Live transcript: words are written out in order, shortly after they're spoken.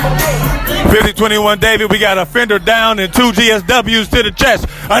5021 David, we got a fender down and 2 GSWs to the chest.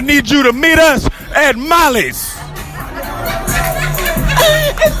 I need you to meet us at Molly's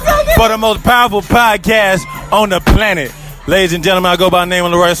for the most powerful podcast on the planet. Ladies and gentlemen, I go by the name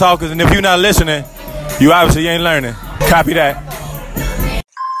of LeRoy Hawkins, and if you're not listening, you obviously ain't learning. Copy that.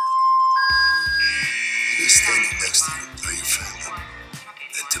 Standing next to you are your family.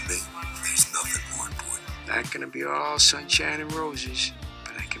 And to me, there's nothing more important. Not gonna be all sunshine and roses,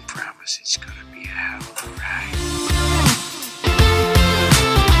 but I can promise it's gonna be a hell of a ride.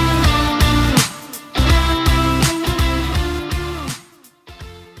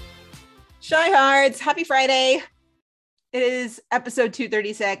 Shy Hearts, happy Friday. It is episode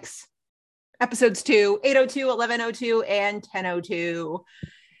 236. Episodes 802, 1102, and 1002.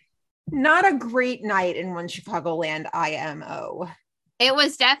 Not a great night in One Chicagoland IMO. It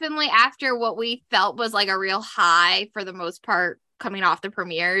was definitely after what we felt was like a real high for the most part coming off the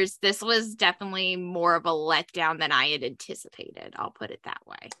premieres. This was definitely more of a letdown than I had anticipated. I'll put it that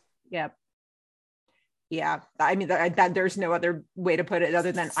way. Yep. Yeah. I mean, that there's no other way to put it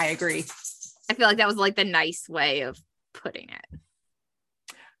other than I agree. I feel like that was like the nice way of putting it.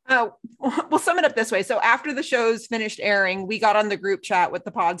 We'll sum it up this way. So after the shows finished airing, we got on the group chat with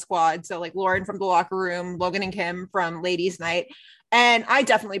the pod squad. So like Lauren from the locker room, Logan and Kim from ladies night. And I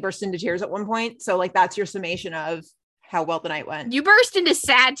definitely burst into tears at one point. So like, that's your summation of how well the night went. You burst into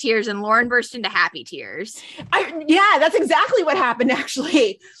sad tears and Lauren burst into happy tears. Yeah, that's exactly what happened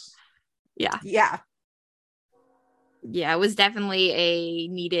actually. Yeah. Yeah. Yeah, it was definitely a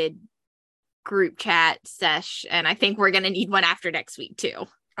needed group chat sesh. And I think we're going to need one after next week too.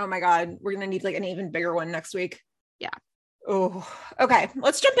 Oh my God. We're going to need like an even bigger one next week. Yeah. Oh, okay.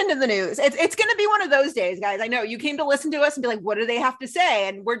 Let's jump into the news. It's going to be one of those days, guys. I know you came to listen to us and be like, what do they have to say?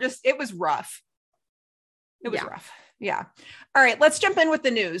 And it was rough. It was rough. Yeah. All right. Let's jump in with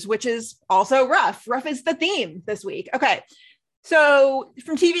the news, which is also rough. Rough is the theme this week. Okay. So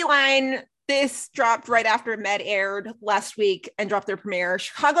from TV Line, this dropped right after Med aired last week and dropped their premiere.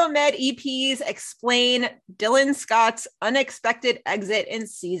 Chicago Med EPs explain Dylan Scott's unexpected exit in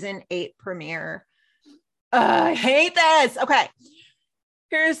season 8 premiere. I hate this. Okay.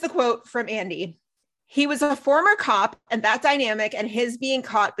 Here's the quote from Andy. He was a former cop, and that dynamic and his being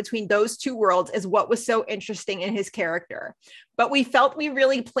caught between those two worlds is what was so interesting in his character. But we felt we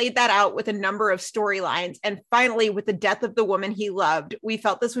really played that out with a number of storylines. And finally, with the death of the woman he loved, we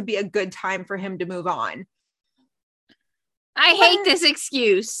felt this would be a good time for him to move on. I hate this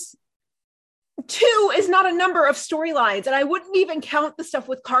excuse. 2 is not a number of storylines, and I wouldn't even count the stuff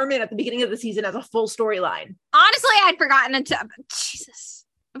with Carmen at the beginning of the season as a full storyline. Honestly, I'd forgotten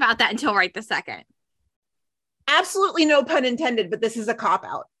about that until right this second. Absolutely no pun intended, but this is a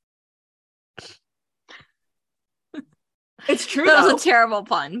cop-out. It's true. That was a terrible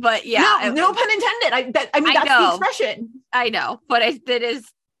pun, but yeah. No pun intended. That's the expression. I know, but it is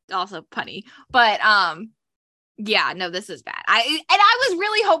also punny. But yeah, no, this is bad. I was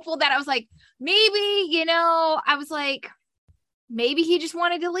really hopeful that I was like, maybe, maybe he just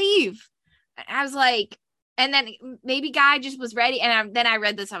wanted to leave. I was like, and then maybe Guy just was ready. And then I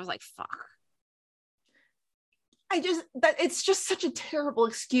read this, I was like, fuck. It's just such a terrible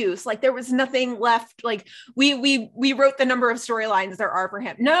excuse. Like there was nothing left. Like we wrote the number of storylines there are for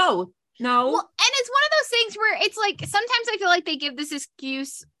him. No. Well, and it's one of those things where it's like, sometimes I feel like they give this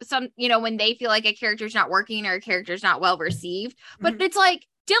excuse when they feel like a character's not working or a character's not well received, but it's like,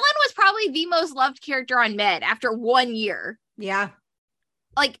 Dylan was probably the most loved character on Med after 1 year. Yeah.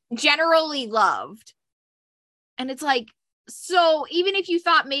 Like generally loved. And it's like, so even if you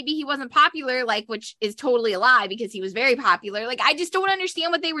thought maybe he wasn't popular, like, which is totally a lie because he was very popular, like, I just don't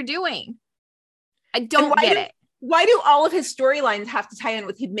understand what they were doing. I don't get it. Why do all of his storylines have to tie in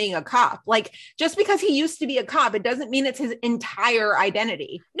with him being a cop? Like, just because he used to be a cop, it doesn't mean it's his entire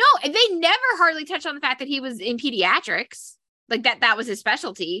identity. No, they never hardly touched on the fact that he was in pediatrics. Like, that was his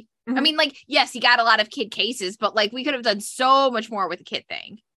specialty. Mm-hmm. I mean, like, yes, he got a lot of kid cases, but, like, we could have done so much more with the kid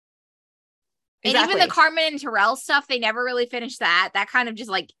thing. Exactly. And even the Carmen and Terrell stuff, they never really finished that. That kind of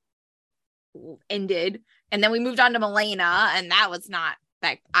just, like, ended. And then we moved on to Milena, and that was not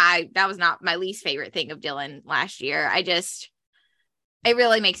my least favorite thing of Dylan last year. It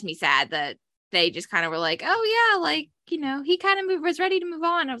really makes me sad that they just kind of were like, oh yeah, like, he kind of was ready to move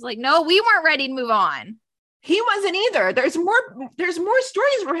on. I was like, no, we weren't ready to move on. He wasn't either. There's more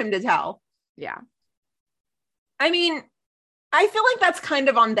stories for him to tell. Yeah. I mean, I feel like that's kind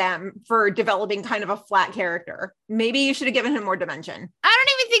of on them for developing kind of a flat character. Maybe you should have given him more dimension. I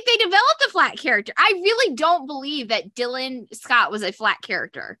don't even think they developed a flat character. I really don't believe that Dylan Scott was a flat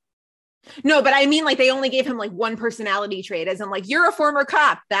character. No, but I mean, like, they only gave him like one personality trait, as in like, you're a former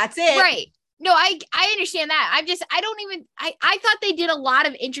cop. That's it. Right. No, I understand that. I thought they did a lot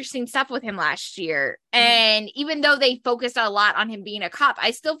of interesting stuff with him last year. And even though they focused a lot on him being a cop,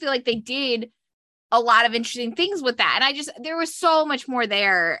 I still feel like they did a lot of interesting things with that. And there was so much more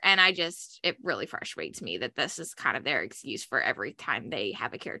there. And it really frustrates me that this is kind of their excuse for every time they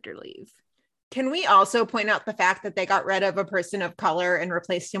have a character leave. Can we also point out the fact that they got rid of a person of color and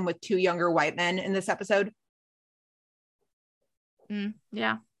replaced him with 2 younger white men in this episode?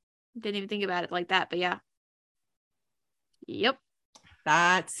 Yeah. Didn't even think about it like that, but yeah. Yep.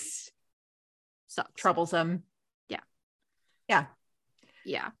 That's sucks. Troublesome. Yeah. Yeah.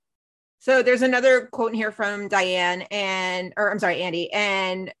 Yeah. So there's another quote in here from Andy.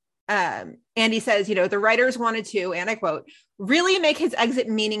 And Andy says, the writers wanted to, and I quote, really make his exit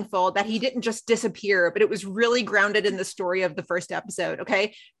meaningful, that he didn't just disappear, but it was really grounded in the story of the first episode.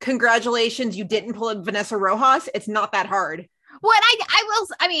 Okay. Congratulations. You didn't pull a Vanessa Rojas. It's not that hard. Well,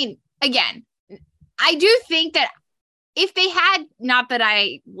 again, I do think that if they had, not that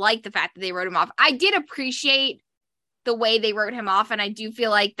I like the fact that they wrote him off, I did appreciate the way they wrote him off. And I do feel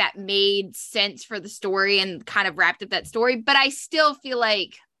like that made sense for the story and kind of wrapped up that story. But I still feel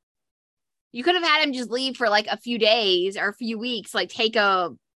like you could have had him just leave for like a few days or a few weeks, like take a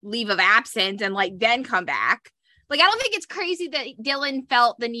leave of absence and like then come back. Like, I don't think it's crazy that Dylan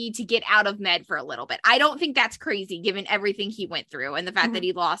felt the need to get out of med for a little bit. I don't think that's crazy given everything he went through and the fact that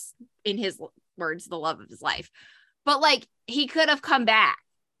he lost, in his words, the love of his life. But like, he could have come back.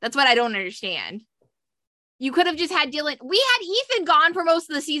 That's what I don't understand. You could have just had Dylan. We had Ethan gone for most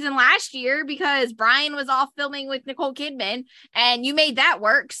of the season last year because Brian was off filming with Nicole Kidman and you made that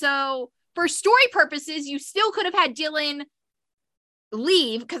work. So for story purposes, you still could have had Dylan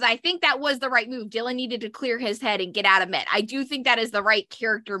leave, because I think that was the right move. Dylan needed to clear his head and get out of med. I do think that is the right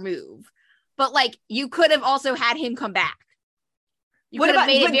character move. But like, you could have also had him come back. You could have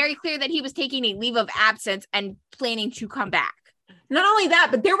made it very clear that he was taking a leave of absence and planning to come back. Not only that,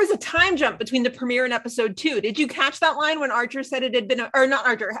 but there was a time jump between the premiere and episode 2. Did you catch that line when Archer said it had been,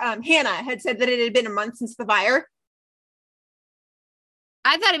 Hannah had said that it had been a month since the fire?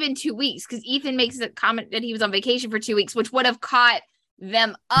 I thought it'd been 2 weeks, because Ethan makes a comment that he was on vacation for 2 weeks, which would have caught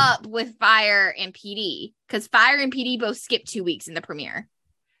them up with Fire and PD, because Fire and PD both skipped 2 weeks in the premiere.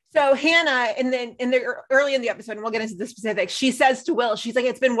 So Hannah, and then early in the episode, and we'll get into the specifics, she says to Will, she's like,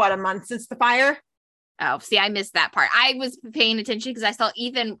 it's been what, a month since the fire? Oh, see, I missed that part. I was paying attention because I saw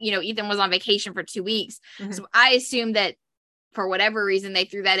Ethan, Ethan was on vacation for 2 weeks. Mm-hmm. So I assumed that for whatever reason, they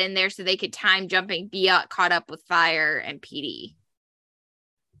threw that in there so they could time jumping, be caught up with Fire and PD.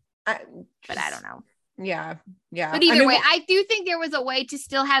 But I don't know. Yeah. But either way, I do think there was a way to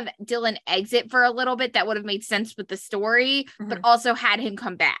still have Dylan exit for a little bit that would have made sense with the story, but also had him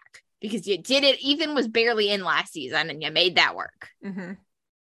come back, because you did it. Ethan was barely in last season and you made that work.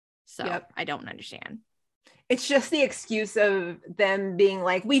 So I don't understand. It's just the excuse of them being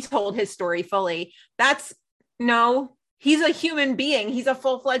like, we told his story fully. No, he's a human being. He's a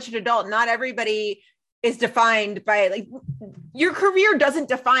full-fledged adult. Not everybody is defined by, like, your career doesn't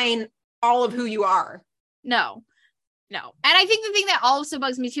define all of who you are. No. And I think the thing that also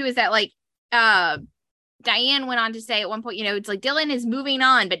bugs me too is that, like, Diane went on to say at one point, it's like Dylan is moving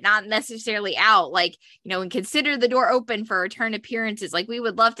on, but not necessarily out. Like, and consider the door open for return appearances. Like, we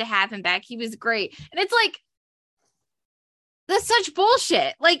would love to have him back. He was great. And it's like, that's such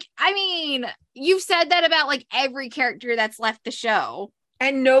bullshit. Like, I mean, you've said that about like every character that's left the show.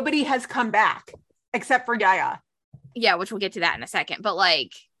 And nobody has come back except for Yaya. Yeah, which we'll get to that in a second. But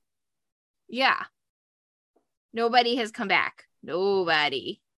like, yeah. Nobody has come back.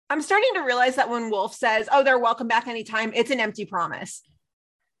 Nobody. I'm starting to realize that when Wolf says, oh, they're welcome back anytime, it's an empty promise.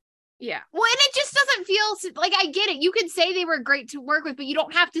 Yeah. Well, and it just doesn't feel like, I get it. You could say they were great to work with, but you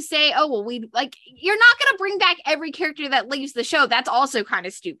don't have to say, oh, well, you're not going to bring back every character that leaves the show. That's also kind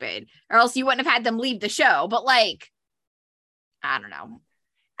of stupid, or else you wouldn't have had them leave the show. But like, I don't know.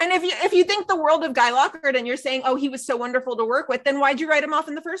 And if you think the world of Guy Lockhart and you're saying, oh, he was so wonderful to work with, then why'd you write him off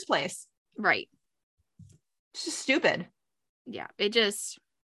in the first place? Right. It's just stupid. Yeah.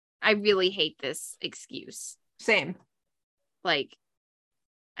 I really hate this excuse. Same. Like,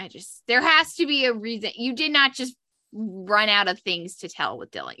 there has to be a reason. You did not just run out of things to tell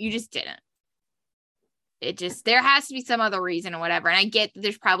with Dylan. You just didn't. There has to be some other reason or whatever. And I get that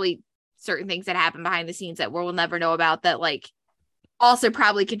there's probably certain things that happen behind the scenes that we'll never know about that, like, also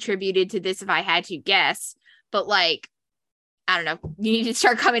probably contributed to this if I had to guess. But like, I don't know. You need to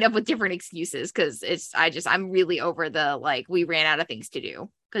start coming up with different excuses, because I'm really over the, like, we ran out of things to do,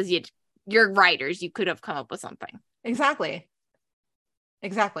 because you're writers. You could have come up with something. Exactly.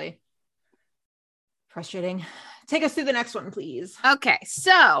 Frustrating. Take us through the next one, please. Okay.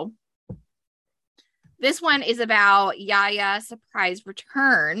 So This one is about Yaya's surprise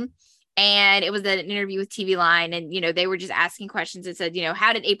return. And it was an interview with TV Line. And, they were just asking questions and said,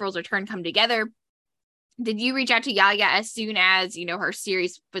 how did April's return come together? Did you reach out to Yaya as soon as, her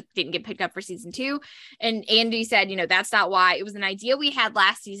series didn't get picked up for season 2? And Andy said, that's not why. It was an idea we had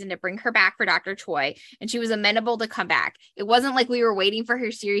last season to bring her back for Dr. Choi, and she was amenable to come back. It wasn't like we were waiting for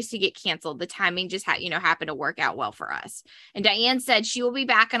her series to get canceled. The timing just happened to work out well for us. And Diane said she will be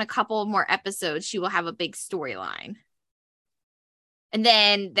back in a couple more episodes. She will have a big storyline. And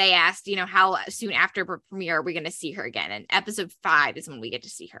then they asked, how soon after premiere are we going to see her again? And episode 5 is when we get to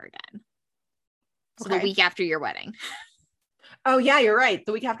see her again. So the week after your wedding. Oh, yeah, you're right.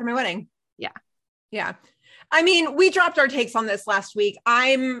 The week after my wedding. Yeah. Yeah. I mean, we dropped our takes on this last week.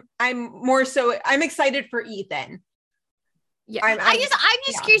 I'm excited for Ethan. Yeah. I'm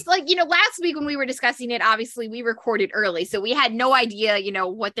just curious, last week when we were discussing it, obviously we recorded early, so we had no idea,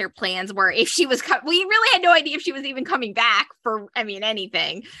 what their plans were. If she was, we really had no idea if she was even coming back for,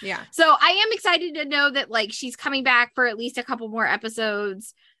 anything. Yeah. So I am excited to know that she's coming back for at least a couple more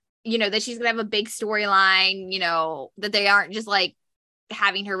episodes. That she's gonna have a big storyline, that they aren't just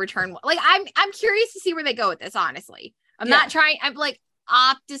having her return. I'm curious to see where they go with this, honestly. I'm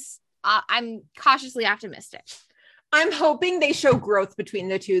cautiously optimistic. I'm hoping they show growth between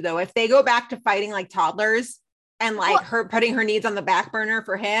the two, though. If they go back to fighting like toddlers and her putting her needs on the back burner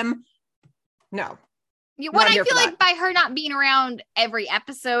for him, no. What I feel like by her not being around every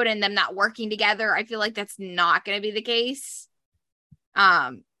episode and them not working together, I feel like that's not going to be the case.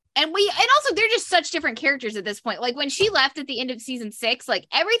 And also they're just such different characters at this point. When she left at the end of season 6,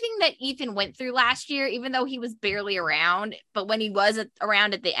 everything that Ethan went through last year, even though he was barely around, but when he was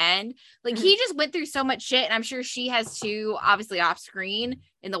around at the end, he just went through so much shit. And I'm sure she has too, obviously off screen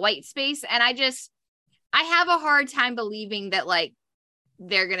in the white space. And I have a hard time believing that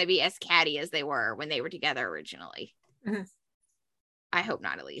they're going to be as catty as they were when they were together originally. Mm-hmm. I hope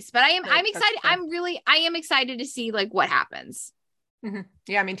not, at least, but I'm excited. I am excited to see what happens. Mm-hmm.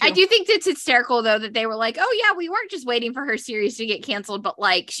 Yeah, I mean, I do think it's hysterical though that they were like, "Oh yeah, we weren't just waiting for her series to get canceled, but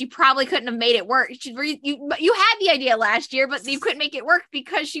she probably couldn't have made it work. You had the idea last year, but you couldn't make it work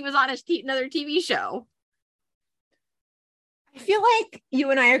because she was on another TV show." I feel like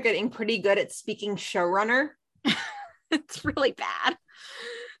you and I are getting pretty good at speaking showrunner. It's really bad.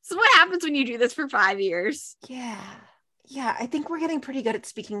 So what happens when you do this for 5 years? Yeah, I think we're getting pretty good at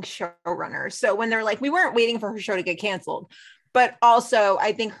speaking showrunner. So when they're we weren't waiting for her show to get canceled. But also,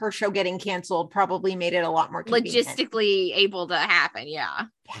 I think her show getting canceled probably made it a lot more convenient. Logistically able to happen, yeah.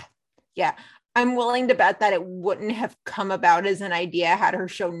 Yeah. I'm willing to bet that it wouldn't have come about as an idea had her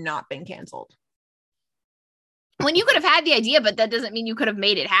show not been canceled. When you could have had the idea, but that doesn't mean you could have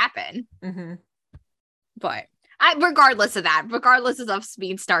made it happen. Mm-hmm. But regardless of us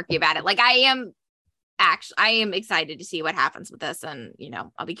being snarky about it, I am excited to see what happens with this. And,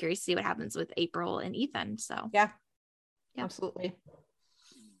 I'll be curious to see what happens with April and Ethan. So, yeah. Absolutely.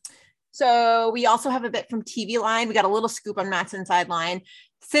 So we also have a bit from TV Line. We got a little scoop on Matt's Inside Line.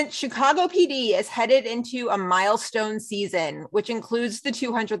 Since Chicago PD is headed into a milestone season, which includes the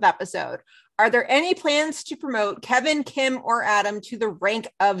 200th episode, are there any plans to promote Kevin, Kim, or Adam to the rank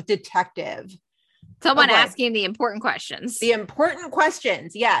of detective? Someone asking the important questions. The important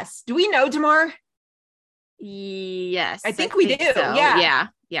questions, yes. Do we know, Damar? Yes. I think we do. So. Yeah.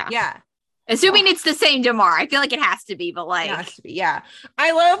 Assuming it's the same Damar. I feel like it has to be, but it has to be, yeah.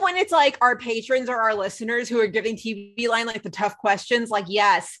 I love when it's our patrons or our listeners who are giving TV Line the tough questions,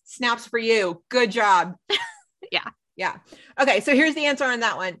 yes, snaps for you. Good job. Yeah. Okay, so here's the answer on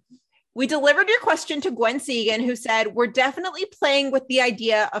that one. We delivered your question to Gwen Segan, who said, "We're definitely playing with the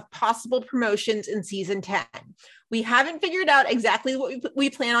idea of possible promotions in season 10. We haven't figured out exactly what we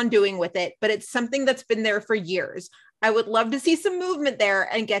plan on doing with it, but it's something that's been there for years. I would love to see some movement there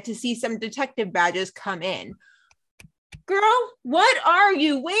and get to see some detective badges come in." Girl, what are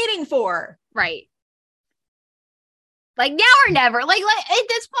you waiting for? Right. Now or never. At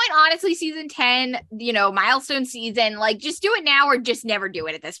this point, honestly, season 10, milestone season, just do it now or just never do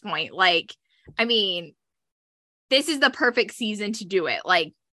it at this point. This is the perfect season to do it.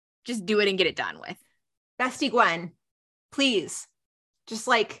 Just do it and get it done with. Bestie Gwen, please. Just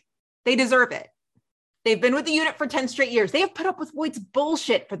they deserve it. They've been with the unit for 10 straight years. They have put up with Voight's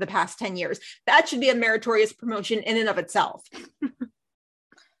bullshit for the past 10 years. That should be a meritorious promotion in and of itself.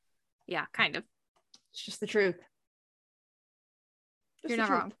 Yeah, kind of. It's just the truth. You're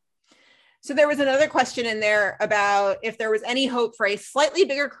not wrong. So there was another question in there about if there was any hope for a slightly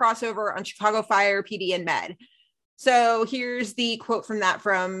bigger crossover on Chicago Fire, PD, and Med. So here's the quote from that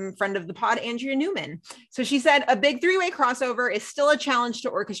from friend of the pod, Andrea Newman. So she said, a big three-way crossover is still a challenge to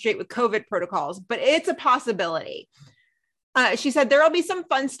orchestrate with COVID protocols, but it's a possibility. She said, there will be some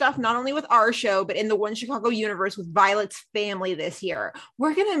fun stuff, not only with our show, but in the One Chicago universe with Violet's family this year.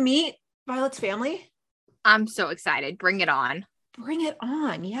 We're going to meet Violet's family. I'm so excited. Bring it on. Bring it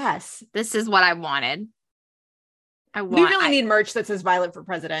on. Yes. This is what I wanted. We really need merch that says Violet for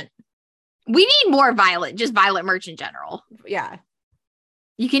president. We need more Violet, just Violet merch in general. Yeah.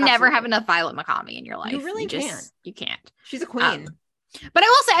 You can never have enough Violet McCamey in your life. You really can't. You can't. She's a queen. But I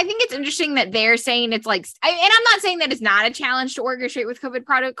will say, I think it's interesting that they're saying it's like, and I'm not saying that it's not a challenge to orchestrate with COVID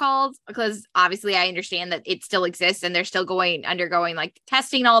protocols, because obviously I understand that it still exists and they're still undergoing like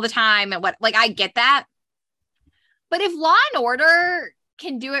testing all the time and I get that. But if Law and Order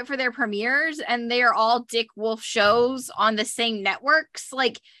can do it for their premieres and they're all Dick Wolf shows on the same networks,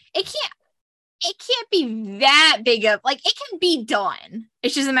 like it can't be that big of like, it can be done.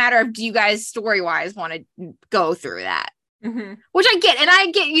 It's just a matter of, do you guys story-wise want to go through that? Mm-hmm. Which I get. And I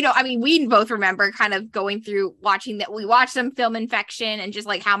get, we both remember kind of going through watching that. We watched them film Infection and just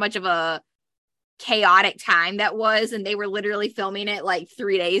like how much of a chaotic time that was. And they were literally filming it like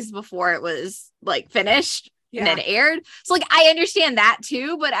 3 days before it was like finished and then aired. So like, I understand that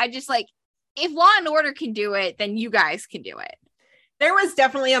too, but I just like, if Law and Order can do it, then you guys can do it. There was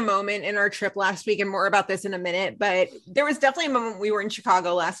definitely a moment in our trip last week, and more about this in a minute, but there was definitely a moment we were in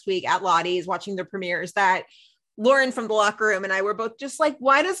Chicago last week at Lottie's watching the premieres that Lauren from the locker room and I were both just like,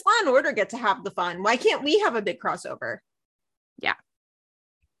 why does Law and Order get to have the fun? Why can't we have a big crossover? Yeah.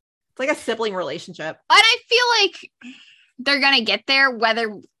 It's like a sibling relationship. And I feel like they're going to get there, whether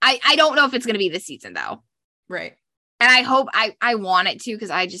I don't know if it's going to be this season though. Right. And I hope I want it to, because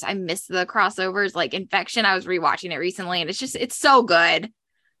I miss the crossovers, like Infection. I was rewatching it recently and it's so good.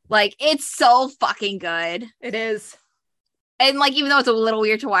 Like, it's so fucking good. It is. And like, even though it's a little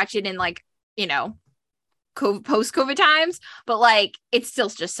weird to watch it in like, post-COVID times, but like, it's still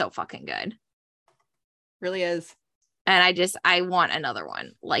just so fucking good. Really is. And I want another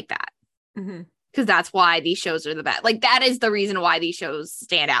one like that. Mm-hmm. Because that's why these shows are the best. Like, that is the reason why these shows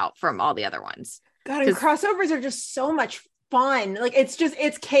stand out from all the other ones. God, and crossovers are just so much fun. Like, it's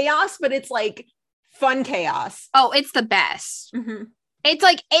chaos, but it's like fun chaos. Oh, it's the best. Mm-hmm. It's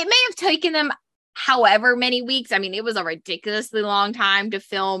like, it may have taken them however many weeks. I mean, it was a ridiculously long time to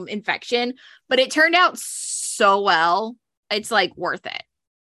film Infection, but it turned out so well. It's like worth it.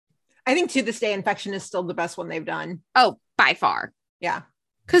 I think to this day, Infection is still the best one they've done. Oh, by far. Yeah.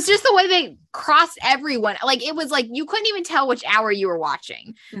 Because just the way they crossed everyone, like it was like you couldn't even tell which hour you were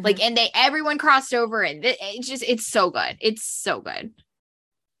watching. Mm-hmm. Like, and everyone crossed over, and it's so good. It's so good.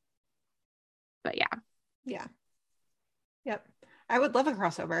 But yeah. Yep. I would love a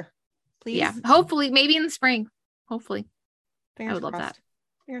crossover. Please. Yeah. Hopefully, maybe in the spring. Hopefully. Fingers I would crossed. love that.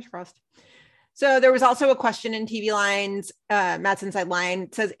 Fingers crossed. So there was also a question in TV Line's Matt's Inside Line.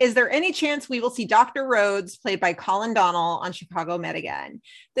 It says, is there any chance we will see Dr. Rhodes, played by Colin Donnell, on Chicago Med again?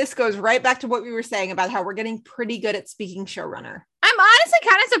 This goes right back to what we were saying about how we're getting pretty good at speaking showrunner. I'm honestly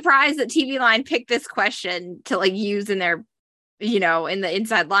kind of surprised that TV Line picked this question to like use in their, in the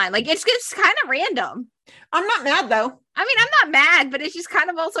Inside Line. Like, it's kind of random. I'm not mad though. I mean, I'm not mad, but it's just kind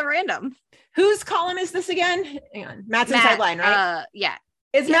of also random. Whose column is this again? Hang on. Matt's Inside Line, right? Yeah.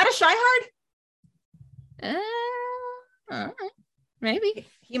 Is Matt a Scheihard? Maybe.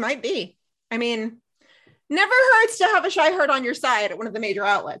 He might be. I mean, never hurts to have a Scheihard on your side at one of the major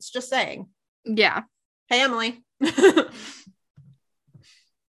outlets. Just saying. Yeah. Hey, Emily. But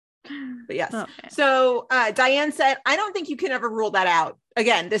yes. Okay. So Diane said, I don't think you can ever rule that out.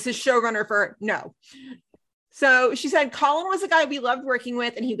 Again, this is showrunner for no. So she said, Colin was a guy we loved working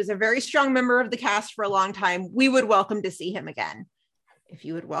with, and he was a very strong member of the cast for a long time. We would welcome to see him again. If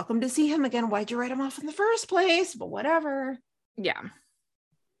you would welcome to see him again, why'd you write him off in the first place? But whatever. Yeah.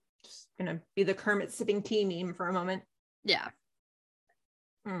 Just gonna be the Kermit sipping tea meme for a moment. Yeah.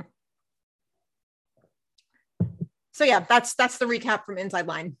 So yeah, that's the recap from Inside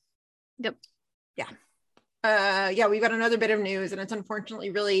Line. Yep. Yeah. We've got another bit of news, and it's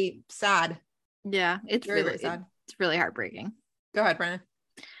unfortunately really sad. Yeah, it's very, really very sad. It's really heartbreaking. Go ahead, Brenna.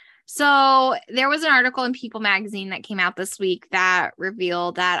 So there was an article in People magazine that came out this week that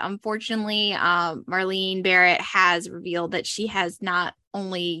revealed that unfortunately, Marlene Barrett has revealed that she has not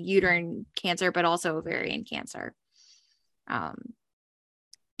only uterine cancer, but also ovarian cancer. And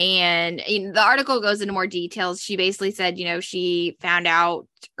the article goes into more details. She basically said, she found out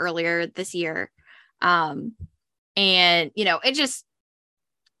earlier this year. And, it just,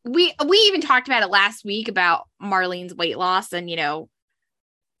 we even talked about it last week about Marlene's weight loss and,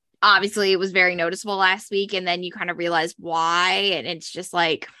 obviously it was very noticeable last week, and then you kind of realize why, and it's just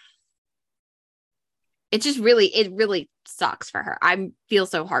like, it really sucks for her. I feel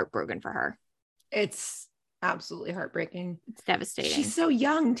so heartbroken for her. It's absolutely heartbreaking. It's devastating. She's so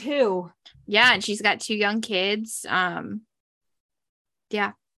young too. Yeah, and she's got 2 young kids. Yeah,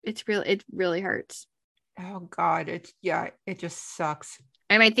 it really hurts. Oh God, it just sucks.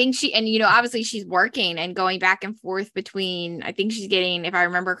 And I think obviously she's working and going back and forth between, I think she's getting, if I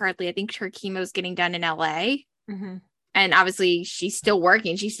remember correctly, I think her chemo's getting done in LA. Mm-hmm. And obviously she's still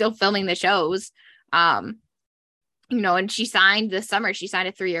working. She's still filming the shows. And she signed this summer, she signed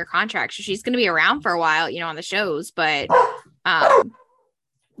a 3-year contract. So she's going to be around for a while, on the shows, but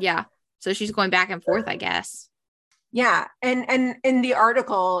yeah. So she's going back and forth, I guess. Yeah. And in the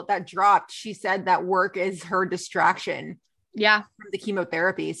article that dropped, she said that work is her distraction. Yeah. From the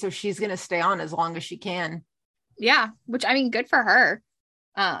chemotherapy. So she's going to stay on as long as she can. Yeah. Which, I mean, good for her.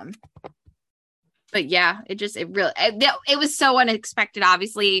 But yeah, it was so unexpected.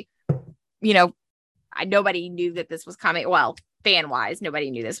 Obviously, nobody knew that this was coming. Well, fan wise, nobody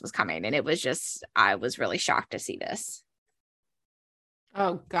knew this was coming. And it was just, I was really shocked to see this.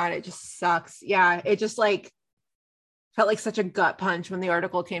 Oh God, it just sucks. Yeah. It just felt like such a gut punch when the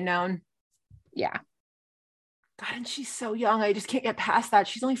article came down. Yeah. God, and she's so young. I just can't get past that.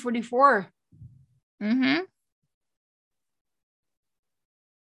 She's only 44. Mm-hmm.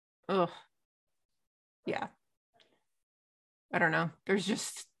 Ugh. Yeah. I don't know. There's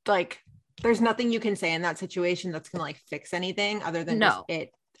just there's nothing you can say in that situation that's gonna fix anything other than no.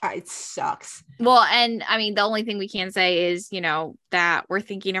 It sucks. Well, and I mean, the only thing we can say is, that we're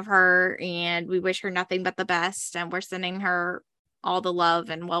thinking of her and we wish her nothing but the best, and we're sending her all the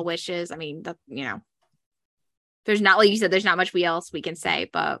love and well wishes. I mean, there's not, like you said, there's not much else we can say,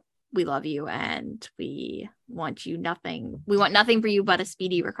 but we love you and we want nothing for you but a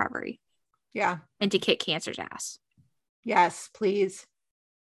speedy recovery. Yeah. And to kick cancer's ass. Yes, please.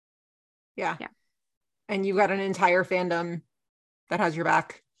 Yeah. Yeah. And you've got an entire fandom that has your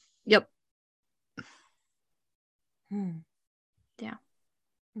back. Yep. Yeah.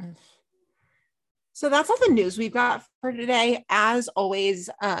 So that's all the news we've got for today. As always,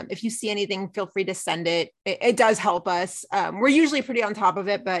 if you see anything, feel free to send it. It does help us. We're usually pretty on top of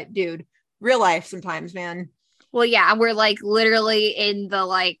it, but dude, real life sometimes, man. Well, yeah, we're literally in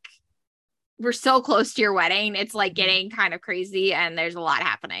the we're so close to your wedding. It's getting kind of crazy and there's a lot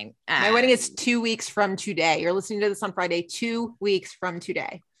happening. My wedding is 2 weeks from today. You're listening to this on Friday, 2 weeks from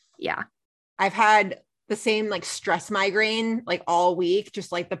today. Yeah. I've had the same stress migraine all week, just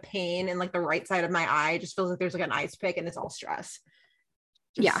the pain in the right side of my eye just feels like there's an ice pick and it's all stress.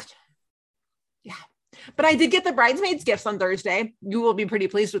 Yeah. But I did get the bridesmaids gifts on Thursday. You will be pretty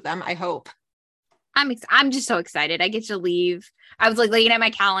pleased with them, I hope. I'm just so excited. I get to leave. I was looking at my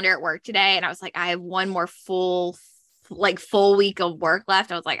calendar at work today and I was I have one more full week of work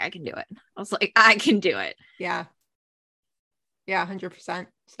left. I was I can do it. I was I can do it. Yeah. Yeah. 100%.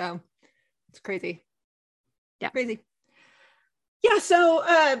 So it's crazy. Yeah. Crazy. Yeah. So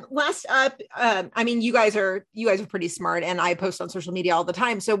last up, I mean, you guys are pretty smart and I post on social media all the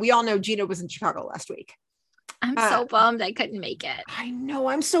time. So we all know Gina was in Chicago last week. I'm so bummed I couldn't make it. I know.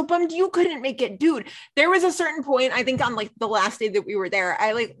 I'm so bummed you couldn't make it, dude. There was a certain point, I think on the last day that we were there,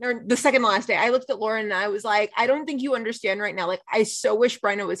 or the second last day, I looked at Lauren and I was I don't think you understand right now. I so wish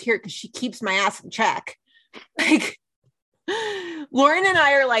Bryna was here because she keeps my ass in check. Lauren and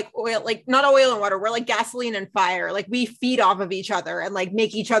I are oil, not oil and water. We're gasoline and fire. We feed off of each other and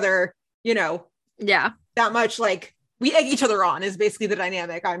make each other, yeah, that much we egg each other on is basically the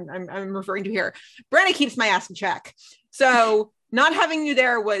dynamic I'm referring to here. Brenna keeps my ass in check. So not having you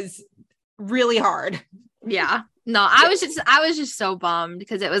there was really hard. Yeah. No, I was just so bummed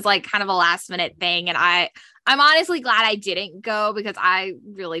because it was kind of a last minute thing. And I'm honestly glad I didn't go because I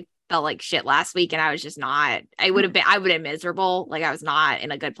really felt like shit last week and I was just not, I would have been miserable. I was not in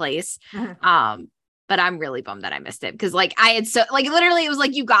a good place. Mm-hmm. But I'm really bummed that I missed it because I had so literally it was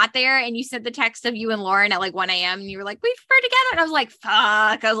you got there and you sent the text of you and Lauren at 1 a.m. and you were we prefer together. And I was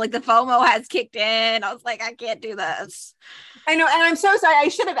fuck. I was the FOMO has kicked in. I was I can't do this. I know. And I'm so sorry. I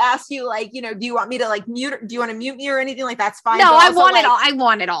should have asked you, do you want me to mute? Do you want to mute me or anything? That's fine. No, I want it all. I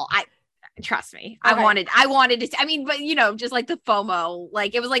want it all. Trust me. Okay. I wanted to, but just the FOMO,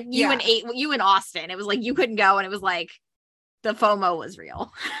 it was you and Austin. It was you couldn't go. And it was the FOMO was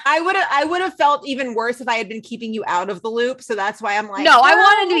real. I would have felt even worse if I had been keeping you out of the loop. So that's why I'm no, I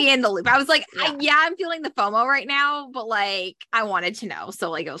wanted to be in the loop. I was I'm feeling the FOMO right now, but I wanted to know.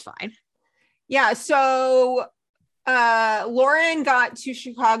 So it was fine. Yeah. So Lauren got to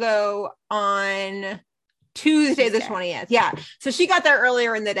Chicago on Tuesday the 20th. Yeah. So she got there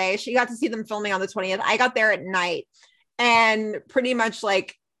earlier in the day. She got to see them filming on the 20th. I got there at night and pretty much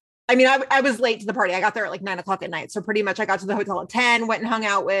like, I mean, I was late to the party. I got there at like 9:00 at night. So pretty much I got to the hotel at 10, went and hung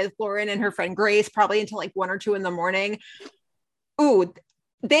out with Lauren and her friend Grace, probably until like 1 or 2 in the morning. Ooh,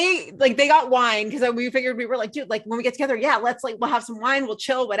 they got wine because we figured we were like, dude, like when we get together, yeah, let's like, we'll have some wine, we'll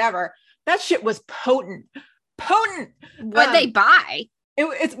chill, whatever. That shit was potent. What'd they buy?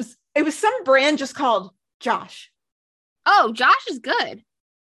 It was some brand just called Josh. Oh, Josh is good.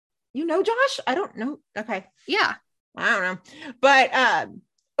 You know Josh? I don't know. Okay. Yeah. I don't know. But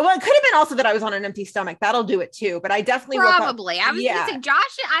well, it could have been also that I was on an empty stomach. That'll do it too. But I definitely probably. I was gonna say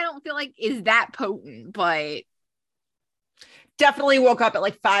Josh, I don't feel like is that potent, but definitely woke up at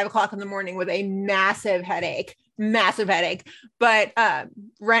like 5:00 in the morning with a massive headache. But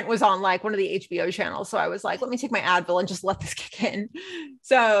Rent was on like one of the HBO channels. So I was like, let me take my Advil and just let this kick in.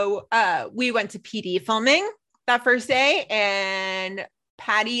 So we went to PD filming that first day, and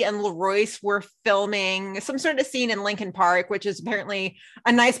Patty and LaRoyce were filming some sort of scene in Lincoln Park, which is apparently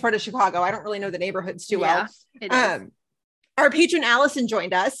a nice part of Chicago. I don't really know the neighborhoods too well. It is. Our patron Allison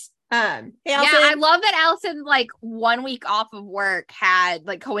joined us. Hey, Allison. Yeah, I love that Allison, like 1 week off of work had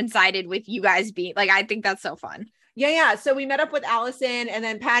like coincided with you guys being like, I think that's so fun. Yeah. So we met up with Allison, and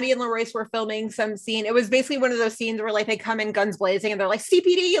then Patty and LaRoyce were filming some scene. It was basically one of those scenes where like they come in guns blazing and they're like,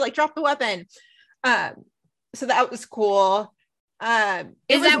 CPD, like drop the weapon. So that was cool.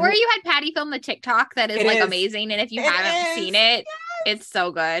 Is that where you had Patty film the TikTok that is like amazing? And if you haven't seen it, it's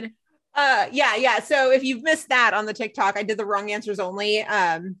so good. Yeah. So if you've missed that on the TikTok, I did the wrong answers only.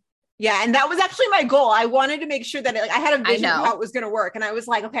 Yeah, and that was actually my goal. I wanted to make sure that I had a vision of how it was going to work, and I was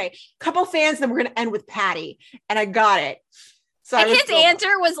like, okay, couple fans, then we're going to end with Patty, and I got it. So and his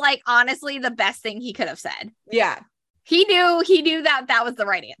answer was like honestly the best thing he could have said. Yeah. He knew that was the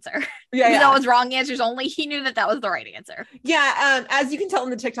right answer. Yeah. That was wrong answers only. He knew that was the right answer. Yeah. As you can tell in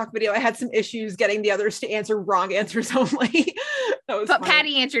the TikTok video, I had some issues getting the others to answer wrong answers only. But funny.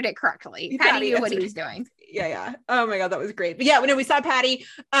 Patty answered it correctly. Patty knew what he was doing. Yeah. Oh my God, that was great. But yeah, when we saw Patty,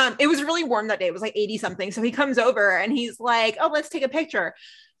 it was really warm that day. It was like 80 something. So he comes over and he's like, oh, let's take a picture.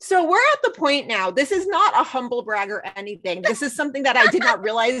 So we're at the point now. This is not a humble brag or anything. This is something that I did not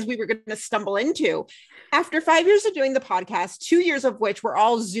realize we were going to stumble into. After 5 years of doing the podcast, 2 years of which were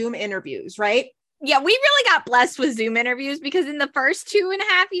all Zoom interviews, right? Yeah, we really got blessed with Zoom interviews because in the first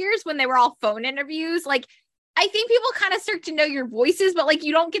 2.5 years when they were all phone interviews, like I think people kind of start to know your voices, but like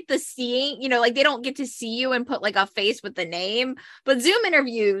you don't get the seeing, like they don't get to see you and put like a face with the name. But Zoom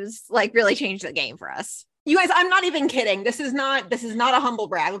interviews like really changed the game for us. You guys, I'm not even kidding. This is not a humble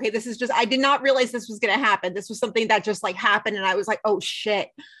brag. Okay. This is just, I did not realize this was going to happen. This was something that just like happened. And I was like, oh shit.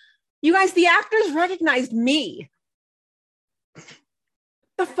 You guys, the actors recognized me.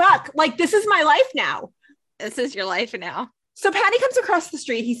 The fuck? Like, this is my life now. This is your life now. So Patty comes across the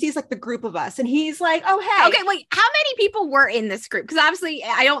street. He sees like the group of us and he's like, oh, hey. Okay, wait, how many people were in this group? Because obviously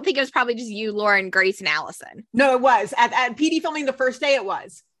I don't think it was probably just you, Lauren, Grace, and Allison. No, it was. At PD filming the first day, it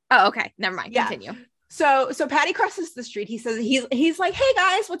was. Oh, okay. Never mind. Yeah. Continue. So Patty crosses the street. He says, he's like, hey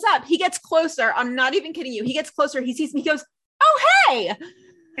guys, what's up? He gets closer. I'm not even kidding you. He gets closer. He sees me. He goes, oh, hey.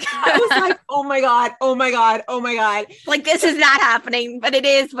 I was like, oh my God. Like, this is not happening, but it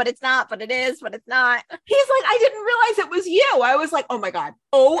is, but it's not, but it is, but it's not. He's like, I didn't realize it was you. I was like, oh my God.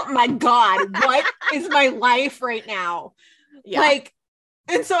 What is my life right now? Yeah. Like,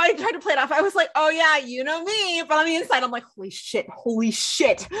 and so I tried to play it off. I was like, oh yeah, you know me. But on the inside, I'm like, holy shit.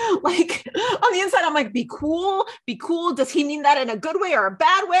 Like on the inside, I'm like, be cool. Does he mean that in a good way or a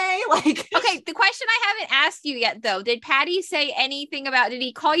bad way? Like, okay. The question I haven't asked you yet though, did Patty say anything about, did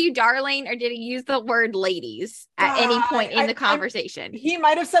he call you darling or did he use the word ladies at any point in the conversation? He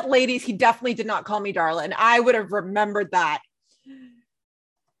might've said ladies. He definitely did not call me darling. I would have remembered that.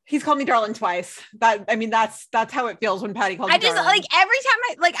 He's called me darling twice. That's how it feels when Patty calls me darling. Like every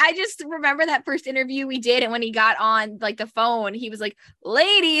time I just remember that first interview we did. And when he got on like the phone, he was like,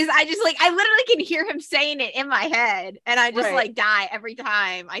 ladies, I literally can hear him saying it in my head. And I just like die every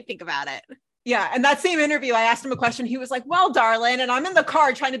time I think about it. Yeah. And that same interview, I asked him a question. He was like, well, darling. And I'm in the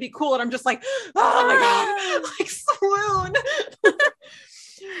car trying to be cool. And I'm just like, oh my God, like swoon.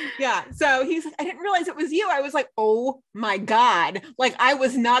 Yeah. So he's like, I didn't realize it was you. I was like, oh my God. Like I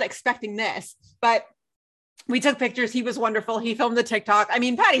was not expecting this, but we took pictures. He was wonderful. He filmed the TikTok. I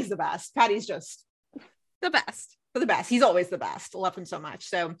mean, Patty's the best. Patty's just the best. The best. He's always the best. I love him so much.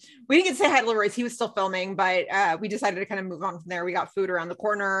 So we didn't get to say hi to LaRoyce. He was still filming, but we decided to kind of move on from there. We got food around the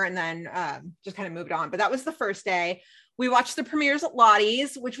corner and then just kind of moved on. But that was the first day. We watched the premieres at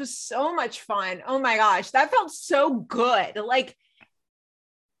Lottie's, which was so much fun. Oh my gosh. That felt so good. Like,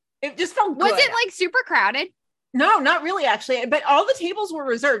 It just felt good. Was it like super crowded? No, not really, actually. But all the tables were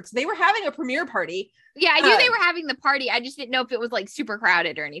reserved. So they were having a premiere party. Yeah, I knew they were having the party. I just didn't know if it was like super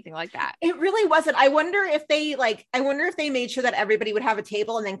crowded or anything like that. It really wasn't. I wonder if they made sure that everybody would have a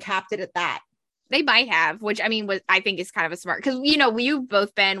table and then capped it at that. They might have, which I mean, I think is kind of a smart, because we've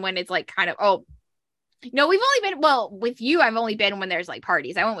both been when it's like kind of, no, we've only been, well, with you, I've only been when there's like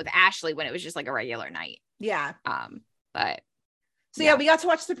parties. I went with Ashley when it was just like a regular night. Yeah. But so yeah, we got to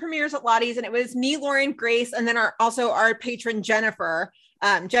watch the premieres at Lottie's, and it was me, Lauren, Grace, and then our patron Jennifer.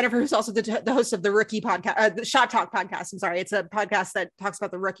 Jennifer, who's also the host of the Rookie podcast, the Shot Talk podcast. I'm sorry, it's a podcast that talks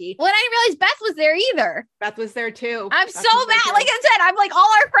about the Rookie. Well, I didn't realize Beth was there either. Beth was there too. I'm so mad. Like I said, I'm like all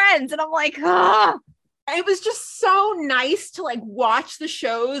our friends, and I'm like, ah. It was just so nice to like watch the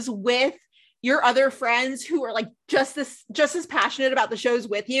shows with your other friends who are like just as passionate about the shows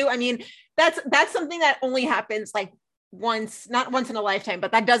with you. I mean, that's something that only happens like not once in a lifetime,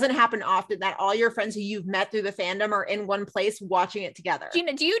 but that doesn't happen often, that all your friends who you've met through the fandom are in one place watching it together.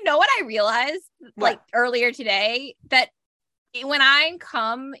 Gina, do you know what I realized like earlier today? That when I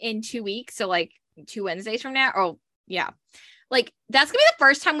come in 2 weeks, so like 2 Wednesdays from now, like that's gonna be the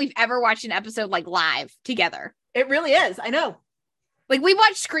first time we've ever watched an episode like live together. It really is. I know. Like we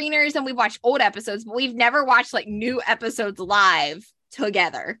watched screeners and we watched old episodes, but we've never watched like new episodes live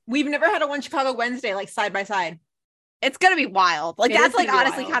together. We've never had a One Chicago Wednesday like side by side. It's gonna be wild. Like that's like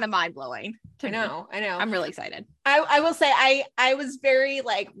honestly kind of mind blowing. I know. I'm really excited. I will say I was very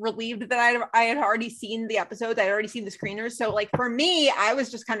like relieved that I had already seen the episodes. I had already seen the screeners. So like for me, I was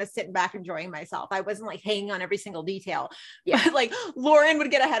just kind of sitting back enjoying myself. I wasn't like hanging on every single detail. Yeah. But like Lauren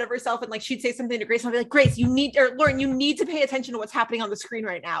would get ahead of herself and like she'd say something to Grace and I'd be like, Grace, Lauren, you need to pay attention to what's happening on the screen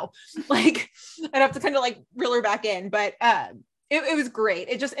right now. Like I'd have to kind of like reel her back in. But it was great.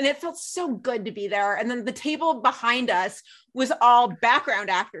 It felt so good to be there. And then the table behind us was all background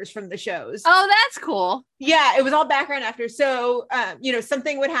actors from the shows. Oh, that's cool. Yeah, it was all background actors. So,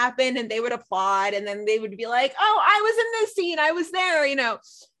 something would happen and they would applaud and then they would be like, oh, I was in this scene. I was there,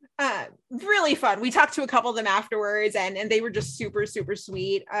 really fun. We talked to a couple of them afterwards and they were just super, super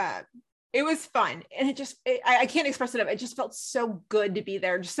sweet. It was fun. And I can't express it enough. It just felt so good to be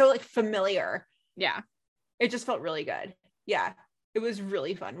there. Just so like familiar. Yeah. It just felt really good. Yeah, it was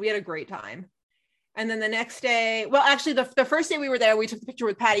really fun. We had a great time. And then the next day, well, actually the first day we were there, we took the picture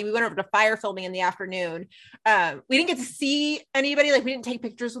with Patty. We went over to fire filming in the afternoon. We didn't get to see anybody, like we didn't take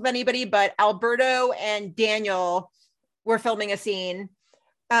pictures with anybody, but Alberto and Daniel were filming a scene.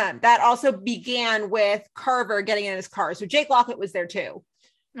 That also began with Carver getting in his car. So Jake Lockett was there too.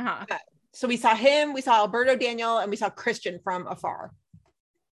 Uh-huh. So we saw him, we saw Alberto, Daniel, and we saw Christian from afar.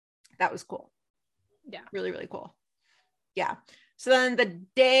 That was cool. Yeah. Really, really cool. Yeah. So then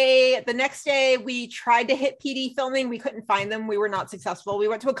the next day we tried to hit PD filming. We couldn't find them. We were not successful. We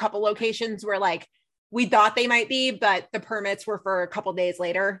went to a couple locations where like we thought they might be, but the permits were for a couple days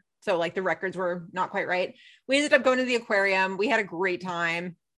later. So like the records were not quite right. We ended up going to the aquarium. We had a great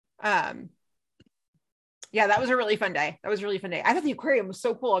time. Yeah, that was a really fun day. I thought the aquarium was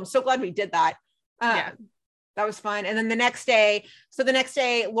so cool. I'm so glad we did that. Yeah. That was fun. And then the next day,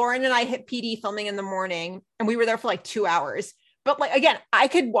 Lauren and I hit PD filming in the morning and we were there for like 2 hours. But like, again, I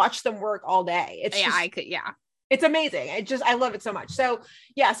could watch them work all day. It's amazing. I love it so much. So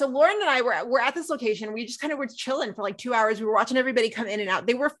yeah. So Lauren and I were at this location. We just kind of were chilling for like 2 hours. We were watching everybody come in and out.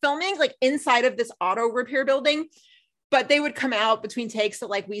 They were filming like inside of this auto repair building, but they would come out between takes. So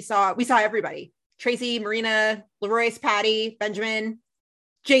like we saw everybody, Tracy, Marina, LaRoyce, Patty, Benjamin,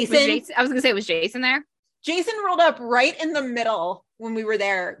 Jason. I was going to say, was Jason there? Jason rolled up right in the middle when we were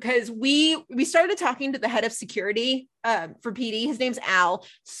there because we started talking to the head of security for PD. His name's Al.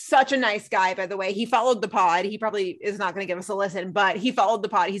 Such a nice guy, by the way. He followed the pod. He probably is not going to give us a listen, but he followed the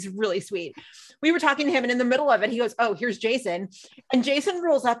pod. He's really sweet. We were talking to him and in the middle of it, he goes, oh, here's Jason. And Jason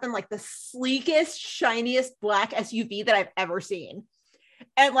rolls up in like the sleekest, shiniest black SUV that I've ever seen.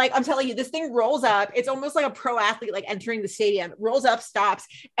 And like, I'm telling you, this thing rolls up. It's almost like a pro athlete, like entering the stadium. It rolls up, stops.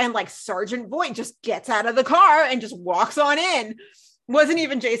 And like Sergeant Voight just gets out of the car and just walks on in. Wasn't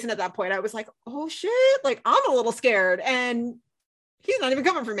even Jason at that point. I was like, oh shit. Like I'm a little scared and he's not even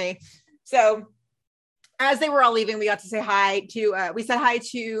coming for me. So as they were all leaving, we got to say hi to, we said hi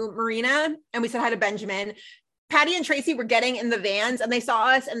to Marina and we said hi to Benjamin. Patty and Tracy were getting in the vans and they saw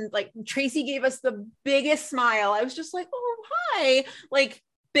us and like Tracy gave us the biggest smile. I was just like, oh, hi. Like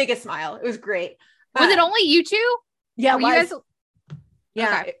biggest smile. It was great. Was it only you two? Yeah. You guys...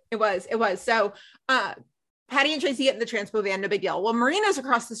 Yeah, okay. It was. So Patty and Tracy get in the transpo van, no big deal. Well, Marina's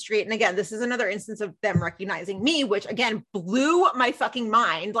across the street. And again, this is another instance of them recognizing me, which again, blew my fucking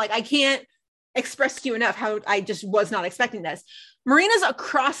mind. Like I can't expressed to you enough how I just was not expecting this. Marina's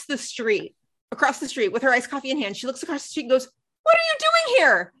across the street with her iced coffee in hand. She looks across the street and goes, "What are you doing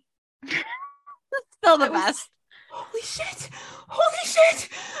here?" Still the best. Holy shit.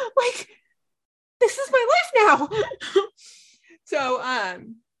 Like, this is my life now. So,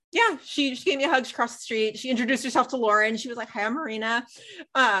 yeah, she gave me a hug across the street. She introduced herself to Lauren. She was like, "Hi, I'm Marina."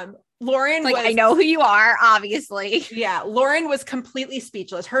 Lauren like, I know who you are, obviously. Yeah, Lauren was completely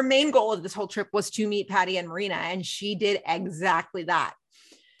speechless. Her main goal of this whole trip was to meet Patty and Marina, and she did exactly that.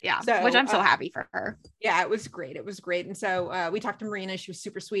 Yeah, so, which I'm so happy for her. Yeah, it was great. And so we talked to Marina. She was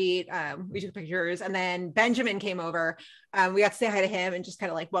super sweet. We took pictures, and then Benjamin came over. We got to say hi to him and just kind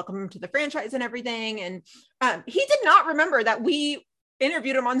of like welcome him to the franchise and everything. And he did not remember that we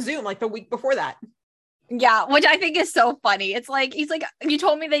interviewed him on Zoom like the week before that. Yeah, which I think is so funny. It's like, he's like, you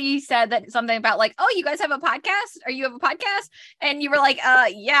told me that you said that something about like, oh, you guys have a podcast? Or you have a podcast? And you were like,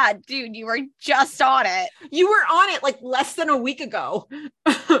 yeah, dude, you were just on it. You were on it like less than a week ago.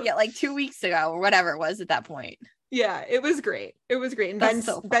 Yeah, like 2 weeks ago or whatever it was at that point. Yeah, it was great. And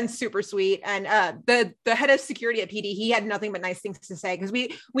Ben's super sweet. And the head of security at PD, he had nothing but nice things to say, because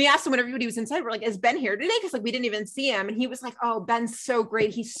we asked him when everybody was inside, we're like, "Is Ben here today?" Because like we didn't even see him, and he was like, "Oh, Ben's so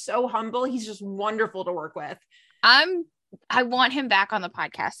great. He's so humble. He's just wonderful to work with." I want him back on the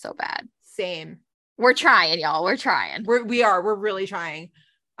podcast so bad. Same. We're trying, y'all. We're trying. We're really trying.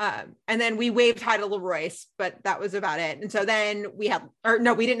 And then we waved hi to Leroyce, but that was about it. And so then we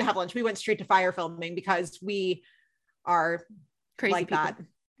didn't have lunch. We went straight to fire filming because we are crazy like people.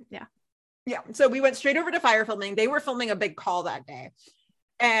 That. Yeah. So we went straight over to fire filming. They were filming a big call that day.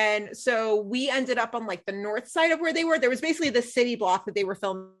 And so we ended up on like the north side of where they were. There was basically the city block that they were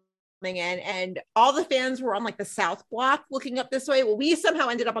filming in, and all the fans were on like the south block looking up this way. Well, we somehow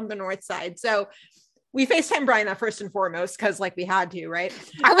ended up on the north side. So we FaceTime Bryna first and foremost, because like we had to, right?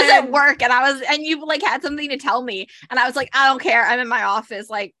 I was at work and you like had something to tell me. And I was like, I don't care. I'm in my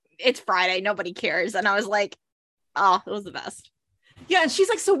office. Like, it's Friday. Nobody cares. And I was like, oh, it was the best. Yeah. And she's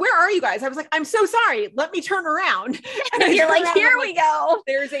like, "So where are you guys?" I was like, "I'm so sorry. Let me turn around." And you're like, "Here we go.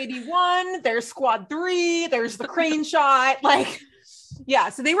 There's 81. There's squad 3. There's the crane shot." Like, yeah.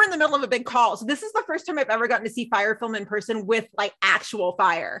 So they were in the middle of a big call. So this is the first time I've ever gotten to see fire film in person with like actual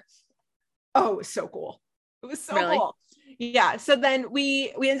fire. Oh, it was so cool. It was so cool. Yeah. So then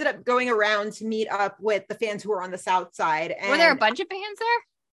we ended up going around to meet up with the fans who were on the south side. And were there a bunch of fans there?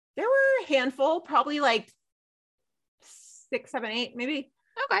 There were a handful, probably like 6, 7, 8, maybe.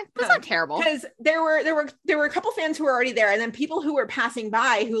 Okay, that's not terrible. Because there were a couple fans who were already there, and then people who were passing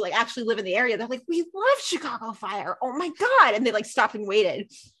by who like actually live in the area. They're like, "We love Chicago Fire! Oh my god!" And they like stopped and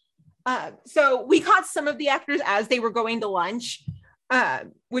waited. So we caught some of the actors as they were going to lunch,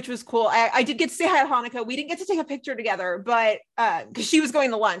 which was cool. I did get to say hi to Hanukkah. We didn't get to take a picture together, but because she was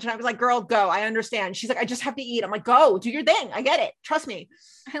going to lunch, and I was like, "Girl, go. I understand." She's like, "I just have to eat." I'm like, "Go, do your thing. I get it. Trust me."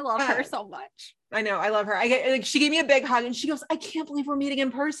 I love her so much. I know. I love her. She gave me a big hug and she goes, "I can't believe we're meeting in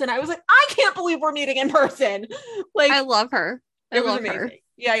person." I was like, "I can't believe we're meeting in person." Like, I love her. It was amazing. Her.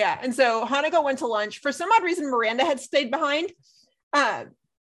 Yeah. And so Hanukkah went to lunch. For some odd reason, Miranda had stayed behind.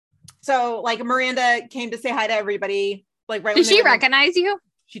 So like Miranda came to say hi to everybody. Like, right. Did she recognize you?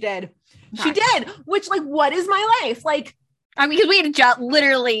 She did. Nice. She did. Which, like, what is my life? Like, I mean, because we had just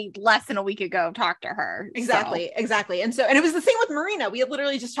literally less than a week ago talked to her. Exactly. And it was the same with Marina. We had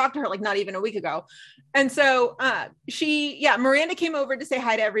literally just talked to her like not even a week ago. And so Miranda came over to say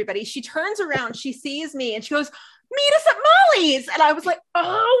hi to everybody. She turns around, she sees me and she goes, "Meet us at Molly's." And I was like,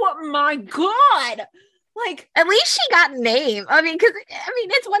 oh my God. Like, at least she got a name. I mean,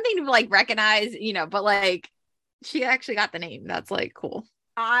 it's one thing to like recognize, but like she actually got the name. That's like cool.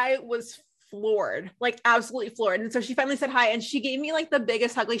 I was floored, like absolutely floored. And so she finally said hi and she gave me like the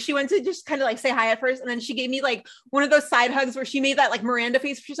biggest hug. Like she went to just kind of like say hi at first. And then she gave me like one of those side hugs where she made that like Miranda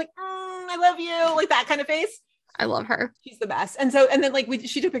face. She's like, "I love you." Like that kind of face. I love her. She's the best. And then like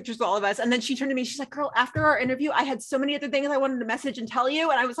she took pictures with all of us. And then she turned to me. She's like, "Girl, after our interview, I had so many other things I wanted to message and tell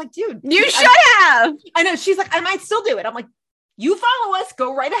you." And I was like, "Dude, you should have." I know. She's like, "I might still do it." I'm like, "You follow us.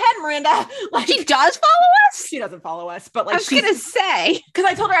 Go right ahead, Miranda." Like, she does follow us? She doesn't follow us, but like, I was going to say, because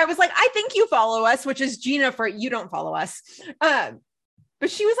I told her, I was like, "I think you follow us," which is Gina for "you don't follow us." But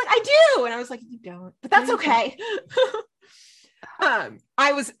she was like, "I do." And I was like, "You don't," but that's okay.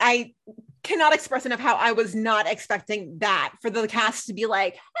 I cannot express enough how I was not expecting that for the cast to be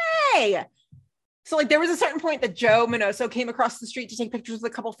like, "Hey, So like there was a certain point that Joe Minoso came across the street to take pictures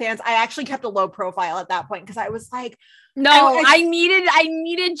with a couple fans. I actually kept a low profile at that point because I was like, no, I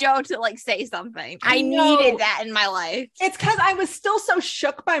needed Joe to like say something. I needed that in my life. It's because I was still so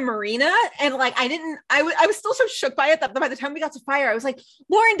shook by Marina, and like I was still so shook by it that by the time we got to Fire, I was like,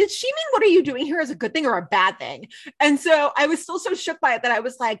 Lauren, did she mean what are you doing here as a good thing or a bad thing? And so I was still so shook by it that I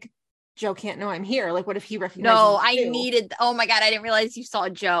was like, Joe can't know I'm here. Like, what if he recognizes? No, I needed. Oh my god, I didn't realize you saw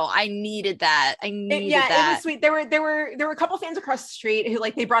Joe. I needed that. That. It was sweet. There were a couple fans across the street who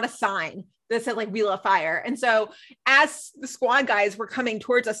like they brought a sign that said like "We love Fire," and so as the squad guys were coming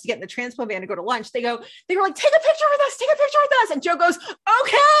towards us to get in the transpo van to go to lunch, they were like, "Take a picture with us," and Joe goes,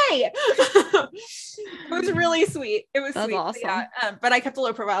 "Okay." It was really sweet. It was sweet. Awesome. Yeah, but I kept a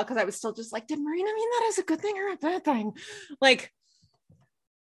low profile because I was still just like, did Marina mean that as a good thing or a bad thing? Like.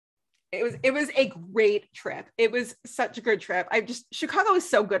 It was a great trip. It was such a good trip. Chicago is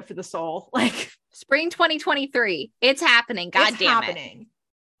so good for the soul. Like spring 2023. It's happening. God damn it.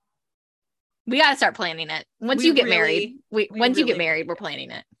 We got to start planning it. Once you get married, we're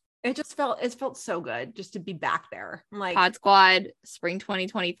planning it. It felt so good just to be back there. I'm like Pod Squad, spring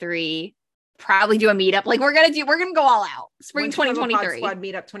 2023. Probably do a meetup. Like we're gonna go all out. Spring 2023. Squad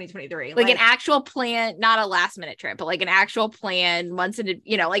meetup 2023. Like an actual plan, not a last minute trip, but like an actual plan months into,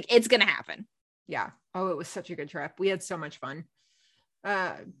 like it's gonna happen. Yeah. Oh, it was such a good trip. We had so much fun.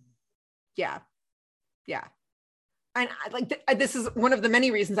 Yeah. And this is one of the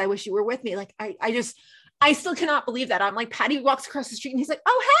many reasons I wish you were with me. Like I still cannot believe that. I'm like, Patty walks across the street and he's like,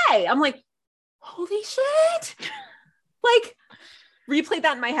 "Oh, hey." I'm like, holy shit. Like replayed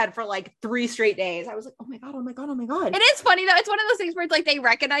that in my head for like 3 straight days. I was like, oh my god. It is funny though. It's one of those things where it's like they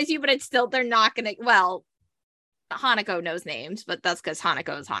recognize you, but it's still they're not gonna. Well, Hanako knows names, but that's because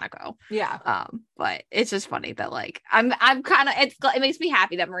Hanako is Hanako. Yeah. But it's just funny that like I'm kind of it makes me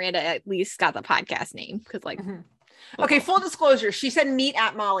happy that Miranda at least got the podcast name because like. Mm-hmm. Okay, full disclosure. She said meet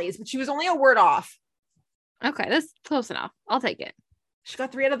at Molly's, but she was only a word off. Okay, that's close enough. I'll take it. She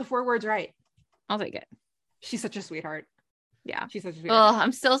got 3 out of the 4 words right. I'll take it. She's such a sweetheart. Yeah. She's such a sweetheart. Oh,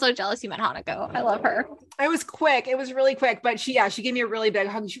 I'm still so jealous you met Hanako. I love her. It was quick. It was really quick, but she gave me a really big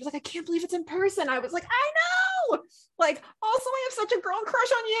hug. She was like, I can't believe it's in person. I was like, I know. Like, also, I have such a girl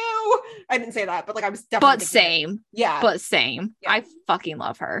crush on you. I didn't say that, but like, I was definitely. But same. Yeah. But same. Yeah. I fucking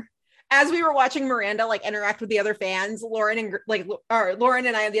love her. As we were watching Miranda like interact with the other fans, Lauren and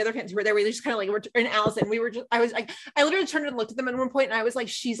I and the other fans who were there, we just kind of like, and Allison, I was like, I literally turned and looked at them at one point and I was like,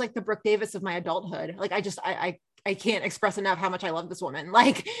 she's like the Brooke Davis of my adulthood. Like, I can't express enough how much I love this woman.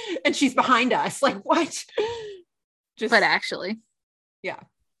 Like, and she's behind us. Like, what? But actually, yeah.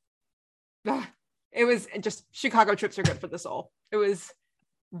 It was just Chicago trips are good for the soul. It was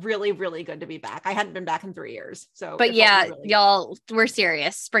really, really good to be back. I hadn't been back in 3 years. So, but yeah, y'all, we're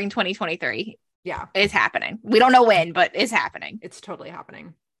serious. Spring 2023. Yeah. It's happening. We don't know when, but it's happening. It's totally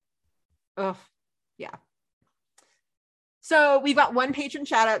happening. Oh, yeah. So we've got one patron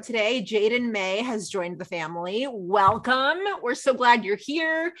shout out today. Jaden May has joined the family. Welcome. We're so glad you're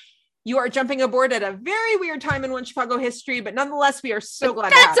here. You are jumping aboard at a very weird time in One Chicago history, but nonetheless, we are so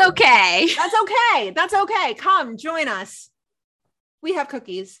glad. That's okay. That's okay. That's okay. Come join us. We have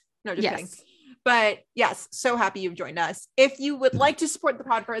cookies. No, just kidding. But yes, so happy you've joined us. If you would like to support the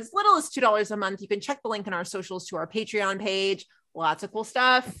pod for as little as $2 a month, you can check the link in our socials to our Patreon page. Lots of cool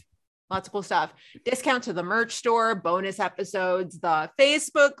stuff. Discount to the merch store, bonus episodes, the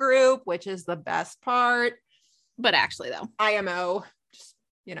Facebook group, which is the best part. But actually though, IMO, just,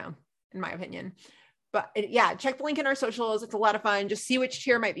 in my opinion. But yeah, check the link in our socials. It's a lot of fun. Just see which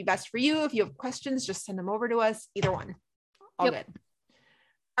tier might be best for you. If you have questions, just send them over to us. Either one. All good.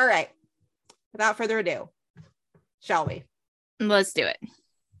 All right. Without further ado, shall we? Let's do it.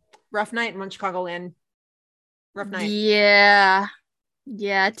 Rough night in One Chicagoland. Rough night. Yeah.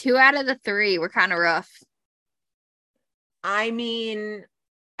 2 out of the 3 were kind of rough. I mean,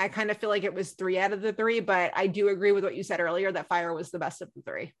 I kind of feel like it was 3 out of the 3, but I do agree with what you said earlier that Fire was the best of the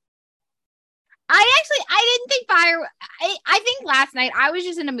 3. I didn't think Fire. I think last night I was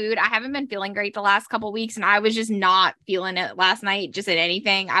just in a mood. I haven't been feeling great the last couple weeks, and I was just not feeling it last night, just in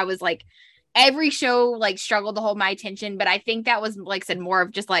anything. I was like, every show like struggled to hold my attention, but I think that was, like I said, more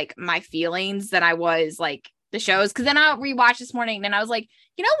of just like my feelings than I was like the shows. Because then I rewatched this morning, and I was like,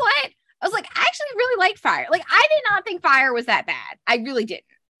 you know what? I was like, I actually really liked Fire. Like, I did not think Fire was that bad. I really didn't.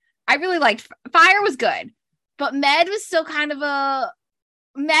 I really liked Fire was good, but Med was still kind of a.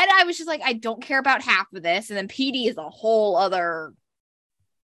 Med, I was just like, I don't care about half of this. And then PD is a whole other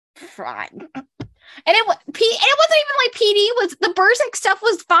front. And it wasn't even like PD was, the Burzek stuff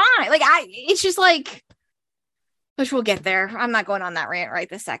was fine. Like, it's just like, which we'll get there. I'm not going on that rant right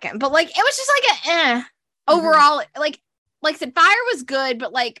this second, but like, it was just like overall, like I said, Fire was good,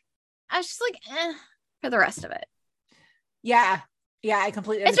 but like, I was just like, for the rest of it. Yeah. Yeah, I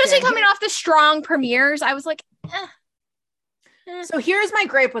completely understand. Especially coming off the strong premieres, I was like, So here's my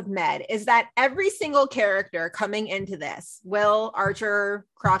gripe with Med is that every single character coming into this, Will, Archer,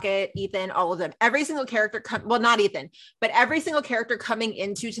 Crockett, Ethan, all of them, every single character, well, not Ethan, but every single character coming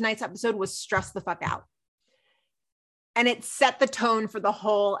into tonight's episode was stressed the fuck out. And it set the tone for the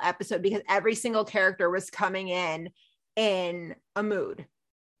whole episode because every single character was coming in a mood.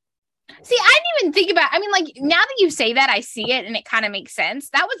 See, I didn't even think about, I mean, like, now that you say that, I see it and it kind of makes sense.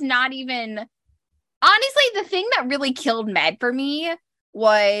 That was not even, honestly, the thing that really killed Med for me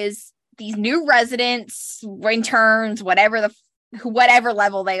was these new residents, interns, whatever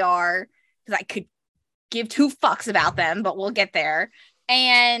level they are, because I could give two fucks about them, but we'll get there.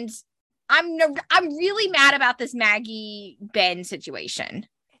 And I'm really mad about this Maggie Ben situation.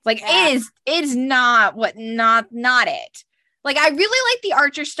 Like, it is not it. Like, I really like the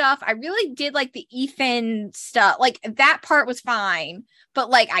Archer stuff. I really did like the Ethan stuff. Like, that part was fine. But,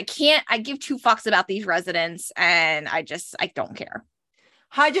 like, I give two fucks about these residents. And I don't care.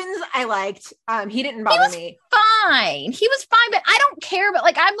 Hudgens, I liked. He didn't bother me. Fine. He was fine, but I don't care. But,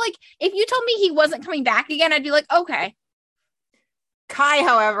 like, I'm like, if you told me he wasn't coming back again, I'd be like, okay. Kai,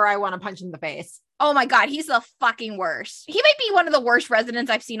 however, I want to punch in the face. Oh my God, he's the fucking worst. He might be one of the worst residents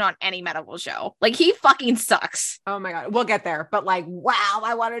I've seen on any medical show. Like, he fucking sucks. Oh my God, we'll get there. But like, wow,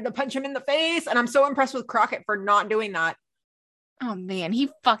 I wanted to punch him in the face. And I'm so impressed with Crockett for not doing that. Oh man, he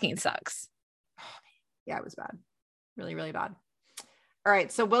fucking sucks. Yeah, it was bad. Really, really bad. All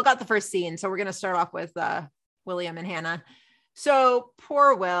right, so Will got the first scene. So we're going to start off with William and Hannah. So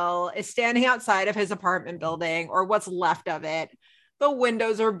poor Will is standing outside of his apartment building, or what's left of it. The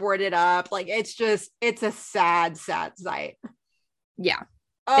windows are boarded up. Like, it's a sad, sad sight. Yeah.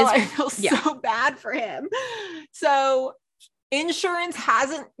 Oh, I feel so bad for him. So insurance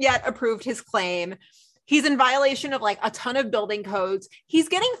hasn't yet approved his claim. He's in violation of like a ton of building codes. He's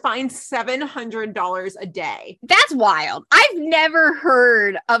getting fined $700 a day. That's wild. I've never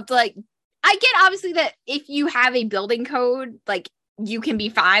heard of, like, I get obviously that if you have a building code, like, you can be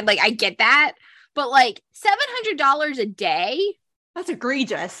fined. Like, I get that. But like $700 a day? That's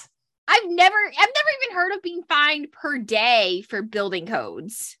egregious. I've never even heard of being fined per day for building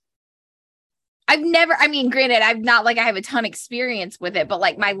codes. I mean, granted, I have a ton of experience with it, but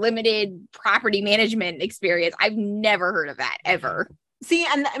like my limited property management experience, I've never heard of that ever. See,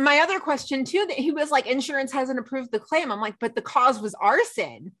 and my other question too, that he was like, insurance hasn't approved the claim. I'm like, but the cause was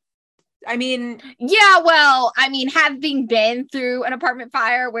arson. I mean, yeah, well, I mean, having been through an apartment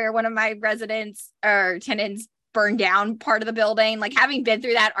fire where one of my residents or tenants burned down part of the building, like having been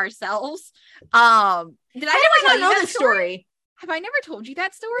through that ourselves. Did I never know this story? Have I never told you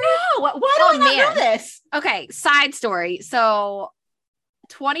that story? No. Why do I not know this? Okay, side story. So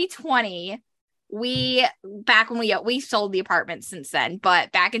 2020, back when we sold the apartment since then,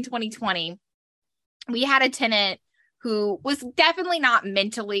 but back in 2020, we had a tenant who was definitely not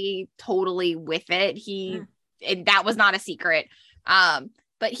mentally totally with it. And that was not a secret.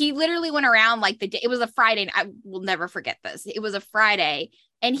 But he literally went around like the day, it was a Friday. And I will never forget this. It was a Friday.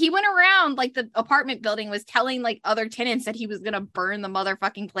 And he went around like the apartment building was telling like other tenants that he was going to burn the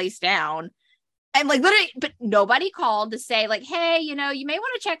motherfucking place down. And like literally, but nobody called to say like, hey, you may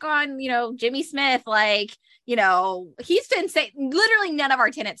want to check on, Jimmy Smith. Like, he's been saying, literally none of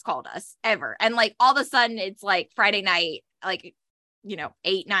our tenants called us ever. And like all of a sudden it's like Friday night, like,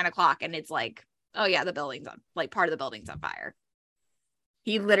 8, 9 o'clock. And it's like, oh yeah, the building's on, like part of the building's on fire.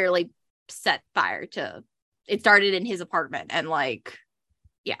 He literally set fire to, it started in his apartment and like,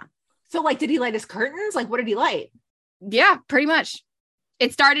 yeah. So like, did he light his curtains? Like, what did he light? Yeah, pretty much.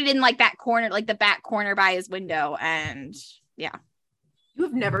 It started in like that corner, like the back corner by his window. And yeah. You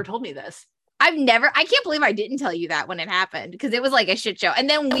have never told me this. I can't believe I didn't tell you that when it happened because it was like a shit show. And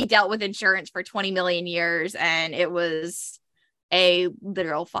then we dealt with insurance for 20 million years and it was a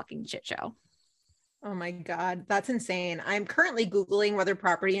literal fucking shit show. Oh my God, that's insane. I'm currently Googling whether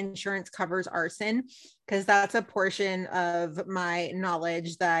property insurance covers arson because that's a portion of my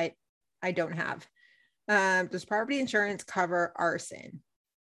knowledge that I don't have. Does property insurance cover arson?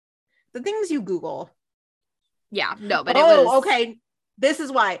 The things you Google. Yeah, no, but okay. This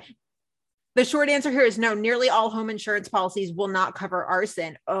is why. The short answer here is no. Nearly all home insurance policies will not cover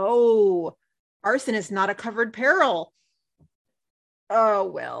arson. Oh, arson is not a covered peril. Oh,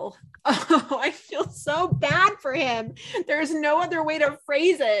 Will. Oh, I feel so bad for him. There's no other way to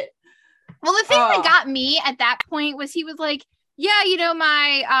phrase it. Well, the thing that got me at that point was he was like, yeah,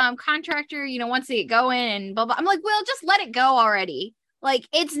 my contractor, wants to get going and blah, blah. I'm like, well, just let it go already. Like,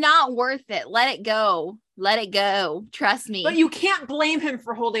 it's not worth it. Let it go. Let it go. Trust me. But you can't blame him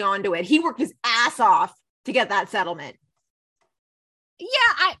for holding on to it. He worked his ass off to get that settlement.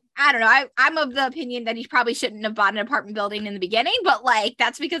 Yeah, I don't know. I'm of the opinion that he probably shouldn't have bought an apartment building in the beginning, but like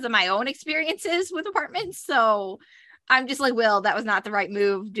that's because of my own experiences with apartments. So I'm just like, Will, that was not the right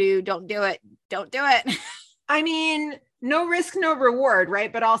move, dude. Don't do it. Don't do it. I mean, no risk, no reward,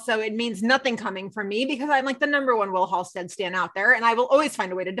 right? But also it means nothing coming from me because I'm like the number one Will Halstead stan out there and I will always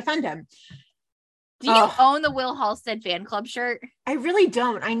find a way to defend him. Do you own the Will Halstead fan club shirt? I really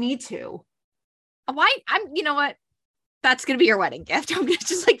don't. I need to. Why? You know what? That's going to be your wedding gift. I'm going to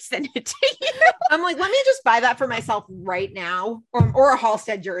just like send it to you. I'm like, let me just buy that for myself right now or a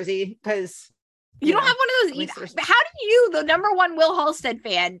Halstead jersey because you don't have one of those either. How do you, the number one Will Halstead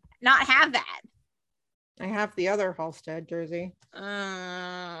fan, not have that? I have the other Halstead jersey.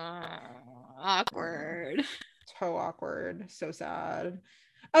 Awkward. So awkward. So sad.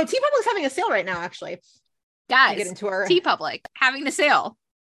 Oh, TeePublic's having a sale right now, actually. Guys, get into our TeePublic having the sale.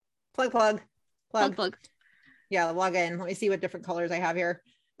 Plug. Yeah, log in. Let me see what different colors I have here.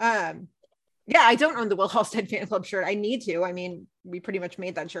 Yeah, I don't own the Will Halstead fan club shirt. I need to. I mean, we pretty much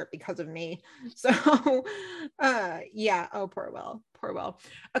made that shirt because of me. So, yeah. Oh, poor Will.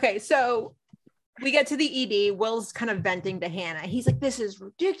 Okay, so we get to the ED. Will's kind of venting to Hannah. He's like, "This is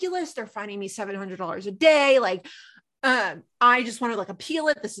ridiculous. They're finding me $700 a day. Like, I just want to like appeal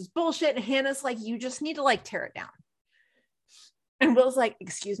it. This is bullshit." And Hannah's like, "You just need to like tear it down." And Will's like,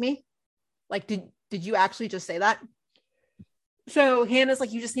 "Excuse me? Like, did you actually just say that?" So Hannah's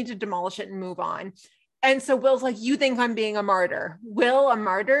like, "You just need to demolish it and move on." And so Will's like, "You think I'm being a martyr?" Will, a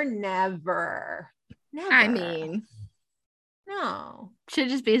martyr? Never. I mean, no. Should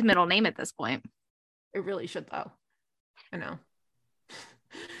just be his middle name at this point. It really should, though. I know.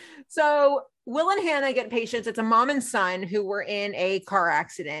 So Will and Hannah get patients. It's a mom and son who were in a car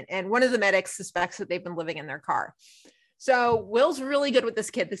accident. And one of the medics suspects that they've been living in their car. So Will's really good with this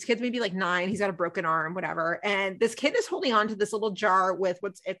kid. This kid's maybe like 9. He's got a broken arm, whatever. And this kid is holding on to this little jar with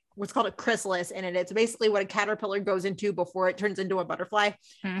what's called a chrysalis in it. It's basically what a caterpillar goes into before it turns into a butterfly.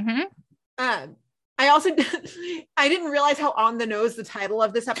 Mm-hmm. I didn't realize how on the nose the title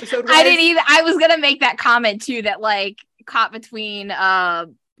of this episode was. I didn't either. I was going to make that comment too, that like caught between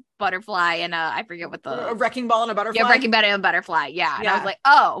butterfly and I forget what a wrecking ball and a butterfly. Yeah, wrecking ball and a butterfly. Yeah. And I was like,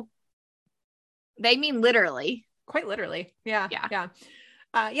 oh, they mean literally. Quite literally. Yeah.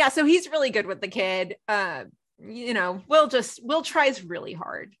 So he's really good with the kid. Will tries really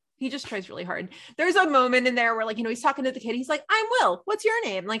hard. He just tries really hard. There's a moment in there where like, he's talking to the kid. He's like, "I'm Will. What's your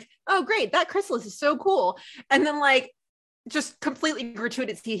name?" Like, "Oh, great. That chrysalis is so cool." And then like, just completely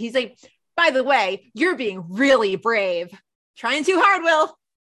gratuitous. He's like, "By the way, you're being really brave. Trying too hard, Will."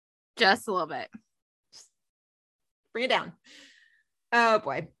 Just a little bit. Just bring it down. Oh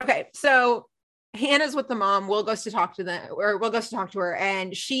boy. Okay. So Hannah's with the mom. Will goes to talk to her,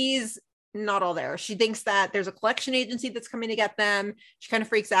 and she's not all there. She thinks that there's a collection agency that's coming to get them. She kind of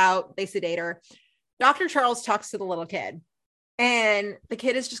freaks out. They sedate her. Dr. Charles talks to the little kid, and the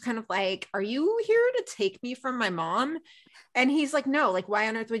kid is just kind of like, "Are you here to take me from my mom?" And he's like, "No, like, why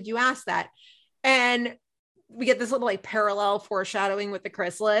on earth would you ask that?" And we get this little like parallel foreshadowing with the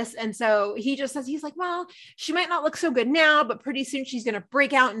chrysalis. And so he just says, he's like, "Well, she might not look so good now, but pretty soon she's going to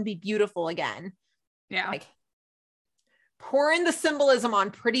break out and be beautiful again." Yeah. Like pouring the symbolism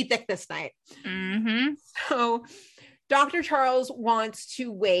on pretty thick this night. Mm-hmm. So Dr. Charles wants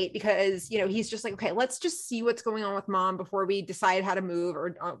to wait because, he's just like, "Okay, let's just see what's going on with mom before we decide how to move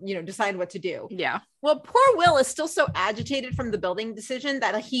or, decide what to do." Yeah. Well, poor Will is still so agitated from the building decision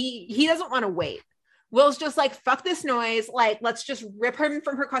that he doesn't want to wait. Will's just like, "Fuck this noise. Like, let's just rip him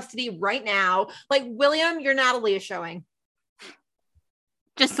from her custody right now. Like, William, your Natalie is showing.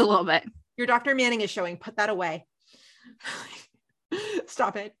 Just a little bit. Your Dr. Manning is showing. Put that away.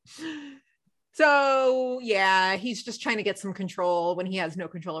 Stop it." So yeah, he's just trying to get some control when he has no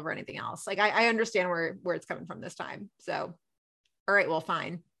control over anything else. Like, I understand where it's coming from this time. So, all right, well,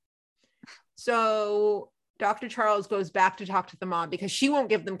 fine. So Dr. Charles goes back to talk to the mom because she won't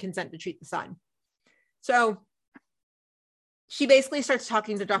give them consent to treat the son. So she basically starts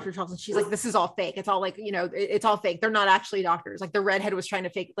talking to Dr. Charles and she's like, "This is all fake. It's all like, it's all fake. They're not actually doctors. Like, the redhead was trying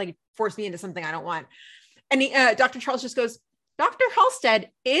to force me into something I don't want." And Dr. Charles just goes, "Dr. Halstead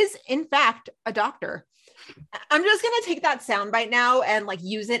is in fact a doctor." I'm just going to take that soundbite now and like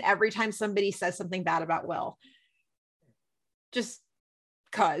use it every time somebody says something bad about Will. Just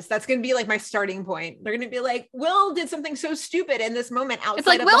cause that's going to be like my starting point. They're going to be like, Will did something so stupid in this moment outside It's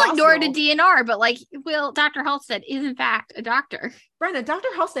like of Will the ignored a hospital. DNR, but like Dr. Halstead is in fact a doctor. Brenna, Dr.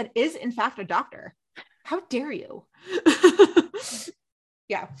 Halstead is in fact a doctor. How dare you?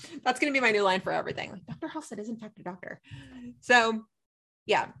 Yeah, that's going to be my new line for everything. Like, Dr. Halstead is in fact a doctor. So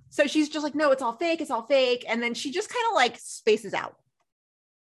yeah. So she's just like, no, it's all fake. It's all fake. And then she just kind of like spaces out.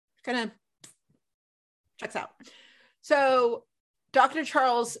 Kind of checks out. So Dr.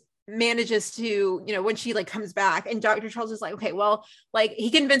 Charles manages to, you know, when she like comes back and Dr. Charles is like, okay, well, like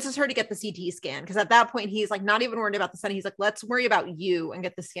he convinces her to get the CT scan. Cause at that point he's like, not even worried about the son. He's like, let's worry about you and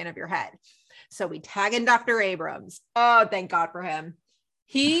get the scan of your head. So we tag in Dr. Abrams. Oh, thank God for him.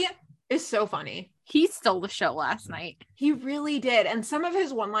 He is so funny. He stole the show last night. He really did. And some of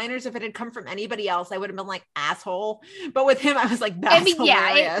his one-liners, if it had come from anybody else, I would have been like, asshole. But with him, I was like, that's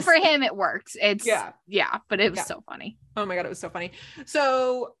hilarious. For him, it works. It's but it was Yeah. so funny. Oh my God, it was so funny.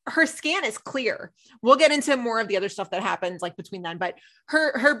 So her scan is clear. We'll get into more of the other stuff that happens like between then, but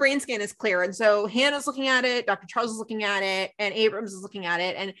her brain scan is clear. And so Hannah's looking at it, Dr. Charles is looking at it, and Abrams is looking at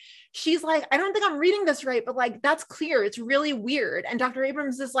it. And she's like, I don't think I'm reading this right, but like, that's clear. It's really weird. And Dr.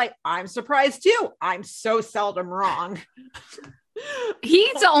 Abrams is like, I'm surprised too. I'm so seldom wrong.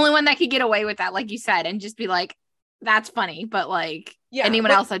 He's the only one that could get away with that, like you said, and just be like, that's funny. But like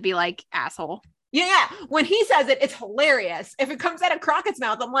anyone else, I'd be like, asshole. Yeah. When he says it, it's hilarious. If it comes out of Crockett's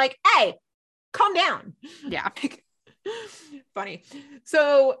mouth, I'm like, hey, calm down. Yeah. Funny.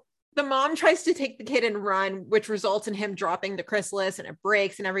 So the mom tries to take the kid and run, which results in him dropping the chrysalis and it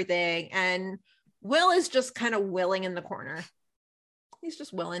breaks and everything. And Will is just kind of willing in the corner. He's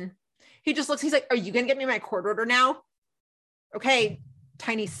just willing. He just looks, he's like, are you going to get me my court order now? Okay,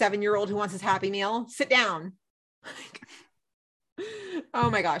 tiny 7-year-old who wants his Happy Meal, sit down.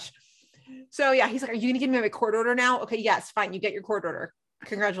 Oh my gosh. So yeah, he's like, are you going to give me my court order now? Okay, yes, fine. You get your court order.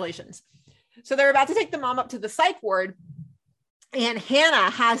 Congratulations. So they're about to take the mom up to the psych ward. And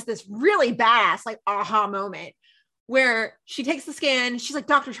Hannah has this really badass, like, aha moment where she takes the scan. She's like,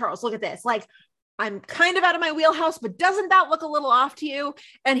 Dr. Charles, look at this. Like, I'm kind of out of my wheelhouse, but doesn't that look a little off to you?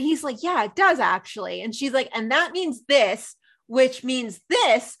 And he's like, yeah, it does actually. And she's like, and that means this, which means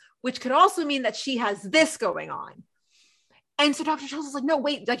this, which could also mean that she has this going on. And so Dr. Charles is like, no,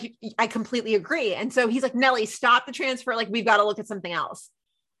 wait, like, I completely agree. And so he's like, Nellie, stop the transfer. Like, we've got to look at something else.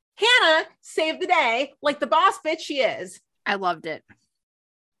 Hannah saved the day, like the boss bitch she is. I loved it.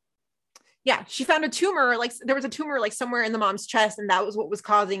 Yeah, she found a tumor, like there was a tumor like somewhere in the mom's chest, and that was what was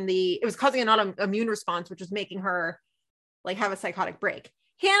causing it was causing an autoimmune response, which was making her like have a psychotic break.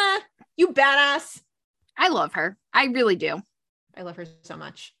 Hannah, you badass. I love her. I really do. I love her so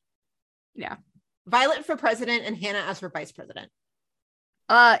much. Yeah. Violet for president and Hannah as for vice president.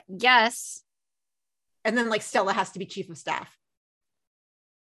 Yes. And then like Stella has to be chief of staff.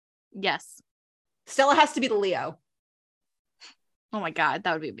 Yes. Stella has to be the Leo. Oh my God,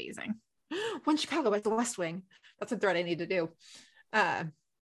 that would be amazing. One Chicago like the West Wing. That's a thread I need to do. I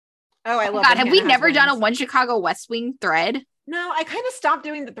love God, have we Hannah never has done a wings. One Chicago West Wing thread? No, I kind of stopped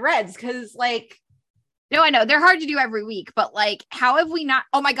doing the threads because like No, I know they're hard to do every week, but like, how have we not?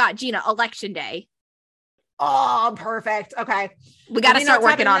 Oh my God, Gina, election day. oh, perfect. Okay. We got to We know start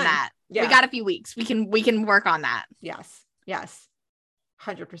what's working on happening then. that. Yeah. We got a few weeks. We can work on that. Yes.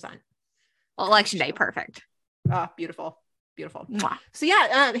 100%. Election day, perfect. Oh, beautiful. Mwah. So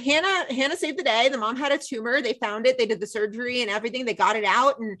yeah, Hannah saved the day. The mom had a tumor. They found it. They did the surgery and everything. They got it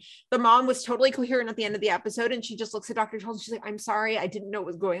out. And the mom was totally coherent at the end of the episode. And she just looks at Dr. Charles. And she's like, I'm sorry. I didn't know what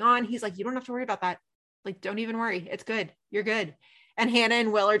was going on. He's like, you don't have to worry about that. Like, don't even worry. It's good. You're good. And Hannah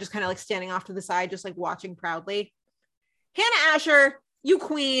and Will are just kind of like standing off to the side, just like watching proudly. Hannah Asher, you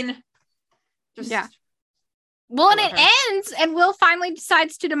queen. Just Yeah. Well, and I it love her. ends, and Will finally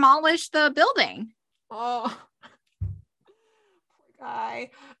decides to demolish the building. Oh, poor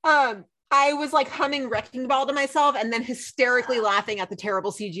guy. I was like humming Wrecking Ball to myself and then hysterically laughing at the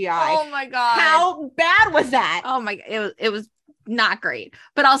terrible CGI. Oh my God. How bad was that? Oh my God. It was not great.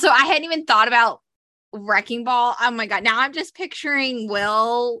 But also, I hadn't even thought about Wrecking Ball. Oh my God. Now I'm just picturing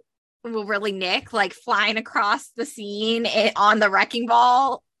Will really Nick like flying across the scene on the Wrecking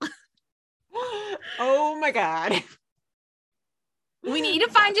Ball. Oh my God. We need to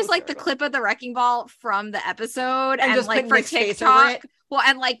find just like the clip of the Wrecking Ball from the episode And and just like put for Nick's face over TikTok. it. Well,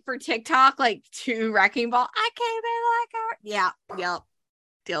 and like for TikTok, like to Wrecking Ball. I came in like a yep.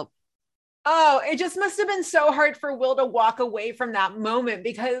 Oh, it just must have been so hard for Will to walk away from that moment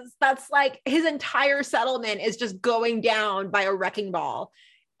because that's like his entire settlement is just going down by a wrecking ball.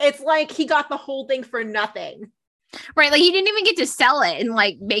 It's like he got the whole thing for nothing. Right, like you didn't even get to sell it and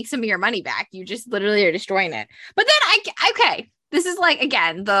like make some of your money back. You just literally are destroying it. But then okay. this is like,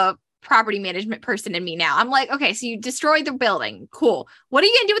 again, the property management person in me now. I'm like, okay, so you destroyed the building. Cool. What are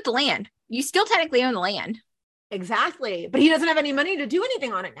you going to do with the land? You still technically own the land. Exactly. But he doesn't have any money to do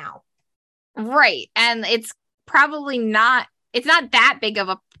anything on it now. Right. And it's probably not, it's not that big of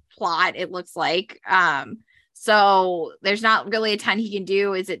a plot, it looks like. So there's not really a ton he can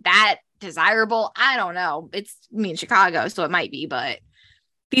do. Is it that desirable? I don't know. It's Chicago, so it might be, but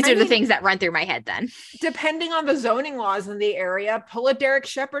these are the things that run through my head then. Depending on the zoning laws in the area, pull a Derek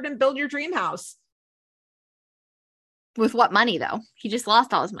Shepherd and build your dream house. With what money, though? He just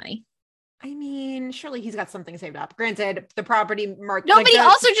lost all his money. I mean, surely he's got something saved up. Granted, the property market. No, but he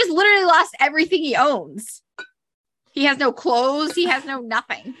also just literally lost everything he owns. He has no clothes. He has no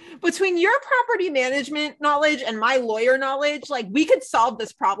nothing. Between your property management knowledge and my lawyer knowledge, like, we could solve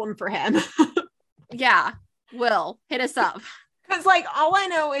this problem for him. Yeah. Will, hit us up. Because, like, all I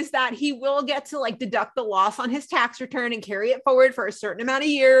know is that he will get to, like, deduct the loss on his tax return and carry it forward for a certain amount of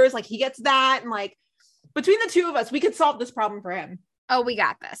years. Like, he gets that. And, like, between the two of us, we could solve this problem for him. Oh, we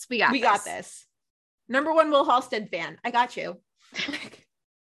got this. We got this. Number one Will Halstead fan. I got you.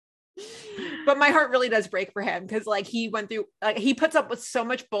 But my heart really does break for him because, like, he went through, like, he puts up with so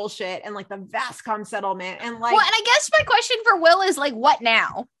much bullshit and, like, the Vascom settlement and, like, well, and I guess my question for Will is, like, what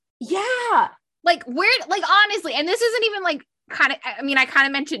now? Yeah, like, where, like, honestly, and this isn't even like kind of, I mean, I kind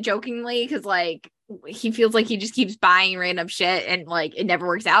of meant it jokingly because, like, he feels like he just keeps buying random shit and, like, it never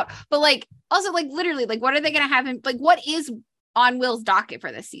works out. But, like, also, like, literally, like, what are they gonna have him, like, what is on Will's docket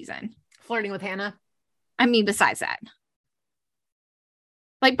for this season? Flirting with Hannah. I mean, besides that,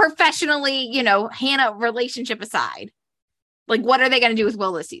 like, professionally, you know, Hannah relationship aside, like, what are they going to do with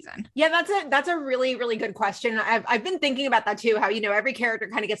Will this season? Yeah, that's a really, really good question. I've been thinking about that too, how, you know, every character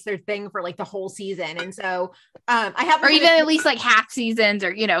kind of gets their thing for, like, the whole season. And so I have, or even at least, like, half seasons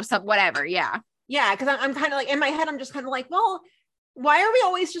or, you know, some whatever. Yeah. Yeah. Cause I'm kind of like, in my head, I'm just kind of like, well, why are we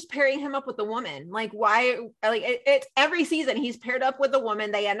always just pairing him up with a woman? Like, why, like, it's every season he's paired up with a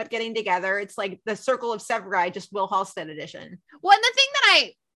woman. They end up getting together. It's like the Circle of Severai, just Will Halstead edition. Well, and the thing that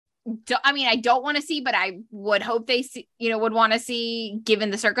I don't want to see, but I would hope they see, you know, would want to see,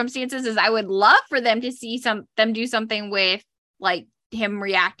 given the circumstances, is I would love for them to see them do something with, like, him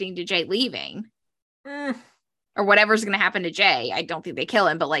reacting to Jay leaving or whatever's going to happen to Jay. I don't think they kill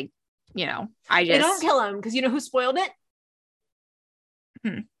him, but, like, you know, they don't kill him because, you know, who spoiled it?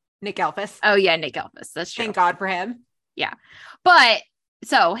 Nick Elfus. Oh yeah, Nick Elfus. That's true. Thank God for him. Yeah, but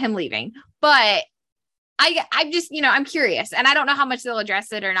so him leaving, but I'm just, you know, I'm curious, and I don't know how much they'll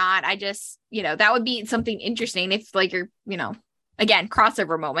address it or not. I just, you know, that would be something interesting if, like, you're, you know, again,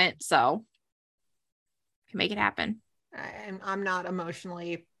 crossover moment, so can make it happen. I'm not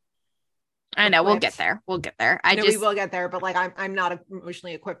emotionally. I know we'll get there. We will get there, but, like, I'm not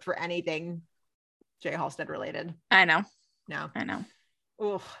emotionally equipped for anything Jay Halstead related. I know. No, I know.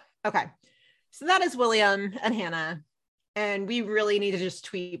 Oof. Okay. So that is William and Hannah. And we really need to just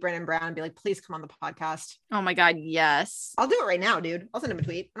tweet Brennan Brown and be like, please come on the podcast. Oh my God. Yes. I'll do it right now, dude. I'll send him a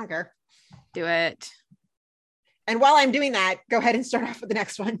tweet. I don't care. Do it. And while I'm doing that, go ahead and start off with the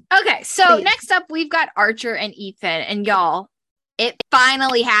next one. Okay. So next up, we've got Archer and Ethan. And y'all, it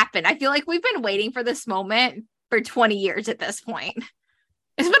finally happened. I feel like we've been waiting for this moment for 20 years at this point.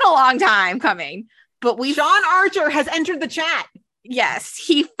 It's been a long time coming. But Sean Archer has entered the chat. Yes,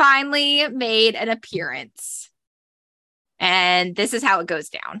 he finally made an appearance. And this is how it goes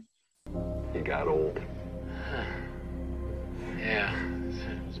down. He got old. Yeah,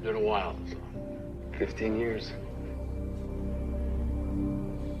 it's been a while. 15 years.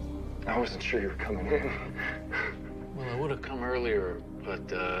 I wasn't sure you were coming in. Well, I would have come earlier, but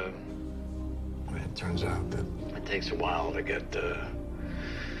It turns out that it takes a while to get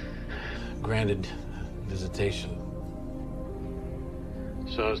granted visitation.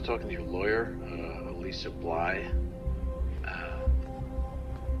 So I was talking to your lawyer, Elisa Bly,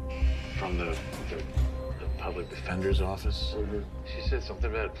 from the public defender's office. Mm-hmm. She said something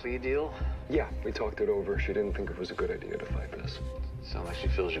about a plea deal. Yeah, we talked it over. She didn't think it was a good idea to fight this. Sounds like she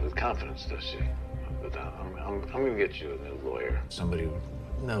fills you with confidence, does she? But I'm gonna get you a new lawyer. Somebody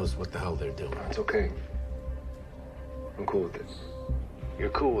who knows what the hell they're doing. It's okay. I'm cool with it. You're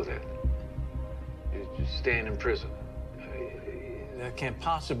cool with it? You're just staying in prison. That can't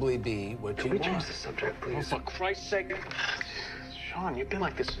possibly be what you want. Can we change the subject, please? Oh, for Christ's sake. Sean, you've been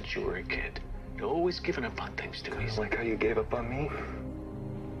like this since you were a kid. You're always giving up on things to me. It's like how you gave up on me.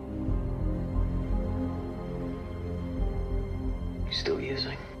 You still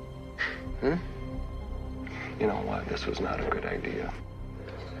using? You know what? This was not a good idea.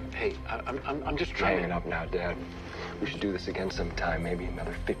 Hey, I'm just trying to... up now, Dad. We should do this again sometime, maybe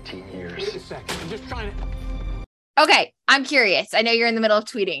another 15 years. Wait a second. I'm just trying to... Okay, I'm curious. I know you're in the middle of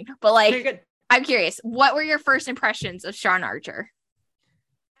tweeting, but like, Very good. I'm curious. What were your first impressions of Sean Archer?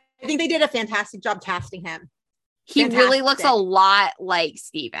 I think they did a fantastic job casting him. He really Fantastic. looks a lot like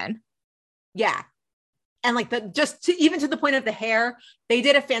Steven. Yeah. And like even to the point of the hair, they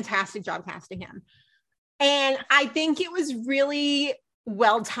did a fantastic job casting him. And I think it was really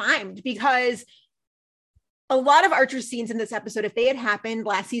well timed because a lot of Archer's scenes in this episode, if they had happened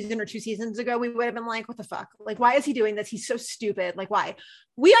last season or 2 seasons ago, we would have been like, what the fuck? Like, why is he doing this? He's so stupid. Like, why?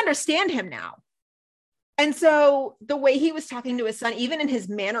 We understand him now. And so the way he was talking to his son, even in his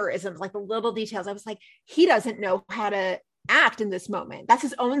mannerisms, like the little details, I was like, he doesn't know how to act in this moment. That's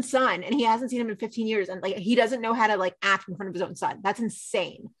his own son. And he hasn't seen him in 15 years. And like, he doesn't know how to like act in front of his own son. That's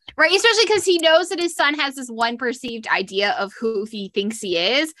insane. Right. Especially because he knows that his son has this one perceived idea of who he thinks he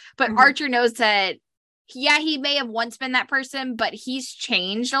is. But Archer knows that, yeah, he may have once been that person, but he's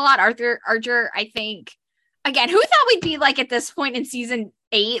changed a lot. Archer, I think, again, who thought we'd be like at this point in season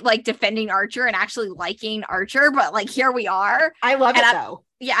 8, like defending Archer and actually liking Archer, but like here we are. I love it though.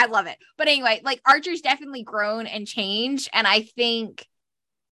 Yeah, I love it. But anyway, like Archer's definitely grown and changed. And I think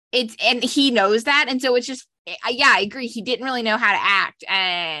and he knows that. And so it's just, yeah, I agree. He didn't really know how to act.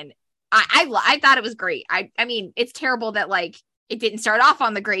 And I thought it was great. I mean, it's terrible that like it didn't start off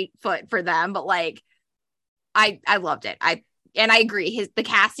on the great foot for them, but like, I loved it. I agree. The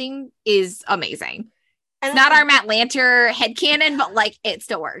casting is amazing. And it's not our Matt Lanter headcanon, but like it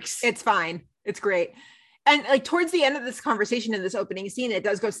still works. It's fine. It's great. And like towards the end of this conversation in this opening scene, it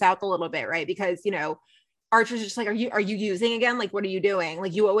does go south a little bit, right? Because, you know, Archer's just like, are you using again? Like, what are you doing?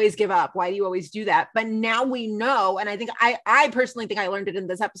 Like, you always give up. Why do you always do that? But now we know. And I think I personally think I learned it in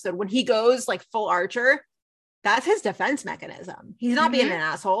this episode when he goes like full Archer, that's his defense mechanism. He's not being an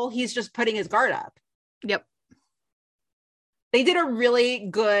asshole. He's just putting his guard up. Yep. They did a really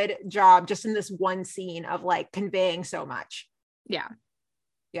good job just in this one scene of like conveying so much. Yeah.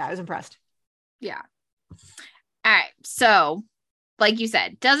 Yeah, I was impressed. Yeah. All right. So, like you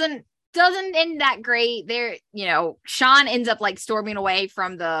said, doesn't end that great. There, you know, Sean ends up like storming away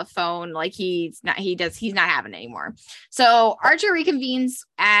from the phone. Like he's not having it anymore. So Archer reconvenes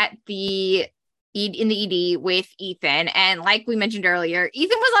in the ED with Ethan. And like we mentioned earlier,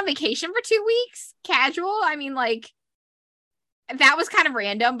 Ethan was on vacation for 2 weeks. Casual. I mean, like, that was kind of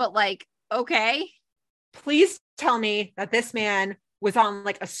random, but like, okay. Please tell me that this man was on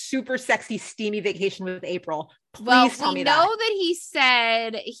like a super sexy, steamy vacation with April. Please tell me that. We know that he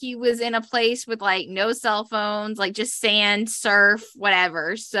said he was in a place with like no cell phones, like just sand, surf,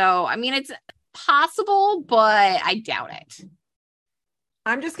 whatever. So, I mean, it's possible, but I doubt it.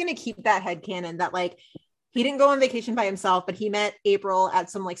 I'm just going to keep that headcanon that like, he didn't go on vacation by himself, but he met April at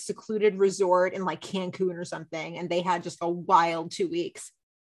some like secluded resort in like Cancun or something. And they had just a wild 2 weeks.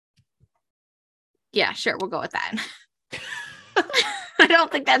 Yeah, sure. We'll go with that. I don't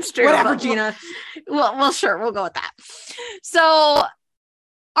think that's true. Whatever, Gina. Well, sure. We'll go with that. So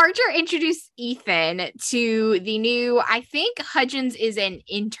Archer introduced Ethan to the new, I think Hudgens is an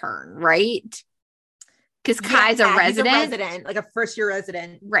intern, right? Because Kai's a resident. Like a first-year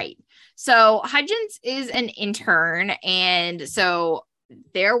resident. Right. So Hudgens is an intern, and so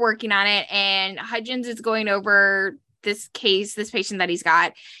they're working on it, and Hudgens is going over this patient that he's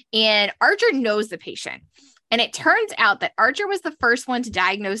got, and Archer knows the patient. And it turns out that Archer was the first one to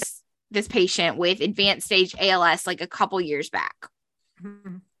diagnose this patient with advanced stage ALS like a couple years back.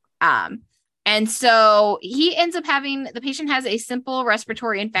 Mm-hmm. And so he ends up the patient has a simple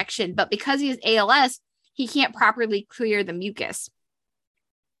respiratory infection, but because he has ALS, he can't properly clear the mucus.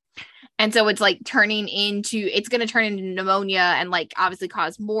 And so it's like it's going to turn into pneumonia and like obviously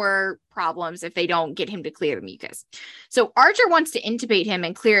cause more problems if they don't get him to clear the mucus. So Archer wants to intubate him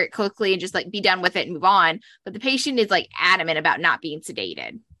and clear it quickly and just like be done with it and move on. But the patient is like adamant about not being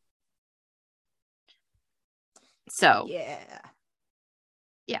sedated. So. Yeah.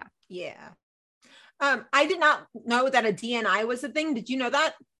 I did not know that a DNI was a thing. Did you know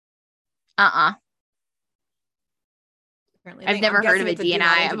that? Apparently, I've never heard of a DNI.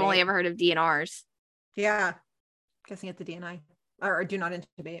 I've only ever heard of DNRs. Yeah. Guessing it's a DNI or do not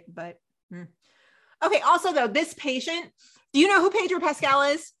intubate, but okay. Also though, this patient, do you know who Pedro Pascal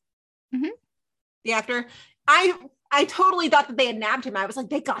is? Mm-hmm. The actor. I totally thought that they had nabbed him. I was like,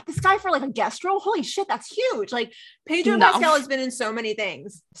 they got this guy for like a guest role. Holy shit. That's huge. Like Pedro Pascal has been in so many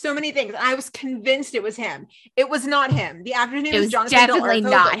things. And I was convinced it was him. It was not him. The actor's name is Jonathan Del Arco. Definitely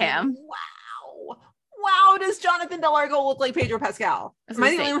not him. Wow, does Jonathan Del Arco look like Pedro Pascal? Am I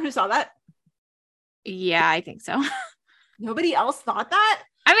the only one who saw that? Yeah, I think so. Nobody else thought that?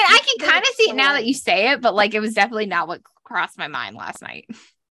 I mean, I can kind of see it now that you say it, but like it was definitely not what crossed my mind last night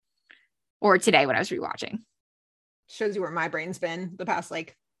or today when I was rewatching. Shows you where my brain's been the past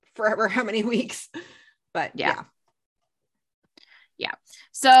like forever how many weeks. But yeah.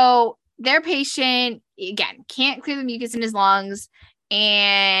 So their patient, again, can't clear the mucus in his lungs.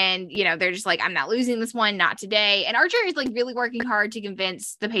 And, you know, they're just like, I'm not losing this one, not today. And Archer is like really working hard to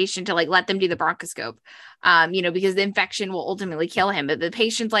convince the patient to like let them do the bronchoscope, you know, because the infection will ultimately kill him. But the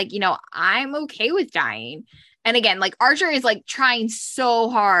patient's like, you know, I'm okay with dying. And again, like Archer is like trying so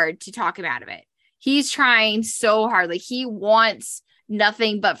hard to talk him out of it. He's trying so hard. Like he wants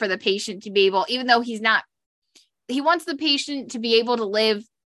nothing but for the patient to be able, even though he wants the patient to be able to live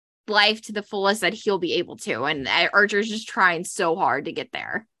life to the fullest that he'll be able to. And Archer's just trying so hard to get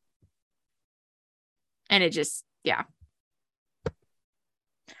there. And it just, yeah.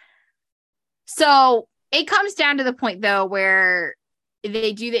 So it comes down to the point though, where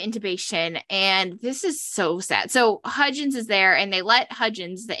they do the intubation, and this is so sad. So Hudgens is there, and they let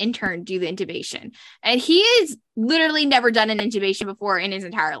Hudgens, the intern, do the intubation. And he has literally never done an intubation before in his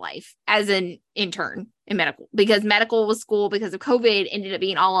entire life as an intern in medical, because medical was school because of COVID ended up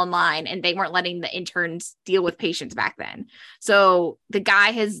being all online, and they weren't letting the interns deal with patients back then. So the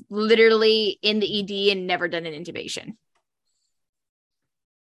guy has literally in the ED and never done an intubation.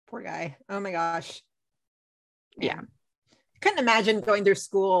 Poor guy. Oh my gosh. Yeah. Couldn't imagine going through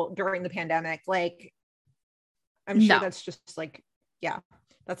school during the pandemic. Like, I'm sure that's just like, yeah,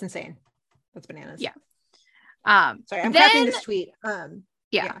 that's insane. That's bananas. Yeah. Sorry, I'm cracking this tweet.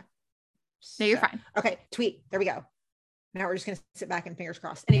 Yeah. No, you're fine. Okay, tweet. There we go. Now we're just gonna sit back and fingers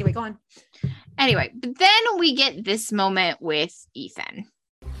crossed. Anyway, go on. Anyway, but then we get this moment with Ethan.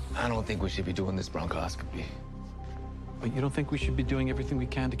 I don't think we should be doing this bronchoscopy. But you don't think we should be doing everything we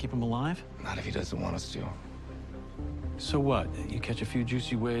can to keep him alive? Not if he doesn't want us to. So what? You catch a few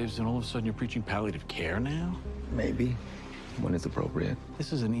juicy waves and all of a sudden you're preaching palliative care now? Maybe. When it's appropriate.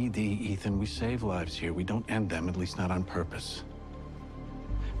 This is an ED, Ethan. We save lives here. We don't end them, at least not on purpose.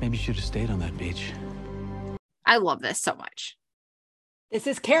 Maybe you should have stayed on that beach. I love this so much. This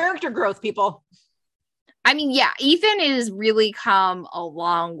is character growth, people. I mean, yeah, Ethan has really come a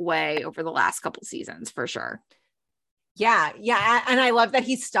long way over the last couple seasons, for sure. Yeah. And I love that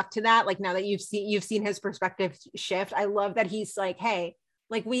he's stuck to that. Like, now that you've seen his perspective shift, I love that he's like, hey,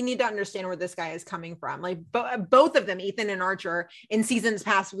 like, we need to understand where this guy is coming from. Like both of them, Ethan and Archer, in seasons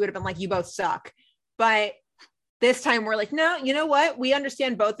past, we would have been like, you both suck. But this time we're like, no, you know what? We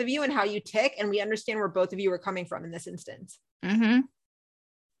understand both of you and how you tick. And we understand where both of you are coming from in this instance. Mm-hmm.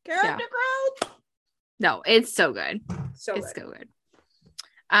 Character growth. No, it's so good. So good.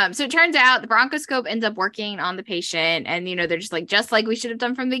 So it turns out the bronchoscope ends up working on the patient, and, you know, they're just like we should have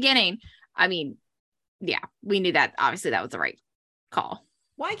done from the beginning. I mean, yeah, we knew that. Obviously that was the right call.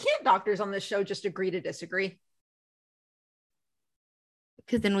 Why can't doctors on this show just agree to disagree?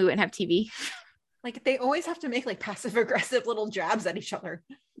 Because then we wouldn't have TV. Like, they always have to make like passive aggressive little jabs at each other.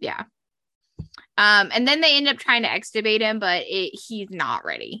 Yeah. And then they end up trying to extubate him, but he's not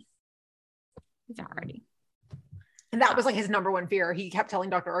ready. He's not ready. And that was like his number one fear. He kept telling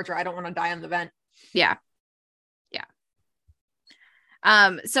Dr. Archer, I don't want to die on the vent. Yeah.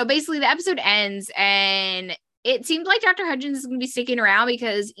 So basically the episode ends, and it seems like Dr. Hudgens is going to be sticking around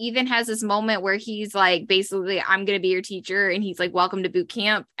because Ethan has this moment where he's like, basically, I'm going to be your teacher. And he's like, welcome to boot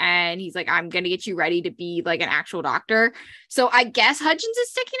camp. And he's like, I'm going to get you ready to be like an actual doctor. So I guess Hudgens is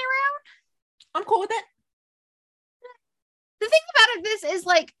sticking around. I'm cool with it. The thing about this is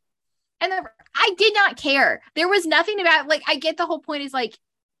like, I did not care. There was nothing about, like, I get the whole point is like,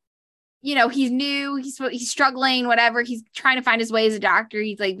 you know, he's new, he's struggling, whatever. He's trying to find his way as a doctor.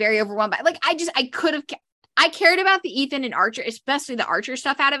 He's like very overwhelmed by, like, I cared about the Ethan and Archer, especially the Archer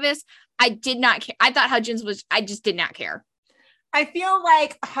stuff out of this. I did not care. I thought Hudgens I just did not care. I feel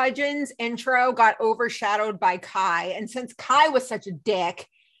like Hudgens' intro got overshadowed by Kai. And since Kai was such a dick,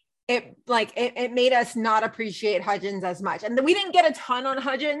 it made us not appreciate Hudgens as much. And we didn't get a ton on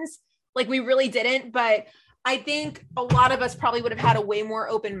Hudgens. Like, we really didn't, but I think a lot of us probably would have had a way more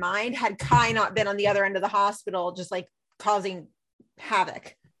open mind had Kai not been on the other end of the hospital, just like causing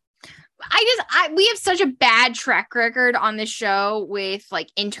havoc. We have such a bad track record on this show with like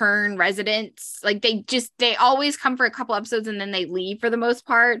intern residents. Like they always come for a couple episodes and then they leave for the most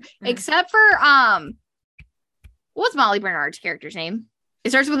part, except for, what's Molly Bernard's character's name?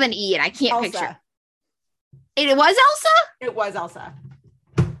 It starts with an E and I can't Elsa. picture. It was Elsa? It was Elsa.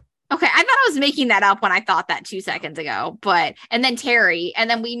 Okay, I thought I was making that up when I thought that 2 seconds ago, and then Terry, and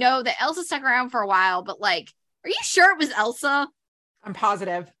then we know that Elsa stuck around for a while, but like, are you sure it was Elsa? I'm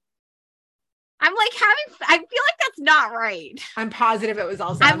positive. I'm like I feel like that's not right. I'm positive it was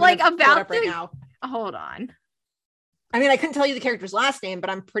Elsa. I'm like about to, right now. Hold on. I mean, I couldn't tell you the character's last name, but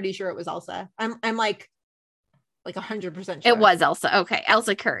I'm pretty sure it was Elsa. I'm like like 100% sure. It was Elsa. Okay,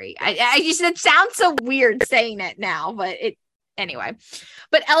 Elsa Curry. I just, it sounds so weird saying it now, but anyway.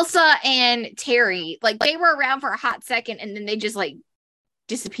 But Elsa and Terry, like, they were around for a hot second and then they just like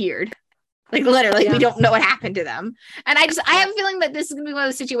disappeared. Like, literally, we don't know what happened to them. And I have a feeling that this is gonna be one of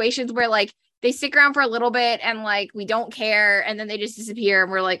those situations where like they stick around for a little bit and like we don't care, and then they just disappear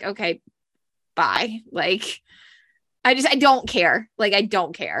and we're like, okay, bye. Like, I don't care. Like, I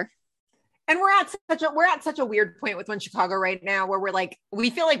don't care. And we're at such a weird point with One Chicago right now where we're like, we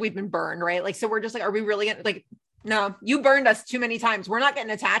feel like we've been burned, right? Like, so we're just like, are we really gonna, like, no, you burned us too many times. We're not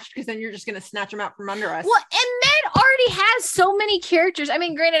getting attached because then you're just gonna snatch them out from under us. Well, and Med already has so many characters. I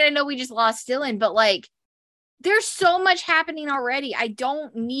mean, granted, I know we just lost Dylan, but like, there's so much happening already. I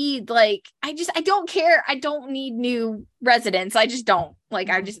don't need like, I don't care. I don't need new residents. I just don't like,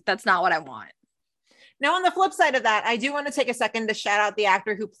 that's not what I want. Now, on the flip side of that, I do want to take a second to shout out the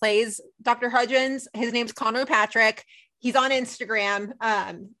actor who plays Dr. Hudgens. His name's Connor Patrick. He's on Instagram.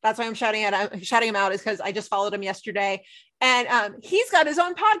 That's why I'm shouting him out, is because I just followed him yesterday. And he's got his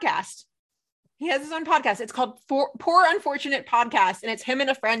own podcast. He has his own podcast. It's called Poor Unfortunate Podcast. And it's him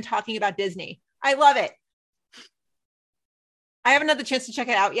and a friend talking about Disney. I love it. I haven't had the chance to check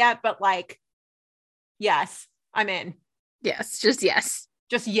it out yet, but like, yes, I'm in. Yes, just yes.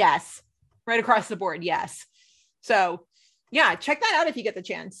 Just yes. Right across the board. Yes. So yeah, check that out if you get the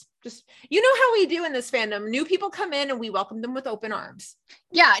chance. Just, you know how we do in this fandom. New people come in and we welcome them with open arms.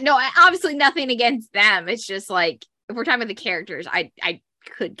 Yeah, no, obviously nothing against them. It's just like, if we're talking about the characters, I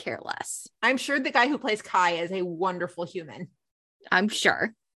could care less. I'm sure the guy who plays Kai is a wonderful human. I'm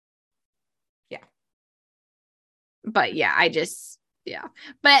sure. Yeah. But yeah, and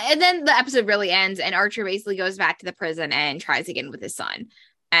then the episode really ends and Archer basically goes back to the prison and tries again with his son.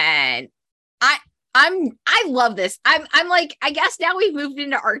 And I love this. I'm like, I guess now we've moved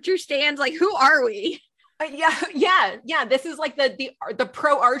into Archer stands. Like, who are we? Yeah. This is like the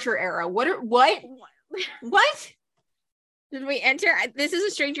pro Archer era. What? Did we enter? This is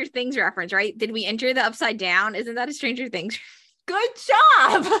a Stranger Things reference, right? Did we enter the Upside Down? Isn't that a Stranger Things? Good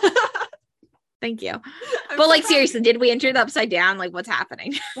job. Thank you. But like, seriously, did we enter the Upside Down? Like, what's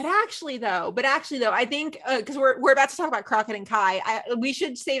happening? But actually though, I think because we're about to talk about Crockett and Kai, we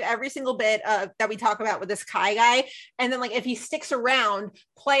should save every single bit that we talk about with this Kai guy, and then like if he sticks around,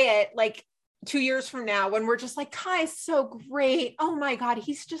 play it like 2 years from now when we're just like, Kai's so great. Oh my God,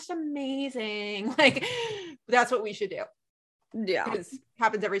 he's just amazing. Like, that's what we should do. Yeah, because it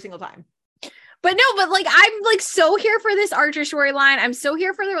happens every single time. But like, I'm like so here for this Archer storyline. I'm so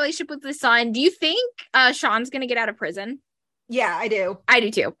here for the relationship with the son. Do you think Sean's gonna get out of prison? Yeah, I do. I do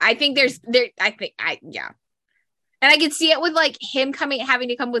too. I think yeah. And I could see it with like him having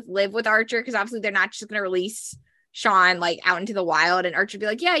to come live with Archer, because obviously they're not just gonna release Sean like out into the wild and Archer be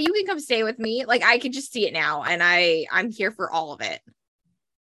like, yeah, you can come stay with me. Like, I could just see it now, and I'm here for all of it.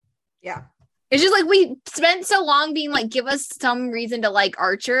 Yeah. It's just like, we spent so long being like, give us some reason to like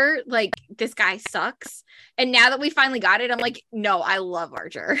Archer. Like, this guy sucks. And now that we finally got it, I'm like, no, I love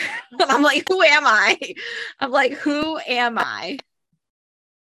Archer. And I'm like, who am I? I'm like, who am I?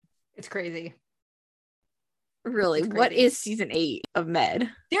 It's crazy. Really? What is season 8 of Med?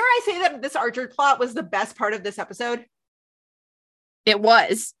 Dare I say that this Archer plot was the best part of this episode? It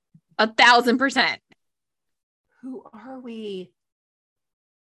was 1,000%. Who are we?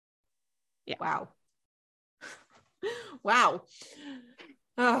 Yeah. Wow.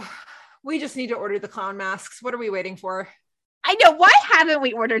 Oh, we just need to order the clown masks. What are we waiting for? I know. Why haven't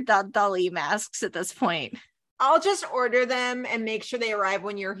we ordered the Dali masks at this point? I'll just order them and make sure they arrive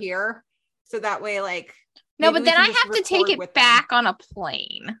when you're here. So that way, like... No, but then I have to take it back on a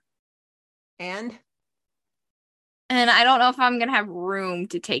plane. And I don't know if I'm going to have room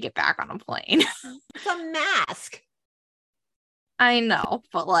to take it back on a plane. It's a mask. I know,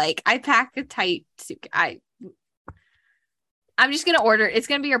 but like, I pack a tight suit. I'm just going to order. It's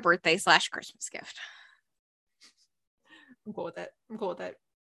going to be your birthday / Christmas gift. I'm cool with it.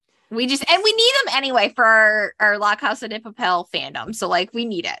 We need them anyway for our La Casa de Papel fandom. So like, we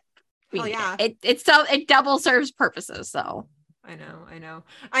need it. It double serves purposes. So I know.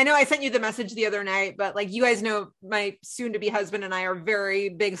 I sent you the message the other night, but like, you guys know, my soon to be husband and I are very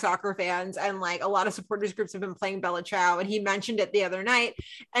big soccer fans, and like a lot of supporters groups have been playing Bella Ciao, and he mentioned it the other night,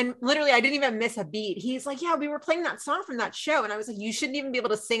 and literally I didn't even miss a beat. He's like, yeah, we were playing that song from that show, and I was like, you shouldn't even be able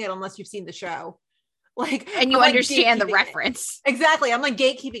to sing it unless you've seen the show. Like, and you understand the reference. Exactly. I'm like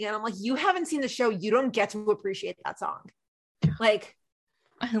gatekeeping it. I'm like, you haven't seen the show, you don't get to appreciate that song. Like,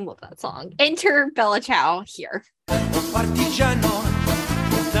 I love that song. Enter Bella Ciao here. Partigiano,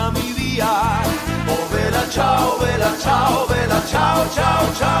 portami via. Oh, Bella ciao, Bella ciao, Bella ciao,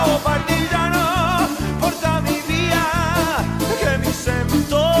 ciao, ciao. Partigiano, portami via.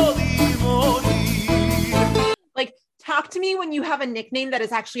 me when you have a nickname that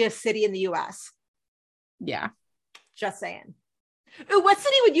is actually a city in the US. Yeah. Just saying. Ooh, what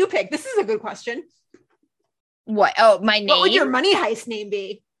city would you pick? This is a good question. What? Oh, my name? What would your money heist name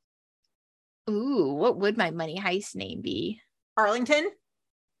be? Ooh, what would my money heist name be? Arlington?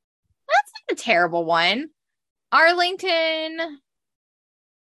 That's not a terrible one. Arlington.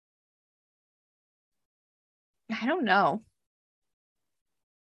 I don't know.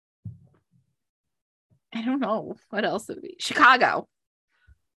 What else would it be? Chicago.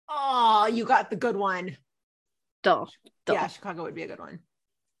 Oh, you got the good one. Duh. Yeah, Chicago would be a good one.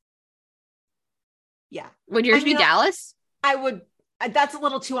 Yeah. Would yours be Dallas? I would. That's a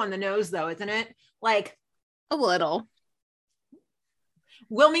little too on the nose, though, isn't it? Like a little.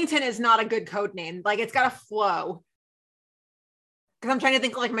 Wilmington is not a good code name. Like it's got a flow. Because I'm trying to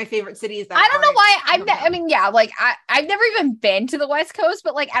think of like my favorite cities. I don't know why. I've never even been to the West Coast,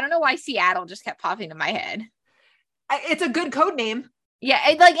 but like I don't know why Seattle just kept popping in my head. It's a good code name. Yeah,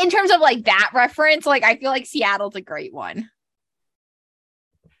 like in terms of like that reference, like I feel like Seattle's a great one.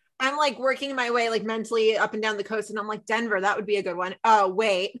 I'm like working my way like mentally up and down the coast, and I'm like Denver. That would be a good one. Oh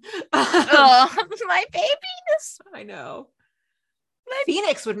wait, oh my babies. I know.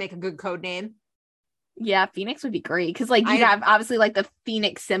 Phoenix would make a good code name. Yeah, Phoenix would be great because like you have obviously like the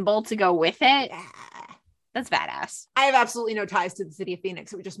Phoenix symbol to go with it. Yeah. That's badass. I have absolutely no ties to the city of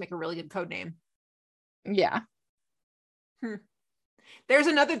Phoenix. It would just make a really good code name. Yeah. There's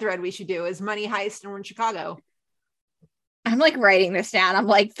another thread we should do is money heist and we're in Chicago. I'm like writing this down. I'm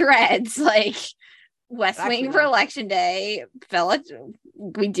like threads, like West Wing for election day. Village.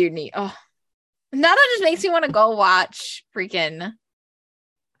 We do need. Oh, now that just makes me want to go watch freaking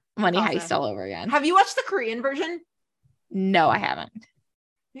Money Heist all over again. Have you watched the Korean version? No, I haven't.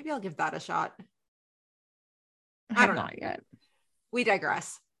 Maybe I'll give that a shot. I don't know yet. We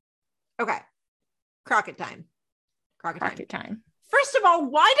digress. Okay. Crockett time. Crockett time. First of all,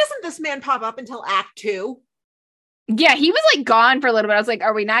 why doesn't this man pop up until Act 2? Yeah, he was like gone for a little bit. I was like,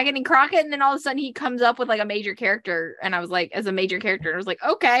 are we not getting Crockett? And then all of a sudden he comes up with like a major character. And I was like, as a major character, and I was like,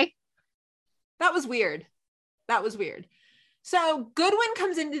 okay. That was weird. So Goodwin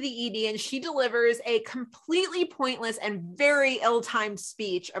comes into the ED and she delivers a completely pointless and very ill-timed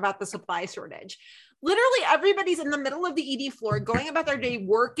speech about the supply shortage. Literally everybody's in the middle of the ED floor going about their day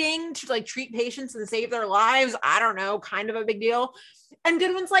working to like treat patients and save their lives. I don't know, kind of a big deal. And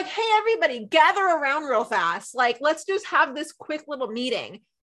Goodwin's like, hey, everybody gather around real fast. Like, let's just have this quick little meeting.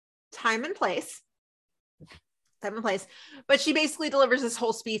 Time and place. But she basically delivers this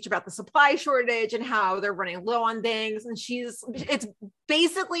whole speech about the supply shortage and how they're running low on things. And it's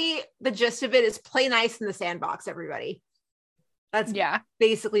basically the gist of it is play nice in the sandbox, everybody. That's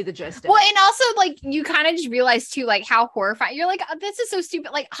basically the gist of it. And also like you kind of just realize too, like how horrifying you're like, oh, this is so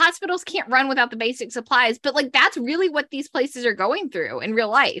stupid. Like hospitals can't run without the basic supplies, but like that's really what these places are going through in real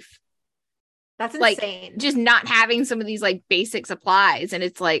life. That's insane. Like, just not having some of these like basic supplies. And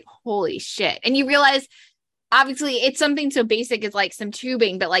it's like, holy shit. And you realize obviously it's something so basic as like some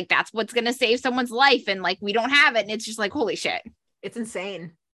tubing, but like that's what's going to save someone's life. And like, we don't have it. And it's just like, holy shit. It's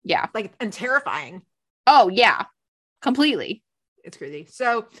insane. Yeah. Like, and terrifying. Oh yeah. Completely. It's crazy.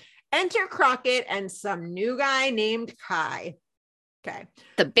 So enter Crockett and some new guy named Kai. Okay.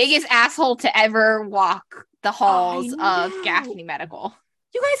 The biggest asshole to ever walk the halls of Gaffney Medical.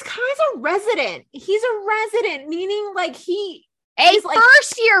 You guys, Kai's a resident. He's a resident, meaning like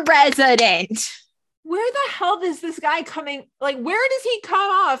first year resident. Where the hell does this guy coming? Like, where does he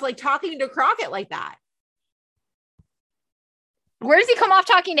come off like talking to Crockett like that? Where does he come off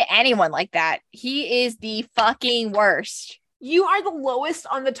talking to anyone like that? He is the fucking worst. You are the lowest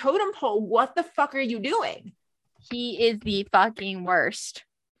on the totem pole. What the fuck are you doing? He is the fucking worst.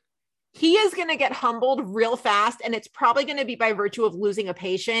 He is going to get humbled real fast, and it's probably going to be by virtue of losing a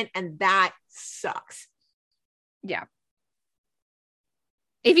patient, and that sucks. Yeah.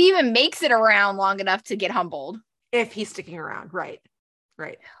 If he even makes it around long enough to get humbled. If he's sticking around. Right.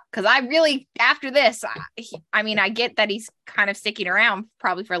 Because I really, after this, I mean, I get that he's kind of sticking around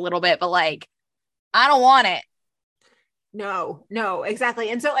probably for a little bit, but like, I don't want it. No, exactly.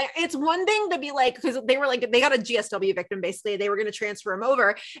 And so it's one thing to be like, because they were like, they got a GSW victim, basically. They were going to transfer him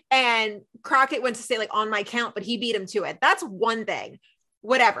over. And Crockett went to say like on my count, but he beat him to it. That's one thing.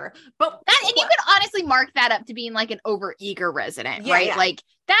 Whatever. But that, and you could honestly mark that up to being like an overeager resident, right? Yeah. Like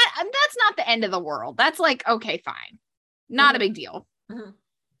that's not the end of the world. That's like, okay, fine. Not a big deal. Mm-hmm.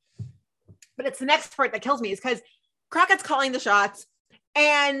 But it's the next part that kills me is because Crockett's calling the shots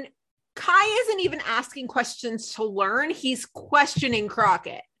and Kai isn't even asking questions to learn. He's questioning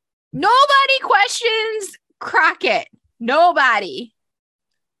Crockett. Nobody questions Crockett. Nobody.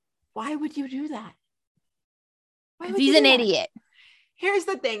 Why would you do that? Why would He's you an do that? idiot. Here's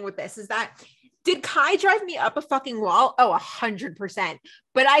the thing with this is that did Kai drive me up a fucking wall? Oh, 100%.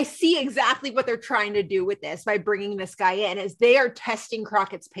 But I see exactly what they're trying to do with this by bringing this guy in is they are testing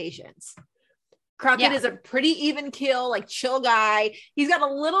Crockett's patience. Crockett is a pretty even kill, like chill guy. He's got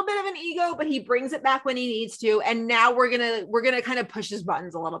a little bit of an ego, but he brings it back when he needs to. And now we're gonna kind of push his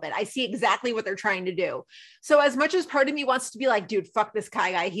buttons a little bit. I see exactly what they're trying to do. So as much as part of me wants to be like, dude, fuck this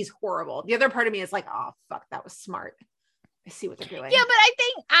Kai guy, he's horrible. The other part of me is like, oh fuck, that was smart. I see what they're doing. Yeah, but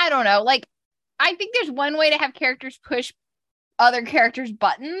I don't know. Like, I think there's one way to have characters push other characters'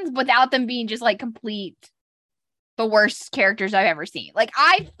 buttons without them being just like the worst characters I've ever seen. Like,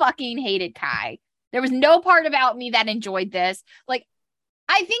 I fucking hated Kai. There was no part about me that enjoyed this. Like,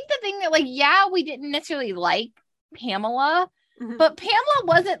 I think the thing that, like, yeah, we didn't necessarily like Pamela, but Pamela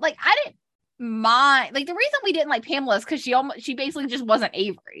wasn't, like, I didn't mind. Like, the reason we didn't like Pamela is because she basically just wasn't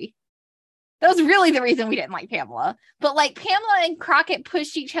Avery. That was really the reason we didn't like Pamela. But, like, Pamela and Crockett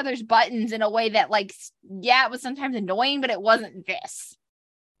pushed each other's buttons in a way that, like, yeah, it was sometimes annoying, but it wasn't this.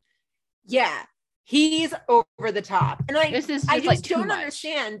 Yeah, he's over the top. And this is just, I just like, don't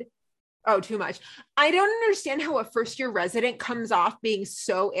understand. Oh, too much. I don't understand how a first-year resident comes off being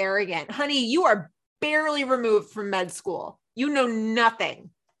so arrogant. Honey, you are barely removed from med school. You know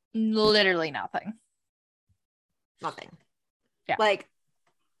nothing. Literally nothing. Nothing. Yeah. Like,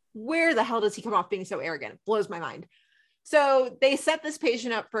 where the hell does he come off being so arrogant? Blows my mind. So they set this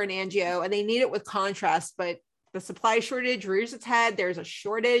patient up for an angio and they need it with contrast, but the supply shortage rears its head. There's a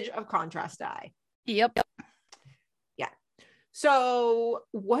shortage of contrast dye. Yep. So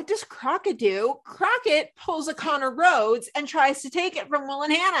what does Crockett do? Crockett pulls a Connor Rhodes and tries to take it from Will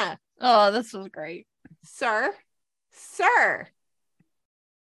and Hannah. Oh, this was great. Sir,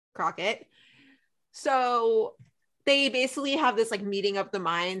 Crockett. So they basically have this like meeting of the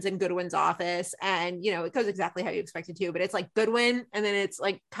minds in Goodwin's office. And, you know, it goes exactly how you expect it to, but it's like Goodwin and then it's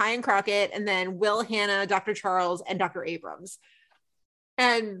like Kai and Crockett and then Will, Hannah, Dr. Charles, and Dr. Abrams.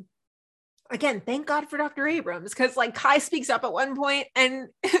 And again, thank God for Dr. Abrams, because like Kai speaks up at one point and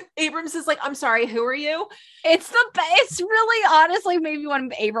Abrams is like, I'm sorry, who are you? It's really honestly maybe one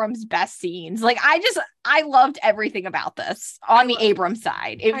of Abrams' best scenes. Like, I loved everything about this on the Abrams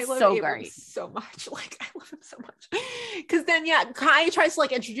side. It was so great. So much. Like, I love him so much. Because then, yeah, Kai tries to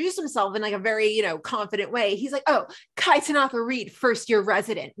like introduce himself in like a very, you know, confident way. He's like, oh, Kai Tanaka Reed, first year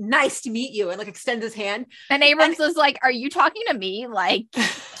resident. Nice to meet you. And like extends his hand. And Abrams is like, are you talking to me? Like,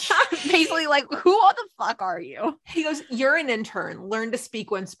 basically like, who the fuck are you? He goes, you're an intern. Learn to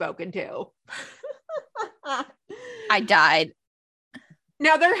speak when spoken to. I died.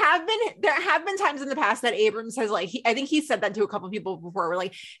 Now there have been times in the past that Abrams has like, I think he said that to a couple of people before, where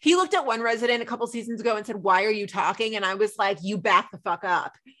like he looked at one resident a couple seasons ago and said, why are you talking? And I was like, you back the fuck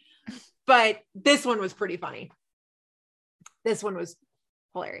up. But this one was pretty funny. This one was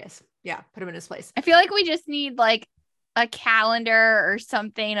hilarious. Yeah. Put him in his place. I feel like we just need like a calendar or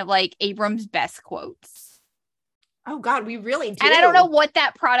something of like Abrams' best quotes. Oh God, we really do. And I don't know what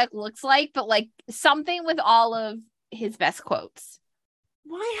that product looks like, but like something with all of his best quotes.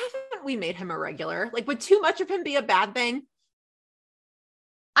 Why haven't we made him a regular? Like, would too much of him be a bad thing?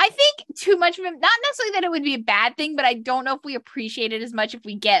 I think too much of him, not necessarily that it would be a bad thing, but I don't know if we appreciate it as much if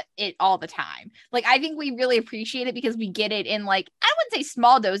we get it all the time. Like, I think we really appreciate it because we get it in like, I wouldn't say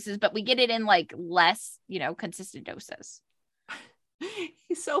small doses, but we get it in like less, you know, consistent doses.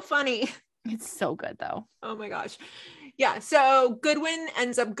 He's so funny. It's so good though. Oh my gosh. Yeah. So Goodwin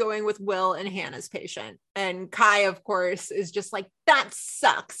ends up going with Will and Hannah's patient. And Kai, of course, is just like, that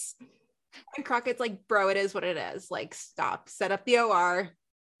sucks. And Crockett's like, bro, it is what it is. Like, stop, set up the OR.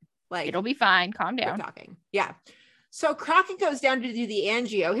 Like, it'll be fine. Calm down. Talking. Yeah. So Crockett goes down to do the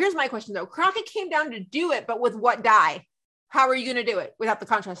angio. Here's my question though. Crockett came down to do it, but with what dye? How are you going to do it without the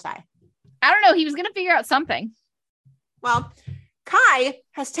contrast dye? I don't know. He was going to figure out something. Well, Kai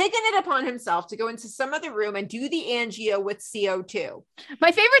has taken it upon himself to go into some other room and do the angio with CO2.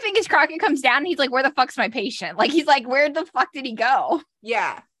 My favorite thing is Crockett comes down and he's like, where the fuck's my patient? Like, he's like, where the fuck did he go?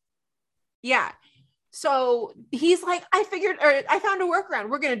 Yeah. Yeah. So he's like, I found a workaround.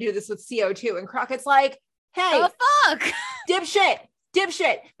 We're going to do this with CO2. And Crockett's like, hey, oh, fuck.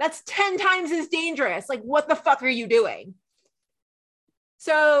 dipshit. That's 10 times as dangerous. Like, what the fuck are you doing?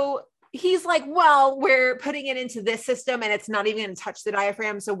 So he's like, well, we're putting it into this system and it's not even going to touch the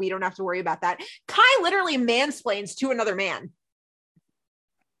diaphragm. So we don't have to worry about that. Kai literally mansplains to another man.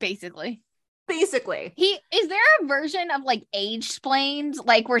 Basically. Is there a version of like age explained,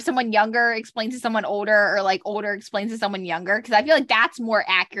 like where someone younger explains to someone older or like older explains to someone younger? Because I feel like that's more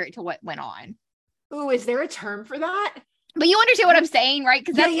accurate to what went on. Ooh, is there a term for that? But you understand what I'm saying, right?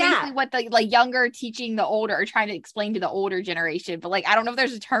 Because that's Yeah, yeah. basically what the like younger teaching the older or trying to explain to the older generation. But like, I don't know if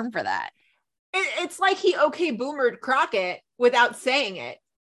there's a term for that. It's like he okay boomered Crockett without saying it.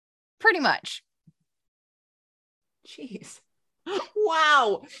 Pretty much. Jeez.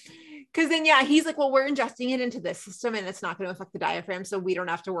 Wow. Because then, yeah, he's like, well, we're ingesting it into this system and it's not going to affect the diaphragm. So we don't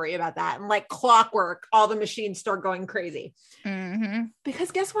have to worry about that. And like clockwork, all the machines start going crazy. Mm-hmm.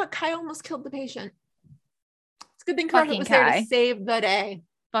 Because guess what? Kai almost killed the patient. It's a good thing Crockett was Kai. there to save the day.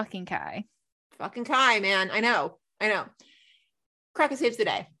 Fucking Kai. Fucking Kai, man. I know. Crockett saves the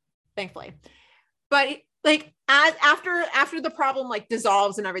day, thankfully. But like after the problem like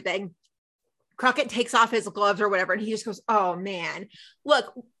dissolves and everything, Crockett takes off his gloves or whatever, and he just goes, oh man,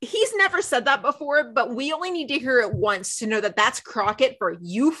 look, he's never said that before, but we only need to hear it once to know that that's Crockett for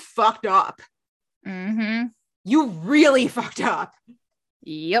you fucked up. Mm-hmm. You really fucked up.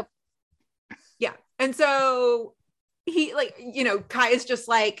 Yep. Yeah. And so he like, you know, Kai is just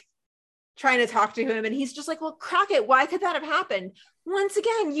like trying to talk to him, and he's just like, well, Crockett, why could that have happened? Once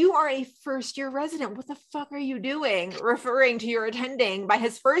again, you are a first-year resident. What the fuck are you doing? Referring to your attending by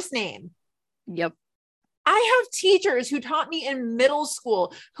his first name. Yep. I have teachers who taught me in middle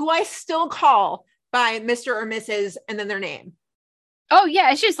school who I still call by Mr. or Mrs. and then their name. Oh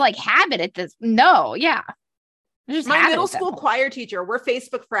yeah, it's just like habit at this. No, yeah. It's just My habit middle at that school point. choir teacher, we're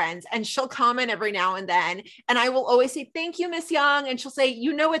Facebook friends, and she'll comment every now and then. And I will always say, thank you, Miss Young. And she'll say,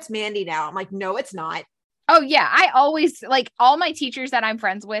 you know, it's Mandy now. I'm like, no, it's not. Oh yeah, I always like all my teachers that I'm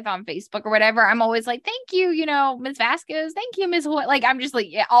friends with on Facebook or whatever. I'm always like, thank you, you know, Ms. Vasquez. Thank you, Ms. Hoy. Like I'm just like,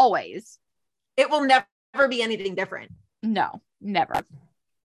 yeah, always. It will never be anything different. No, never.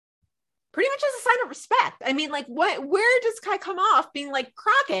 Pretty much as a sign of respect. I mean, like, where does Kai come off being like,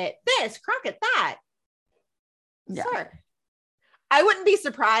 Crockett this, Crockett that? Yeah. Sir. I wouldn't be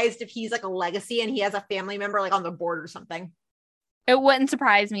surprised if he's like a legacy and he has a family member like on the board or something. It wouldn't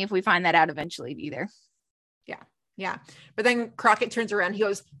surprise me if we find that out eventually either. Yeah. But then Crockett turns around. He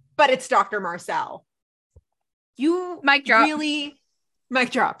goes, but it's Dr. Marcel. You Mic drop. really, mic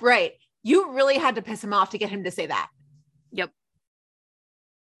drop, right. You really had to piss him off to get him to say that. Yep.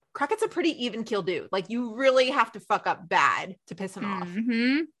 Crockett's a pretty even keel dude. Like you really have to fuck up bad to piss him off.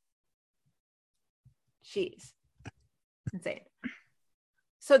 Mm-hmm. Jeez. Insane.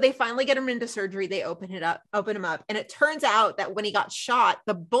 So they finally get him into surgery. They open him up. And it turns out that when he got shot,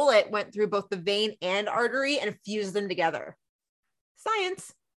 the bullet went through both the vein and artery and fused them together.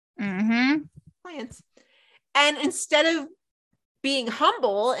 Science. Mm-hmm. Science. And instead of being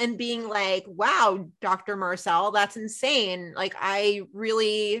humble and being like, wow, Dr. Marcel, that's insane. Like, I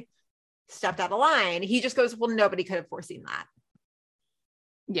really stepped out of line. He just goes, well, nobody could have foreseen that.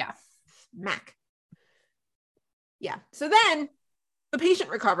 Yeah. Mac. Yeah. So then the patient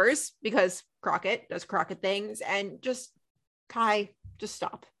recovers because Crockett does Crockett things, and just Kai, just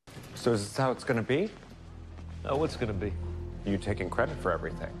stop. So is this how it's gonna be? Now, what's gonna be? You taking credit for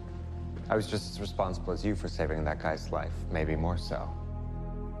everything. I was just as responsible as you for saving that guy's life, maybe more so.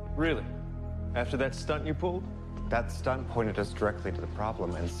 Really? After that stunt you pulled? That stunt pointed us directly to the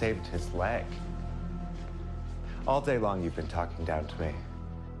problem and saved his leg. All day long you've been talking down to me.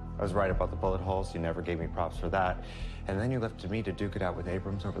 I was right about the bullet holes, you never gave me props for that. And then you left to me to duke it out with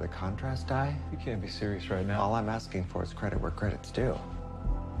Abrams over the contrast dye? You can't be serious right now. All I'm asking for is credit where credit's due.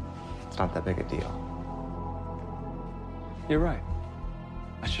 It's not that big a deal. You're right.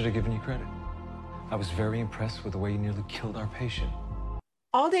 I should have given you credit. I was very impressed with the way you nearly killed our patient.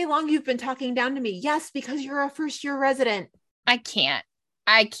 All day long, you've been talking down to me. Yes, because you're a first-year resident. I can't.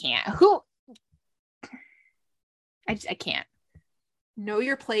 Who? I can't. Know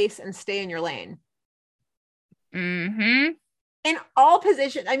your place and stay in your lane. Mm-hmm. In all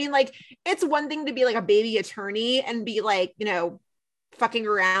positions. I mean, like, it's one thing to be like a baby attorney and be like, you know, fucking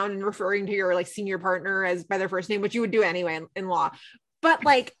around and referring to your like senior partner as by their first name, which you would do anyway in law. But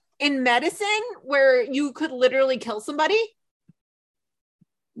like in medicine, where you could literally kill somebody.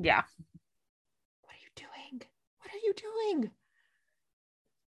 Yeah. What are you doing? What are you doing?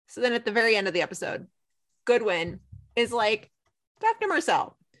 So then at the very end of the episode, Goodwin is like, Dr.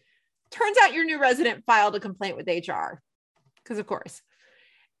 Marcel, turns out your new resident filed a complaint with HR. Because of course.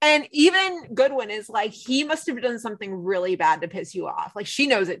 And even Goodwin is like, he must have done something really bad to piss you off. Like she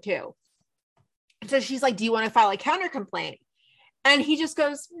knows it too. So she's like, do you want to file a counter complaint? And he just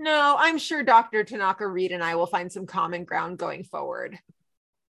goes, no, I'm sure Dr. Tanaka Reed and I will find some common ground going forward.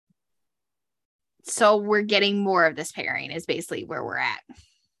 So we're getting more of this pairing is basically where we're at.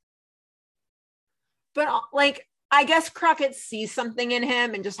 But like, I guess Crockett sees something in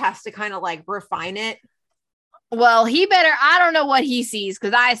him and just has to kind of like refine it. Well, he better, I don't know what he sees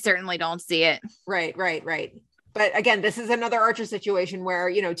because I certainly don't see it. Right. But again, this is another Archer situation where,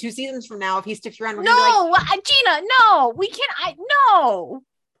 2 seasons from now, if he sticks around, we're No, Gina, no, we can't.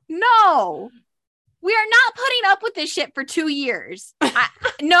 No, we are not putting up with this shit for 2 years.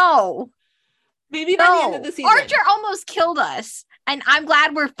 No. Maybe by the end of the season. Archer almost killed us. And I'm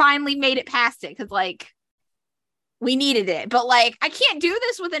glad we're finally made it past it. Because, like, we needed it. But, like, I can't do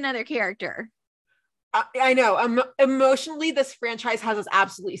this with another character. I know. Emotionally, this franchise has us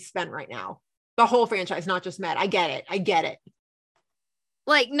absolutely spent right now. The whole franchise, not just Med. I get it.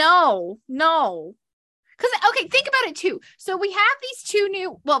 Like, no. Because, okay, think about it, too. So we have these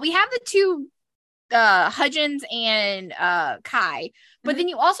we have the two Hudgens and Kai. But then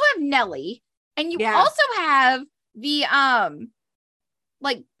you also have Nellie. And you also have the,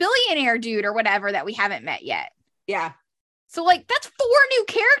 like, billionaire dude or whatever that we haven't met yet. Yeah. So, like, that's 4 new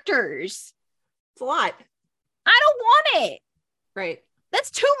characters. It's a lot. I don't want it. Right.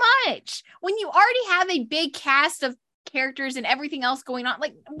 That's too much. When you already have a big cast of characters and everything else going on,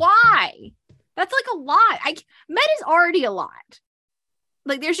 like, why? That's like a lot. Med is already a lot.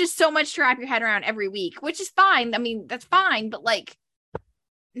 Like, there's just so much to wrap your head around every week, which is fine. I mean, that's fine, but like,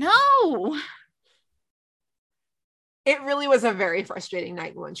 no. It really was a very frustrating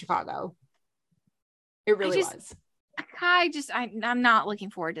night in Chicago. It really was. I'm not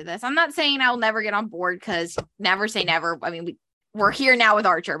looking forward to this. I'm not saying I'll never get on board because never say never. I mean, we're here now with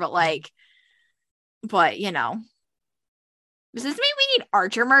Archer, but does this mean we need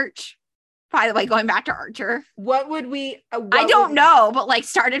Archer merch? By the way, going back to Archer, what would we? I don't know, but like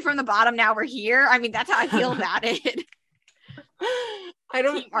started from the bottom. Now we're here. I mean, that's how I feel about it. I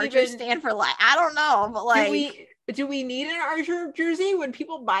don't. Team Archer stand for like I don't know, but like, do we need an Archer jersey? Would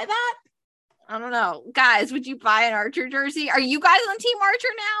people buy that? I don't know, guys. Would you buy an Archer jersey? Are you guys on Team Archer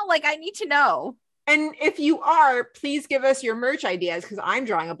now? Like, I need to know. And if you are, please give us your merch ideas because I'm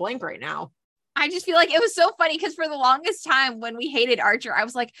drawing a blank right now. I just feel like it was so funny because for the longest time when we hated Archer, I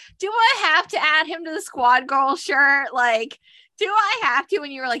was like, do I have to add him to the Squad Girl shirt? Like, do I have to?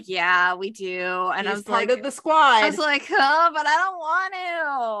 And you were like, yeah, we do. And I was part like, of the squad. I was like, oh, but I don't want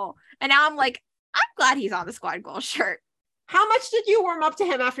to. And now I'm like, I'm glad he's on the Squad Girl shirt. How much did you warm up to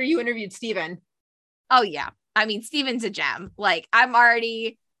him after you interviewed Steven? Oh, yeah. I mean, Steven's a gem. Like, I want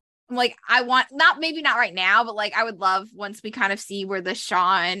maybe not right now, but like, I would love once we kind of see where the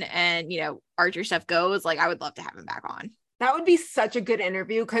Sean and, Archer stuff goes, like, I would love to have him back on. That would be such a good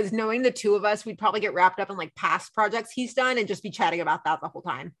interview because knowing the two of us, we'd probably get wrapped up in like past projects he's done and just be chatting about that the whole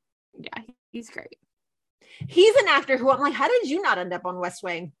time. Yeah, he's great. He's an actor who I'm like, how did you not end up on West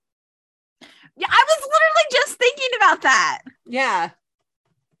Wing? Yeah, I was literally just thinking about that. Yeah.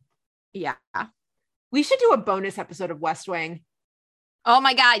 Yeah. We should do a bonus episode of West Wing. Oh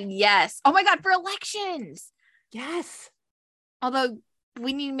my God, yes. Oh my God, for elections. Yes. Although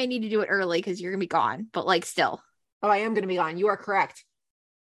we may need to do it early because you're going to be gone, but like still. Oh, I am going to be gone. You are correct.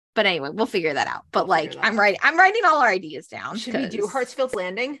 But anyway, we'll figure that out. But like, I'm writing all our ideas down. Should we do Hartsfield's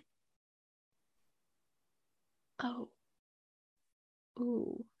Landing? Oh.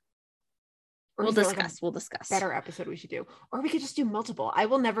 Ooh. Or We'll discuss. Better episode we should do. Or we could just do multiple. I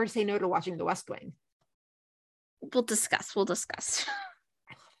will never say no to watching The West Wing. We'll discuss.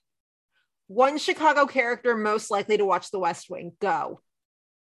 One Chicago character most likely to watch The West Wing. Go.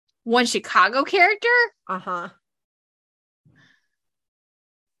 One Chicago character? Uh-huh.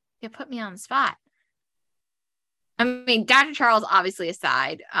 You put me on the spot. I mean, Dr. Charles obviously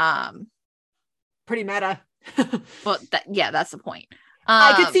aside. Pretty meta. But that's the point.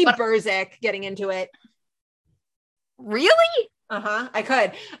 I could see Burzek getting into it. Really? Uh-huh.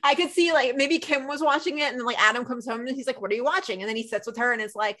 I could see like maybe Kim was watching it and then like Adam comes home and he's like, what are you watching? And then he sits with her and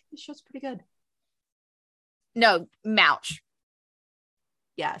it's like, this show's pretty good. No, Mouch.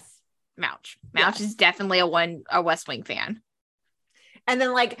 Yes. Mouch is definitely a West Wing fan. And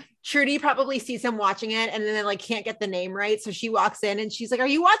then like Trudy probably sees him watching it and then like can't get the name right. So she walks in and she's like, are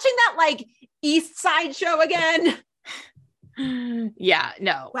you watching that like East Side show again? Yeah,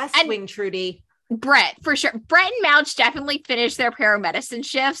 no. West Wing, Trudy. Brett, for sure. Brett and Mouch definitely finished their paramedicine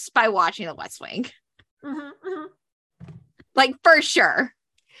shifts by watching The West Wing. Mm-hmm. Like, for sure.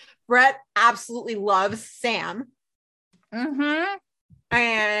 Brett absolutely loves Sam. Mm-hmm.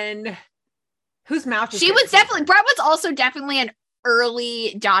 And who's Mouch? Brett was also definitely an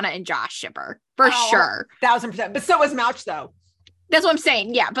early Donna and Josh shipper. For sure. 1000%. But so was Mouch, though. That's what I'm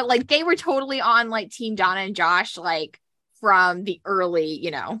saying. Yeah, but like they were totally on like Team Donna and Josh, like from the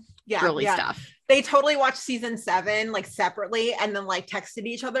early, girly stuff. They totally watched season 7 like separately and then like texted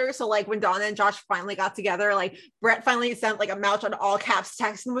each other. So like when Donna and Josh finally got together, like Brett finally sent like a Mouch on all caps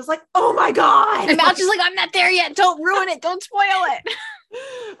text and was like, oh my God. And Mouch is like, I'm not there yet. Don't ruin it. Don't spoil it.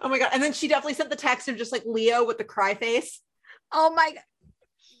 Oh my God. And then she definitely sent the text of just like Leo with the cry face. Oh my God.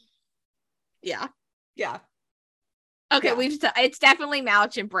 Yeah. Yeah. Okay. Yeah. It's definitely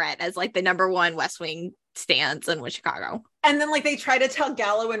Mouch and Brett as like the number one West Wing stands in Chicago. And then like they try to tell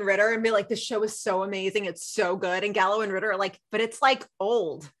Gallo and Ritter and be like, this show is so amazing. It's so good. And Gallo and Ritter are like, but it's like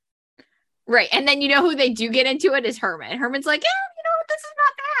old. Right. And then you know who they do get into it is Herman. Herman's like, yeah, you know what? This is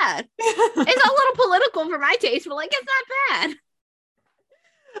not bad. It's a little political for my taste, but like, it's not bad.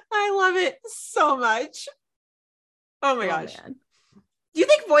 I love it so much. Oh my gosh. Man. Do you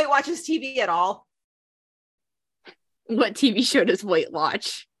think Voight watches TV at all? What TV show does Voight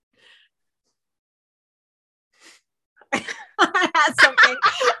watch? I had something,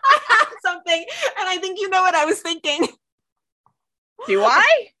 and I think you know what I was thinking. Do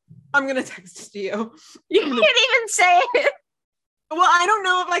I? I'm gonna text it to you. You can't even say it. Well, I don't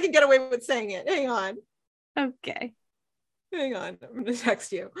know if I can get away with saying it. Hang on. Okay. Hang on. I'm gonna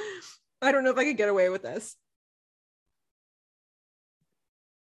text you. I don't know if I can get away with this.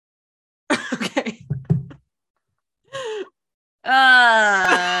 Okay.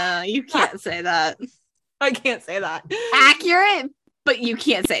 You can't say that. I can't say that. Accurate, but you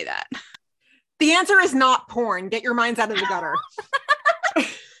can't say that. The answer is not porn. Get your minds out of the gutter.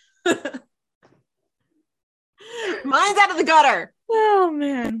 Minds out of the gutter. Oh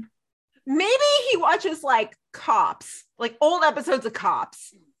man. Maybe he watches like Cops, like old episodes of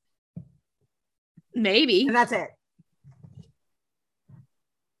Cops. Maybe. And that's it.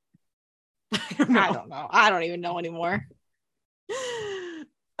 I don't know. I don't even know anymore.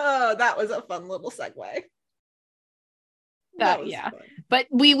 Oh, that was a fun little segue. Yeah. But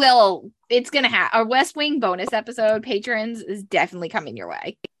we will, it's going to have our West Wing bonus episode, patrons, is definitely coming your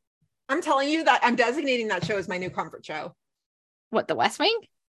way. I'm telling you that I'm designating that show as my new comfort show. What, the West Wing?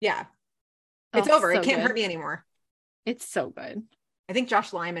 Yeah. It's over. So it can't good. hurt me anymore. It's so good. I think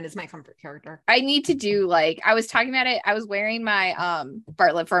Josh Lyman is my comfort character. I need to do like, I was talking about it. I was wearing my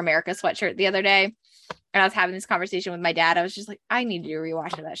Bartlett for America sweatshirt the other day. And I was having this conversation with my dad. I was just like, I need to do a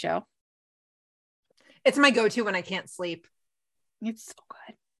rewatch of that show. It's my go-to when I can't sleep. It's so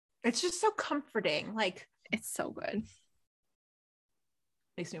good. It's just so comforting. Like, it's so good.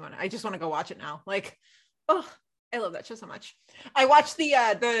 Makes me want to, I just want to go watch it now. Like, oh, I love that show so much. I watched the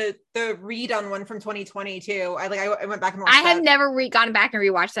redone one from 2020 too. I went back and watched I have never gone back and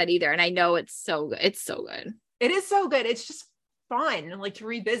rewatched that either. And I know it's so good. It's so good. It is so good. It's just fun, like to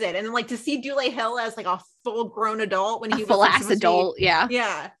revisit and then like to see Dule Hill as like a full grown adult when he was full ass adult. Yeah.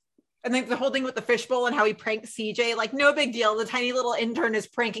 Yeah. And like the whole thing with the fishbowl and how he pranked CJ, like no big deal. The tiny little intern is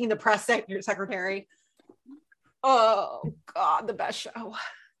pranking the press secretary. Oh God, the best show.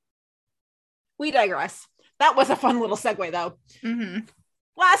 We digress. That was a fun little segue though. Mm-hmm.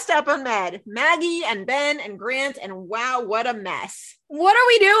 Last up on Med, Maggie and Ben and Grant, and wow, what a mess. What are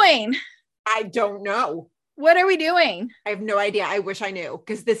we doing? I don't know. What are we doing? I have no idea. I wish I knew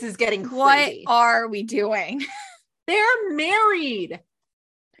because this is getting crazy. What are we doing? They're married.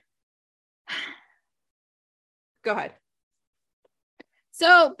 Go ahead.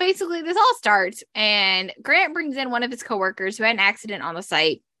 So basically this all starts and Grant brings in one of his coworkers who had an accident on the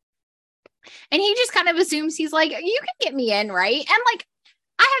site. And he just kind of assumes he's like, you can get me in, right? And like,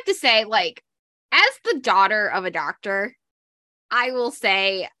 I have to say, like, as the daughter of a doctor, I will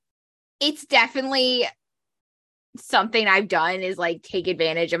say it's definitely something I've done is like take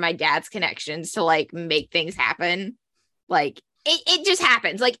advantage of my dad's connections to like make things happen. Like it just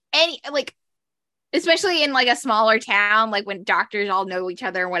happens. Like especially in like a smaller town, like when doctors all know each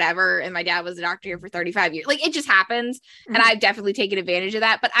other and whatever. And my dad was a doctor here for 35 years. Like it just happens. Mm-hmm. And I've definitely taken advantage of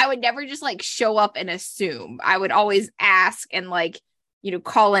that, but I would never just like show up and assume. I would always ask and like, you know,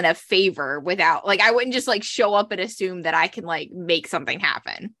 call in a favor without like, I wouldn't just like show up and assume that I can like make something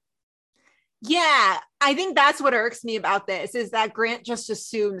happen. Yeah. I think that's what irks me about this is that Grant just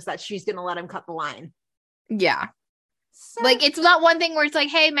assumes that she's going to let him cut the line. Yeah. So, like, it's not one thing where it's like,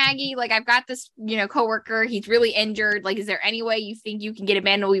 hey, Maggie, like, I've got this, you know, coworker. He's really injured. Like, is there any way you think you can get him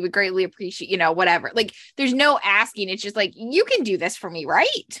in? We would greatly appreciate, you know, whatever. Like, there's no asking. It's just like, you can do this for me,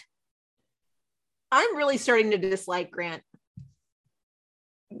 right? I'm really starting to dislike Grant.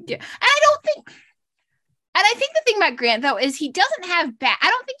 Yeah. And I think the thing about Grant, though, is he doesn't have I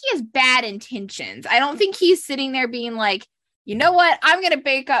don't think he has bad intentions. I don't think he's sitting there being like, you know what? I'm going to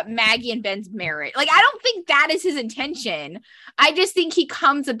break up Maggie and Ben's marriage. Like, I don't think that is his intention. I just think he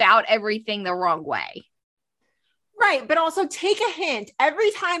comes about everything the wrong way. Right. But also take a hint.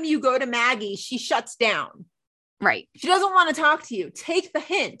 Every time you go to Maggie, she shuts down. Right. She doesn't want to talk to you. Take the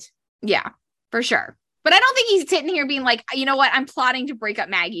hint. Yeah, for sure. But I don't think he's sitting here being like, you know what? I'm plotting to break up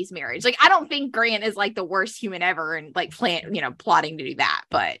Maggie's marriage. Like, I don't think Grant is like the worst human ever and like plotting to do that.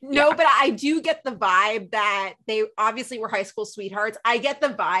 But no, but I do get the vibe that they obviously were high school sweethearts. I get the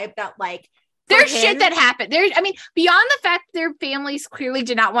vibe that like there's shit that happened. Beyond the fact their families clearly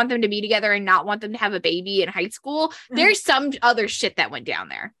did not want them to be together and not want them to have a baby in high school, there's some other shit that went down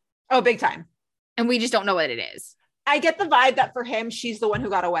there. Oh, big time. And we just don't know what it is. I get the vibe that for him, she's the one who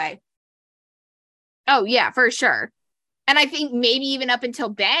got away. Oh, yeah, for sure. And I think maybe even up until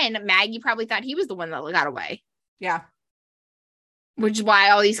Ben, Maggie probably thought he was the one that got away. Yeah. Which is why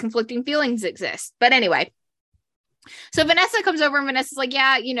all these conflicting feelings exist. But anyway. So Vanessa comes over and Vanessa's like,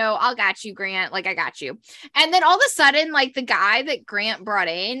 yeah, I'll got you, Grant. Like, I got you. And then all of a sudden, like the guy that Grant brought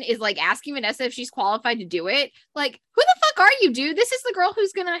in is like asking Vanessa if she's qualified to do it. Like, who the fuck are you, dude? This is the girl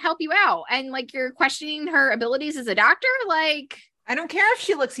who's going to help you out. And like, you're questioning her abilities as a doctor. Like, I don't care if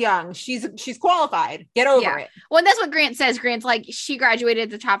she looks young. She's qualified. Get over it. Well, and that's what Grant says. Grant's like, she graduated at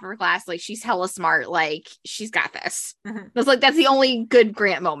the top of her class. Like, she's hella smart. Like, she's got this. That's the only good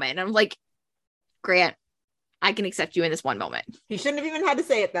Grant moment. And I'm like, Grant, I can accept you in this one moment. He shouldn't have even had to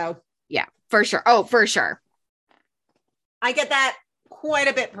say it though. Yeah, for sure. Oh, for sure. I get that quite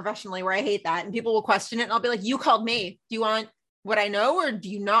a bit professionally where I hate that. And people will question it. And I'll be like, you called me. Do you want what I know or do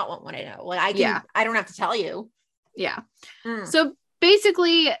you not want what I know? Like I don't have to tell you. Yeah. So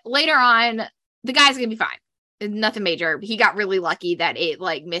basically later on, the guy's going to be fine. Nothing major. He got really lucky that it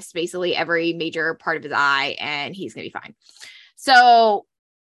like missed basically every major part of his eye and he's going to be fine. So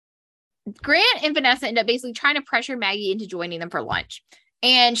Grant and Vanessa end up basically trying to pressure Maggie into joining them for lunch.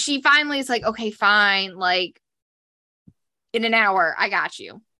 And she finally is like, okay, fine. Like in an hour, I got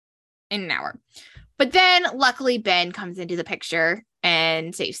you in an hour. But then luckily Ben comes into the picture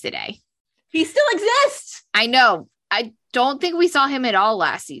and saves the day. He still exists. I know. I don't think we saw him at all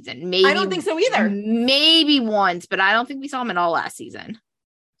last season. Maybe I don't think so either. Maybe once, but I don't think we saw him at all last season.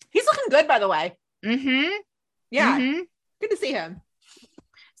 He's looking good, by the way. Yeah. Good to see him.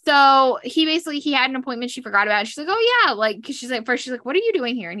 So he had an appointment she forgot about. And she's like, oh yeah. Like, cause she's like, first she's like, what are you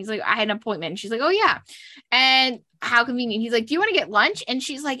doing here? And he's like, I had an appointment. And she's like, oh yeah. And how convenient. He's like, do you want to get lunch? And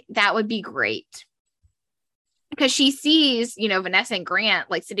she's like, that would be great. Because she sees, Vanessa and Grant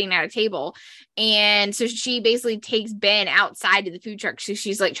like sitting at a table. And so she basically takes Ben outside to the food truck. So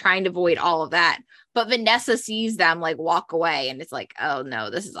she's like trying to avoid all of that. But Vanessa sees them like walk away. And it's like, oh no,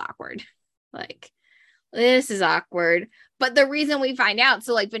 this is awkward. Like, this is awkward. But the reason we find out,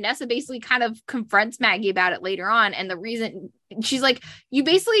 so like Vanessa basically kind of confronts Maggie about it later on. And the reason she's like, you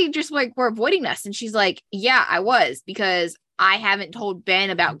basically just like were avoiding us. And she's like, yeah, I was, because I haven't told Ben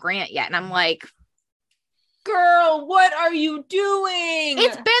about Grant yet. And I'm like, girl, what are you doing?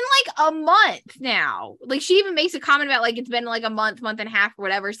 It's been like a month now. Like she even makes a comment about like, it's been like a month and a half or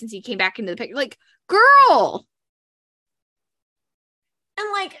whatever since he came back into the picture. Like, girl. And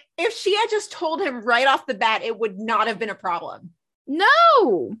like, if she had just told him right off the bat, it would not have been a problem.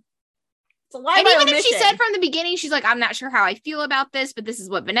 No. It's a lie. And even if she said from the beginning, she's like, I'm not sure how I feel about this, but this is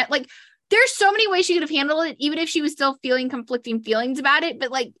what Vanessa, like, there's so many ways she could have handled it, even if she was still feeling conflicting feelings about it.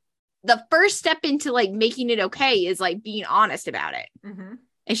 But like, the first step into like making it okay is like being honest about it.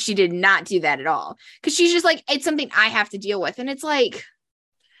 And she did not do that at all. Cause she's just like, it's something I have to deal with. And it's like,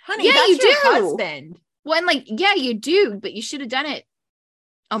 honey, yeah, that's your husband. Well, and like, yeah, you do, but you should have done it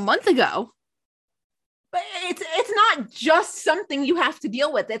a month ago. But it's not just something you have to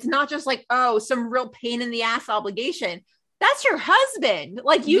deal with. It's not just like, oh, some real pain in the ass obligation. That's your husband.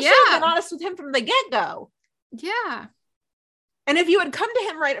 Like you should have been honest with him from the get-go. Yeah. And if you had come to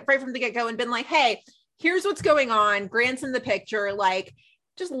him right from the get-go and been like, hey, here's what's going on. Grant's in the picture. Like,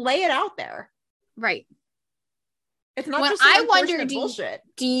 just lay it out there. Right. It's not when just I wonder, bullshit.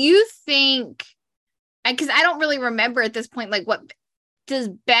 Do you think, because I don't really remember at this point, like what does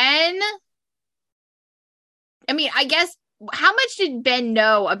Ben, I mean, I guess, how much did Ben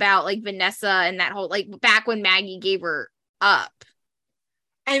know about like Vanessa and that whole, like back when Maggie gave her up?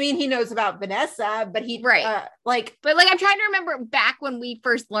 I mean, he knows about Vanessa, but he but I'm trying to remember back when we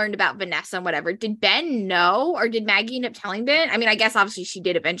first learned about Vanessa and whatever. Did Ben know, or did Maggie end up telling Ben? I mean, I guess obviously she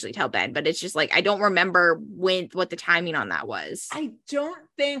did eventually tell Ben, but it's just like I don't remember what the timing on that was. I don't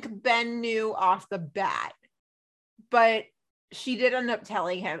think Ben knew off the bat, but she did end up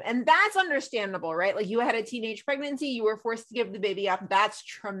telling him, and that's understandable, right? Like you had a teenage pregnancy, you were forced to give the baby up. That's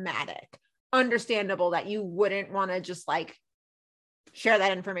traumatic. Understandable that you wouldn't want to just like share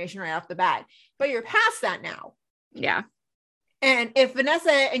that information right off the bat, but you're past that now. Yeah. And if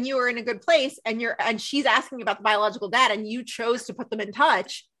Vanessa and you are in a good place and she's asking about the biological dad and you chose to put them in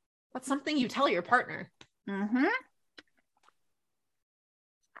touch, that's something you tell your partner. Mm-hmm.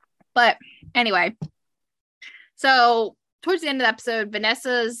 But anyway, so towards the end of the episode,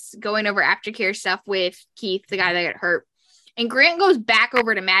 Vanessa's going over aftercare stuff with Keith, the guy that got hurt. And Grant goes back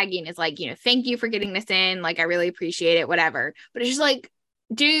over to Maggie and is like, thank you for getting this in. Like, I really appreciate it, whatever. But it's just like,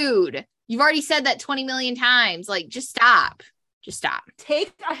 dude, you've already said that 20 million times. Like, just stop. Just stop.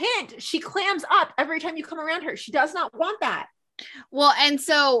 Take a hint. She clams up every time you come around her. She does not want that. Well, and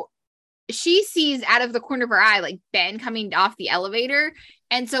so she sees out of the corner of her eye, like Ben coming off the elevator.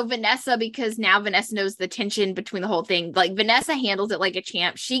 And so Vanessa, because now Vanessa knows the tension between the whole thing, like Vanessa handles it like a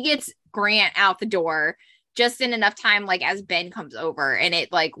champ. She gets Grant out the door just in enough time, like as Ben comes over, and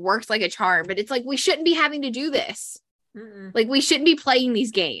it like works like a charm. But it's like, we shouldn't be having to do this. Mm-mm. Like, we shouldn't be playing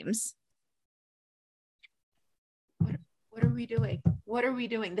these games. What are we doing? What are we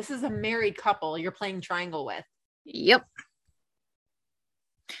doing? This is a married couple you're playing triangle with. Yep.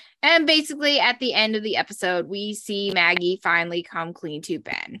 And basically at the end of the episode, we see Maggie finally come clean to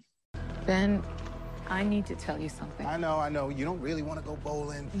Ben. Ben, I need to tell you something. I know. You don't really want to go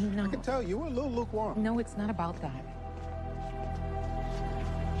bowling. No. I can tell you were a little lukewarm. No, it's not about that.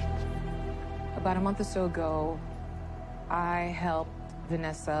 About a month or so ago, I helped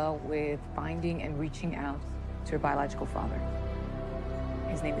Vanessa with finding and reaching out to her biological father.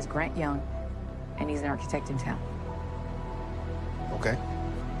 His name is Grant Young, and he's an architect in town. Okay.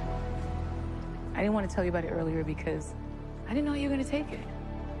 I didn't want to tell you about it earlier because I didn't know you were going to take it.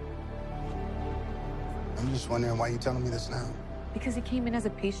 I'm just wondering why you're telling me this now. Because he came in as a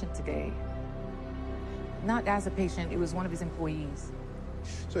patient today. Not as a patient, it was one of his employees.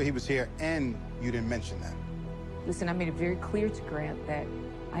 So he was here and you didn't mention that? Listen, I made it very clear to Grant that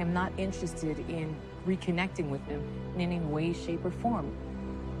I am not interested in reconnecting with him in any way, shape, or form.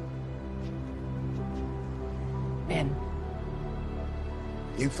 Ben.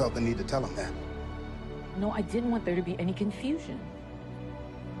 You felt the need to tell him that? No, I didn't want there to be any confusion.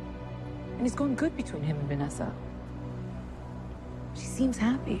 And it's going good between him and Vanessa. She seems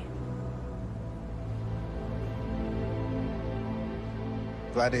happy.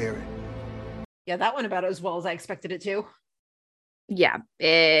 Glad to hear it. Yeah, that went about as well as I expected it to. Yeah,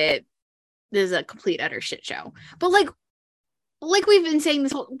 it is a complete utter shit show. But like we've been saying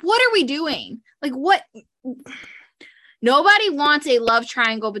this whole, what are we doing? Like, what? Nobody wants a love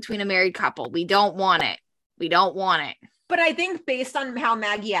triangle between a married couple. We don't want it. We don't want it. But I think based on how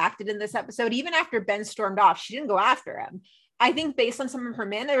Maggie acted in this episode, even after Ben stormed off, she didn't go after him. I think based on some of her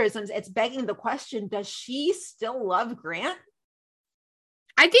mannerisms, it's begging the question, does she still love Grant?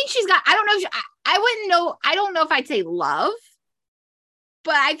 I think she's got, I don't know. I wouldn't know. I don't know if I'd say love,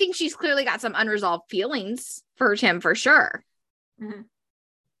 but I think she's clearly got some unresolved feelings for him for sure. Mm-hmm.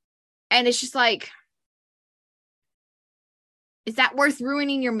 And it's just like, is that worth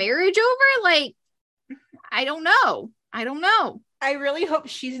ruining your marriage over? Like, I don't know. I really hope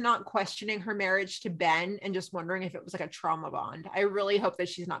she's not questioning her marriage to Ben and just wondering if it was like a trauma bond. I really hope that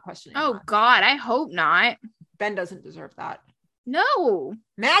she's not questioning. Oh that. God, I hope not. Ben doesn't deserve that. No.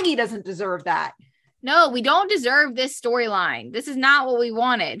 Maggie doesn't deserve that. No, we don't deserve this storyline. This is not what we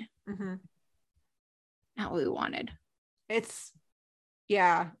wanted. Mm-hmm. Not what we wanted. It's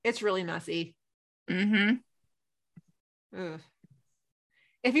really messy. Mm-hmm. Ugh.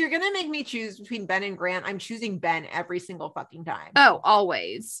 If you're going to make me choose between Ben and Grant, I'm choosing Ben every single fucking time. Oh,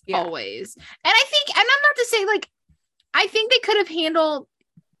 always. Yeah. Always. And I think, and I'm not to say, like, I think they could have handled,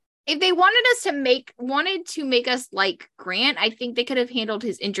 if they wanted to make us like Grant, I think they could have handled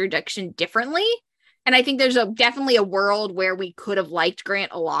his introduction differently. And I think there's definitely a world where we could have liked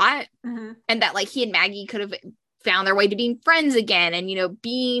Grant a lot. Mm-hmm. And that, like, he and Maggie could have found their way to being friends again and,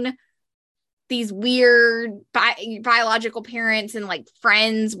 being these weird biological parents and like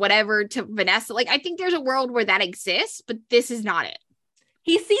friends, whatever, to Vanessa. Like, I think there's a world where that exists, but this is not it.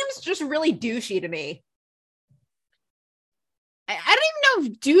 He seems just really douchey to me. I don't even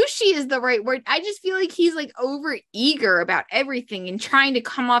know if douchey is the right word. I just feel like he's like over eager about everything and trying to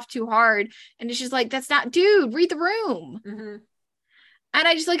come off too hard. And it's just like, that's not, dude, read the room. Mm-hmm. And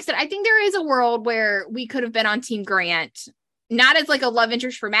I just, like I said, I think there is a world where we could have been on Team Grant, not as like a love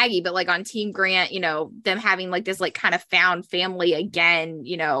interest for Maggie, but like on Team Grant, them having like this like kind of found family again,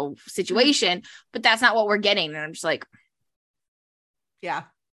 situation. Mm-hmm. But that's not what we're getting. And I'm just like, yeah,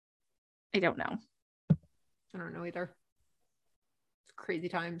 I don't know. I don't know either. It's crazy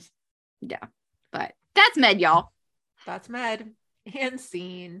times. Yeah, but that's Med, y'all. That's Med and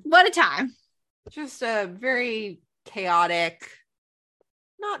scene. What a time. Just a very chaotic,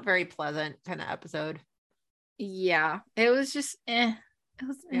 not very pleasant kind of episode. Yeah, it was just It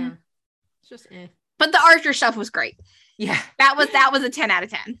was It's just But the Archer stuff was great. Yeah. That was a 10 out of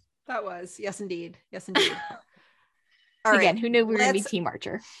 10. That was. Yes, indeed. Yes, indeed. All Again, who knew we were going to be Team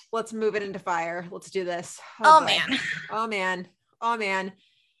Archer? Let's move it into fire. Let's do this. Oh man. Oh, man. Oh, man.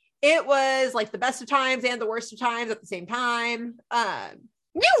 It was like the best of times and the worst of times at the same time.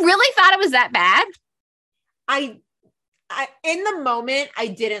 You really thought it was that bad? I in the moment, I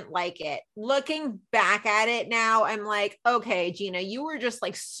didn't like it. Looking back at it now, I'm like, okay, Gina, you were just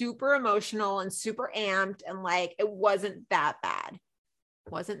like super emotional and super amped, and like it wasn't that bad.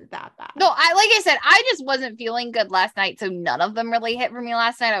 Wasn't that bad. No, like I said, I just wasn't feeling good last night, so none of them really hit for me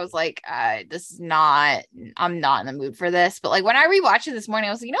last night. I was like, I'm not in the mood for this. But like when I rewatched it this morning,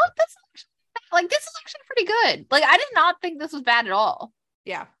 I was like, you know what, this is actually pretty good. Like I did not think this was bad at all.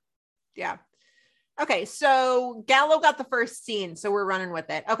 Yeah. Okay, so Gallo got the first scene, so we're running with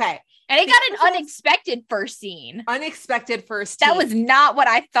it. Okay. And it got an unexpected first scene. Unexpected first scene. That was not what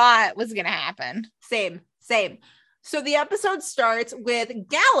I thought was going to happen. Same. So the episode starts with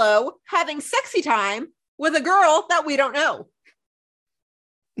Gallo having sexy time with a girl that we don't know.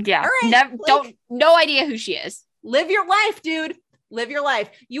 Yeah. All right, no idea who she is. Live your life, dude. Live your life.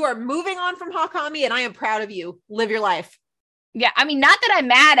 You are moving on from Hakami, and I am proud of you. Live your life. Yeah, I mean, not that I'm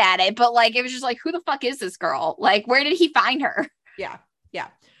mad at it, but like, it was just like, who the fuck is this girl? Like, where did he find her? Yeah.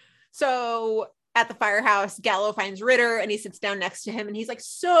 So at the firehouse, Gallo finds Ritter and he sits down next to him and he's like,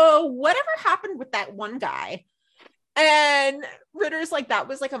 so whatever happened with that one guy? And Ritter's like, that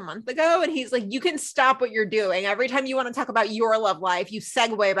was like a month ago. And he's like, you can stop what you're doing. Every time you want to talk about your love life, you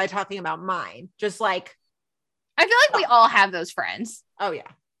segue by talking about mine. Just like, I feel like we all have those friends. Oh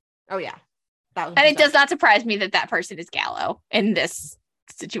yeah. And it does not surprise me that person is Gallo in this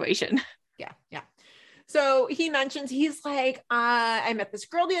situation. Yeah. So he mentions, he's like, I met this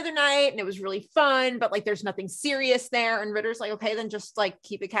girl the other night and it was really fun, but like, there's nothing serious there. And Ritter's like, okay, then just like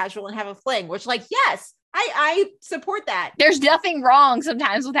keep it casual and have a fling, which like, yes, I support that. There's nothing wrong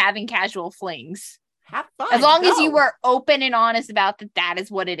sometimes with having casual flings. Have fun. As long as you were open and honest about that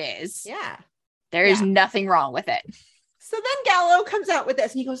is what it is. Yeah. There is nothing wrong with it. So then Gallo comes out with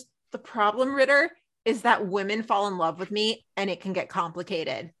this and he goes, the problem, Ritter, is that women fall in love with me and it can get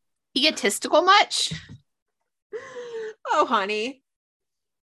complicated. Egotistical much? Oh, honey.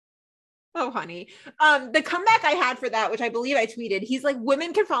 The comeback I had for that, which I believe I tweeted, he's like,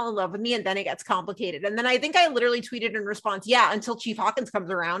 women can fall in love with me and then it gets complicated. And then I think I literally tweeted in response, yeah, until Chief Hawkins comes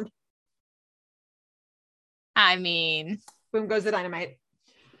around. I mean, boom goes the dynamite.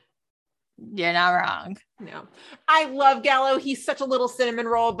 You're not wrong. No, I love Gallo. He's such a little cinnamon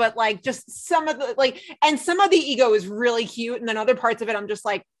roll, but like just some of the the ego is really cute. And then other parts of it, I'm just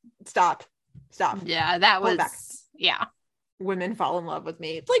like, stop. Yeah, that was, yeah. Women fall in love with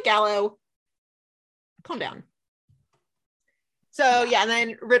me. It's like, Gallo, calm down. So yeah, and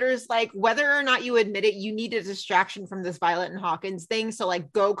then Ritter's like, whether or not you admit it, you need a distraction from this Violet and Hawkins thing. So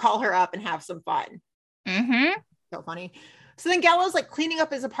like, go call her up and have some fun. Mm-hmm. So funny. So then Gallo's like cleaning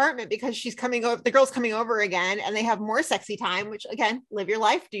up his apartment because she's coming over. The girl's coming over again and they have more sexy time, which again, live your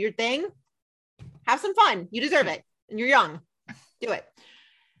life, do your thing, have some fun. You deserve it. And you're young. Do it.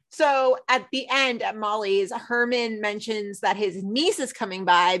 So at the end at Molly's, Herman mentions that his niece is coming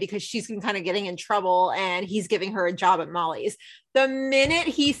by because she's been kind of getting in trouble and he's giving her a job at Molly's. The minute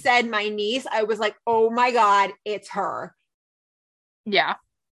he said my niece, I was like, oh my God, it's her. Yeah.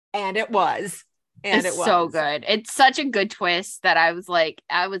 And it was. And it's so good. It's such a good twist that I was like,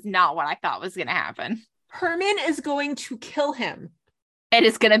 I was not what I thought was going to happen. Herman is going to kill him. It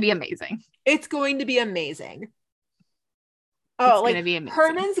is going to be amazing. It's going to be amazing. Oh, like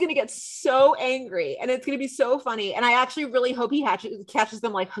Herman's going to get so angry and it's going to be so funny. And I actually really hope he catches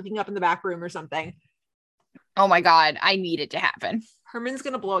them like hooking up in the back room or something. Oh my God. I need it to happen. Herman's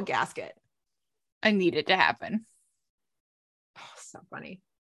going to blow a gasket. I need it to happen. Oh, so funny.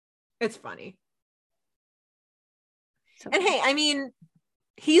 It's funny. And hey, I mean,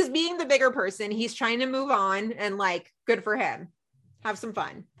 he's being the bigger person. He's trying to move on and like, good for him. Have some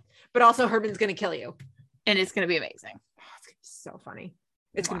fun. But also Herman's going to kill you. And it's going to be amazing. Oh, it's going to be so funny.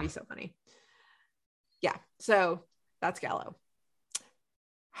 It's going to be so funny. Yeah. So that's Gallo.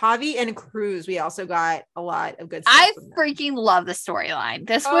 Javi and Cruz, we also got a lot of good stuff. I freaking love the storyline.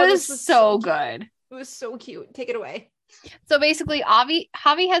 This was so good. It was so cute. Take it away. So basically, Javi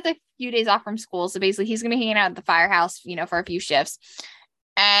has a few days off from school. So basically, he's going to be hanging out at the firehouse, for a few shifts.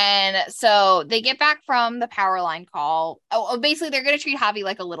 And so they get back from the power line call. Oh, basically, they're going to treat Javi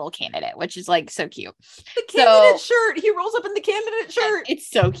like a little candidate, which is like so cute. The candidate shirt. He rolls up in the candidate shirt. It's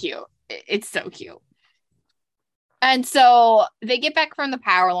so cute. It's so cute. And so they get back from the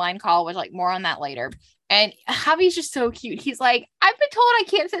power line call, which like more on that later. And Javi's just so cute. He's like, I've been told I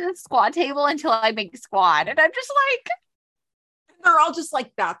can't sit at the squad table until I make squad. And I'm just like, they're all just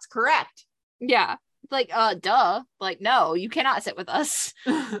like, that's correct. Yeah. Like, duh. Like, no, you cannot sit with us.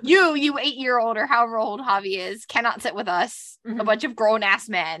 you 8-year-old or however old Javi is, cannot sit with us. A bunch of grown-ass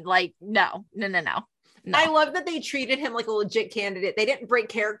men. Like, no. I love that they treated him like a legit candidate. They didn't break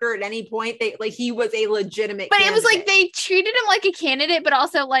character at any point. He was a legitimate candidate. It was like they treated him like a candidate, but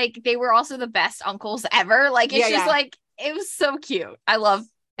also like they were also the best uncles ever. Like it's like it was so cute. I love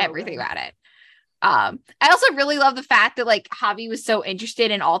everything about it. I also really love the fact that like Javi was so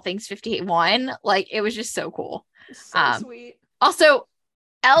interested in all things 58-1. Like it was just so cool. So sweet. Also,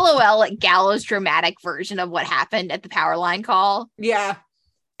 LOL at Gallo's dramatic version of what happened at the power line call. Yeah.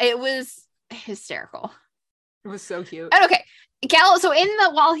 It was hysterical. It was so cute. And okay, Gallo, so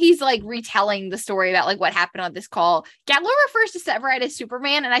while he's like retelling the story about like what happened on this call, Gallo refers to Severide as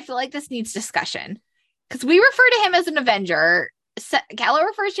Superman, and I feel like this needs discussion because we refer to him as an Avenger. Gallo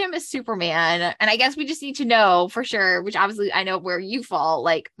refers to him as Superman, and I guess we just need to know for sure, which obviously I know where you fall,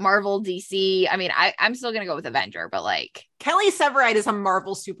 like Marvel, DC. I mean, I'm still gonna go with Avenger, but like Kelly Severide is a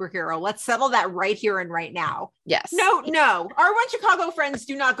Marvel superhero. Let's settle that right here and right now. Yes. No. Our One Chicago friends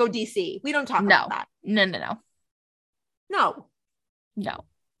do not go DC. We don't talk about that. No.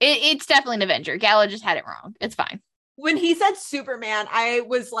 It's definitely an Avenger. Gallo just had it wrong. It's fine. When he said Superman, I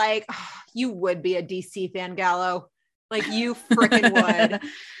was like, oh, you would be a DC fan, Gallo. Like you freaking would.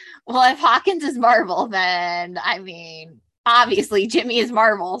 Well, if Hawkins is Marvel, then I mean, obviously Jimmy is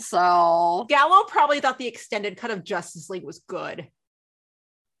Marvel. So Gallo probably thought the extended cut of Justice League was good.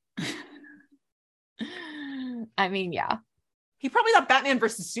 I mean, yeah. He probably thought Batman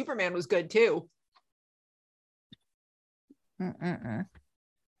versus Superman was good too.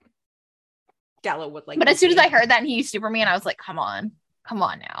 Gallo would like. But as soon as I heard that and he used Superman, I was like, come on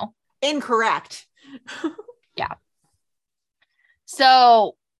now. Incorrect. Yeah.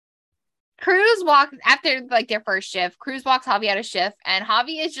 So Cruz walks after like their first shift. Cruz walks Javi out of shift, and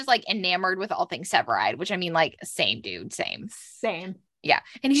Javi is just like enamored with all things Severide, which I mean, like, same dude, same. Yeah.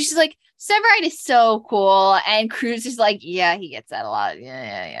 And he's just like, Severide is so cool. And Cruz is like, yeah, he gets that a lot.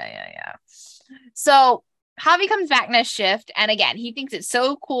 Yeah. So Javi comes back next shift, and again, he thinks it's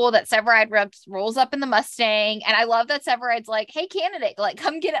so cool that Severide rolls up in the Mustang, and I love that Severide's like, hey, candidate, like,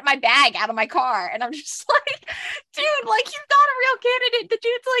 come get my bag out of my car, and I'm just like, dude, like, he's not a real candidate. The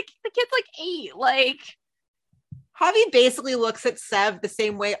kid's like 8, like. Javi basically looks at Sev the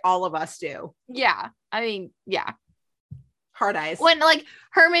same way all of us do. Yeah, I mean, yeah. Hard eyes. When, like,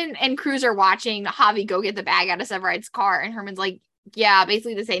 Herman and Cruz are watching Javi go get the bag out of Severide's car, and Herman's like, yeah,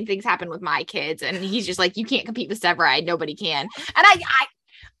 basically the same things happen with my kids. And he's just like, you can't compete with Severide. Nobody can. And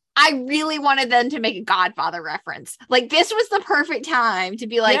I really wanted them to make a Godfather reference. Like, this was the perfect time to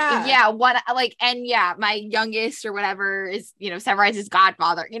be like, my youngest or whatever is, Severide's his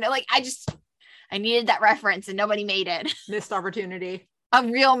godfather. Like, I needed that reference and nobody made it. Missed opportunity. A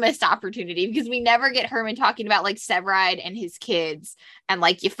real missed opportunity, because we never get Herman talking about like Severide and his kids, and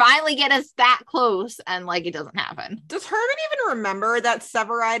like you finally get us that close and like it doesn't happen. Does Herman even remember that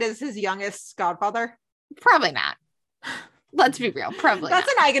Severide is his youngest godfather? Probably not. Let's be real. Probably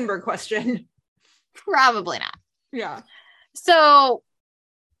That's not. An Eigenberg question. Probably not. Yeah. So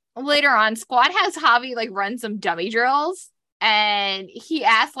later on, Squad has Javi like run some dummy drills. And he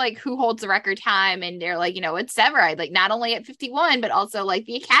asked, like, who holds the record time? And they're like, it's Severide, like, not only at 51, but also, like,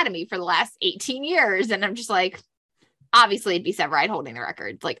 the Academy for the last 18 years. And I'm just like, obviously, it'd be Severide holding the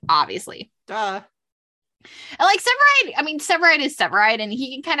record. Like, obviously. Duh. And, like, Severide is Severide. And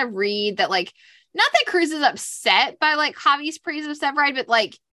he can kind of read that, like, not that Cruz is upset by, like, Javi's praise of Severide, but,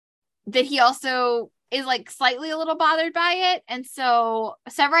 like, that he also is like slightly a little bothered by it. And so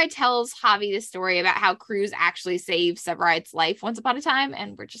Severide tells Javi this story about how Cruz actually saved Severide's life once upon a time,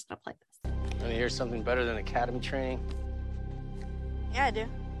 and we're just gonna play this. Want to hear something better than academy training? Yeah, I do.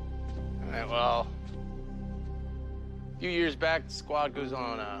 All right, well, a few years back, the squad goes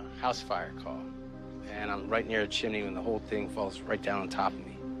on a house fire call, and I'm right near a chimney when the whole thing falls right down on top of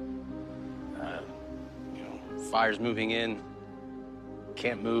me. Fire's moving in,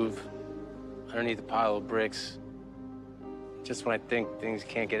 can't move. Underneath a pile of bricks. Just when I think things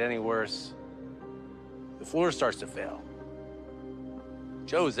can't get any worse, the floor starts to fail.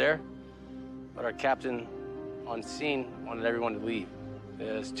 Joe's there, but our captain on scene wanted everyone to leave.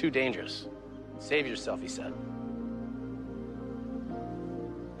 It's too dangerous. Save yourself, he said.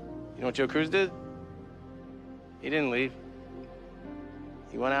 You know what Joe Cruz did? He didn't leave.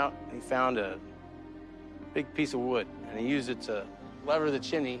 He went out and he found a big piece of wood, and he used it to lever the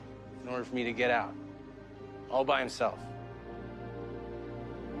chimney in order for me to get out, all by himself.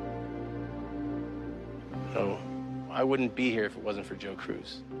 No, I wouldn't be here if it wasn't for Joe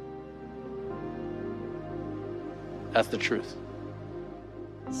Cruz. That's the truth.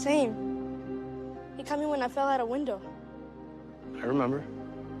 Same. He caught me when I fell out a window. I remember.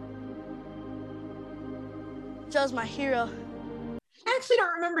 Joe's my hero. I actually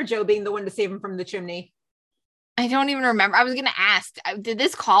don't remember Joe being the one to save him from the chimney. I don't even remember. I was going to ask, did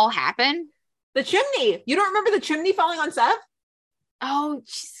this call happen? The chimney. You don't remember the chimney falling on Seth? Oh,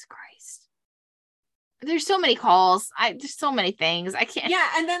 Jesus Christ. There's so many calls. There's so many things. I can't. Yeah.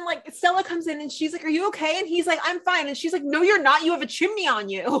 And then like Stella comes in and she's like, are you okay? And he's like, I'm fine. And she's like, no, you're not. You have a chimney on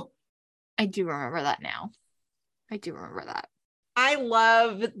you. I do remember that now. I do remember that. I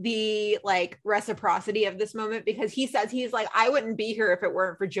love the like reciprocity of this moment because he says, he's like, I wouldn't be here if it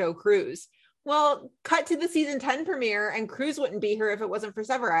weren't for Joe Cruz. Well, cut to the season 10 premiere and Cruz wouldn't be here if it wasn't for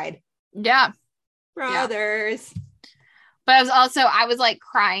Severide. Yeah. Brothers. Yeah. But I was like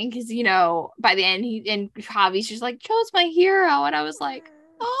crying because, you know, by the end, Javi's just like, Joe's my hero. And I was like,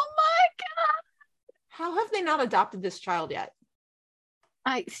 oh my God. How have they not adopted this child yet?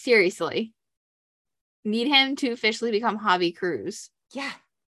 Seriously. Need him to officially become Javi Cruz. Yeah.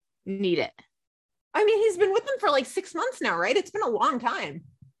 Need it. I mean, he's been with them for like 6 months now, right? It's been a long time.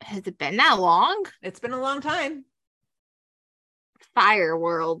 Has it been that long? It's been a long time. Fire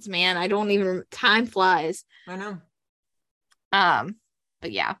worlds, man. Time flies. I know.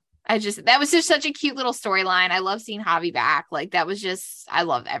 But yeah, that was just such a cute little storyline. I love seeing Javi back. Like I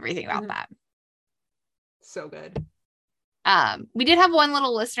love everything about that. So good. We did have one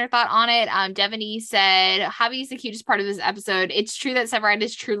little listener thought on it. Devaney said, Javi's the cutest part of this episode. It's true that Severide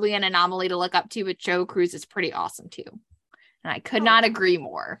is truly an anomaly to look up to, but Joe Cruz is pretty awesome too. And I could not agree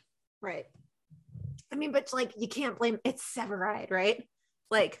more. Right. I mean, but like, you can't blame, it's Severide, right?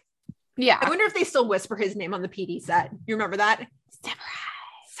 Like, yeah. I wonder if they still whisper his name on the PD set. You remember that?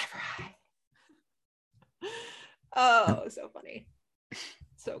 Severide. Oh, so funny.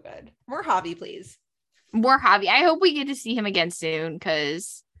 So good. More Javi, please. More Javi. I hope we get to see him again soon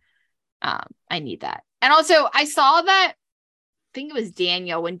because I need that. And also, I saw that, I think it was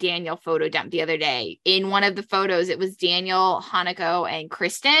Daniel, when Daniel photo dumped the other day. In one of the photos, it was Daniel, Hanako, and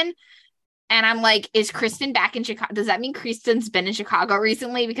Kristen. And I'm like, is Kristen back in Chicago? Does that mean Kristen's been in Chicago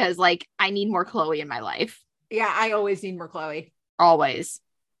recently? Because like, I need more Chloe in my life. Yeah, I always need more Chloe. Always.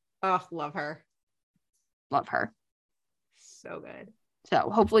 Oh, love her. Love her. So good. So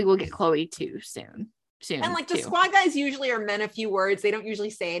hopefully we'll get Chloe too soon. And like the squad guys usually are men of few words. They don't usually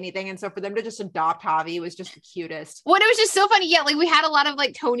say anything. And so for them to just adopt Javi was just the cutest. Well, it was just so funny. Yeah, like we had a lot of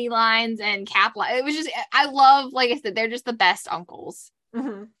like Tony lines and Cap lines. It was just, I love, like I said, they're just the best uncles.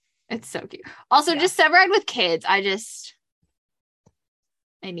 Mm-hmm. It's so cute. Also, just Severide with kids. I need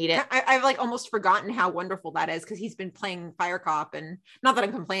it. I've like almost forgotten how wonderful that is because he's been playing Fire Cop, and not that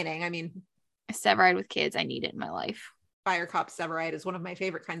I'm complaining. I mean, Severide with kids. I need it in my life. Fire Cop Severide is one of my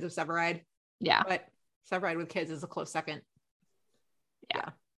favorite kinds of Severide. Yeah. But Severide with kids is a close second.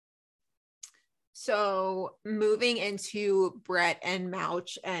 Yeah. So moving into Brett and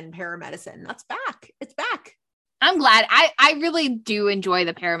Mouch and paramedicine. That's back. It's back. I'm glad. I really do enjoy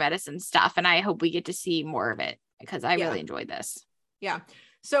the paramedicine stuff, and I hope we get to see more of it because I really enjoyed this. Yeah.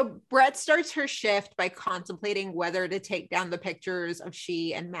 So Brett starts her shift by contemplating whether to take down the pictures of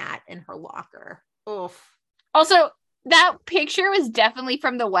she and Matt in her locker. Oof. Also, that picture was definitely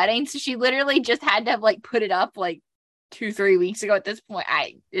from the wedding, so she literally just had to have like put it up like 2-3 weeks ago at this point.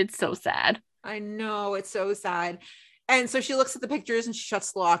 It's so sad. I know, it's so sad. And so she looks at the pictures and she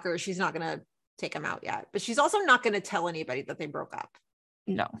shuts the locker. She's not gonna take them out yet, but she's also not going to tell anybody that they broke up.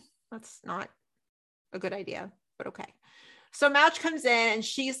 No, that's not a good idea, but okay. So Mouch comes in and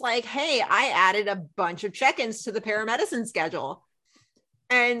she's like, hey, I added a bunch of check-ins to the paramedicine schedule.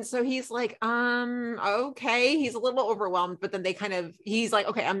 And so he's like, okay. He's a little overwhelmed, but then he's like,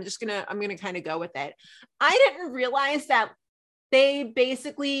 okay, I'm going to kind of go with it. I didn't realize that they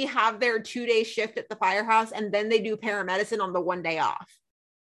basically have their 2-day shift at the firehouse and then they do paramedicine on the 1 day off.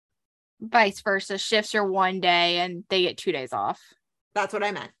 Vice versa. Shifts are 1 day and they get 2 days off. That's what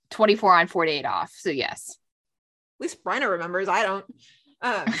I meant. 24 on, 48 off. So yes. At least Brenna remembers. I don't.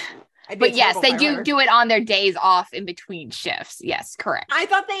 But yes, they do it on their days off in between shifts. Yes, correct. I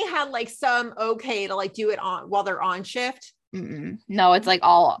thought they had like some to like do it on while they're on shift. No, it's like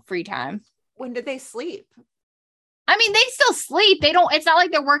all free time. When did they sleep? I mean, they still sleep. It's not like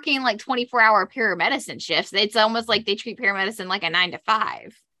they're working like 24-hour paramedicine shifts. It's almost like they treat paramedicine like a 9 to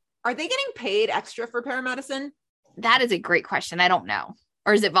 5. Are they getting paid extra for paramedicine? That is a great question. I don't know.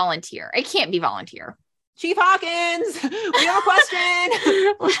 Or is it volunteer? It can't be volunteer. Chief Hawkins, we have a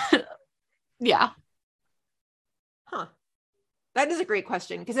question. Yeah. Huh. That is a great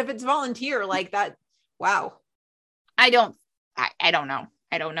question. Because if it's volunteer like that, Wow. I don't know.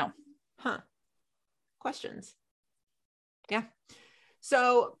 I don't know. Huh. Questions. Yeah.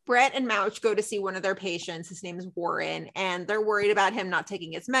 So Brett and Mouch go to see one of their patients. His name is Warren, and they're worried about him not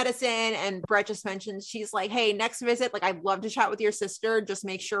taking his medicine. And Brett just mentions, she's like, hey, next visit, like, I'd love to chat with your sister. Just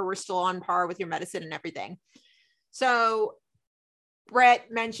make sure we're still on par with your medicine and everything. So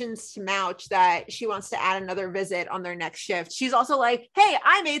Brett mentions to Mouch that she wants to add another visit on their next shift. She's also like, hey,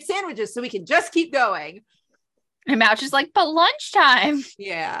 I made sandwiches so we can just keep going. And Mouch is like, but lunchtime.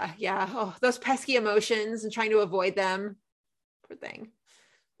 Yeah. Oh, those pesky emotions and trying to avoid them. Poor thing.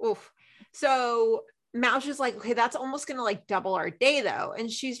 Oof. So Mouch is like, okay, that's almost gonna like double our day though.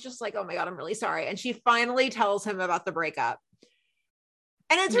 And she's just like, oh my God, I'm really sorry. And she finally tells him about the breakup.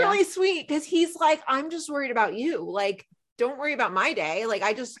 And it's really sweet because he's like, I'm just worried about you. Like, don't worry about my day. Like,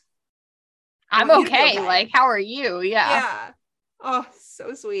 I'm okay. Like, how are you? Yeah. Oh,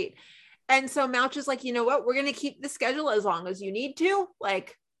 so sweet. And so Mouch is like, you know what? We're going to keep the schedule as long as you need to.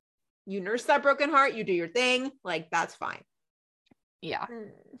 Like, you nurse that broken heart, you do your thing. Like, that's fine. Yeah.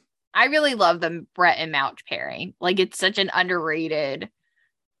 I really love the Brett and Mouch pairing. Like, it's such an underrated,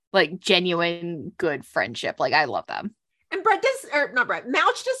 like, genuine good friendship. Like, I love them. And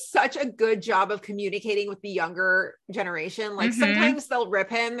Mouch does such a good job of communicating with the younger generation. Like, sometimes they'll rip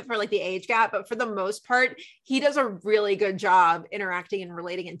him for like the age gap, but for the most part, he does a really good job interacting and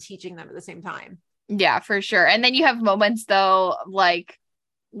relating and teaching them at the same time. Yeah, for sure. And then you have moments though, like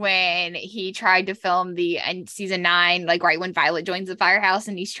when he tried to film the season 9, like right when Violet joins the firehouse,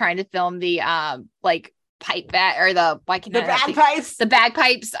 and he's trying to film the like pipe bag or the bagpipes. The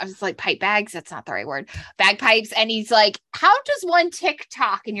bagpipes. I was like, pipe bags. That's not the right word. Bagpipes. And he's like, how does one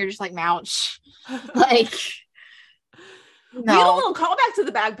TikTok? And you're just like, Mouch. Like, no. We had a little callback to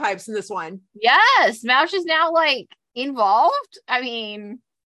the bagpipes in this one. Yes. Mouch is now like involved. I mean,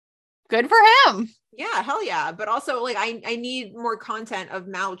 good for him. Yeah, hell yeah. But also, like, I need more content of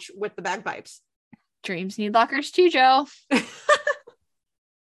Mouch with the bagpipes. Dreams need lockers too, Joe.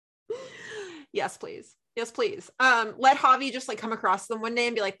 Yes, please. Yes, please. Let Javi just like come across them one day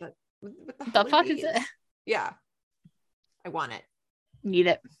and be like, what the fuck is it? Yeah. I want it. Need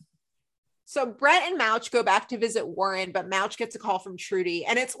it. So Brett and Mouch go back to visit Warren, but Mouch gets a call from Trudy.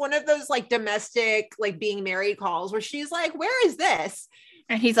 And it's one of those like domestic, like being married calls where she's like, where is this?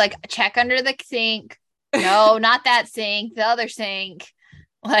 And he's like, check under the sink. No, not that sink, the other sink.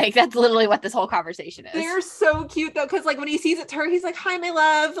 Like, that's literally what this whole conversation is. They're so cute though, because like when he sees it's her, he's like, hi, my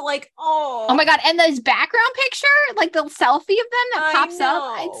love. Like, oh my God. And this background picture, like the selfie of them that pops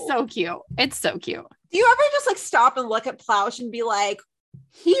up. It's so cute. It's so cute. Do you ever just like stop and look at Plouch and be like,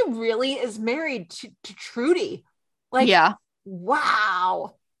 he really is married to Trudy? Like, yeah.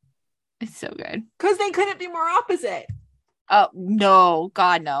 Wow. It's so good. Because they couldn't be more opposite. Oh, no.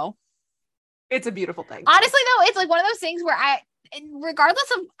 God, no. It's a beautiful thing. Honestly, though, it's like one of those things where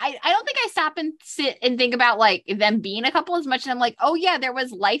regardless of, I don't think I stop and sit and think about like them being a couple as much as I'm like, oh yeah, there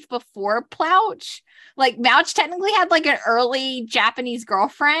was life before Plouch. Like Mouch technically had like an early Japanese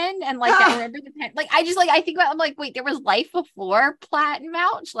girlfriend, and like I remember like I just like I think about, I'm like, wait, there was life before Platt and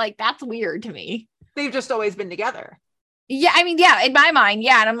Mouch? Like that's weird to me. They've just always been together. Yeah, I mean, yeah, in my mind,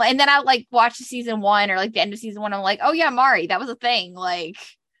 yeah. And then I like watch season 1 or like the end of season 1, I'm like, oh yeah, Mari, that was a thing. Like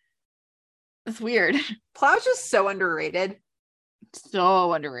it's weird. Plouch is so underrated.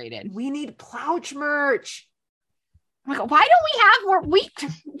 So underrated. We need Plouch merch. Oh my God, why don't we have more?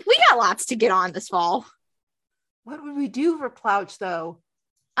 We got lots to get on this fall. What would we do for Plouch though?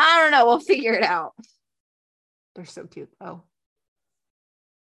 I don't know. We'll figure it out. They're so cute though.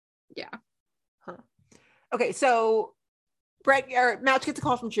 Yeah. Huh. Okay, so Mouch gets a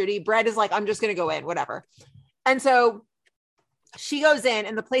call from Trudy. Brett is like, I'm just gonna go in, whatever. And so she goes in,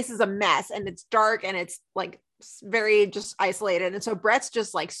 and the place is a mess, and it's dark, and it's like very just isolated. And so Brett's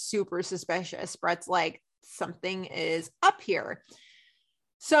just like super suspicious. Brett's like, something is up here.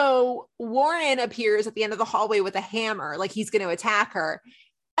 So Warren appears at the end of the hallway with a hammer, like he's going to attack her.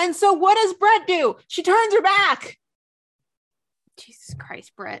 And so what does Brett do? She turns her back. Jesus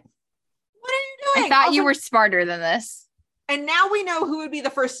Christ, Brett. What are you doing? I thought you were smarter than this. And now we know who would be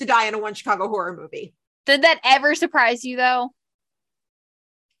the first to die in a One Chicago horror movie. Did that ever surprise you though?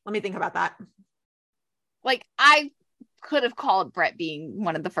 Let me think about that. Like, I could have called Brett being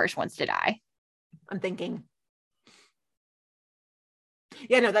one of the first ones to die. I'm thinking.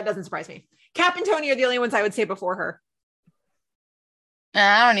 Yeah, no, that doesn't surprise me. Cap and Tony are the only ones I would say before her.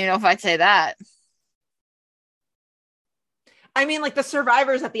 I don't even know if I'd say that. I mean, like the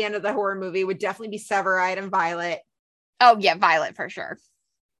survivors at the end of the horror movie would definitely be Severide and Violet. Oh, yeah, Violet for sure.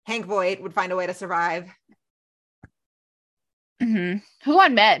 Hank Voight would find a way to survive. Mm-hmm. Who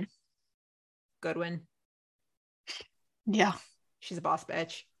on med? Goodwin. Yeah. She's a boss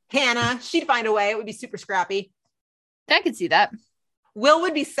bitch. Hannah, she'd find a way. It would be super scrappy. I could see that. Will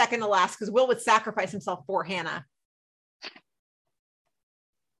would be second to last because Will would sacrifice himself for Hannah.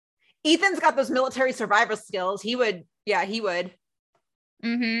 Ethan's got those military survival skills. He would.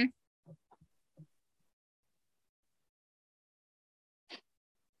 Mm-hmm.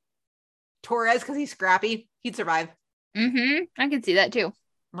 Torres, because he's scrappy, he'd survive. Mm-hmm. I can see that too.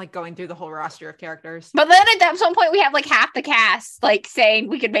 I'm like going through the whole roster of characters. But then at some point we have like half the cast like saying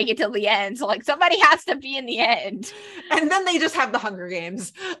we could make it till the end. So like somebody has to be in the end. And then they just have the Hunger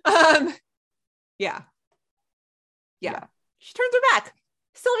Games. Yeah. She turns her back.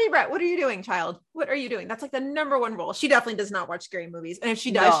 Sylvie Brett, what are you doing, child? What are you doing? That's like the number one rule. She definitely does not watch scary movies. And if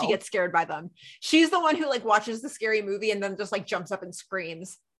she does, she gets scared by them. She's the one who like watches the scary movie and then just like jumps up and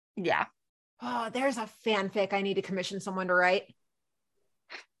screams. Yeah. Oh, there's a fanfic I need to commission someone to write.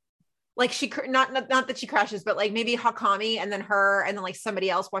 Like she, not that she crashes, but like maybe Hakami and then her and then like somebody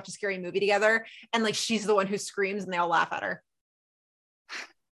else watch a scary movie together. And like, she's the one who screams and they all laugh at her.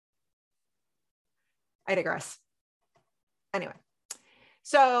 I digress. Anyway.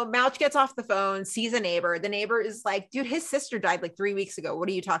 So Mouch gets off the phone, sees a neighbor. The neighbor is like, dude, his sister died like 3 weeks ago. What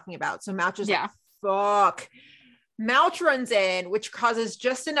are you talking about? So Mouch is like, fuck. Mouch runs in, which causes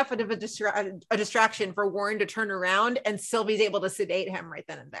just enough of a distraction for Warren to turn around, and Sylvie's able to sedate him right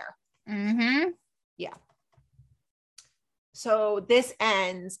then and there. Mm-hmm. Yeah. So this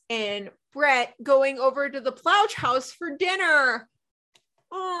ends in Brett going over to the Plouch house for dinner.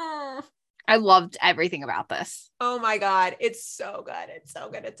 Oh. I loved everything about this. Oh my God. It's so good. It's so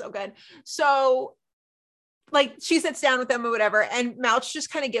good. It's so good. So like she sits down with them or whatever. And Mouch just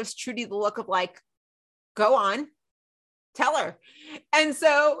kind of gives Trudy the look of like, go on, tell her. And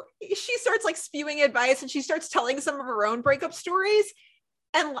so she starts like spewing advice and she starts telling some of her own breakup stories.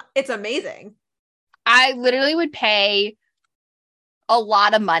 And it's amazing. I literally would pay a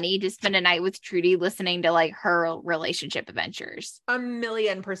lot of money to spend a night with Trudy listening to like her relationship adventures.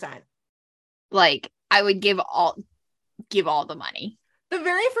 1,000,000%. Like I would give all the money. The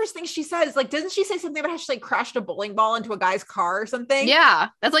very first thing she says, like, doesn't she say something about how she like crashed a bowling ball into a guy's car or something? Yeah.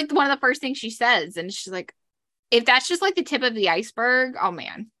 That's like one of the first things she says. And she's like, if that's just like the tip of the iceberg, oh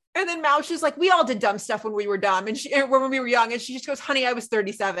man. And then Mouch is like, we all did dumb stuff when we were dumb and when we were young. And she just goes, honey, I was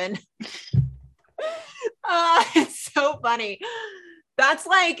 37. It's so funny. That's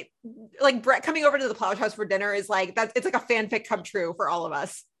like Brett coming over to the Plouch house for dinner is like, it's like a fanfic come true for all of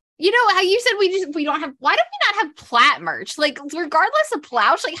us. You know how you said we don't have, why do we not have Platt merch? Like regardless of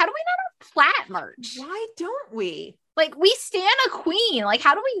Plouch, like how do we not have Platt merch? Why don't we? Like we stand a queen. Like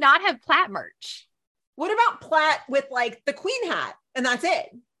how do we not have Platt merch? What about Platt with like the queen hat? And that's it.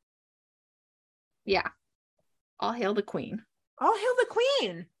 Yeah. All hail the queen. All hail the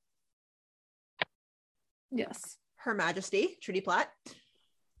queen. Yes. Her Majesty, Trudy Platt.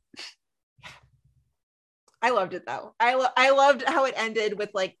 I loved it though. I loved how it ended with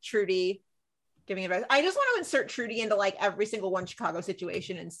like Trudy giving advice. I just want to insert Trudy into like every single One Chicago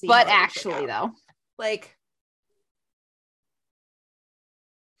situation and see. But actually though, like,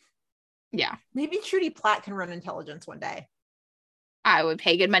 yeah, maybe Trudy Platt can run intelligence one day. I would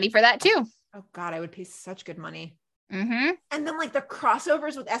pay good money for that too. Oh God, I would pay such good money. Mm-hmm. And then like the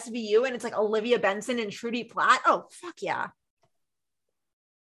crossovers with SVU and it's like Olivia Benson and Trudy Platt. Oh fuck yeah.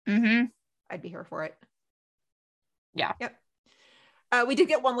 Mm-hmm. I'd be here for it. Yeah. Yep. We did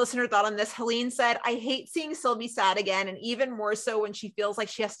get one listener thought on this. Helene said, I hate seeing Sylvie sad again, and even more so when she feels like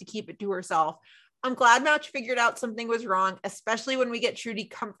she has to keep it to herself. I'm glad Mouch figured out something was wrong, especially when we get Trudy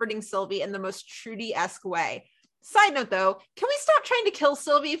comforting Sylvie in the most Trudy-esque way. Side note though, can we stop trying to kill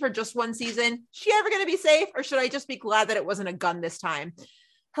Sylvie for just one season? She ever going to be safe, or should I just be glad that it wasn't a gun this time?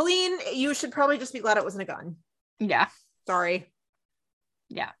 Helene, you should probably just be glad it wasn't a gun. Yeah. Sorry.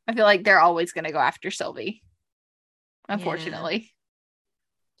 Yeah. I feel like they're always going to go after Sylvie. Unfortunately.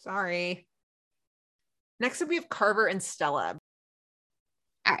 Yeah. Sorry. Next up, we have Carver and Stella.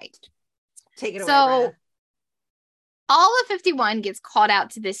 All right. Take it away. So Brenna. all of 51 gets called out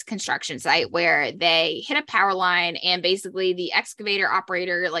to this construction site where they hit a power line and basically the excavator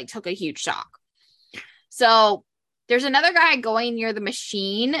operator like took a huge shock. So there's another guy going near the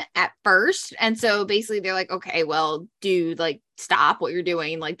machine at first. And so basically they're like, okay, well, dude, like stop what you're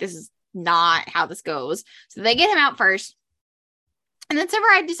doing. Like this is not how this goes. So they get him out first. And then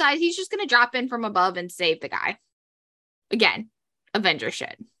Severide decides he's just going to drop in from above and save the guy. Again, Avenger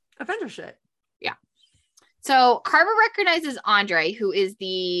shit. Avenger shit. Yeah. So Carver recognizes Andre, who is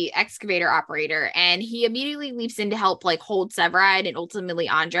the excavator operator, and he immediately leaps in to help like hold Severide and ultimately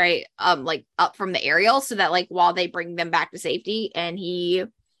Andre like up from the aerial so that like while they bring them back to safety. And I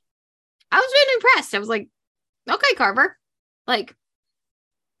was really impressed. I was like, Okay, Carver. Like,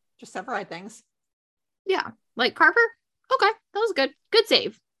 just separate things. Yeah, like Carver. Okay, that was good. Good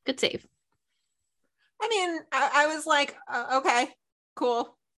save. Good save. I mean, I was like, okay,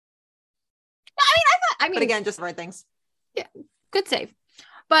 cool. I mean, but again, just the right things. Yeah, good save.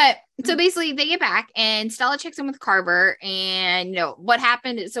 But so basically they get back and Stella checks in with Carver, and you know what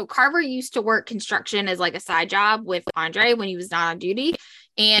happened is, so Carver used to work construction as like a side job with Andre when he was not on duty,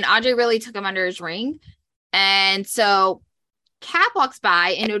 and Andre really took him under his wing. And so Cap walks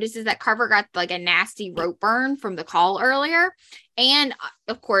by and notices that Carver got like a nasty rope burn from the call earlier. And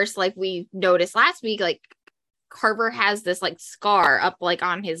of course, like we noticed last week, like Carver has this like scar up like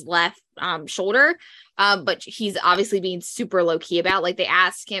on his left shoulder. But he's obviously being super low key about, like, they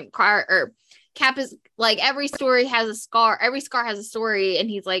ask him, Cap is like, every story has a scar. Every scar has a story. And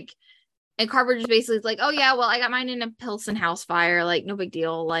he's like, and Carver just basically is like, oh yeah, well, I got mine in a Pilsen house fire. Like, no big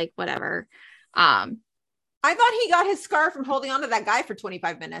deal. Like, whatever. I thought he got his scar from holding on to that guy for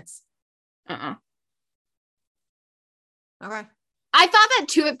 25 minutes. Okay. I thought that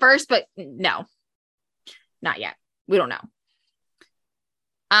too at first, but no, not yet. We don't know.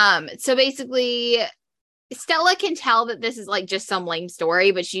 So basically Stella can tell that this is like just some lame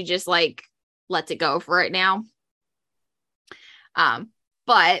story, but she just like lets it go for right now.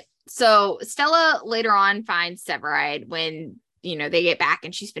 But so Stella later on finds Severide when, you know, they get back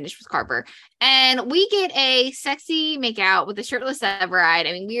and she's finished with Carver, and we get a sexy makeout with a shirtless Severide.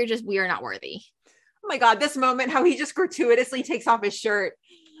 I mean, we are not worthy. Oh my God, this moment, how he just gratuitously takes off his shirt.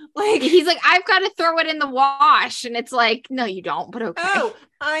 Like, he's like, I've got to throw it in the wash. And it's like, no, you don't, but okay. Oh,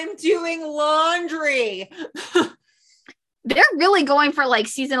 I'm doing laundry. They're really going for like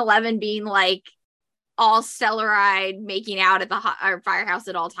season 11 being like all Stellaride making out at the firehouse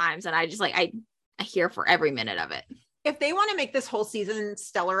at all times. And I just like, I hear for every minute of it. If they want to make this whole season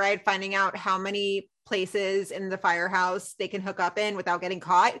Stellaride finding out how many places in the firehouse they can hook up in without getting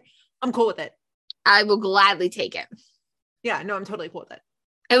caught, I'm cool with it. I will gladly take it. Yeah, no, I'm totally cool with it.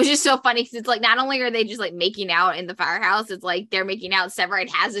 It was just so funny because it's like, not only are they just like making out in the firehouse, it's like they're making out. Severide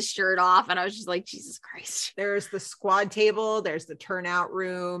has his shirt off. And I was just like, Jesus Christ. There's the squad table. There's the turnout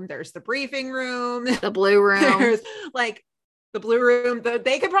room. There's the briefing room. The blue room. There's like the blue room.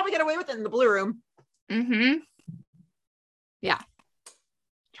 They could probably get away with it in the blue room. Mm-hmm. Yeah.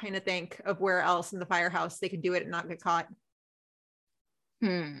 Trying to think of where else in the firehouse they could do it and not get caught.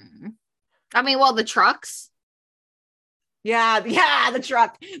 I mean, well, the trucks. Yeah, the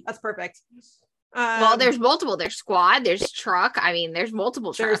truck. That's perfect. Well, there's multiple. There's squad. There's truck. I mean, there's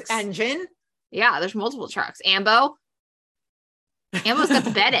multiple trucks. There's engine. Yeah, there's multiple trucks. Ambo's got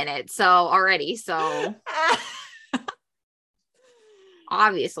the bed in it, so already. So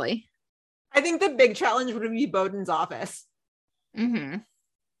obviously, I think the big challenge would be Bowden's office. Mm-hmm.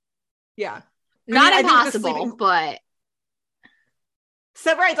 Yeah, not impossible, but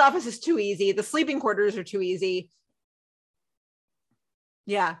Severide's office is too easy. The sleeping quarters are too easy.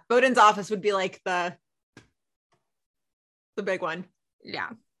 Yeah, Bowden's office would be like the big one. Yeah.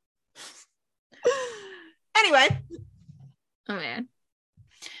 Anyway. Oh man.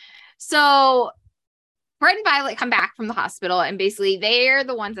 So Brett and Violet come back from the hospital, and basically they're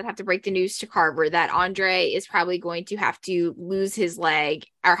the ones that have to break the news to Carver that Andre is probably going to have to lose his leg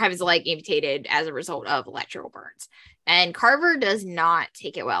or have his leg amputated as a result of electrical burns. And Carver does not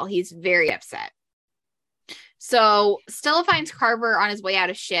take it well. He's very upset. So Stella finds Carver on his way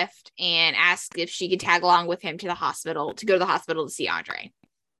out of shift and asks if she could tag along with him to the hospital, to go to the hospital to see Andre.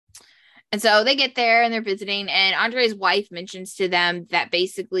 And so they get there and they're visiting, and Andre's wife mentions to them that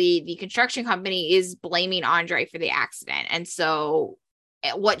basically the construction company is blaming Andre for the accident. And so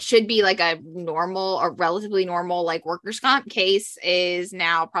what should be like a relatively normal, like workers' comp case is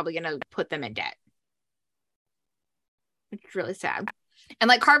now probably going to put them in debt. It's really sad. And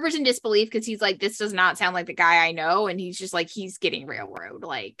like Carver's in disbelief because he's like, this does not sound like the guy I know. And he's just like, he's getting railroad.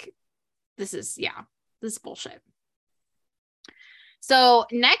 Like, this is bullshit. So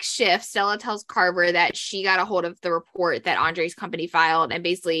next shift, Stella tells Carver that she got a hold of the report that Andre's company filed. And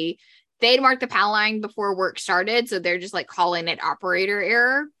basically they'd marked the PAL line before work started. So they're just like calling it operator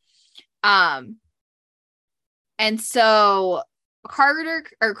error. And so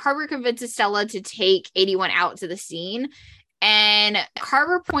Carver convinces Stella to take 81 out to the scene. And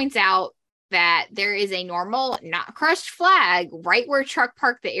Carver points out that there is a normal, not crushed flag right where truck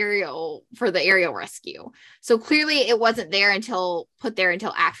parked the aerial for the aerial rescue. So clearly it wasn't there until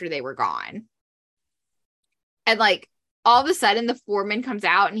after they were gone. And like all of a sudden the foreman comes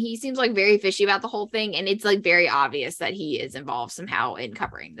out and he seems like very fishy about the whole thing. And it's like very obvious that he is involved somehow in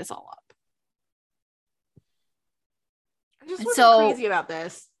covering this all up. I just wasn't crazy about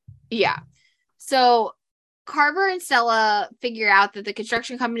this. Yeah. So Carver and Stella figure out that the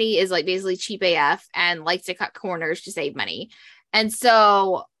construction company is like basically cheap AF and likes to cut corners to save money. And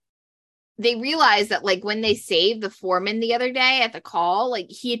so they realize that like when they saved the foreman the other day at the call, like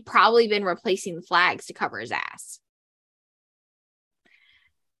he had probably been replacing the flags to cover his ass.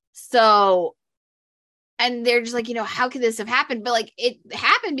 So, and they're just like, how could this have happened? But like it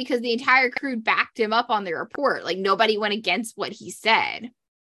happened because the entire crew backed him up on their report. Like nobody went against what he said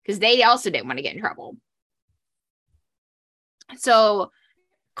because they also didn't want to get in trouble. So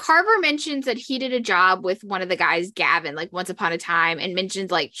Carver mentions that he did a job with one of the guys, Gavin, like once upon a time, and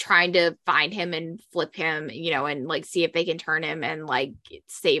mentions like trying to find him and flip him, and like see if they can turn him and like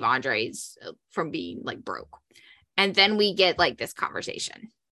save Andres from being like broke. And then we get like this conversation.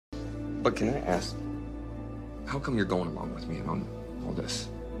 But can I ask, how come you're going along with me on all this?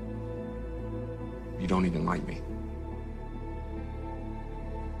 You don't even like me.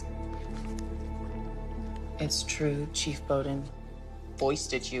 It's true, Chief Bowden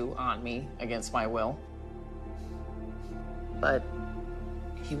foisted you on me against my will. But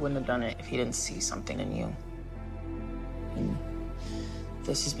he wouldn't have done it if he didn't see something in you. And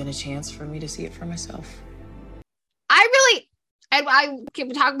this has been a chance for me to see it for myself. I can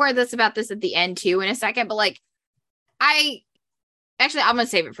talk more about this at the end too in a second, but like I'm gonna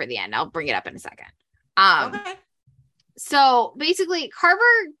save it for the end. I'll bring it up in a second. Okay. So basically Carver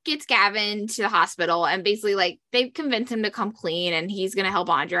gets Gavin to the hospital and basically like they convince him to come clean and he's gonna help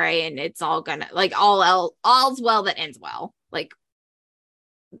Andre and it's all gonna like all's well that ends well. Like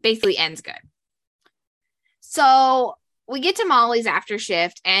basically ends good. So we get to Molly's after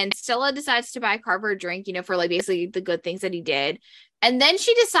shift and Stella decides to buy Carver a drink, for like basically the good things that he did. And then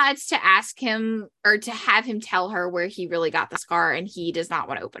she decides to ask him or to have him tell her where he really got the scar and he does not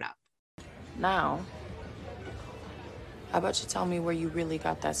want to open up. Now, how about you tell me where you really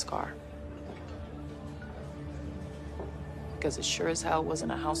got that scar? Because it sure as hell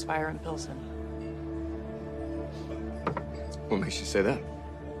wasn't a house fire in Pilsen. What makes you say that?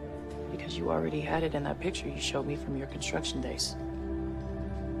 Because you already had it in that picture you showed me from your construction days.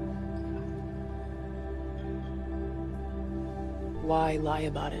 Why lie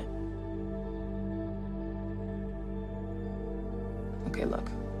about it? Okay, look.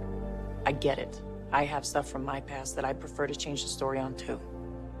 I get it. I have stuff from my past that I'd prefer to change the story on too.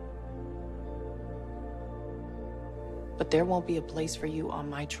 But there won't be a place for you on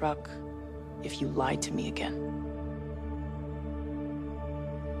my truck if you lie to me again.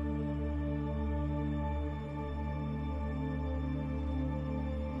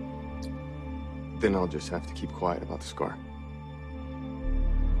 Then I'll just have to keep quiet about the scar.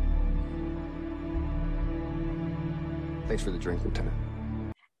 Thanks for the drink, Lieutenant.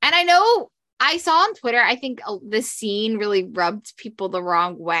 And I know I saw on Twitter, I think this scene really rubbed people the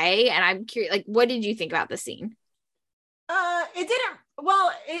wrong way. And I'm curious, like, what did you think about the scene? It didn't,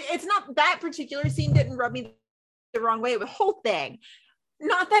 well, it's not that particular scene didn't rub me the wrong way. The whole thing,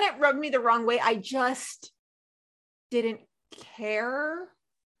 not that it rubbed me the wrong way. I just didn't care.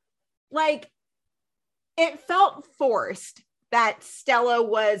 Like, it felt forced that Stella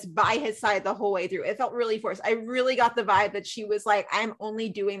was by his side the whole way through. It felt really forced. I really got the vibe that she was like, I'm only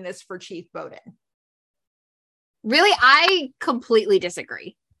doing this for Chief Bowden. Really? I completely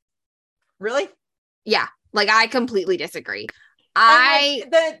disagree. Really? Yeah. Like, I completely disagree. And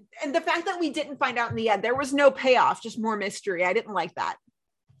the fact that we didn't find out in the end, there was no payoff, just more mystery. I didn't like that.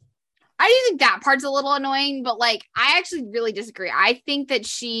 I do think that part's a little annoying, but like, I actually really disagree. I think that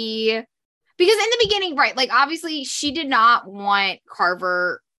because in the beginning, right, like obviously she did not want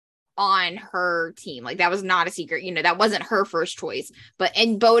Carver on her team. Like that was not a secret, that wasn't her first choice,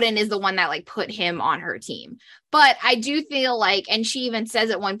 and Bowden is the one that like put him on her team. But I do feel like, and she even says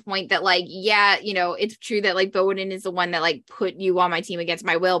at one point that like, yeah, it's true that like Bowden is the one that like put you on my team against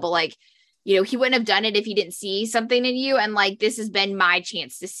my will, but like, he wouldn't have done it if he didn't see something in you. And like, this has been my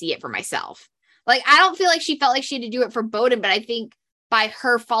chance to see it for myself. Like, I don't feel like she felt like she had to do it for Bowden, but I think by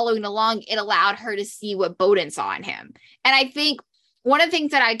her following along, it allowed her to see what Bowden saw in him. And I think one of the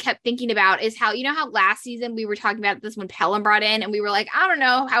things that I kept thinking about is how, how last season we were talking about this when Pelham brought in and we were like, I don't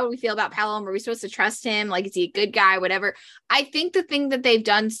know, how do we feel about Pelham? Are we supposed to trust him? Like, is he a good guy? Whatever. I think the thing that they've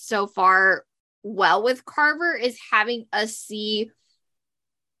done so far well with Carver is having us see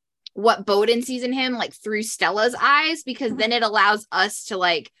what Bowden sees in him, like through Stella's eyes, because then it allows us to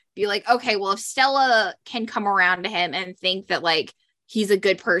like, be like, okay, well, if Stella can come around to him and think that like, he's a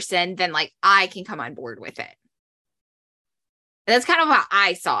good person, then like I can come on board with it. That's kind of how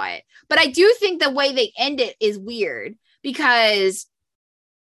I saw it. But I do think the way they end it is weird because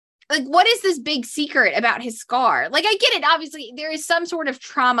like, what is this big secret about his scar? Like, I get it. Obviously, there is some sort of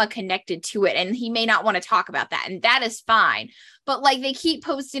trauma connected to it, and he may not want to talk about that, and that is fine. But like, they keep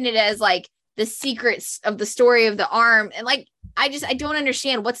posting it as like the secrets of the story of the arm, and like, I don't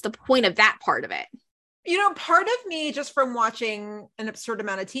understand what's the point of that part of it. You know, part of me, just from watching an absurd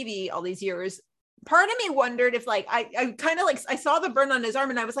amount of TV all these years, part of me wondered if like I kind of like I saw the burn on his arm,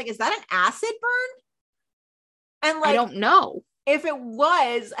 and I was like, is that an acid burn? And like, I don't know. If it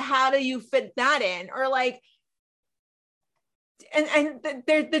was, how do you fit that in? Or like,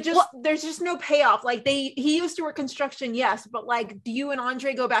 there's just no payoff. Like he used to work construction, yes, but like, do you and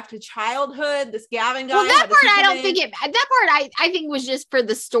Andre go back to childhood? This Gavin guy. Well, that part I don't think it. That part I think was just for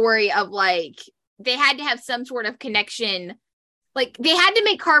the story of like they had to have some sort of connection. Like they had to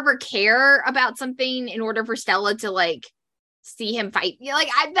make Carver care about something in order for Stella to like see him fight. Like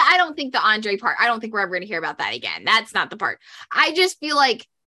I don't think the Andre part, I don't think we're ever going to hear about that again. That's not the part. I just feel like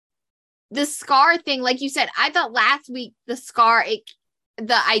the scar thing, like you said, I thought last week the scar,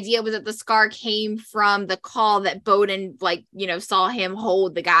 the idea was that the scar came from the call that Bowden, like, you know, saw him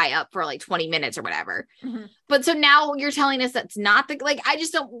hold the guy up for like 20 minutes or whatever. Mm-hmm. But so now you're telling us that's not the, like, I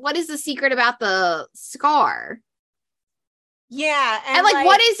just don't, what is the secret about the scar? Yeah. And like,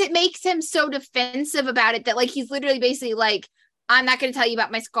 what is it makes him so defensive about it that like, he's literally basically like, I'm not going to tell you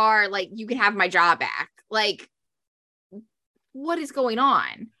about my scar. Like, you can have my job back. Like, what is going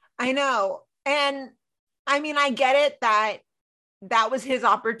on? I know. And I mean, I get it that was his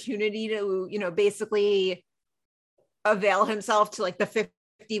opportunity to, you know, basically avail himself to like the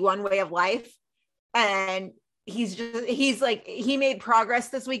 51 way of life. And he's like, he made progress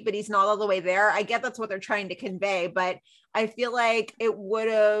this week, but he's not all the way there. I get that's what they're trying to convey, but I feel like it would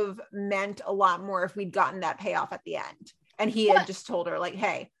have meant a lot more if we'd gotten that payoff at the end. And he had just told her like,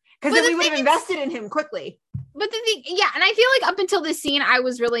 hey, because then we would have invested in him quickly. But the thing, yeah, and I feel like up until this scene, I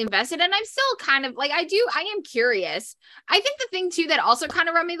was really invested, and I'm still kind of like, I am curious. I think the thing too that also kind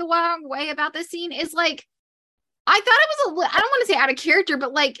of rubbed me the wrong way about this scene is like, I thought it was I don't want to say out of character,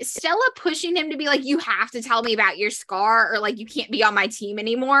 but like Stella pushing him to be like, you have to tell me about your scar, or like, you can't be on my team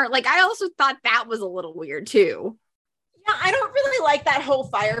anymore. Like, I also thought that was a little weird too. Yeah, I don't really like that whole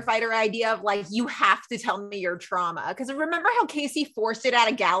firefighter idea of like, you have to tell me your trauma. Because remember how Casey forced it out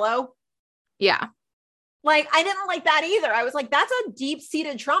of Gallo? Yeah. Like, I didn't like that either. I was like, that's a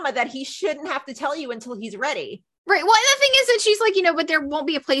deep-seated trauma that he shouldn't have to tell you until he's ready. Right. Well, the thing is that she's like, you know, but there won't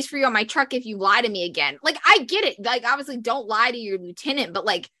be a place for you on my truck if you lie to me again. Like, I get it. Like, obviously, don't lie to your lieutenant, but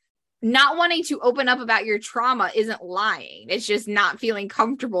like, not wanting to open up about your trauma isn't lying. It's just not feeling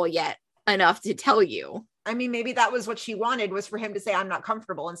comfortable yet enough to tell you. I mean, maybe that was what she wanted, was for him to say, I'm not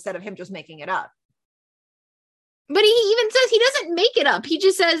comfortable, instead of him just making it up. But he even says he doesn't make it up. He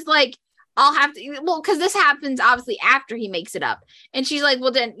just says, like, I'll have to, well, because this happens obviously after he makes it up. And she's like,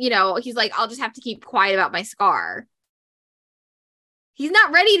 well, then, you know, he's like, I'll just have to keep quiet about my scar. He's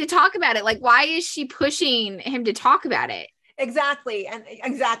not ready to talk about it. Like, why is she pushing him to talk about it? Exactly. And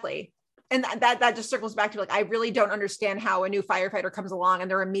exactly. And that just circles back to like, I really don't understand how a new firefighter comes along and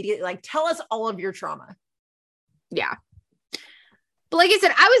they're immediately like, tell us all of your trauma. Yeah. But like I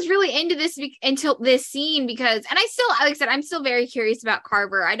said, I was really into this until this scene because, and I still, like I said, I'm still very curious about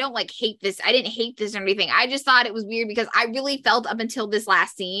Carver. I don't like hate this. I didn't hate this or anything. I just thought it was weird because I really felt up until this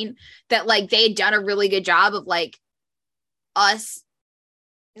last scene that like they had done a really good job of like us,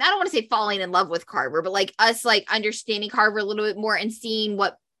 I don't want to say falling in love with Carver, but like us like understanding Carver a little bit more and seeing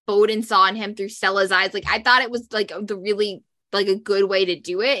what Bowden saw in him through Stella's eyes. Like I thought it was like the really like a good way to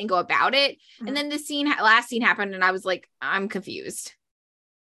do it and go about it. Mm-hmm. And then the last scene happened and I was like, I'm confused.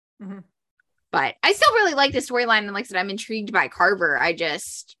 Mm-hmm. But I still really like the storyline. And like I said, I'm intrigued by Carver.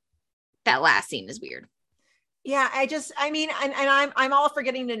 That last scene is weird. Yeah. I'm all for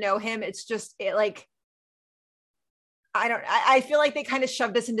getting to know him. It's just like, I feel like they kind of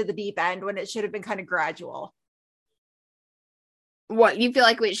shoved us into the deep end when it should have been kind of gradual. What, you feel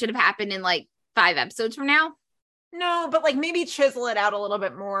like it should have happened in like 5 episodes from now? No, but like maybe chisel it out a little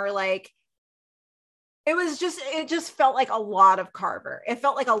bit more. Like it just felt like a lot of Carver. It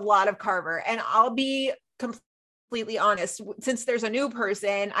felt like a lot of Carver. And I'll be completely honest, since there's a new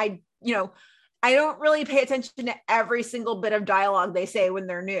person, I don't really pay attention to every single bit of dialogue they say when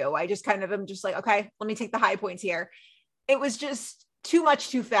they're new. I just kind of am just like, okay, let me take the high points here. It was just too much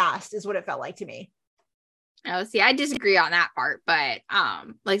too fast is what it felt like to me. Oh, see, I disagree on that part, but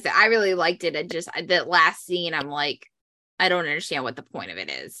like I said, I really liked it. It just the last scene, I'm like, I don't understand what the point of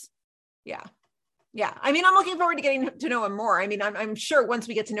it is. Yeah. Yeah. I mean, I'm looking forward to getting to know him more. I mean, I'm sure once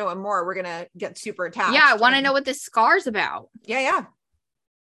we get to know him more, we're gonna get super attached. Yeah, I want to know what this scar's about. Yeah,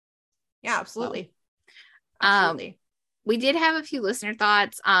 absolutely. Absolutely. We did have a few listener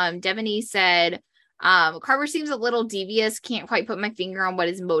thoughts. Devaney said, Carver seems a little devious. Can't quite put my finger on what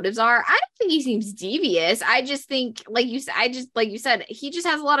his motives are. I don't think he seems devious. I just think, like you said, he just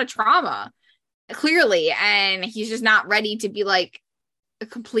has a lot of trauma, clearly, and he's just not ready to be like a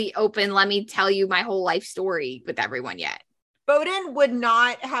complete open, let me tell you my whole life story with everyone yet. Bowden would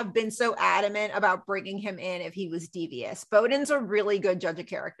not have been so adamant about bringing him in if he was devious. Bowden's a really good judge of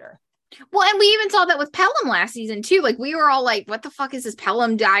character. Well, and we even saw that with Pelham last season too. Like, we were all like, what the fuck is this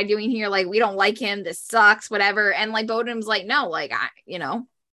Pelham guy doing here? Like, we don't like him. This sucks, whatever. And like, Bowden was like, no, like,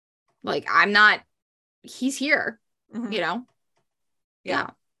 I'm not, he's here, Yeah.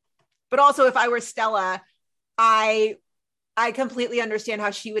 But also, if I were Stella, I completely understand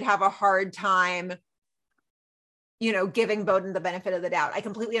how she would have a hard time, giving Bowden the benefit of the doubt. I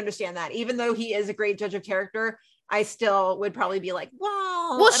completely understand that. Even though he is a great judge of character, I still would probably be like,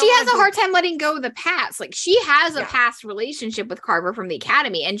 well, she has a hard time letting go of the past. Like, she has a past relationship with Carver from the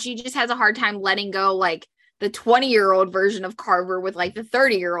academy, and she just has a hard time letting go, like, the 20-year-old version of Carver with like the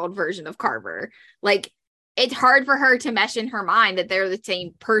 30-year-old version of Carver. Like, it's hard for her to mesh in her mind that they're the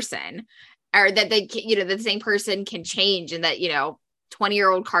same person, or that they, that the same person can change, and that,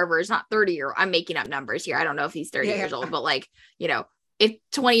 20-year-old Carver is not 30-year-old. I'm making up numbers here. I don't know if he's 30 years old, but like, if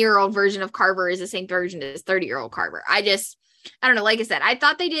 20-year-old version of Carver is the same version as 30-year-old Carver. I don't know. Like I said, I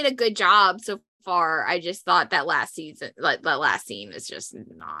thought they did a good job so far. I just thought that last season, like that last scene is just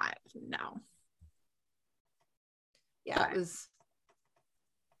not, no. Yeah, it was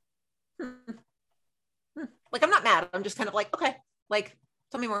like, I'm not mad. I'm just kind of like, okay, like,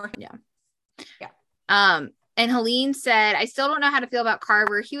 tell me more. Yeah. And Helene said, I still don't know how to feel about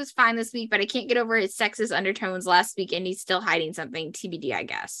Carver. He was fine this week, but I can't get over his sexist undertones last week, and he's still hiding something. TBD, I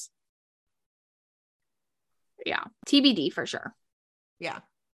guess. Yeah, TBD for sure. Yeah.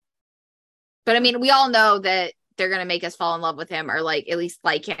 But I mean, we all know that they're going to make us fall in love with him, or like at least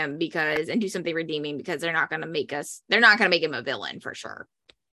like him, and do something redeeming, because they're not going to make him a villain for sure.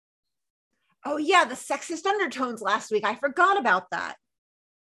 Oh yeah, the sexist undertones last week. I forgot about that.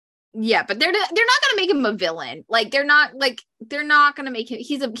 Yeah, but they're not going to make him a villain. Like, they're not going to make him.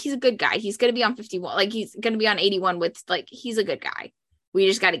 He's a good guy. He's going to be on 51. Like, he's going to be on 81 with, like, he's a good guy. We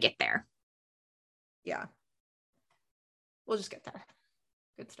just got to get there. Yeah. We'll just get there.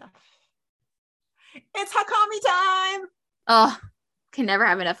 Good stuff. It's Hakami time. Oh, can never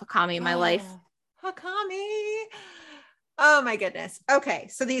have enough Hakami in my life. Hakami. Oh my goodness. Okay,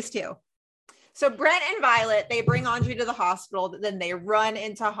 so these two. So Brett and Violet, they bring Andre to the hospital, then they run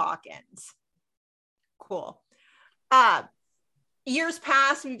into Hawkins. Cool. Years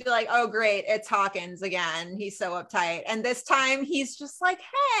pass, we'd be like, oh great, it's Hawkins again. He's so uptight. And this time he's just like,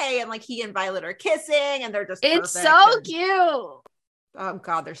 hey, and like he and Violet are kissing, and they're just It's so cute. Oh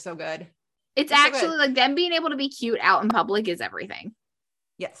God, they're so good. It's actually like them being able to be cute out in public is everything.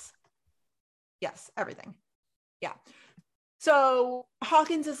 Yes, everything. Yeah. So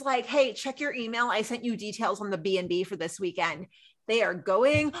Hawkins is like, hey, check your email. I sent you details on the B&B for this weekend. They are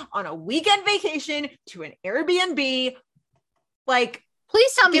going on a weekend vacation to an Airbnb. Like,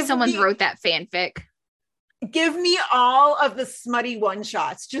 please tell me someone wrote that fanfic. Give me all of the smutty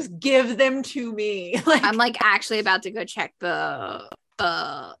one-shots. Just give them to me. Like, I'm like actually about to go check the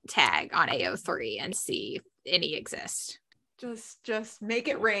tag on AO3 and see if any exist. Just make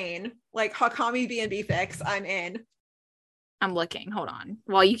it rain. Like Hakami B&B fix. I'm in. I'm looking. Hold on.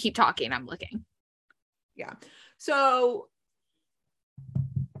 While you keep talking, I'm looking. Yeah. So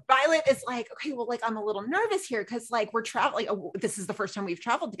Violet is like, okay, well, like, I'm a little nervous here because like we're traveling. Oh, this is the first time we've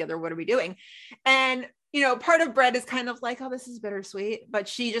traveled together. What are we doing? And, part of Brett is kind of like, oh, this is bittersweet. But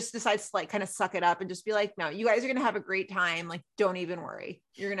she just decides to like kind of suck it up and just be like, no, you guys are going to have a great time. Like, don't even worry.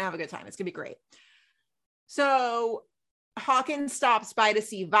 You're going to have a good time. It's going to be great. So Hawkins stops by to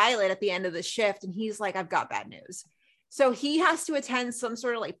see Violet at the end of the shift. And he's like, I've got bad news. So he has to attend some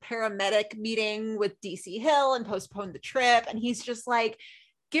sort of like paramedic meeting with DC Hill and postpone the trip. And he's just like,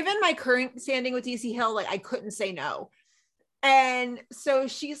 given my current standing with DC Hill, like I couldn't say no. And so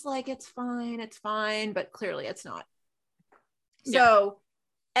she's like, it's fine. But clearly it's not. Yeah. So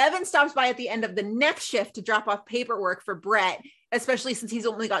Evan stops by at the end of the next shift to drop off paperwork for Brett, especially since he's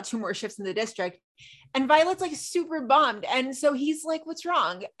only got 2 more shifts in the district. And Violet's like super bummed. And so he's like, what's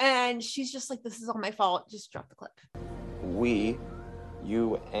wrong? And she's just like, this is all my fault. Just drop the clip. We,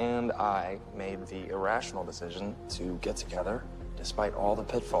 you and I, made the irrational decision to get together despite all the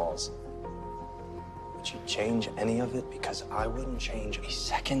pitfalls. Would you change any of it? Because I wouldn't change a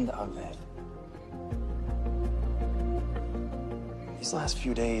second of it. These last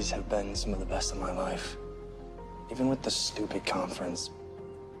few days have been some of the best of my life. Even with the stupid conference,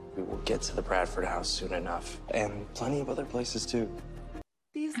 We will get to the Bradford house soon enough, and plenty of other places too.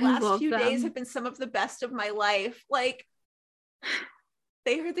 These I last love few them. days have been some of the best of my life. Like,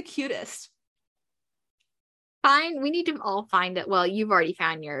 they are the cutest. We need to all find it. Well, you've already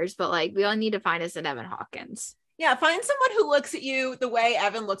found yours, but like we all need to find us an Evan Hawkins. Yeah, find someone who looks at you the way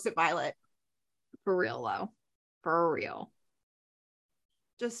Evan looks at Violet. For real, though. For real.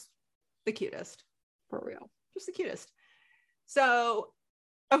 Just the cutest. For real. Just the cutest. So,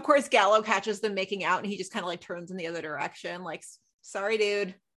 of course, Gallo catches them making out and he just kind of like turns in the other direction. Like, sorry,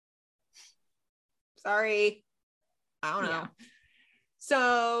 dude. Sorry. I don't know. Yeah.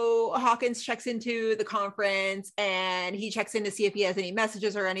 So Hawkins checks into the conference and he checks in to see if he has any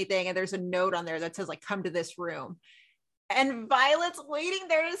messages or anything. And there's a note on there that says like, come to this room. And Violet's waiting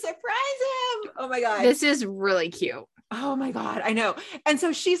there to surprise him. Oh my God. This is really cute. Oh my God, I know. And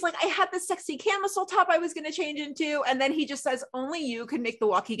so she's like, I had this sexy camisole top I was going to change into. And then he just says, only you can make the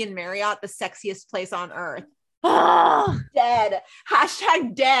Waukegan Marriott the sexiest place on earth. Oh, dead.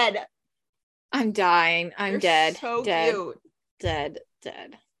 Hashtag dead. I'm dying. I'm You're dead. so dead. cute. Dead.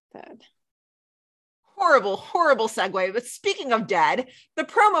 Horrible segue. But speaking of dead, the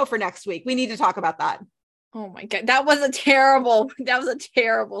promo for next week, we need to talk about that. Oh my God. That was a terrible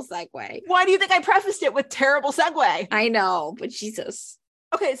segue. Why do you think I prefaced it with terrible segue? I know, but Jesus.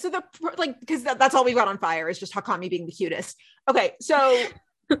 Okay, so because that's all we've got on fire is just Hakami being the cutest. Okay, so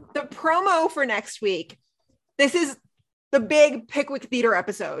the promo for next week, this is the big Pickwick Theater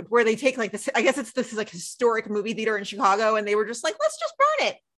episode where they take like this, I guess this is like historic movie theater in Chicago, and they were just like, let's just burn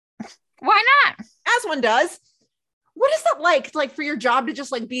it. Why not? As one does. What is that like? Like for your job to just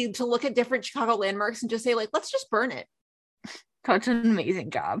like be to look at different Chicago landmarks and just say like, let's just burn it. Such an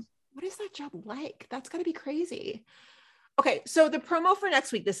amazing job. What is that job like? That's got to be crazy. Okay, so the promo for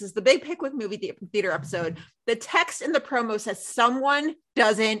next week, this is the big Pickwick movie theater episode. The text in the promo says someone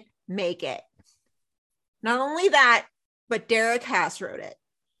doesn't make it. Not only that, but Derek Haas wrote it.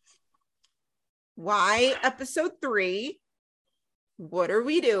 Why episode 3? What are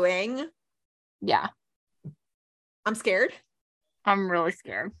we doing? Yeah. I'm scared. I'm really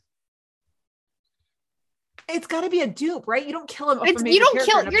scared. It's got to be a dupe, right? You don't kill him.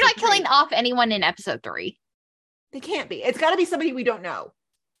 You're not killing off anyone in episode 3. They can't be. It's got to be somebody we don't know.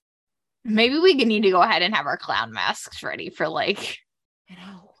 Maybe we need to go ahead and have our clown masks ready for like. I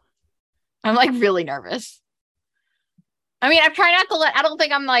know. I'm like really nervous. I mean, I'm trying not to I don't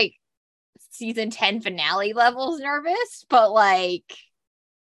think I'm like season 10 finale levels nervous, but like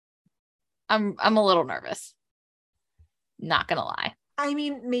I'm a little nervous. Not gonna lie. I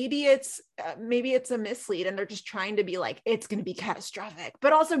mean, maybe it's a mislead and they're just trying to be like, it's going to be catastrophic.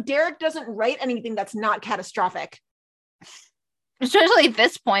 But also Derek doesn't write anything that's not catastrophic. Especially at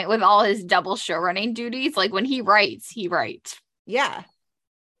this point with all his double show running duties. Like when he writes. Yeah.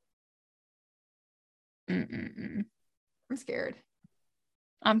 Mm-mm-mm. I'm scared.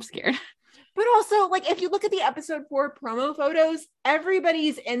 But also, like, if you look at the episode 4 promo photos,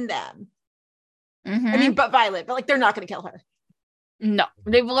 everybody's in them. Mm-hmm. I mean, but Violet, but like, they're not going to kill her. No,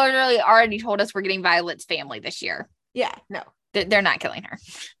 they've literally already told us we're getting Violet's family this year. Yeah, no. They're not killing her.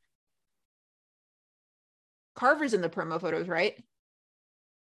 Carver's in the promo photos, right?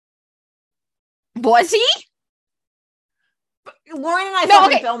 Was he? Lauren and I saw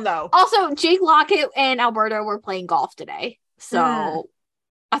him film, though. Also, Jake Lockett and Alberto were playing golf today. So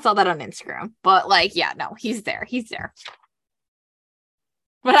I saw that on Instagram. But like, yeah, no, he's there.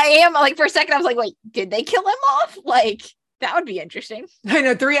 But I am like, for a second, I was like, wait, did they kill him off? Like, that would be interesting. I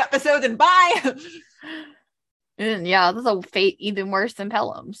know, 3 episodes and bye. And yeah, that's a fate even worse than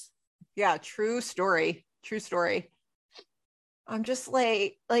Pelham's. Yeah, true story. I'm just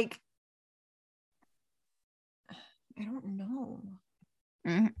like I don't know.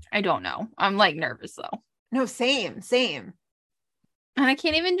 I don't know. I'm like nervous though. No, same. And I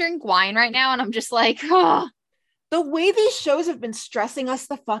can't even drink wine right now. And I'm just like, oh. The way these shows have been stressing us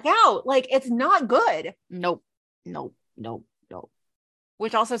the fuck out. Like, it's not good. Nope.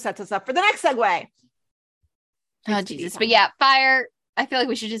 Which also sets us up for the next segue. Oh, Jesus. But yeah, Fire. I feel like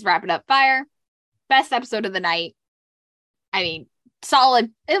we should just wrap it up. Fire. Best episode of the night. I mean,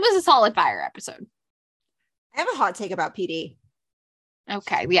 solid. It was a solid Fire episode. I have a hot take about PD.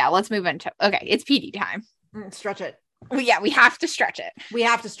 Okay. Yeah, let's move into. Okay, it's PD time. Stretch it. Well, yeah, we have to stretch it.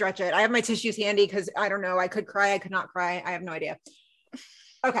 I have my tissues handy because I don't know. I could cry. I could not cry. I have no idea.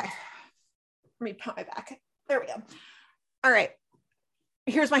 Okay. Let me put my back. There we go. All right.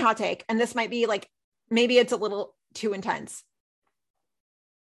 Here's my hot take. And this might be like, maybe it's a little too intense.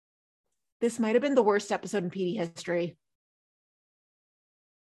 This might have been the worst episode in PD history.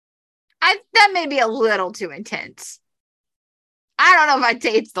 That may be a little too intense. I don't know if I'd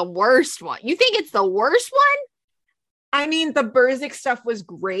say it's the worst one. You think it's the worst one? I mean, the Burzek stuff was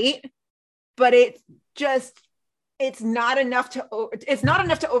great, but it's not enough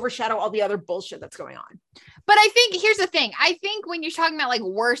to overshadow all the other bullshit that's going on. But I think here's the thing. I think when you're talking about like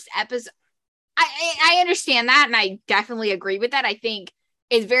worst episode, I understand that, and I definitely agree with that. I think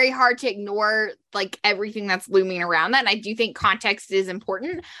it's very hard to ignore like everything that's looming around that. And I do think context is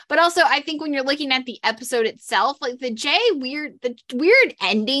important, but also I think when you're looking at the episode itself, like the weird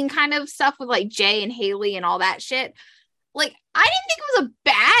ending kind of stuff with like Jay and Haley and all that shit. Like, I didn't think it was a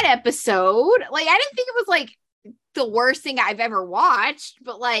bad episode. Like, I didn't think it was like the worst thing I've ever watched,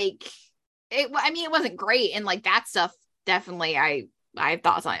 but like it wasn't great. And like that stuff, definitely I have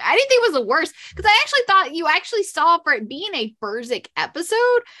thoughts on it. I didn't think it was the worst because I actually thought you actually saw, for it being a Burzek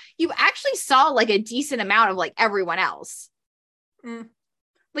episode, you actually saw like a decent amount of like everyone else.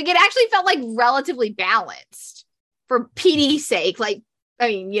 Like it actually felt like relatively balanced for PD's sake. Like, I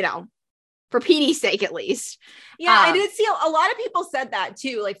mean, you know, for PD's sake at least. Yeah, I did see a lot of people said that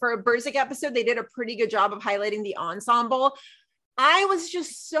too. Like for a Burzek episode, they did a pretty good job of highlighting the ensemble. I was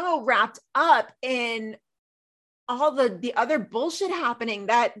just so wrapped up in all the other bullshit happening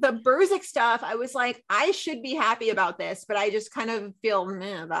that the Burzek stuff, I was like, I should be happy about this, but I just kind of feel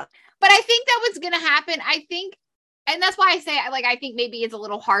meh about it. But I think that what's going to happen, I think, and that's why I say, like, I think maybe it's a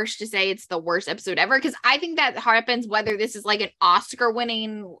little harsh to say it's the worst episode ever, because I think that happens whether this is like an Oscar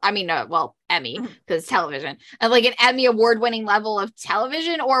winning, Emmy, because television, and like an Emmy award winning level of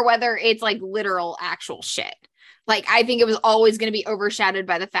television, or whether it's like literal actual shit. Like, I think it was always going to be overshadowed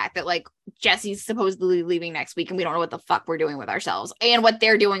by the fact that like Jesse's supposedly leaving next week and we don't know what the fuck we're doing with ourselves and what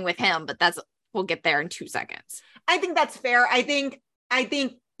they're doing with him. But we'll get there in 2 seconds. I think that's fair. I think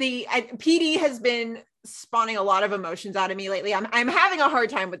PD has been spawning a lot of emotions out of me lately. I'm having a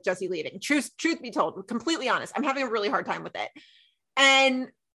hard time with Jesse leaving. Truth be told, completely honest, I'm having a really hard time with it. And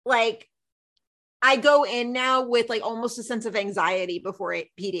like, I go in now with like almost a sense of anxiety before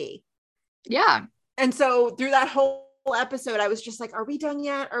PD. Yeah. And so through that whole episode, I was just like, are we done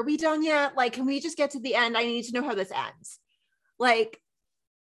yet? Are we done yet? Like, can we just get to the end? I need to know how this ends. Like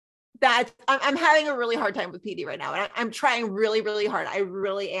that. I'm having a really hard time with PD right now. And I'm trying really, really hard. I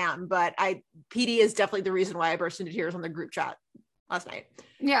really am. But PD is definitely the reason why I burst into tears on the group chat last night.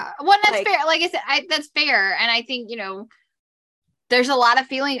 Yeah. Well, that's fair. Like I said, that's fair. And I think, you know, there's a lot of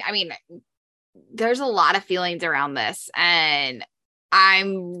feeling. I mean, there's a lot of feelings around this, and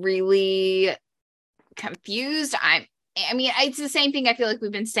I'm really confused. I mean, it's the same thing I feel like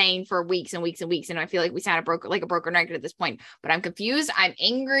we've been saying for weeks and weeks and weeks, and I feel like we sound like a broken record at this point. But I'm confused, I'm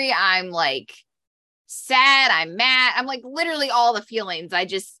angry, I'm like sad, I'm mad, I'm like literally all the feelings. I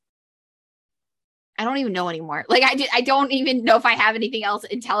don't even know anymore. Like I don't even know if I have anything else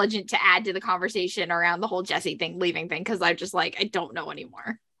intelligent to add to the conversation around the whole Jesse leaving thing, because I'm just like, I don't know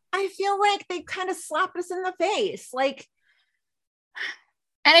anymore. I feel like they kind of slapped us in the face, like.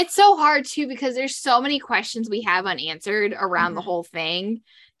 And it's so hard too, because there's so many questions we have unanswered around the whole thing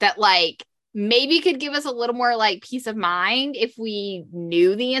that like maybe could give us a little more like peace of mind if we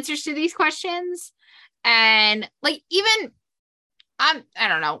knew the answers to these questions. And like, even I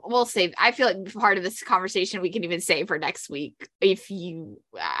don't know, we'll save. I feel like part of this conversation we can even save for next week. If you,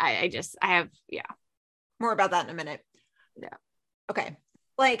 I have more about that in a minute. Yeah. Okay.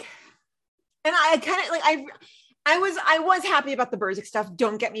 Like, and I kind of like, I was happy about the Burzek stuff.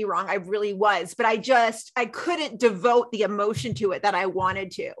 Don't get me wrong. I really was, but I couldn't devote the emotion to it that I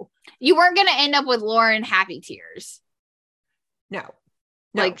wanted to. You weren't going to end up with Lauren happy tears. No.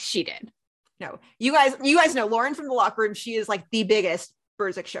 Like she did. No, you guys know Lauren from the locker room. She is like the biggest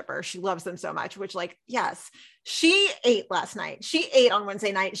Burzek shipper. She loves them so much, which like, yes, she ate last night. She ate on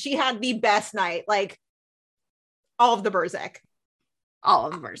Wednesday night. She had the best night, like all of the Burzek.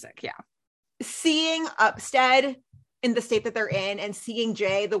 Yeah. Seeing Upstead in the state that they're in and seeing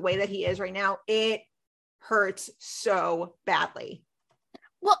Jay the way that he is right now, it hurts so badly.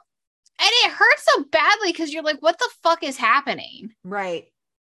 Well, and it hurts so badly because you're like, what the fuck is happening? Right.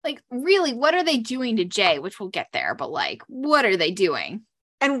 Like, really, what are they doing to Jay? Which we'll get there, but like, what are they doing?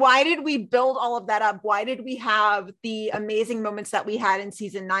 And why did we build all of that up? Why did we have the amazing moments that we had in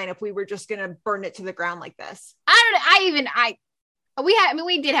season 9 if we were just going to burn it to the ground like this?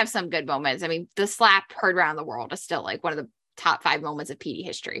 We did have some good moments. I mean, the slap heard around the world is still like one of the top 5 moments of PD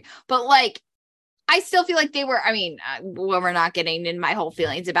history. But like, I still feel like they were, we're not getting in my whole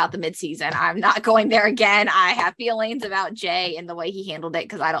feelings about the midseason. I'm not going there again. I have feelings about Jay and the way he handled it,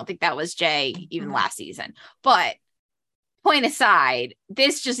 because I don't think that was Jay even last season. But point aside,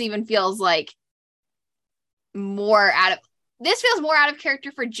 this just even feels like more out of, this feels more out of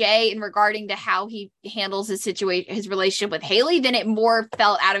character for Jay in regarding to how he handles his situation, his relationship with Haley, than it more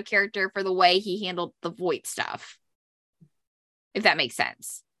felt out of character for the way he handled the Voight stuff. If that makes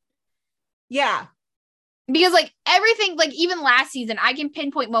sense. Yeah. Because like everything, like even last season, I can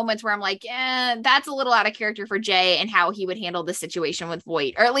pinpoint moments where I'm like, that's a little out of character for Jay and how he would handle the situation with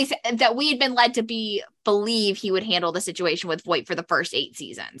Voight, or at least that we had been led to believe he would handle the situation with Voight for the first 8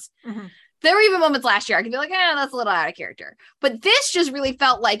 seasons. Mm-hmm. There were even moments last year I could be like, that's a little out of character. But this just really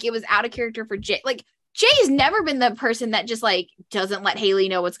felt like it was out of character for Jay. Like Jay's never been the person that just like doesn't let Haley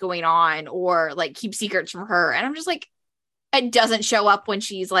know what's going on or like keep secrets from her. And I'm just like, it doesn't show up when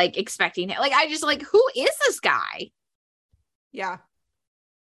she's like expecting it. Like, I just like, who is this guy? Yeah.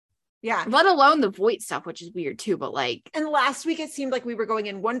 Yeah. Let alone the Voight stuff, which is weird too, but like. And last week, it seemed like we were going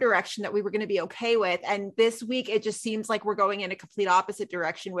in one direction that we were going to be okay with. And this week, it just seems like we're going in a complete opposite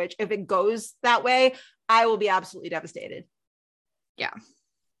direction, which if it goes that way, I will be absolutely devastated. Yeah.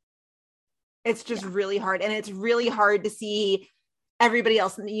 It's just really hard. And it's really hard to see everybody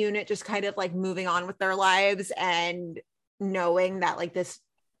else in the unit just kind of like moving on with their lives and knowing that like this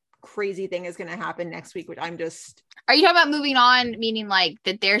crazy thing is going to happen next week, which I'm just. Are you talking about moving on, meaning like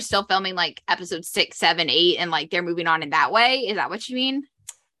that they're still filming like episode 6, 7, 8, and like they're moving on in that way? Is that what you mean?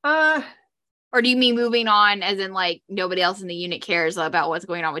 Or do you mean moving on as in like nobody else in the unit cares about what's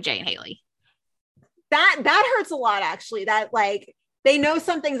going on with Jay and Haley? That hurts a lot, actually. That like they know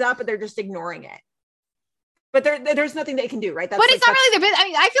something's up, but they're just ignoring it. But there's nothing they can do, right? But it's not really their business. I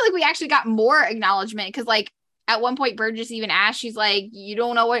mean, I feel like we actually got more acknowledgement because like at one point Burgess even asked, she's like, you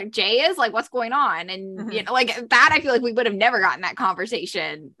don't know what Jay is? Like, what's going on? And you know, like that, I feel like we would have never gotten that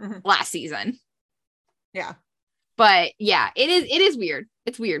conversation last season. Yeah. But yeah, it is weird.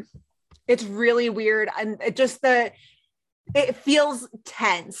 It's weird. It's really weird. And it feels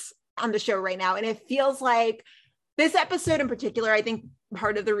tense on the show right now. And it feels like this episode in particular, I think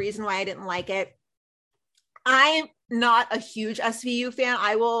part of the reason why I didn't like it, I'm not a huge SVU fan.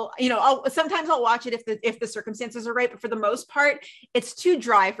 I will, sometimes I'll watch it if the circumstances are right, but for the most part, it's too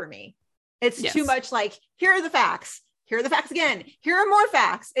dry for me. It's too much like, here are the facts. Here are the facts again. Here are more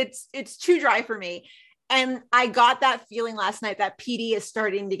facts. It's too dry for me. And I got that feeling last night that PD is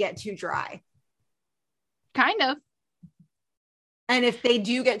starting to get too dry. Kind of. And if they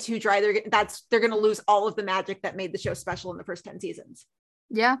do get too dry, they're going to lose all of the magic that made the show special in the first 10 seasons.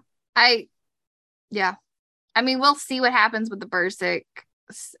 Yeah. I mean, we'll see what happens with the Bursicks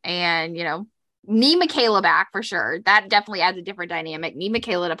and, need Michaela back for sure. That definitely adds a different dynamic. Need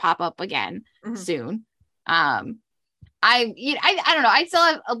Michaela to pop up again soon. I don't know. I still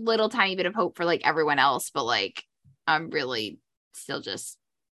have a little tiny bit of hope for like everyone else, but like, I'm really still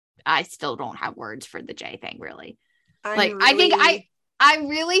I still don't have words for the Jay thing, really. I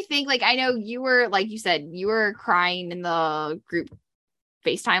really think like, I know you were, like you said, you were crying in the group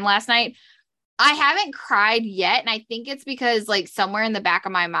FaceTime last night. I haven't cried yet. And I think it's because like somewhere in the back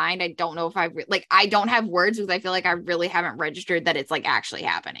of my mind, I don't know if I don't have words because I feel like I really haven't registered that it's like actually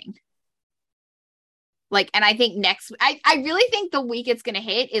happening. Like, and I think I really think the week it's going to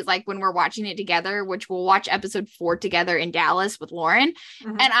hit is like when we're watching it together, which we'll watch episode 4 together in Dallas with Lauren.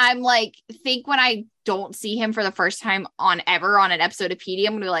 And I'm like, think when I don't see him for the first time on an episode of PD,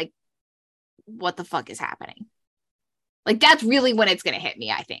 I'm going to be like, what the fuck is happening? Like, that's really when it's going to hit me,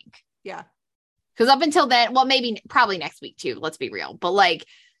 I think. Yeah. Because up until then, well, probably next week too, let's be real. But like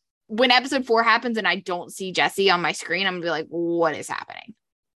when episode 4 happens and I don't see Jesse on my screen, I'm going to be like, what is happening?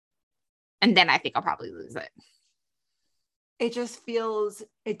 And then I think I'll probably lose it. It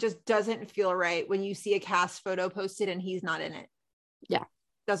just doesn't feel right when you see a cast photo posted and he's not in it. Yeah.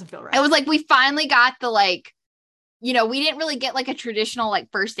 Doesn't feel right. It was like, we finally got the like, we didn't really get like a traditional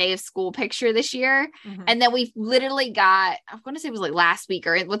like first day of school picture this year. And then we literally got, I'm going to say it was like last week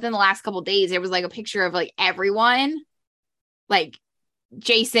or within the last couple of days, it was like a picture of like everyone, like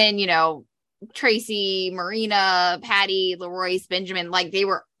Jason, Tracy, Marina, Patty, Leroyce, Benjamin, like they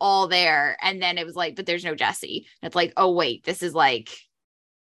were all there. And then it was like, but there's no Jesse. And it's like, oh wait, this is like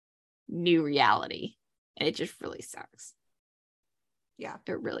new reality. And it just really sucks. Yeah.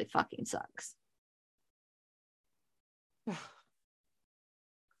 It really fucking sucks. I'm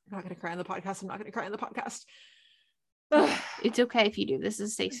not going to cry on the podcast. It's okay if you do. This is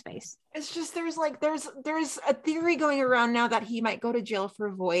a safe space. It's just there's a theory going around now that he might go to jail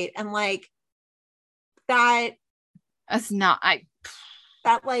for Voight, and like that's not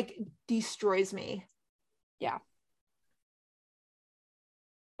that like destroys me. Yeah.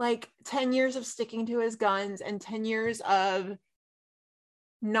 Like 10 years of sticking to his guns and 10 years of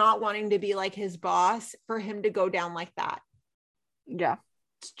not wanting to be like his boss, for him to go down like that. Yeah.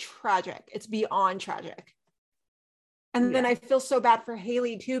 It's tragic. It's beyond tragic. And then I feel so bad for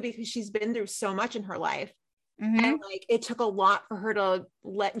Haley too, because she's been through so much in her life. And like, it took a lot for her to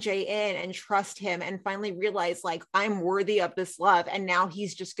let Jay in and trust him and finally realize like, I'm worthy of this love. And now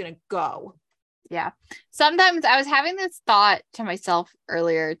he's just going to go. Yeah. Sometimes I was having this thought to myself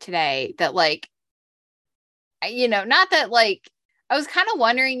earlier today that like, you know, not that like, I was kind of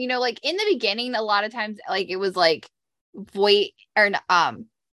wondering, you know, like in the beginning, a lot of times, like it was like Voight or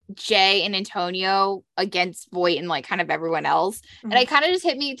Jay and Antonio against Voight and like kind of everyone else. And I kind of just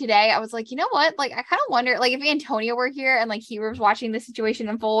hit me today. I was like, you know what? Like, I kind of wonder, like if Antonio were here and like he was watching the situation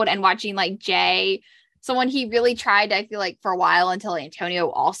unfold and watching like Jay, someone he really tried, I feel like for a while until Antonio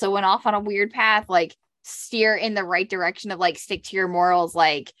also went off on a weird path, like steer in the right direction of like stick to your morals.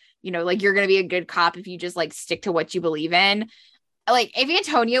 Like, you know, like you're going to be a good cop if you just like stick to what you believe in. Like if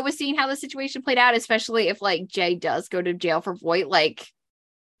Antonio was seeing how the situation played out, especially if like Jay does go to jail for Voight, like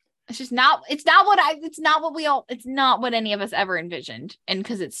it's not what any of us ever envisioned. And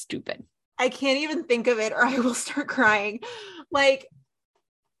because it's stupid. I can't even think of it or I will start crying. Like,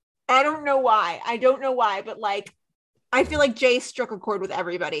 I don't know why, but like, I feel like Jay struck a chord with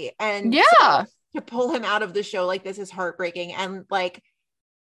everybody. And so to pull him out of the show like this is heartbreaking. And like,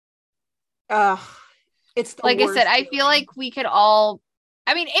 it's the like I said, feeling. I feel like we could all,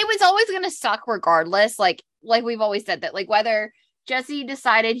 I mean, it was always going to suck regardless. Like we've always said that, like whether Jesse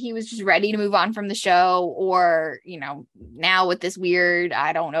decided he was just ready to move on from the show or, you know, now with this weird,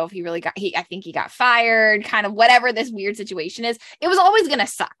 I don't know if he really I think he got fired, kind of whatever this weird situation is, it was always going to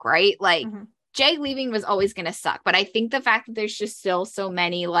suck, right? Like Jay leaving was always going to suck. But I think the fact that there's just still so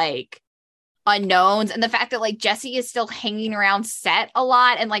many like unknowns and the fact that like Jesse is still hanging around set a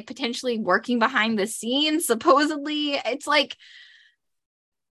lot and like potentially working behind the scenes, supposedly, it's like,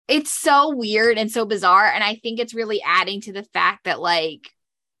 it's so weird and so bizarre. And I think it's really adding to the fact that like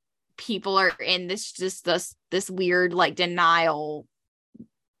people are in this weird like denial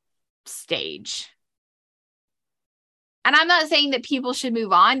stage. And I'm not saying that people should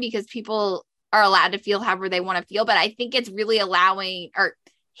move on because people are allowed to feel however they want to feel, but I think it's really allowing or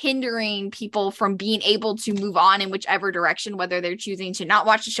hindering people from being able to move on in whichever direction, whether they're choosing to not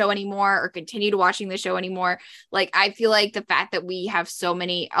watch the show anymore or continue to watching the show anymore. Like, I feel like the fact that we have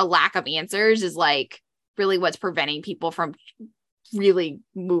a lack of answers is like really what's preventing people from really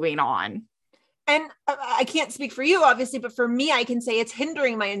moving on. And I can't speak for you, obviously, but for me, I can say it's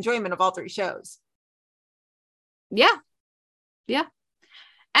hindering my enjoyment of all three shows. Yeah. Yeah.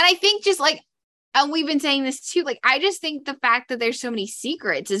 And I think just like, and we've been saying this too, like, I just think the fact that there's so many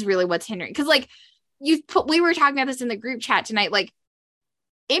secrets is really what's hindering. Cause like we were talking about this in the group chat tonight, like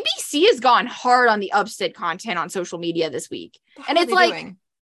NBC has gone hard on the Upstead content on social media this week. And it's like,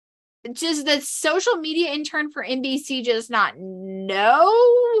 just the social media intern for NBC just not know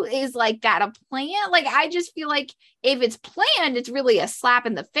is like that a plan? Like, I just feel like if it's planned, it's really a slap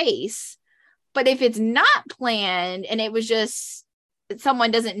in the face. But if it's not planned and it was just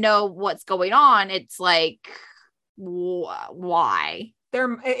someone doesn't know what's going on, it's like, why?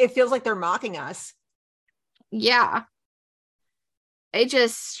 It feels like they're mocking us. Yeah. I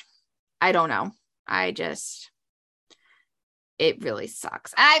don't know. It really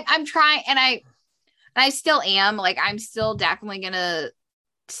sucks. I'm trying, and I still am, like, I'm still definitely gonna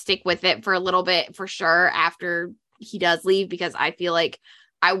stick with it for a little bit for sure after he does leave, because I feel like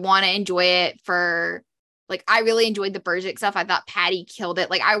I want to enjoy it for, like, I really enjoyed the Bergik stuff. I thought Patty killed it.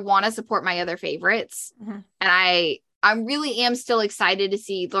 Like, I want to support my other favorites. Mm-hmm. And I really am still excited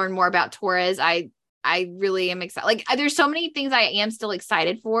to learn more about Torres. I really am excited. Like, there's so many things I am still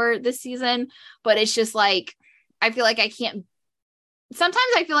excited for this season, but it's just like, I feel like I can't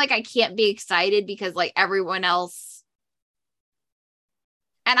be excited because like everyone else,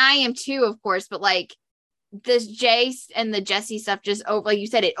 and I am too, of course, but like this Jace and the Jesse stuff just, like you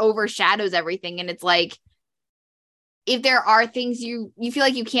said, it overshadows everything. And it's like, if there are things you feel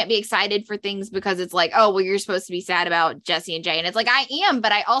like you can't be excited for things because it's like, oh, well, you're supposed to be sad about Jesse and Jay. And it's like, I am,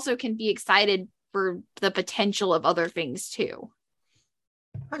 but I also can be excited for the potential of other things too.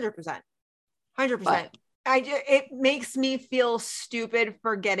 100%. It makes me feel stupid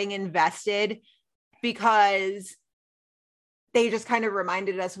for getting invested because they just kind of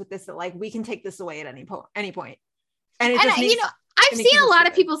reminded us with this that like we can take this away at any point. And it just makes, I've seen a lot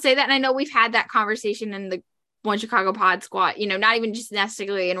of people say that, and I know we've had that conversation in the One Chicago Pod Squad, not even just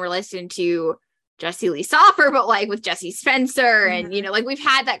necessarily in relation to Jesse Lee Soffer, but like with Jesse Spencer. Mm-hmm. And, like we've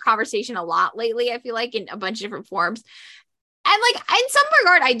had that conversation a lot lately, I feel like, in a bunch of different forms. And like, in some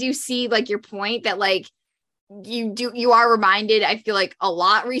regard, I do see like your point that like, you are reminded, I feel like, a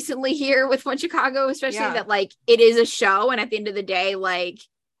lot recently here with One Chicago, especially that like it is a show, and at the end of the day, like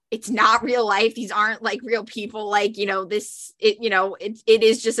it's not real life. These aren't like real people. Like, you know, it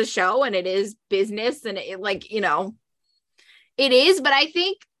is just a show and it is business and it like, you know, it is. But I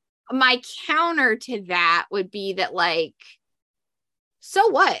think my counter to that would be that like, so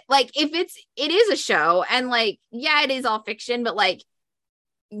what? Like if it is a show and like, yeah, it is all fiction, but like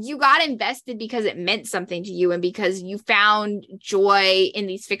you got invested because it meant something to you and because you found joy in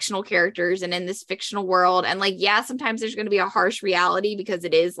these fictional characters and in this fictional world. And like, yeah, sometimes there's going to be a harsh reality because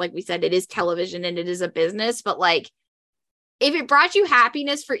it is, like we said, it is television and it is a business, but like, if it brought you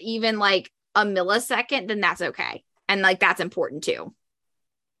happiness for even like a millisecond, then that's okay. And like, that's important too.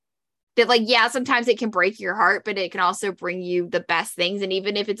 That like, yeah, sometimes it can break your heart, but it can also bring you the best things. And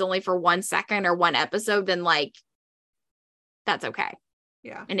even if it's only for 1 second or one episode, then like, that's okay.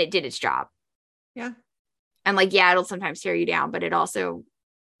 Yeah. And it did its job. Yeah. And like, yeah, it'll sometimes tear you down, but it also,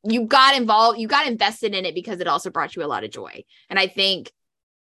 you got involved, you got invested in it because it also brought you a lot of joy. And I think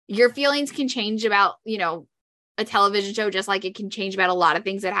your feelings can change about, you know, a television show, just like it can change about a lot of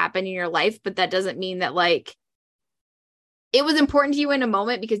things that happen in your life. But that doesn't mean that like, it was important to you in a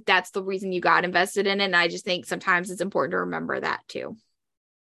moment because that's the reason you got invested in it. And I just think sometimes it's important to remember that too.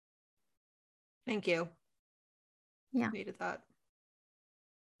 Thank you. Yeah. Needed that.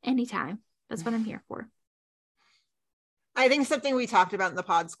 Anytime. That's what I'm here for. I think something we talked about in the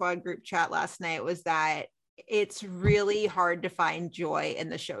Pod Squad group chat last night was that it's really hard to find joy in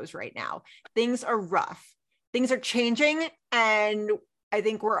the shows right now. Things are rough. Things are changing. And I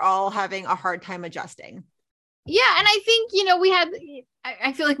think we're all having a hard time adjusting. Yeah. And I think, you know,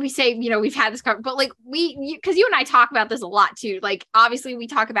 I feel like we say, you know, we've had this covered, but like because you and I talk about this a lot too. Like, obviously we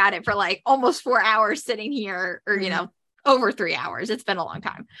talk about it for like almost 4 hours sitting here or, you know, over 3 hours. It's been a long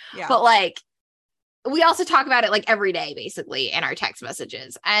time. Yeah. But like, we also talk about it like every day, basically, in our text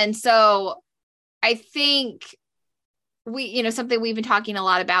messages. And so I think you know, something we've been talking a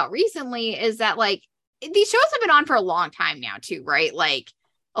lot about recently is that like, these shows have been on for a long time now too, right? Like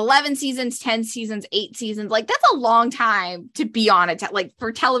 11 seasons, 10 seasons, 8 seasons. Like that's a long time to be on like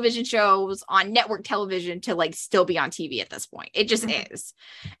for television shows on network television to like still be on TV at this point. It just is.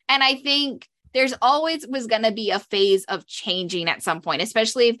 And I think there's always was going to be a phase of changing at some point,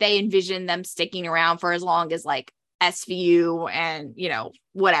 especially if they envision them sticking around for as long as like SVU and, you know,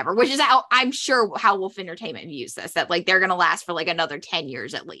 whatever, which is how I'm sure how Wolf Entertainment views this, that like they're going to last for like another 10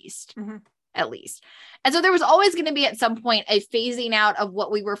 years at least. At least. And so there was always going to be at some point a phasing out of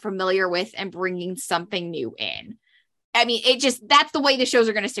what we were familiar with and bringing something new in. I mean, that's the way the shows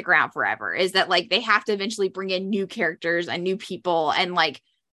are going to stick around forever, is that like they have to eventually bring in new characters and new people, and like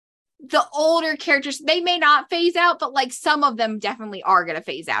the older characters, they may not phase out, but like some of them definitely are going to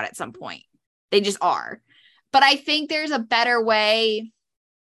phase out at some point. They just are. But I think there's a better way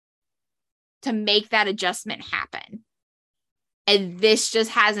to make that adjustment happen. And this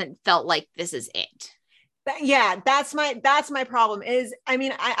just hasn't felt like this is it. That's my problem is, I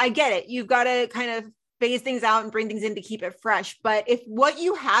mean, I get it. You've got to kind of phase things out and bring things in to keep it fresh. But if what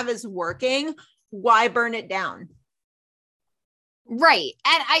you have is working, why burn it down? Right.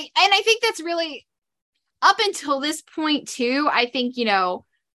 And I think that's really up until this point too. I think, you know,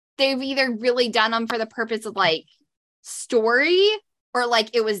 they've either really done them for the purpose of like story or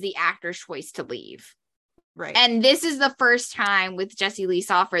like it was the actor's choice to leave. Right. And this is the first time with Jesse Lee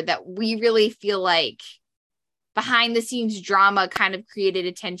Soffer that we really feel like behind the scenes drama kind of created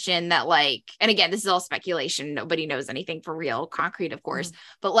a tension that like, and again, this is all speculation. Nobody knows anything for real, concrete, of course,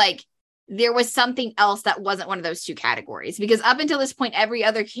 but like there was something else that wasn't one of those two categories, because up until this point, every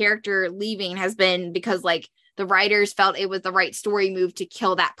other character leaving has been because like the writers felt it was the right story move to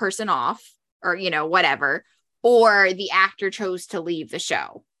kill that person off or, you know, whatever, or the actor chose to leave the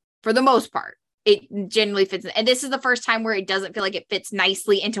show for the most part. It generally fits. And this is the first time where it doesn't feel like it fits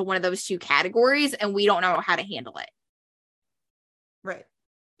nicely into one of those two categories. And we don't know how to handle it. Right.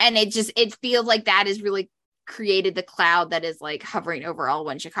 And it feels like that has really created the cloud that is like hovering over all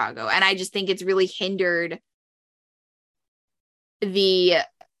one Chicago. And I just think it's really hindered the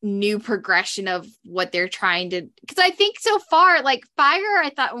new progression of what they're trying to, because I think so far, like Fire,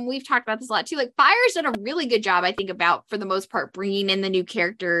 I thought, when we've talked about this a lot too, like Fire's done a really good job, I think, about, for the most part, bringing in the new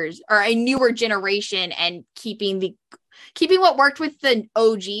characters or a newer generation and keeping what worked with the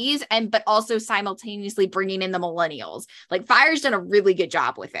OGs, but also simultaneously bringing in the millennials. Like Fire's done a really good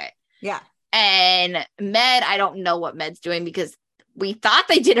job with it. Yeah. And Med, I don't know what Med's doing, because we thought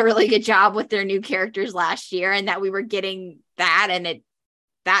they did a really good job with their new characters last year and that we were getting that, and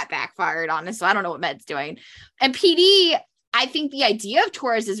that backfired on us. So I don't know what Med's doing. And PD, I think the idea of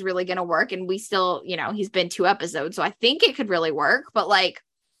Torres is really going to work. And we still, you know, he's been 2 episodes, so I think it could really work. But like,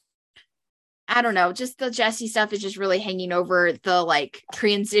 I don't know, just the Jesse stuff is just really hanging over the like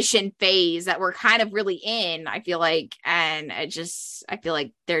transition phase that we're kind of really in, I feel like. And I feel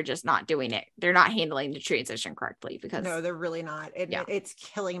like they're just not doing it. They're not handling the transition correctly because no, they're really not. It's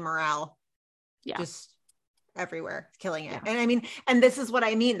killing morale. Yeah. Just everywhere. It's killing it. And I mean, and this is what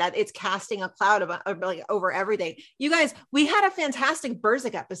I mean, that it's casting a cloud of like over everything. You guys, we had a fantastic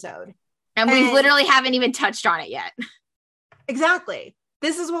Burzek episode. And we literally haven't even touched on it yet. Exactly.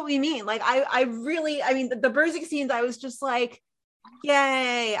 This is what we mean. Like, I mean, the Burzek scenes, I was just like,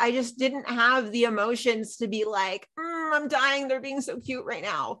 yay. I just didn't have the emotions to be like, I'm dying. They're being so cute right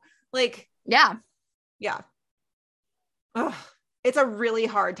now. Like, yeah. Ugh. It's a really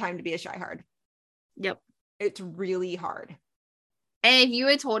hard time to be a Shy-Hard. Yep. It's really hard. And if you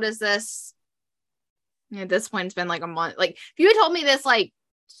had told us this, at this point, it's been like a month. Like, if you had told me this like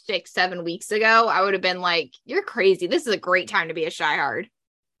 6-7 weeks ago, I would have been like, you're crazy. This is a great time to be a Shy-Hard.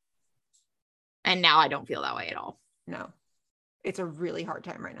 And now I don't feel that way at all. No, it's a really hard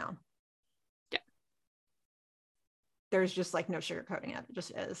time right now. Yeah. There's just like no sugarcoating it. It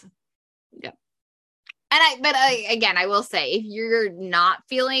just is. Yep. But again, I will say, if you're not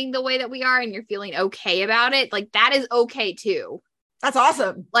feeling the way that we are and you're feeling okay about it, like that is okay too. That's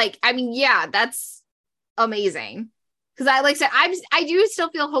awesome. Like, I mean, yeah, that's amazing. Because I said, I do still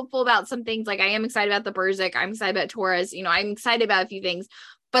feel hopeful about some things. Like, I am excited about the Burzek. I'm excited about Torres. You know, I'm excited about a few things.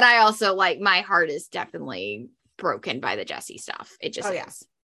 But I also, like, my heart is definitely broken by the Jesse stuff. It just is.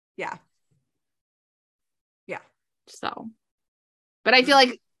 Yeah. So, but I feel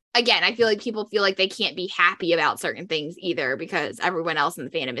like, again, people feel like they can't be happy about certain things either because everyone else in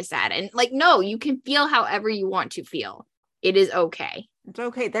the fandom is sad. And like, no, you can feel however you want to feel. It is okay. It's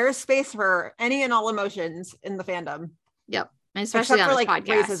okay. There is space for any and all emotions in the fandom. Yep. And especially except on for this like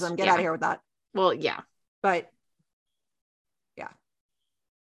podcast. racism. Get out of here with that. Well, yeah. But yeah.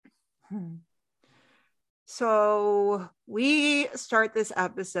 So we start this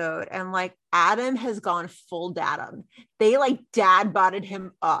episode and like Adam has gone full datum. They like dad botted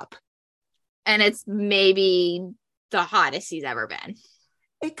him up. And it's maybe the hottest he's ever been.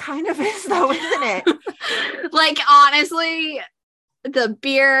 It kind of is though, isn't it? Like, honestly, the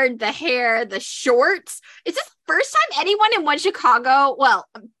beard, the hair, the shorts. It's the first time anyone in Chicago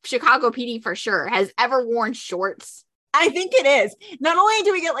PD for sure, has ever worn shorts. I think it is. Not only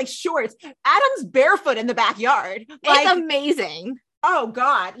do we get like shorts, Adam's barefoot in the backyard. Like, it's amazing. Oh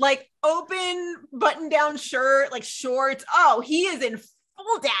God. Like open button down shirt, like shorts. Oh, he is in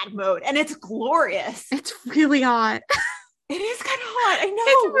full dad mode and it's glorious. It's really hot. It is kind of hot. I know.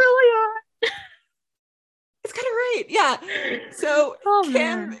 It's really hot. It's kind of right. Yeah. So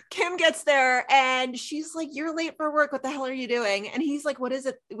Kim gets there and she's like, you're late for work. What the hell are you doing? And he's like, what is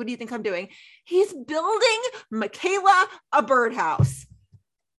it? What do you think I'm doing? He's building Michaela a birdhouse.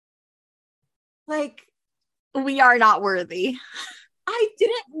 Like, we are not worthy. I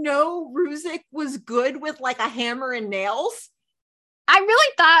didn't know Ruzek was good with like a hammer and nails. I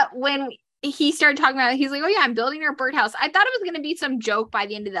really thought when he started talking about it, he's like, oh yeah, I'm building her birdhouse. I thought it was going to be some joke by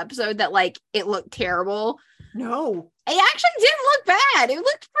the end of the episode that like it looked terrible. No. It actually didn't look bad. It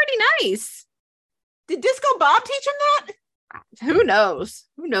looked pretty nice. Did Disco Bob teach him that? Who knows?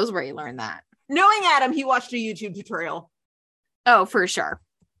 Who knows where he learned that? Knowing Adam, he watched a YouTube tutorial. Oh, for sure.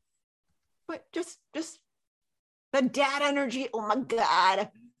 But just the dad energy. Oh my God.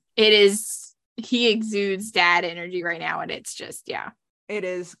 It is. He exudes dad energy right now. And it's just, yeah. It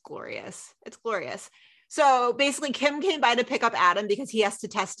is glorious. It's glorious. So basically, Kim came by to pick up Adam because he has to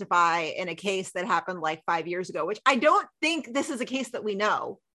testify in a case that happened like 5 years ago, which I don't think this is a case that we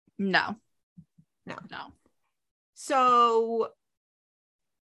know. No. So,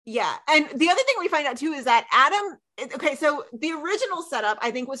 yeah. And the other thing we find out too is that Adam, okay, so the original setup,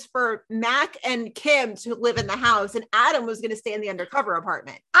 I think, was for Mac and Kim to live in the house, and Adam was going to stay in the undercover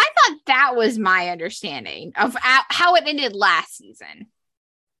apartment. I thought that was my understanding of how it ended last season.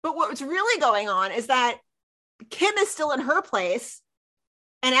 But what's really going on is that Kim is still in her place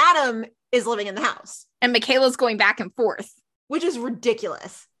and Adam is living in the house. And Michaela's going back and forth. Which is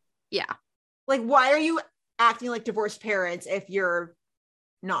ridiculous. Yeah. Like, why are you acting like divorced parents if you're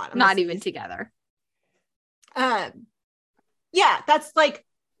not? Not even together. Yeah, that's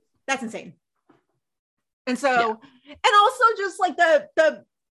insane. And so, and also just like the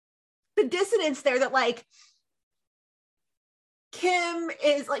dissonance there that like, Kim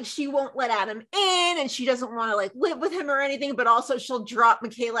is like, she won't let Adam in and she doesn't want to like live with him or anything, but also she'll drop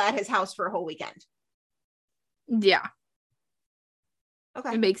Michaela at his house for a whole weekend. Yeah.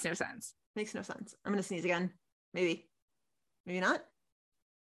 Okay. It makes no sense. Makes no sense. I'm going to sneeze again. Maybe not.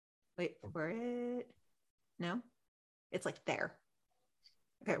 Wait for it. No, it's like there.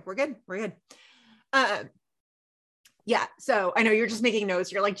 Okay, we're good. We're good. Yeah, so I know you're just making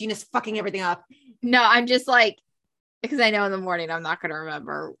notes. You're like, Gina's fucking everything up. No, I'm just like, because I know in the morning I'm not going to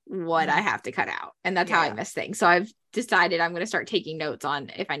remember what I have to cut out. And that's how I miss things. So I've decided I'm going to start taking notes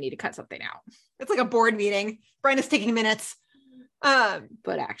on if I need to cut something out. It's like a board meeting. Brian is taking minutes.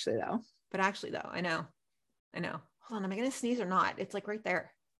 But actually though, I know. Hold on, am I going to sneeze or not? It's like right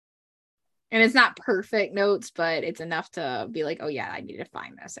there. And it's not perfect notes, but it's enough to be like, oh yeah, I need to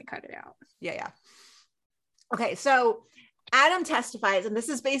find this and cut it out. Yeah. Okay, so Adam testifies, and this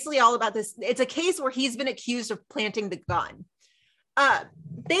is basically all about this. It's a case where he's been accused of planting the gun.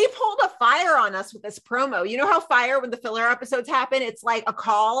 They pulled a fire on us with this promo. You know how fire, when the filler episodes happen, it's like a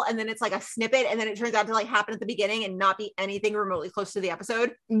call and then it's like a snippet and then it turns out to like happen at the beginning and not be anything remotely close to the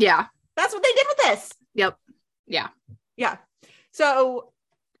episode. Yeah. That's what they did with this. Yep. Yeah. So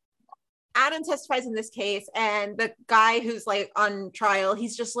Adam testifies in this case, and the guy who's like on trial,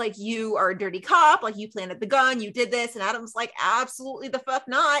 he's just like, you are a dirty cop. Like, you planted the gun, you did this. And Adam's like, absolutely the fuck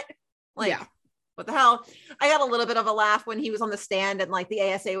not. Like, what the hell? I got a little bit of a laugh when he was on the stand and like the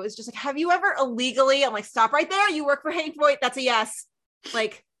ASA was just like, have you ever illegally? I'm like, stop right there. You work for Hank Voight. That's a yes.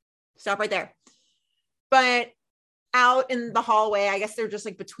 Like, stop right there. But out in the hallway, I guess they're just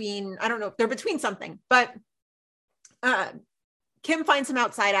like between, I don't know, they're between something, but Kim finds him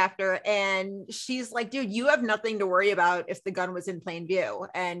outside after, and she's like, dude, you have nothing to worry about if the gun was in plain view.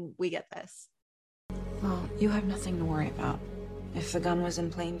 And we get this. Well, you have nothing to worry about if the gun was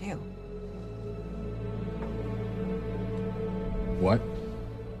in plain view. What?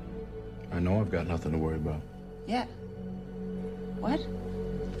 I know I've got nothing to worry about. Yeah. What?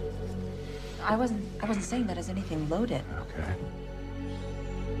 I wasn't saying that as anything loaded. Okay.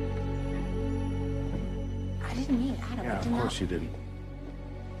 I didn't mean Adam. Yeah, of course you didn't.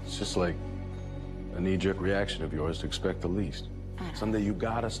 It's just like a knee-jerk reaction of yours to expect the least. Someday you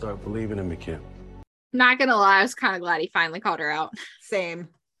gotta start believing in me, Kim. Not gonna lie, I was kind of glad he finally called her out. Same.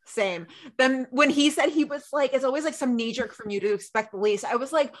 Then when he said he was like, it's always like some knee-jerk from you to expect the least, I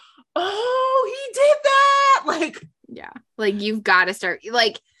was like, oh, he did that. Like, yeah, like you've got to start,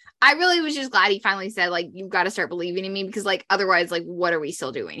 like, I really was just glad he finally said, like, you've got to start believing in me, because like otherwise, like, what are we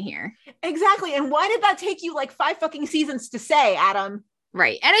still doing here? Exactly. And why did that take you like 5 fucking seasons to say, Adam?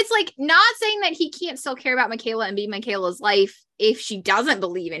 Right. And it's like, not saying that he can't still care about Michaela and be Michaela's life if she doesn't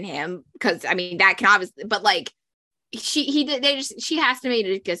believe in him, because I mean that can obviously, but like she has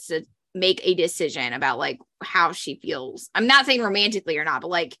to make a decision about like how she feels. I'm not saying romantically or not, but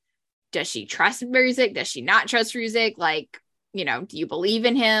like, does she trust Ruzek? Does she not trust Ruzek? Like, you know, do you believe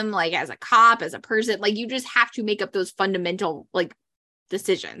in him, like as a cop, as a person? Like, you just have to make up those fundamental like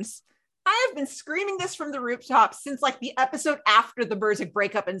decisions. I have been screaming this from the rooftops since like the episode after the Burzek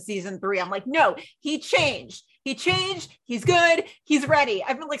breakup in season 3. I'm like, no, he changed. He's good. He's ready.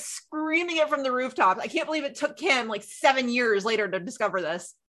 I've been like screaming it from the rooftops. I can't believe it took Kim like 7 years later to discover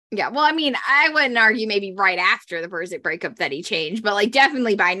this. Yeah, well, I mean, I wouldn't argue maybe right after the Burzek breakup that he changed, but like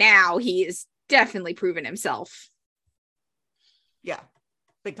definitely by now he is definitely proven himself. Yeah,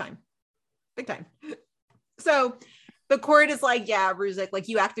 big time. So the court is like, yeah, Ruzek, like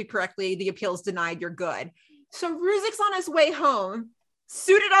you acted correctly. The appeal's denied. You're good. So Ruzek's on his way home.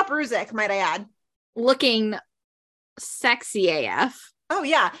 Suited up Ruzek, might I add. Looking sexy AF. Oh,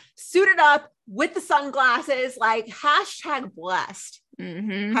 yeah. Suited up with the sunglasses, like #blessed.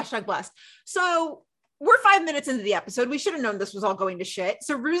 Mm-hmm. #blessed. So we're 5 minutes into the episode. We should have known this was all going to shit.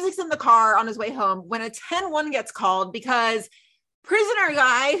 So Ruzek's in the car on his way home when a 10-1 gets called because prisoner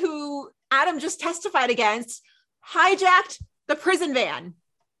guy who Adam just testified against hijacked the prison van.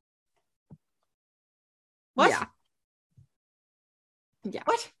 What? Yeah.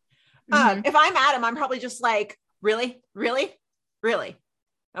 What? Mm-hmm. If I'm Adam, I'm probably just like, really?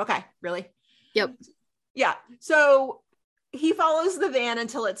 Okay, really? Yep. Yeah. So he follows the van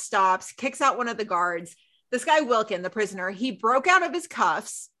until it stops, kicks out one of the guards. This guy, Wilkin, the prisoner, he broke out of his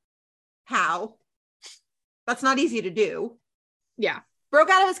cuffs. How? That's not easy to do. Yeah. Broke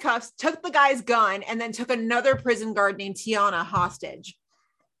out of his cuffs, took the guy's gun, and then took another prison guard named Tiana hostage.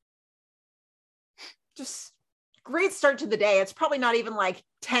 Just great start to the day. It's probably not even like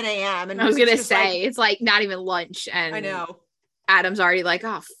 10 a.m. And I was going to say, it's like not even lunch. And I know. Adam's already like,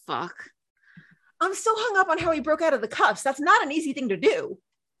 oh, fuck. I'm still hung up on how he broke out of the cuffs. That's not an easy thing to do.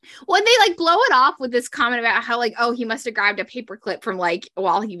 When they like blow it off with this comment about how like, oh, he must have grabbed a paperclip from like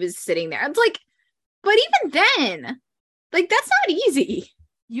while he was sitting there. It's like, but even then, like, that's not easy.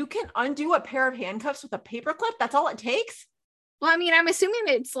 You can undo a pair of handcuffs with a paperclip? That's all it takes? Well, I mean, I'm assuming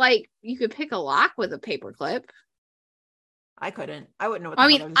it's like you could pick a lock with a paperclip. I couldn't. I wouldn't know what I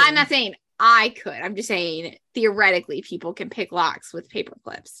mean, I'm not saying I could. I'm just saying, theoretically, people can pick locks with paper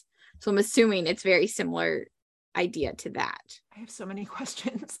clips. So I'm assuming it's very similar idea to that. I have so many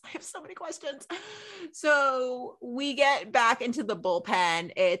questions. So we get back into the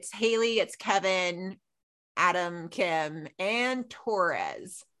bullpen. It's Haley, it's Kevin, Adam, Kim, and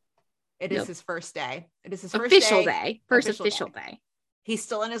Torres. It is his first day. It is his first official day. First official day. He's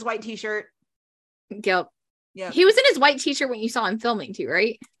still in his white t-shirt. Yep. Yeah. He was in his white t-shirt when you saw him filming too,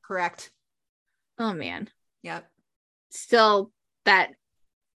 right? Correct. Oh man. Yep. Still, that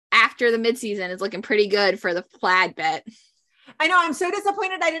after the midseason is looking pretty good for the plaid bet. I know. I'm so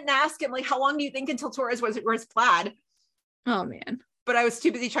disappointed I didn't ask him, like, how long do you think until Torres wears plaid? Oh man. But I was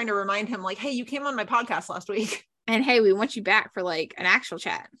too busy trying to remind him, like, hey, you came on my podcast last week. And hey, we want you back for like an actual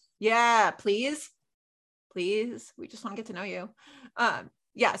chat. Yeah, please. Please. We just want to get to know you.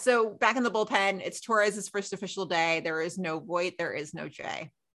 Yeah, so back in the bullpen, it's Torres' first official day. There is no Voight, there is no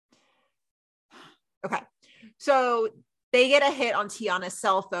Jay. Okay, so they get a hit on Tiana's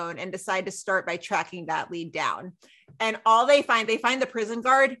cell phone and decide to start by tracking that lead down. And all they find the prison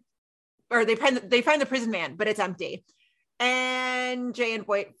guard, or they find the prison man, but it's empty. And Jay and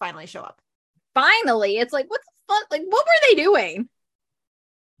Voight finally show up. Finally, it's like, what the fuck? Like, what were they doing?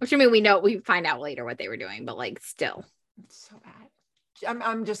 Which, I mean, we find out later what they were doing, but like, still. It's so bad.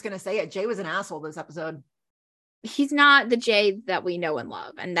 I'm just going to say it. Jay was an asshole this episode. He's not the Jay that we know and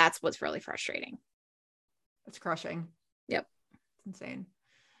love. And that's what's really frustrating. It's crushing. Yep. It's insane.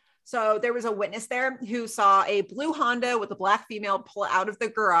 So there was a witness there who saw a blue Honda with a black female pull out of the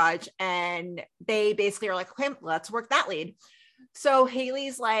garage. And they basically are like, okay, let's work that lead. So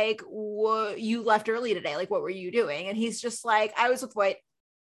Haley's like, you left early today. Like, what were you doing? And he's just like, I was with Voight.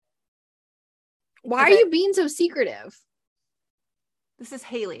 Why are you being so secretive? This is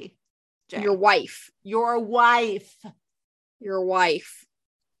Haley. Jay. Your wife. Your wife. Your wife.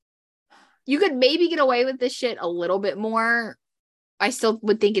 You could maybe get away with this shit a little bit more. I still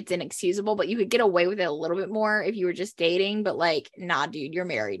would think it's inexcusable, but you could get away with it a little bit more if you were just dating. But like, nah, dude, you're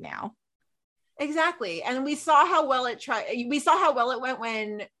married now. Exactly. And we saw how well it went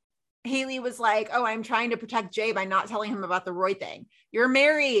when Haley was like, oh, I'm trying to protect Jay by not telling him about the Roy thing. You're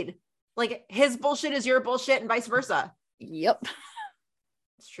married. Like, his bullshit is your bullshit and vice versa. Yep.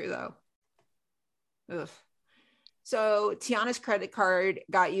 It's true though. Ugh. So Tiana's credit card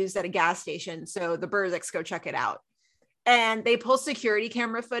got used at a gas station. So the Burzeks go check it out. And they pull security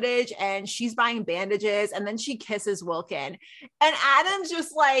camera footage and she's buying bandages. And then she kisses Wilkin. And Adam's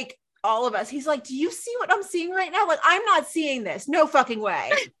just like, all of us, he's like, do you see what I'm seeing right now? Like, I'm not seeing this. No fucking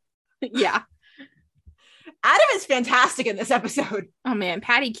way. Yeah. Adam is fantastic in this episode. Oh man,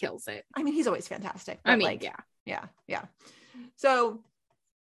 Patty kills it. I mean, he's always fantastic. I mean, like, yeah. So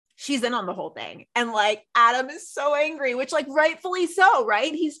she's in on the whole thing. And like, Adam is so angry, which like rightfully so,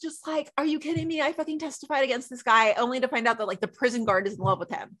 right? He's just like, are you kidding me? I fucking testified against this guy only to find out that like the prison guard is in love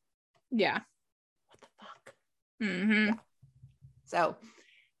with him. Yeah. What the fuck? Mm-hmm. Yeah. So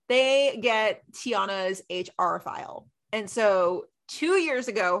they get Tiana's HR file. And so 2 years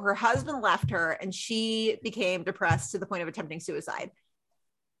ago, her husband left her and she became depressed to the point of attempting suicide.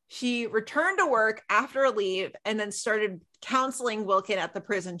 She returned to work after a leave and then started counseling Wilkin at the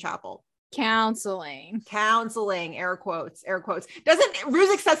prison chapel. Counseling, air quotes.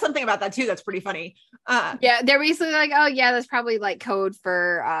 Ruzek says something about that too. That's pretty funny. Yeah, they're basically like, oh yeah, that's probably like code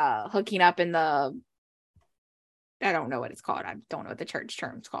for hooking up in the, I don't know what it's called. I don't know what the church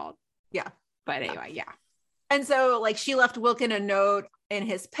term's called. Yeah. But anyway, yeah. And so like she left Wilkin a note in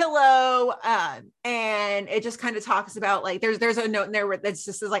his pillow. And it just kind of talks about like, there's a note in there where that's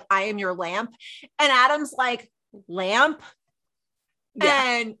just says like, I am your lamp. And Adam's like, lamp?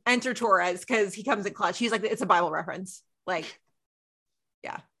 Yeah. And enter Torres because he comes in clutch. He's like, it's a Bible reference. Like,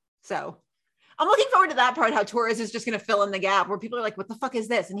 yeah. So I'm looking forward to that part, how Torres is just going to fill in the gap where people are like, what the fuck is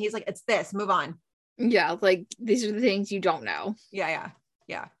this? And he's like, it's this, move on. Yeah. Like these are the things you don't know. Yeah.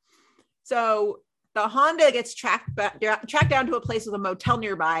 So the Honda gets tracked down to a place with a motel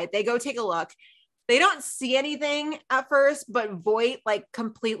nearby. They go take a look. They don't see anything at first, but Voight like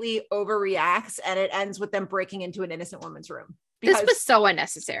completely overreacts and it ends with them breaking into an innocent woman's room. This was so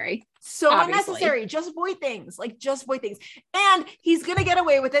unnecessary. Unnecessary. Just Voight things. And he's going to get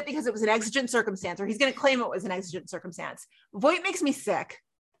away with it because it was an exigent circumstance, or he's going to claim it was an exigent circumstance. Voight makes me sick.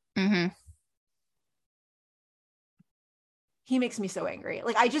 Mm-hmm. He makes me so angry.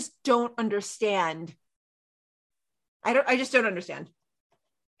 Like, I just don't understand. I just don't understand.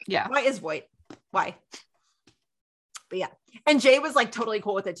 Yeah. Why is Voight? Why? But yeah. And Jay was like totally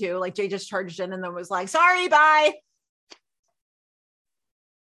cool with it too. Like Jay just charged in and then was like, sorry, bye.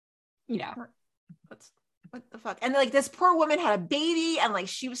 Yeah. what the fuck? And like this poor woman had a baby and like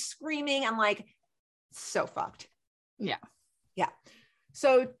she was screaming and like so fucked. Yeah. Yeah.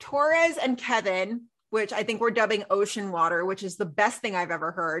 So Torres and Kevin, which I think we're dubbing Ocean Water, which is the best thing I've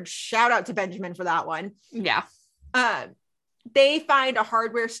ever heard. Shout out to Benjamin for that one. Yeah. They find a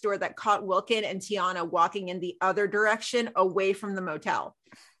hardware store that caught Wilkin and Tiana walking in the other direction away from the motel.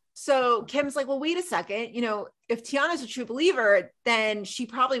 So Kim's like, well, wait a second. You know, if Tiana's a true believer, then she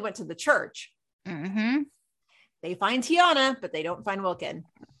probably went to the church. Mm-hmm. They find Tiana, but they don't find Wilkin.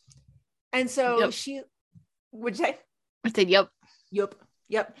 And so she would say, I said, yep.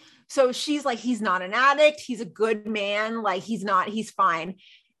 So she's like, he's not an addict. He's a good man. Like he's fine.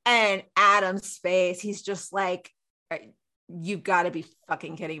 And Adam's face, he's just like, you've got to be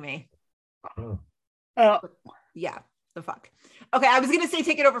fucking kidding me. Yeah, the fuck. Okay, I was going to say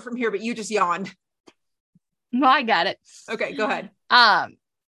take it over from here, but you just yawned. No, I got it. Okay, go ahead.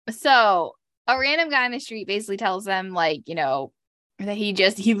 So a random guy on the street basically tells them, like, you know, that he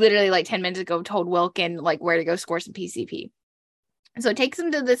literally like 10 minutes ago told Wilkin like where to go score some PCP. So it takes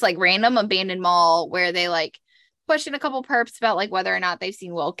them to this like random abandoned mall where they like question a couple perps about like whether or not they've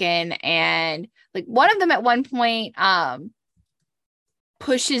seen Wilkin, and like one of them at one point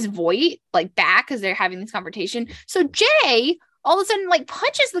pushes Voight like back because they're having this confrontation. So Jay all of a sudden like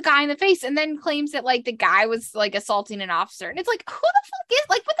punches the guy in the face and then claims that like the guy was like assaulting an officer, and it's like, who the fuck is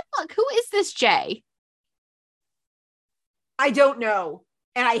like, what the fuck, who is this Jay? I don't know,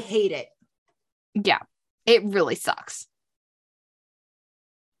 and I hate it. Yeah, it really sucks.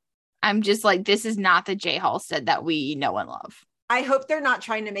 I'm just like, this is not the Jay Halstead that we know and love. I hope they're not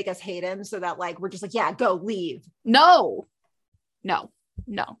trying to make us hate him so that like we're just like, yeah, go leave. No. Jay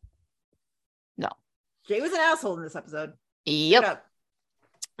was an asshole in this episode. Yep.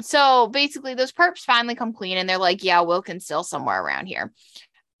 So basically those perps finally come clean and they're like, yeah, Wilkin's still somewhere around here.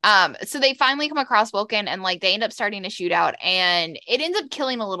 So they finally come across Wilkin and like they end up starting a shootout, and it ends up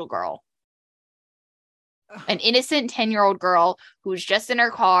killing a little girl. An innocent 10-year-old girl who was just in her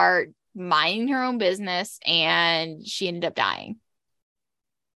car minding her own business, and she ended up dying.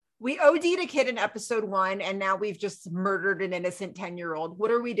 We OD'd a kid in episode 1, and now we've just murdered an innocent 10-year-old.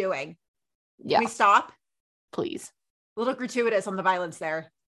 What are we doing? Yeah. Can we stop? Please. A little gratuitous on the violence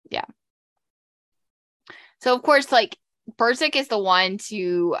there. Yeah. So of course, like Burzek is the one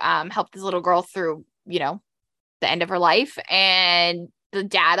to help this little girl through, you know, the end of her life, and the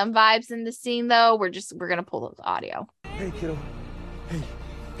Datum vibes in the scene, though, we're gonna pull those audio. Hey, kiddo.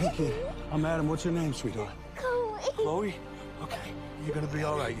 Hey, kid. I'm Adam. What's your name, sweetheart? Chloe. Okay. You're gonna be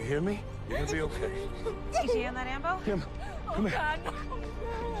all right. You hear me? You're gonna be okay. Is she in that ambo? Kim, come here. God, no.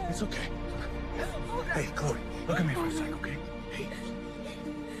 It's okay. Hey, Chloe. Look at me for a sec, okay? Hey.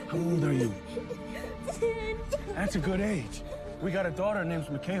 How old are you? That's a good age. We got a daughter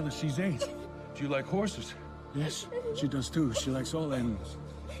named Michaela. She's 8. Do you like horses? Yes, she does too. She likes all animals.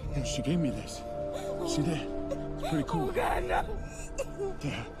 And she gave me this. She did. It's pretty cool. Oh, God, no.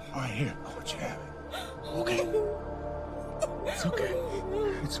 Yeah. All right, here. I'll let you have it. Okay. It's okay.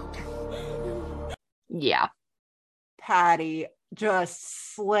 It's okay. Yeah. Patty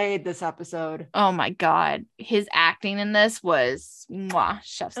just slayed this episode. Oh my God. His acting in this was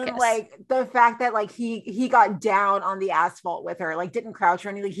chef's kiss. And like the fact that like he got down on the asphalt with her, like didn't crouch or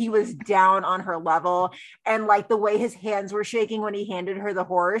anything. He was down on her level, and like the way his hands were shaking when he handed her the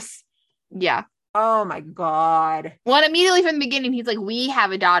horse. Yeah. Oh my God. Well, immediately from the beginning, he's like, we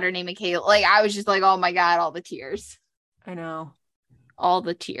have a daughter named Michaela. Like, I was just like, oh my God, all the tears. I know. All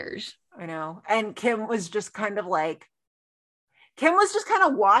the tears. I know. And Kim was just kind of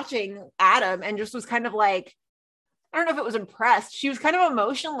watching Adam and just was kind of like, I don't know if it was impressed. She was kind of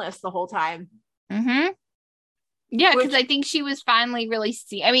emotionless the whole time. Mm-hmm. Yeah, because I think she was finally really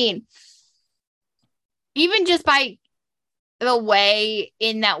I mean, even just by the way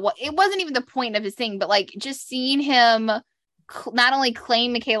in that, it wasn't even the point of his thing, but like just seeing him not only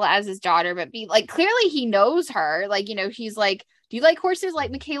claim Michaela as his daughter, but be like, clearly he knows her. Like, you know, he's like, do you like horses?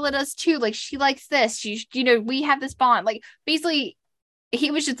 Like Michaela does too. Like she likes this. She, you know, we have this bond. Like basically he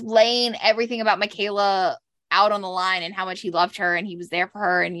was just laying everything about Michaela out on the line and how much he loved her and he was there for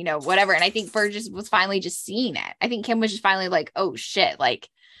her and, you know, whatever. And I think Burgess was finally just seeing it. I think Kim was just finally like, oh shit. Like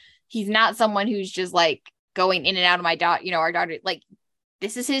he's not someone who's just like going in and out of my daughter, you know, our daughter, like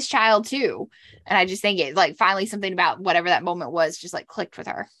this is his child too. And I just think it like finally something about whatever that moment was just like clicked with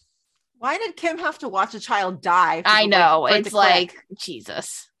her. Why did Kim have to watch a child die? I know. It's like,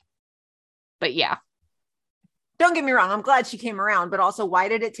 Jesus. But yeah. Don't get me wrong. I'm glad she came around, but also why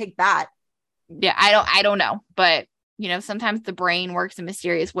did it take that? Yeah, I don't know. But, you know, sometimes the brain works in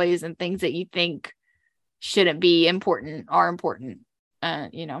mysterious ways and things that you think shouldn't be important are important,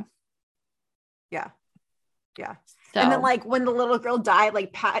 you know? Yeah. Yeah. So, And then like when the little girl died,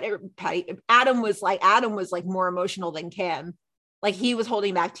 like Adam was like more emotional than Kim. Like he was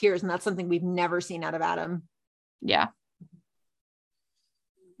holding back tears, and that's something we've never seen out of Adam. Yeah.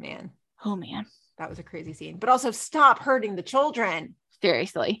 Man. Oh man. That was a crazy scene. But also stop hurting the children.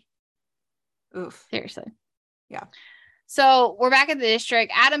 Seriously. Oof. Seriously. Yeah. So we're back at the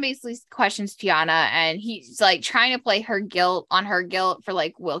district. Adam basically questions Tiana, and he's like trying to play her guilt for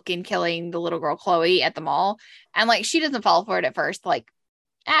like Wilkin killing the little girl Chloe at the mall. And like she doesn't fall for it at first, like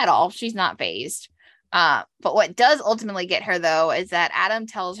at all. She's not fazed. But what does ultimately get her though is that Adam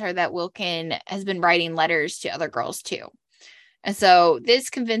tells her that Wilkin has been writing letters to other girls too. And so this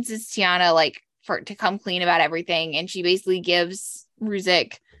convinces Tiana like to come clean about everything. And she basically gives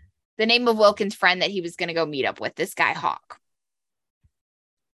Ruzek the name of Wilkin's friend that he was going to go meet up with, this guy Hawk.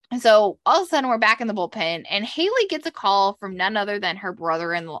 And so all of a sudden we're back in the bullpen, and Haley gets a call from none other than her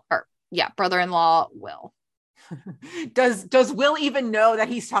brother-in-law, Will. Does Will even know that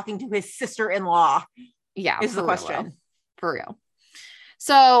he's talking to his sister-in-law? Yeah. Is the question. For real.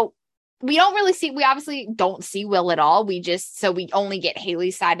 So we obviously don't see Will at all. We only get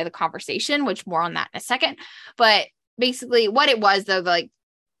Haley's side of the conversation, which more on that in a second. But basically what it was though, like,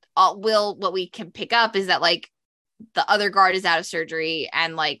 what we can pick up is that like the other guard is out of surgery,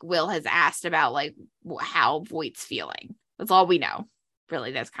 and like Will has asked about like how Voight's feeling. That's all we know.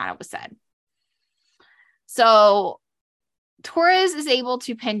 Really, that's kind of what's said. So Torres is able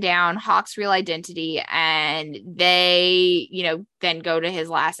to pin down Hawk's real identity, and they, then go to his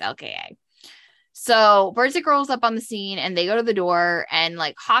last LKA. So Burzek rolls up on the scene, and they go to the door, and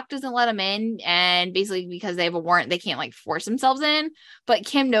like Hawk doesn't let him in, and basically because they have a warrant, they can't like force themselves in. But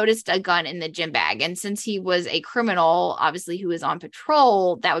Kim noticed a gun in the gym bag, and since he was a criminal, obviously who is on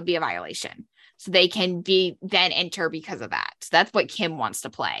patrol, that would be a violation. So they can then enter because of that. So that's what Kim wants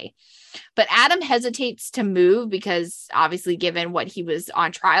to play. But Adam hesitates to move because obviously given what he was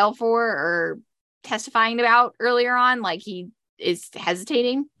on trial for or testifying about earlier on, like he is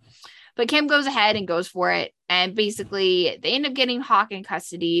hesitating. But Kim goes ahead and goes for it. And basically they end up getting Hawk in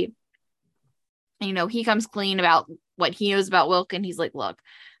custody. He comes clean about what he knows about Wilkin. He's like, look,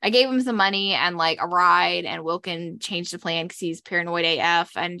 I gave him some money and like a ride, and Wilkin changed the plan because he's paranoid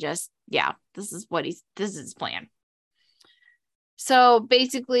AF, and just, yeah, this is his plan. So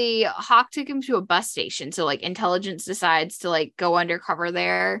basically Hawk took him to a bus station. So like intelligence decides to like go undercover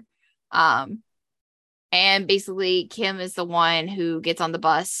there. And basically Kim is the one who gets on the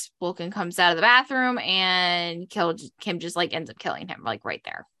bus. Wilkin comes out of the bathroom, and Kim just like ends up killing him like right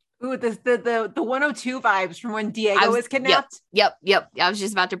there. Ooh, the 102 vibes from when Diego was kidnapped. Yep. I was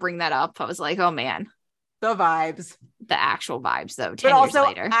just about to bring that up. I was like, oh man. The vibes. The actual vibes though. 10 but also, years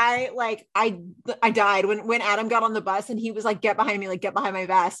later. I died when Adam got on the bus and he was like, get behind me, like get behind my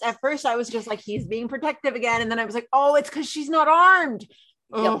vest. At first I was just like, he's being protective again. And then I was like, oh, it's because she's not armed.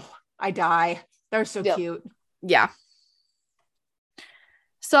 Oh, yep. I die. They're so cute. Yeah.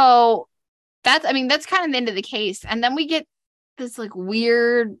 So that's kind of the end of the case. And then we get this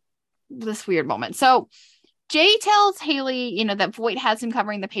weird moment. So Jay tells Haley, that Voight has him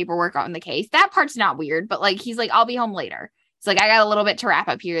covering the paperwork on the case. That part's not weird, but like, he's like, I'll be home later. It's like, I got a little bit to wrap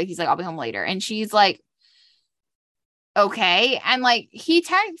up here. He's like, I'll be home later. And she's like, okay. And like, he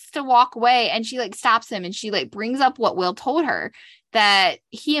tries to walk away, and she like stops him, and she like brings up what Will told her, that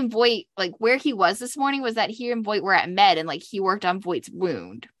he and Voight, like where he was this morning was that he and Voight were at med, and like he worked on Voight's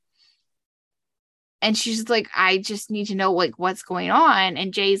wound. And she's like, I just need to know like what's going on.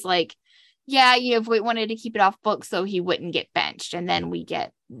 And Jay's like, yeah, Voight wanted to keep it off books so he wouldn't get benched. And then we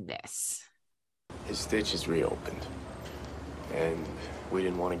get this. His stitch is reopened. And we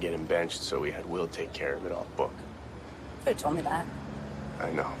didn't want to get him benched, so we had Will take care of it off book. You could have told me that. I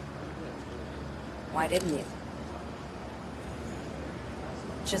know. Why didn't you?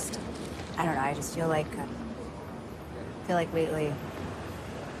 Just, I don't know, I just feel like lately, it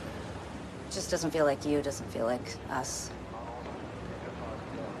just doesn't feel like you, doesn't feel like us.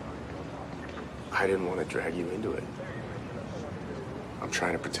 I didn't want to drag you into it. I'm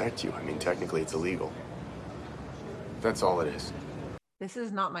trying to protect you. I mean, technically it's illegal. That's all it is. This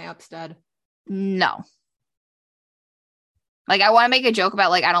is not my upstud. No. Like, I want to make a joke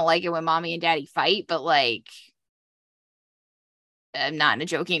about like, I don't like it when mommy and daddy fight, but like, I'm not in a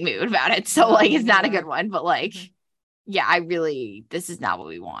joking mood about it. So like, it's not a good one, but like, yeah, this is not what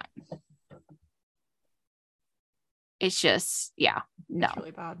we want. It's just, yeah, no. It's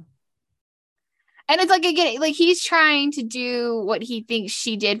really bad. And it's like, again, like he's trying to do what he thinks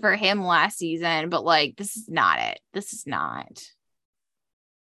she did for him last season, but like, this is not it. This is not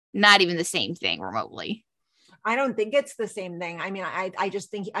even the same thing remotely. I don't think it's the same thing. I mean, I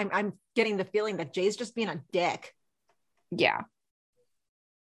just think I'm getting the feeling that Jay's just being a dick. Yeah.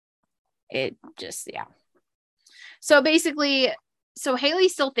 It just, yeah. So basically, so Haley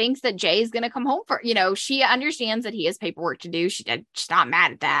still thinks that Jay is going to come home for, she understands that he has paperwork to do. She's not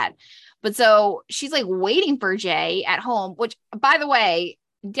mad at that. But so she's like waiting for Jay at home, which, by the way,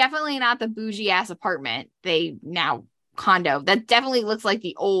 definitely not the bougie ass apartment. They now condo. That definitely looks like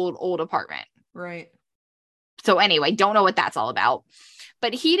the old apartment. Right. So anyway, don't know what that's all about.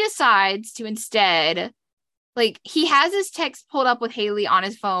 But he decides to instead, like, he has his text pulled up with Haley on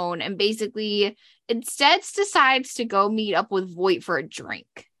his phone and basically instead decides to go meet up with Voight for a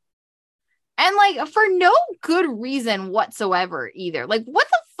drink. And like for no good reason whatsoever either. Like, what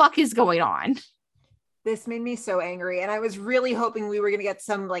the fuck is going on? This made me so angry. And I was really hoping we were going to get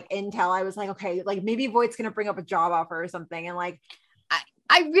some like intel. I was like, okay, like maybe Voight's going to bring up a job offer or something. And like,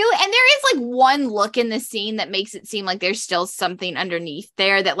 I really, and there is like one look in the scene that makes it seem like there's still something underneath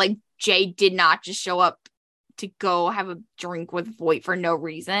there, that like Jay did not just show up to go have a drink with Voight for no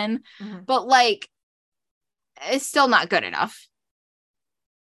reason. Mm-hmm. But like, it's still not good enough.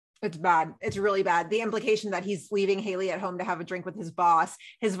 It's bad. It's really bad. The implication that he's leaving Haley at home to have a drink with his boss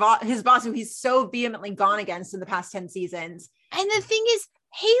who he's so vehemently gone against in the past 10 seasons. And the thing is,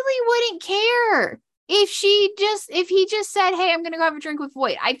 Haley wouldn't care if he just said, hey, I'm going to go have a drink with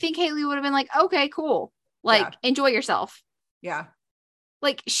Voight. I think Haley would have been like, okay, cool. Like, enjoy yourself. Yeah.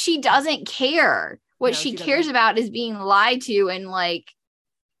 Like, she doesn't care. What she cares about is being lied to and like,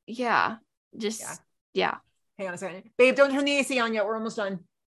 yeah. Hang on a second. Babe, don't turn the AC on yet. We're almost done.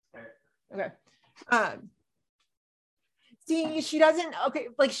 Okay. See, she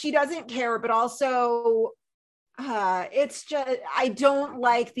doesn't care, but also it's just, I don't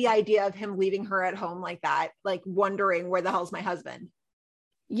like the idea of him leaving her at home like that, like wondering where the hell's my husband.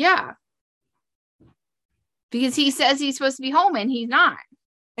 Yeah. Because he says he's supposed to be home and he's not.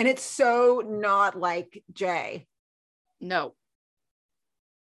 And it's so not like Jay. No.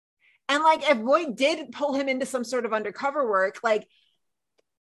 And like, if Voight did pull him into some sort of undercover work, like,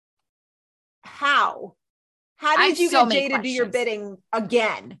 how did you get Jay to do your bidding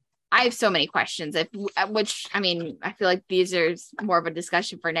again? I have so many questions, which, I mean, I feel like these are more of a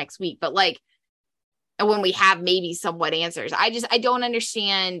discussion for next week, but like when we have maybe somewhat answers, I don't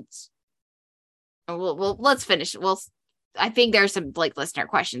understand. Well, let's finish. I think there's some like listener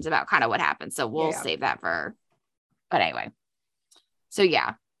questions about kind of what happened. So we'll save that but anyway. So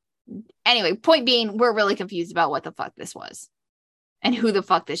yeah. Anyway, point being, we're really confused about what the fuck this was and who the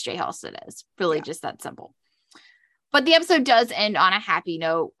fuck this Jay Halstead is. Really just that simple. But the episode does end on a happy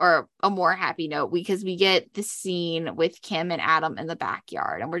note, or a more happy note, because we get the scene with Kim and Adam in the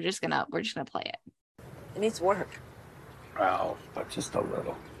backyard, and we're just gonna play it. It needs work. Well, but just a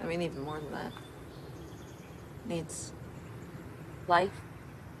little. I mean, even more than that. It needs life,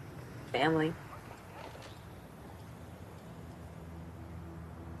 family.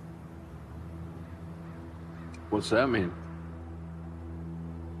 What's that mean?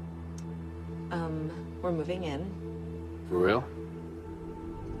 We're moving in. For real?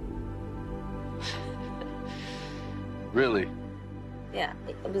 Really? Yeah,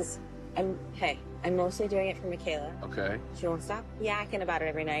 I'm mostly doing it for Michaela. Okay. She won't stop yakking about it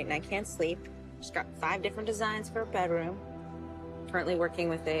every night, and I can't sleep. She's got 5 different designs for a bedroom. Currently working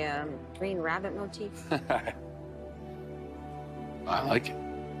with a green rabbit motif. I like it.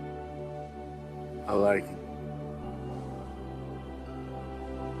 I like it.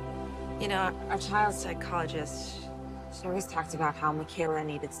 You know, our child psychologist, she always talked about how Michaela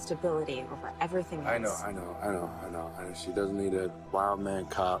needed stability over everything else. I know. She doesn't need a wild man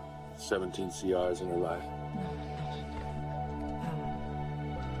cop, 17 CRs in her life.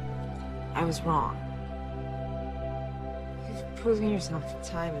 I was wrong. You've proven yourself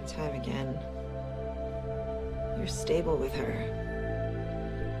time and time again. You're stable with her.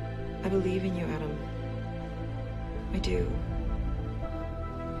 I believe in you, Adam. I do.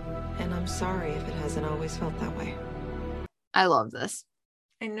 And I'm sorry if it hasn't always felt that way. I love this.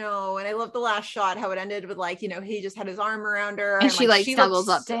 I know. And I love the last shot, how it ended with like, he just had his arm around her. And she snuggles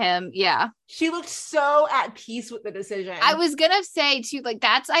up to him. Yeah. She looked so at peace with the decision. I was going to say too, like,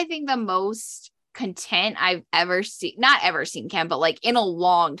 that's, I think, the most content I've ever seen, not ever seen Kim, but like in a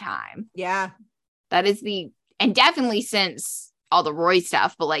long time. Yeah. That is and definitely since all the Roy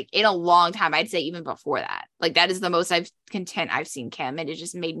stuff, but like in a long time, I'd say even before that, like that is the most content I've seen Kim, and it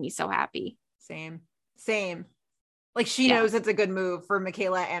just made me so happy. Same. Like she knows it's a good move for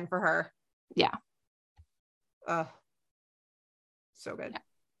Michaela and for her. Yeah. So good.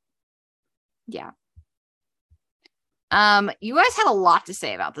 Yeah. You guys had a lot to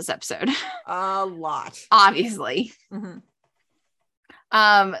say about this episode. A lot. Obviously. Mm-hmm.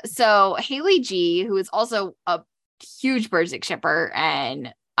 So Haley G, who is also a huge Burzek shipper,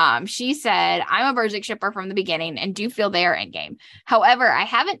 and she said, I'm a Burzek shipper from the beginning and do feel they are endgame. However, I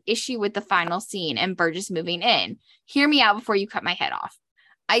have an issue with the final scene and Burgess moving in. Hear me out before you cut my head off.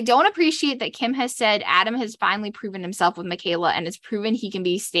 I don't appreciate that Kim has said Adam has finally proven himself with Michaela and has proven he can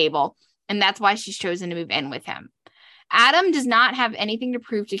be stable, and that's why she's chosen to move in with him. Adam does not have anything to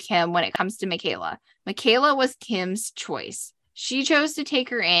prove to Kim when it comes to Michaela. Michaela was Kim's choice. She chose to take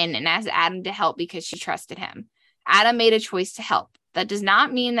her in and ask Adam to help because she trusted him. Adam made a choice to help. That does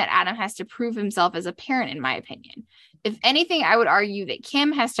not mean that Adam has to prove himself as a parent, in my opinion. If anything, I would argue that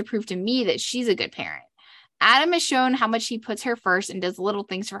Kim has to prove to me that she's a good parent. Adam has shown how much he puts her first and does little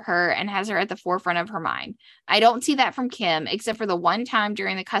things for her and has her at the forefront of her mind. I don't see that from Kim, except for the one time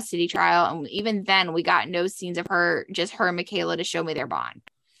during the custody trial, and even then we got no scenes of her, just her and Michaela to show me their bond.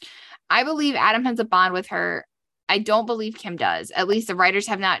 I believe Adam has a bond with her. I don't believe Kim does. At least the writers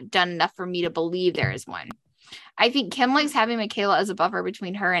have not done enough for me to believe there is one. I think Kim likes having Michaela as a buffer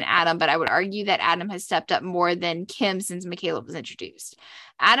between her and Adam, but I would argue that Adam has stepped up more than Kim since Michaela was introduced.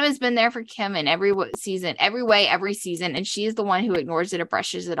 Adam has been there for Kim in every season, and she is the one who ignores it or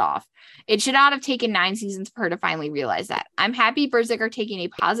brushes it off. It should not have taken 9 seasons for her to finally realize that. I'm happy Burzek are taking a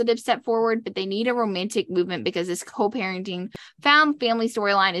positive step forward, but they need a romantic movement because this co-parenting found family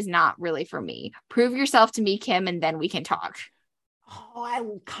storyline is not really for me. Prove yourself to me, Kim, and then we can talk. Oh, I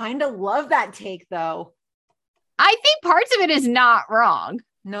kind of love that take, though. I think parts of it is not wrong.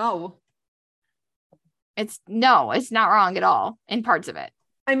 No. It's not wrong at all in parts of it.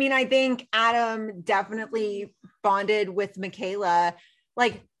 I mean, I think Adam definitely bonded with Michaela.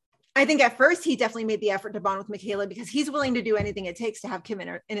 Like, I think at first he definitely made the effort to bond with Michaela because he's willing to do anything it takes to have Kim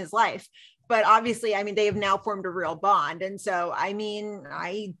in his life. But obviously, I mean, they have now formed a real bond. And so, I mean,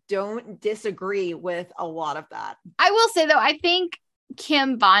 I don't disagree with a lot of that. I will say, though, I think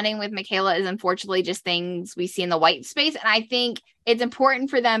Kim bonding with Michaela is unfortunately just things we see in the white space. And I think it's important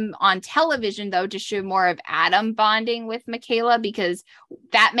for them on television, though, to show more of Adam bonding with Michaela, because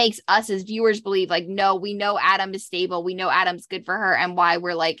that makes us as viewers believe, like, no, we know Adam is stable. We know Adam's good for her. And why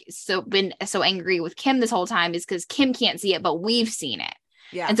we're like been so angry with Kim this whole time is because Kim can't see it, but we've seen it.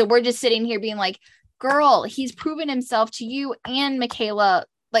 Yeah. And so we're just sitting here being like, girl, he's proven himself to you and Michaela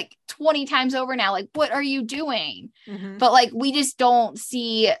like 20 times over now. Like, what are you doing? Mm-hmm. But like, we just don't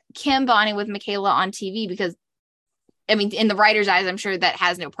see Kim bonding with Michaela on TV because, I mean, in the writer's eyes, I'm sure that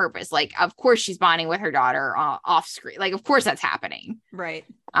has no purpose. Like, of course she's bonding with her daughter off screen. Like, of course that's happening. Right.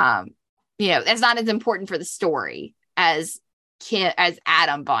 That's not as important for the story as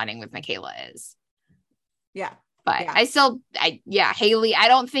Adam bonding with Michaela is. Yeah. But yeah. Haley, I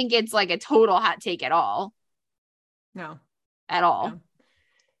don't think it's like a total hot take at all. No. At all. No.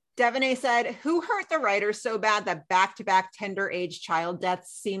 Devaney said, who hurt the writers so bad that back-to-back tender age child deaths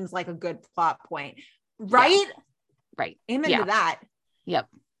seems like a good plot point? Right? Yeah. Right. Amen to that. Yep.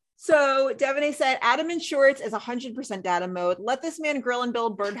 So Devaney said, Adam in shorts is 100% data mode. Let this man grill and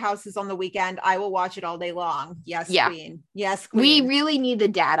build birdhouses on the weekend. I will watch it all day long. Yes, yeah. Queen. Yes, Queen. We really need the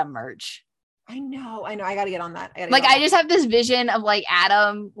data merch. I know. I got to get on that. I just have this vision of like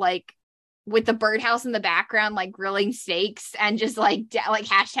Adam, like with the birdhouse in the background, like grilling steaks and just like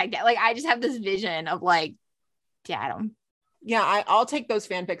hashtag like I just have this vision of like Adam. Yeah, I'll take those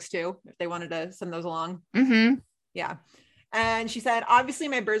fanfics too if they wanted to send those along. Mm-hmm. Yeah. And she said, obviously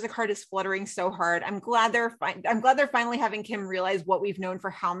my Burzek heart is fluttering so hard. I'm glad they're finally having Kim realize what we've known for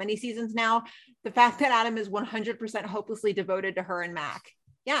how many seasons now. The fact that Adam is 100% hopelessly devoted to her and Mac.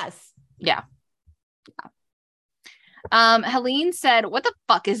 Yes. Yeah. Helene said, what the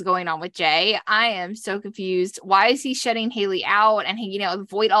fuck is going on with Jay? I am so confused. Why is he shutting Haley out and hanging out with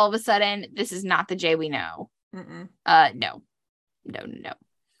Voight all of a sudden? This is not the Jay we know. Mm-mm. No.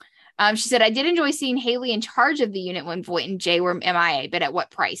 She said, I did enjoy seeing Haley in charge of the unit when Voight and Jay were MIA, but at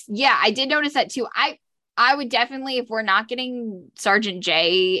what price? Yeah, I did notice that too. I would definitely, if we're not getting Sergeant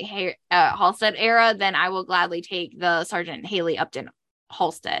Jay Halstead era, then I will gladly take the Sergeant Haley Upton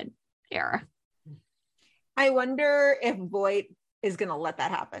Halstead era. I wonder if Voight is going to let that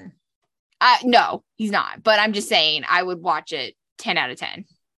happen. No, he's not. But I'm just saying I would watch it 10 out of 10.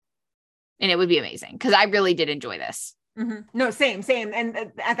 And it would be amazing because I really did enjoy this. Mm-hmm. No, same. And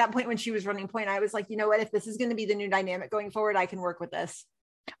at that point when she was running point, I was like, you know what? If this is going to be the new dynamic going forward, I can work with this.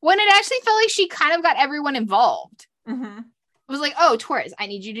 When it actually felt like she kind of got everyone involved. Mm-hmm. It was like, oh, Torres, I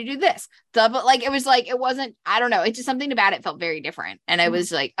need you to do this. But like, it was like, it wasn't, I don't know. It's just something about it felt very different. And I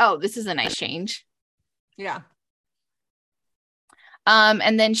was like, oh, this is a nice change. Yeah.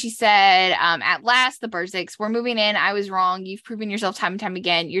 And then she said, at last, the Burziks, we're moving in. I was wrong. You've proven yourself time and time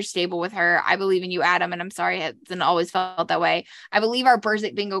again. You're stable with her. I believe in you, Adam, and I'm sorry it hasn't always felt that way. I believe our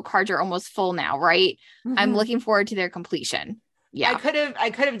Burzik bingo cards are almost full now, right? I'm looking forward to their completion. Yeah. I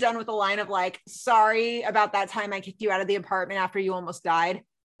could have done with a line of like, sorry about that time I kicked you out of the apartment after you almost died.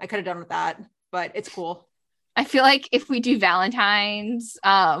 I could have done with that, but it's cool. I feel like if we do Valentine's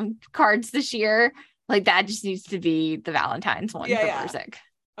cards this year, like that just needs to be the Valentine's one for Burzik.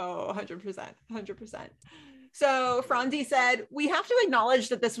 Oh, 100%. So Franzi said, we have to acknowledge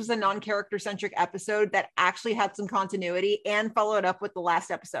that this was a non-character centric episode that actually had some continuity and followed up with the last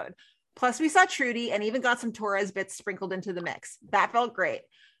episode. Plus we saw Trudy and even got some Torres bits sprinkled into the mix. That felt great.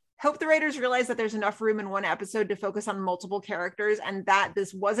 Hope the writers realize that there's enough room in one episode to focus on multiple characters and that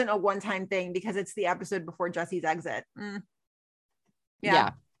this wasn't a one-time thing because it's the episode before Jesse's exit.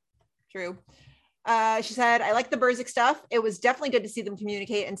 Yeah. True. She said, I like the Burzik stuff. It was definitely good to see them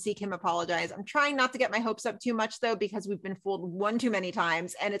communicate and see Kim apologize. I'm trying not to get my hopes up too much though, because we've been fooled one too many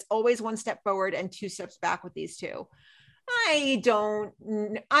times and it's always one step forward and two steps back with these two. I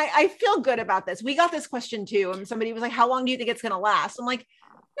feel good about this. We got this question too. And somebody was like, how long do you think it's going to last? I'm like,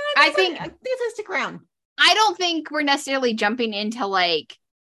 I think it's going to stick around. I don't think we're necessarily jumping into like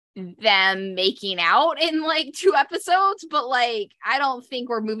them making out in like 2 episodes, but like I don't think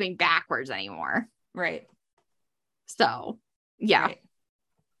we're moving backwards anymore. Right. So yeah. Right.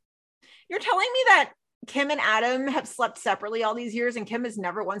 You're telling me that Kim and Adam have slept separately all these years and Kim has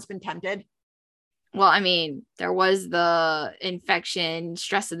never once been tempted? Well, I mean, there was the infection,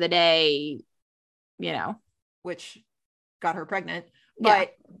 stress of the day, you know, which got her pregnant,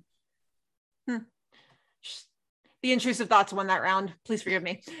 but the intrusive thoughts won that round. Please forgive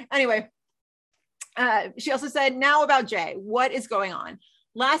me. Anyway, she also said, now about Jay, what is going on?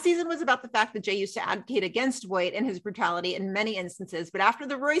 Last season was about the fact that Jay used to advocate against Voight and his brutality in many instances, but after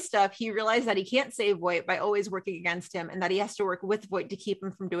the Roy stuff, he realized that he can't save Voight by always working against him and that he has to work with Voight to keep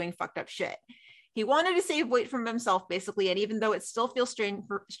him from doing fucked up shit. He wanted to save Voight from himself, basically, and even though it still feels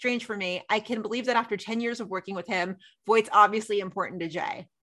strange for me, I can believe that after 10 years of working with him, Voight's obviously important to Jay.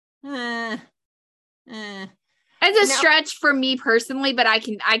 It's a stretch for me personally, but I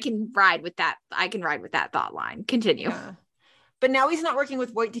can ride with that. I can ride with that thought line. Continue. Yeah. But now he's not working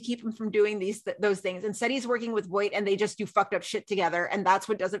with Voight to keep him from doing those things. Instead, he's working with Voight and they just do fucked up shit together. And that's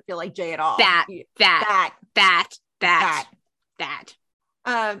what doesn't feel like Jay at all. That.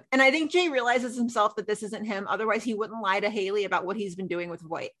 And I think Jay realizes himself that this isn't him. Otherwise, he wouldn't lie to Haley about what he's been doing with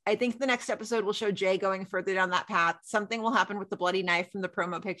Voight. I think the next episode will show Jay going further down that path. Something will happen with the bloody knife from the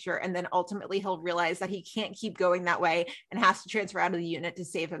promo picture. And then ultimately he'll realize that he can't keep going that way and has to transfer out of the unit to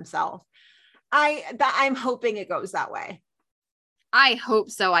save himself. I'm hoping it goes that way. I hope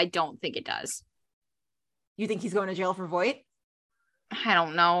so. I don't think it does. You think he's going to jail for Voight? I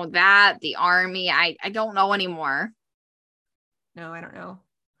don't know. That, the army, I don't know anymore. No, I don't know.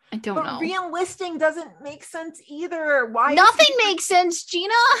 I don't know. Re-enlisting doesn't make sense either. Why? Nothing makes sense,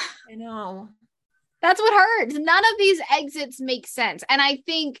 Gina. I know. That's what hurts. None of these exits make sense. And I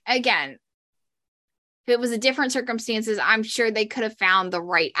think, again, if it was a different circumstances, I'm sure they could have found the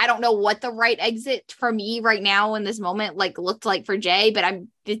right. I don't know what the right exit for me right now in this moment like looked like for Jay, but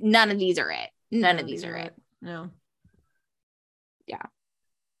none of these are it. None of these are it. No. Yeah.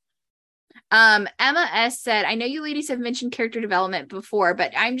 Emma S said, I know you ladies have mentioned character development before,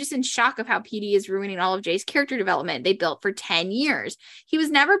 but I'm just in shock of how PD is ruining all of Jay's character development they built for 10 years. He was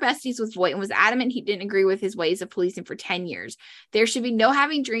never besties with Voight and was adamant he didn't agree with his ways of policing for 10 years. There should be no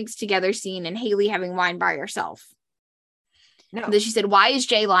having drinks together scene and Haley having wine by herself. No. And then she said, why is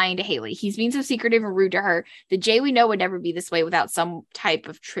Jay lying to Haley? He's being so secretive and rude to her. The Jay we know would never be this way without some type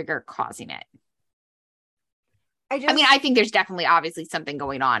of trigger causing it. I think there's definitely obviously something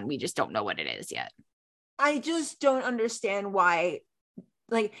going on. We just don't know what it is yet. I just don't understand why,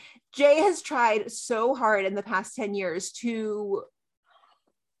 like, Jay has tried so hard in the past 10 years to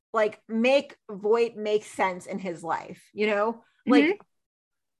like make Voight make sense in his life, you know, like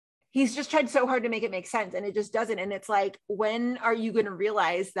he's just tried so hard to make it make sense and it just doesn't. And it's like, when are you going to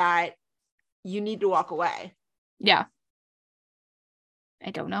realize that you need to walk away? Yeah.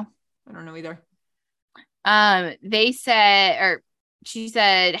 I don't know. I don't know either. They said, or she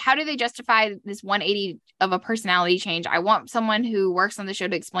said, how do they justify this 180 of a personality change? I want someone who works on the show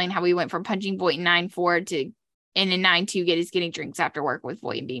to explain how we went from punching Voight in 9-4 to in 9-2 getting drinks after work with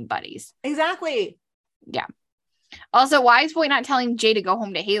Voight and being buddies. Exactly. Yeah. Also, why is Voight not telling Jay to go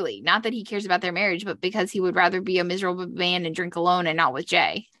home to Haley? Not that he cares about their marriage, but because he would rather be a miserable man and drink alone and not with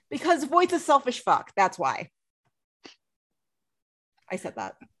Jay. Because Voight's a selfish fuck. That's why. I said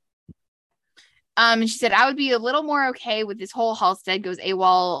that. And she said, I would be a little more okay with this whole Halstead goes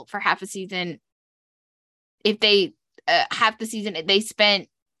AWOL for half a season. If they half the season they spent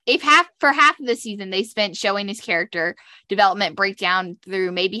half of the season they spent showing his character development breakdown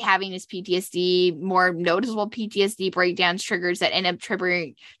through maybe having his PTSD, more noticeable PTSD breakdowns, triggers that end up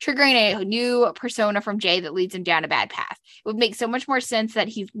triggering a new persona from Jay that leads him down a bad path. It would make so much more sense that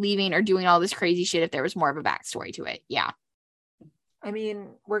he's leaving or doing all this crazy shit if there was more of a backstory to it. Yeah. I mean,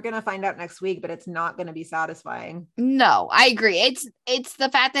 we're going to find out next week, but it's not going to be satisfying. No, I agree. It's the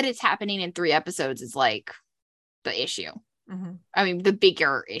fact that it's happening in 3 episodes is like the issue. Mm-hmm. I mean, the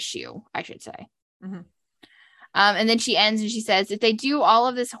bigger issue, I should say. Mm-hmm. And then she ends and she says, if they do all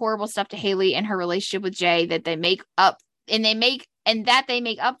of this horrible stuff to Haley and her relationship with Jay, that they make up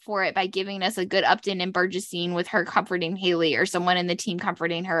for it by giving us a good Upton and Burgess scene with her comforting Haley or someone in the team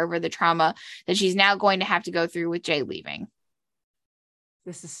comforting her over the trauma that she's now going to have to go through with Jay leaving.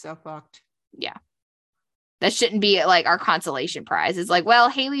 This is so fucked. Yeah. That shouldn't be like our consolation prize. It's like, well,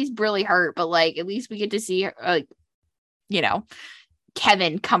 Haley's really hurt, but like, at least we get to see her, like, you know,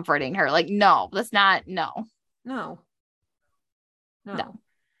 Kevin comforting her. Like, no, that's not, no.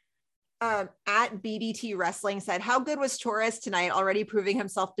 At BBT Wrestling said, how good was Torres tonight, already proving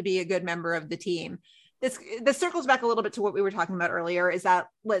himself to be a good member of the team? This circles back a little bit to what we were talking about earlier, is that,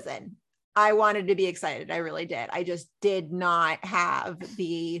 listen, I wanted to be excited. I really did. I just did not have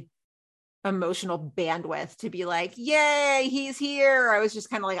the emotional bandwidth to be like, yay, he's here. I was just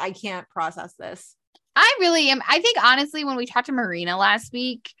kind of like, I can't process this. I really am. I think honestly, when we talked to Marina last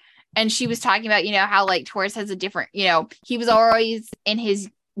week and she was talking about, you know, how like Torres has a different, you know, he was always in his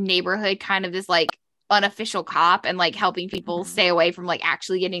neighborhood, kind of this like unofficial cop and like helping people stay away from like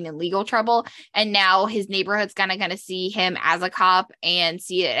actually getting in legal trouble. And now his neighborhood's gonna kind of see him as a cop and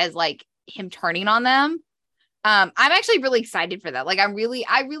see it as like him turning on them. I'm actually really excited for that. Like I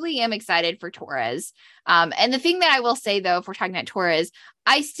really am excited for Torres. And the thing that I will say though, if we're talking about Torres,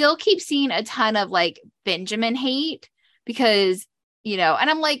 I still keep seeing a ton of like Benjamin hate because, you know,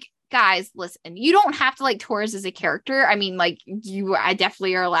 and I'm like, guys, listen, you don't have to like Torres as a character. I mean, like I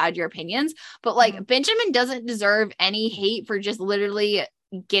definitely are allowed your opinions, but like Benjamin doesn't deserve any hate for just literally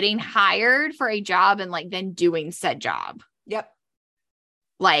getting hired for a job and like then doing said job. Yep.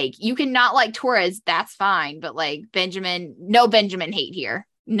 Like you cannot like Torres, that's fine. But like Benjamin, no Benjamin hate here.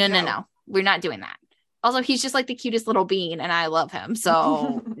 No. We're not doing that. Also, he's just like the cutest little bean and I love him.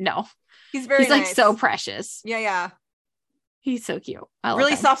 So no, he's nice. like so precious. Yeah. He's so cute.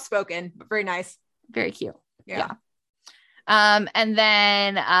 Really soft spoken, but very nice. Very cute. Yeah. And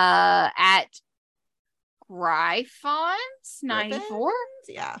then at Gryphons 94.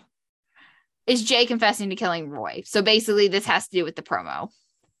 Yeah. Is Jay confessing to killing Roy? So basically this has to do with the promo.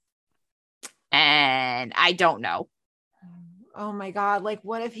 And I don't know. Oh my God. Like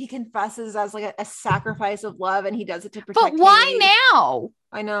what if he confesses as like a sacrifice of love and he does it to protect But why Haley? now?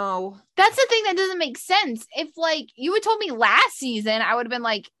 I know. That's the thing that doesn't make sense. If like you had told me last season, I would have been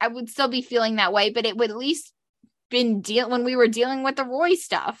like, I would still be feeling that way, but it would at least been when we were dealing with the Roy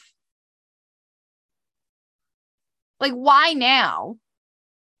stuff. Like why now?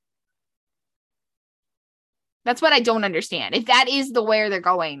 That's what I don't understand. If that is the where they're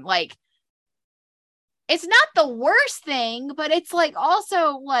going, like it's not the worst thing, but it's like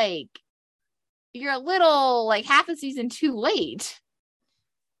also like you're a little like half a season too late.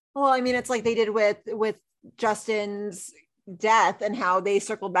 Well, I mean, it's like they did with Justin's death and how they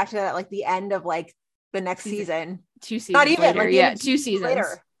circled back to that like the end of like the next season. 2 seasons. Not even later. like, yeah, 2 seasons.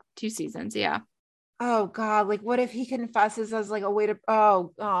 Later. 2 seasons, yeah. Oh God, like what if he confesses as like a way to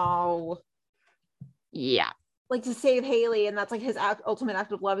yeah. Like to save Haley, and that's like his ultimate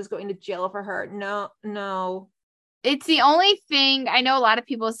act of love is going to jail for her. No. It's the only thing. I know a lot of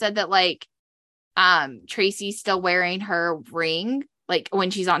people said that like Tracy's still wearing her ring like when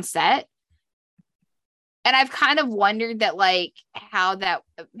she's on set. And I've kind of wondered that like how that,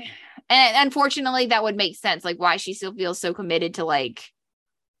 and unfortunately that would make sense, like why she still feels so committed to like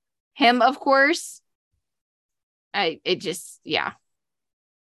him, of course. I can't.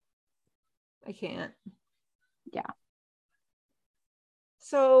 Yeah.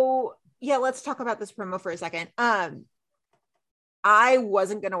 So yeah, let's talk about this promo for a second. I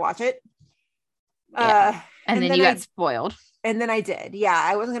wasn't gonna watch it. And then you got spoiled. And then I did. Yeah,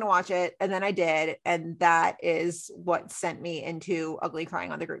 I wasn't gonna watch it, and then I did, and that is what sent me into ugly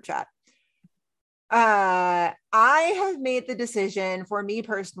crying on the group chat. I have made the decision for me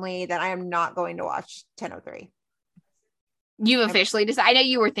personally that I am not going to watch 10:03. You've officially decided. I know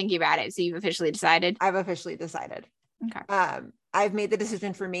you were thinking about it, so you've officially decided. I've officially decided. Okay. I've made the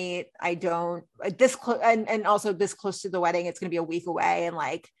decision for me. I don't this close, and also this close to the wedding. It's going to be a week away, and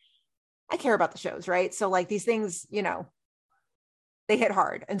like, I care about the shows, right? So like these things, you know, they hit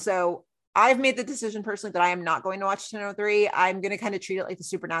hard. And so I've made the decision personally that I am not going to watch 1003. I'm going to kind of treat it like the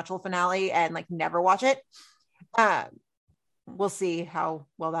Supernatural finale and like never watch it. We'll see how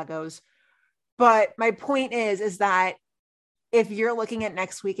well that goes. But my point is that if you're looking at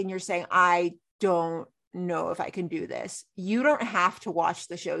next week and you're saying, I don't know if I can do this, you don't have to watch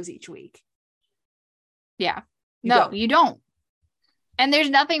the shows each week. Yeah. You don't. And there's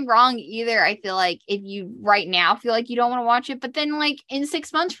nothing wrong either. I feel like if you right now feel like you don't want to watch it, but then like in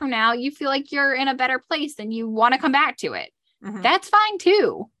 6 months from now, you feel like you're in a better place and you want to come back to it. Mm-hmm. That's fine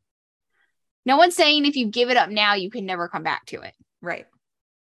too. No one's saying if you give it up now, you can never come back to it. Right.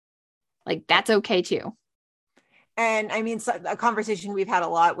 Like that's okay too. And I mean, a conversation we've had a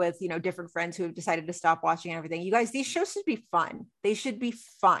lot with, you know, different friends who have decided to stop watching and everything. You guys, these shows should be fun. They should be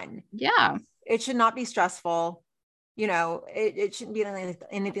fun. Yeah. It should not be stressful. You know, it shouldn't be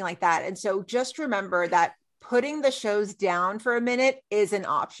anything like that. And so just remember that putting the shows down for a minute is an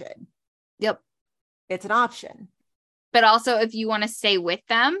option. Yep. It's an option. But also if you want to stay with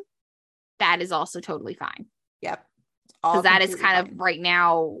them, that is also totally fine. Yep. Because that is kind of right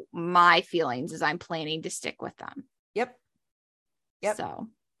now, my feelings is I'm planning to stick with them. Yep. So,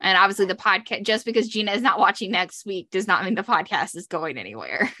 and obviously the podcast, just because Gina is not watching next week does not mean the podcast is going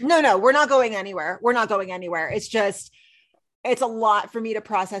anywhere. No, we're not going anywhere. We're not going anywhere. It's just, it's a lot for me to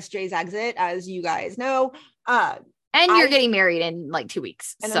process Jay's exit, as you guys know. And you're getting married in like 2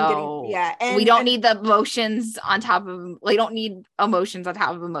 weeks. So we don't need the emotions on top of, we don't need emotions on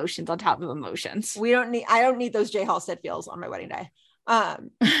top of emotions on top of emotions. I don't need those Jay Halstead feels on my wedding day.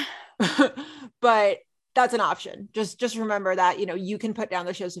 But that's an option. Just remember that, you know, you can put down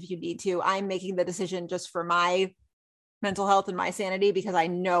the shows if you need to. I'm making the decision just for my mental health and my sanity, because I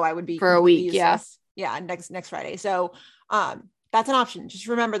know I would be for a week. Useless. Yeah. Next Friday. So, that's an option. Just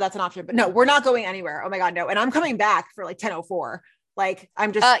remember that's an option, but no, we're not going anywhere. Oh my God, no. And I'm coming back for like 1004. Like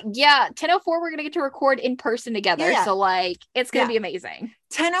I'm just 1004 we're gonna get to record in person together. So like it's gonna be amazing.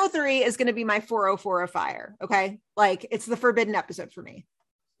 1003 is gonna be my 404 of fire. Okay, like it's the forbidden episode for me.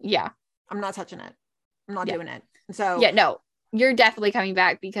 Yeah, I'm not touching it. I'm not doing it. So no, you're definitely coming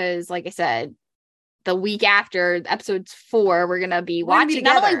back, because like I said, the week after episode 4, we're gonna be watching,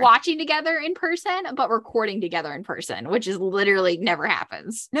 not only watching together in person, but recording together in person, which is literally never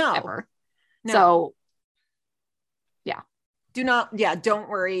happens. Ever. No. So don't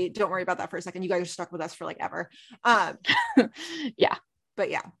worry about that for a second. You guys are stuck with us for like ever. But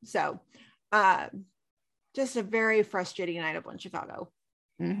so just a very frustrating night up in Chicago.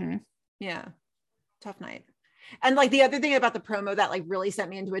 Mm-hmm. Yeah, tough night. And like the other thing about the promo that like really sent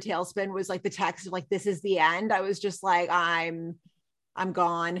me into a tailspin was like the text of like, this is the end. I was just like, I'm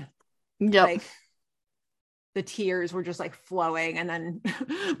gone. Yep. Like the tears were just like flowing. And then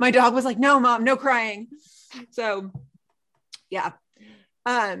my dog was like, no, Mom, no crying. So yeah.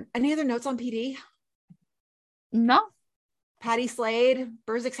 Any other notes on PD? No. Patty Slade,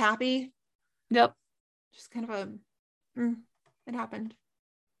 Burzek's happy. Yep. Just kind of it happened.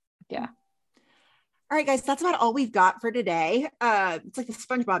 Yeah. All right, guys, that's about all we've got for today. It's like the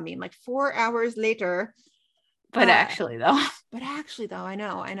SpongeBob meme, like 4 hours later. But actually, though, I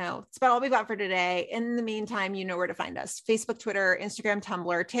know. It's about all we've got for today. In the meantime, you know where to find us: Facebook, Twitter, Instagram,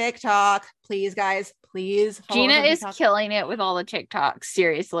 Tumblr, TikTok. Please, guys, please. Gina is killing it with all the TikToks.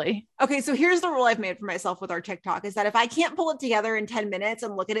 Seriously. Okay, so here's the rule I've made for myself with our TikTok: is that if I can't pull it together in 10 minutes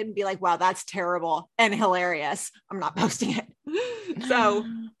and look at it and be like, wow, that's terrible and hilarious, I'm not posting it. So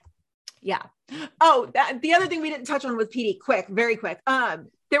yeah. Oh, the other thing we didn't touch on with PD, very quick.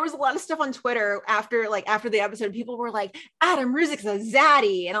 There was a lot of stuff on Twitter after the episode. People were like, Adam Ruzek's a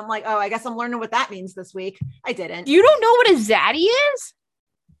zaddy. And I'm like, oh, I guess I'm learning what that means this week. I didn't. You don't know what a zaddy is?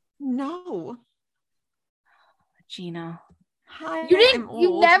 No. Gina. Hi,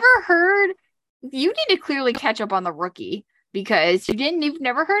 you never heard. You need to clearly catch up on The Rookie, because you've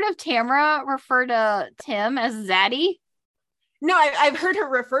never heard of Tamara refer to Tim as zaddy? No, I've heard her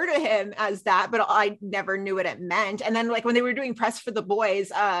refer to him as that, but I never knew what it meant. And then like when they were doing press for The Boys,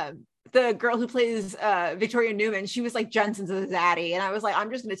 the girl who plays Victoria Newman, she was like, Jensen's a zaddy. And I was like, I'm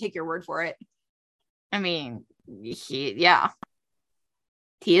just going to take your word for it. I mean, he is a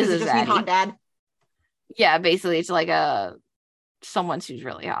zaddy. Hot dad. Yeah, basically it's like someone who's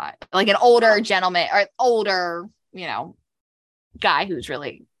really hot, like an older gentleman or older, guy who's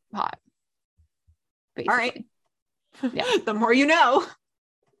really hot. Basically. All right. Yeah. The more you know.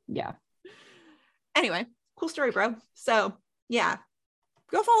 Yeah. Anyway, cool story, bro. So yeah,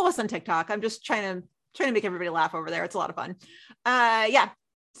 go follow us on TikTok. I'm just trying to make everybody laugh over there. It's a lot of fun. Yeah.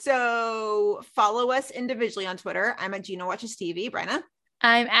 So follow us individually on Twitter. I'm at Gina Watches TV. Brenna.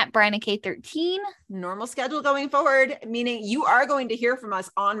 I'm at Brianna K13. Normal schedule going forward, meaning you are going to hear from us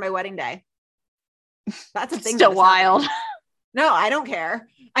on my wedding day. That's a thing. Still wild. No, I don't care.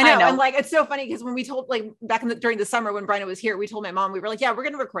 I know. And like, it's so funny because when we told, like, back during the summer when Brianna was here, we told my mom, we were like, yeah, we're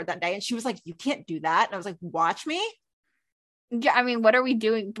going to record that day. And she was like, you can't do that. And I was like, watch me. Yeah. I mean, what are we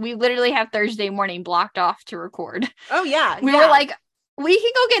doing? We literally have Thursday morning blocked off to record. Oh yeah. We were like, we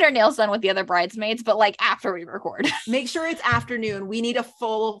can go get our nails done with the other bridesmaids, but like after we record. Make sure it's afternoon. We need a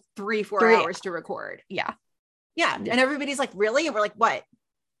full 3-4 hours to record. Yeah. Yeah. And everybody's like, really? And we're like, what?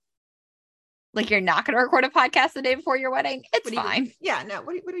 Like, you're not going to record a podcast the day before your wedding? It's fine. Yeah, no.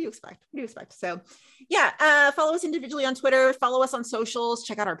 What do you expect? What do you expect? So, yeah, follow us individually on Twitter. Follow us on socials.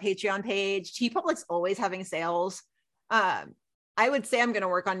 Check out our Patreon page. TeePublic's always having sales. I would say I'm going to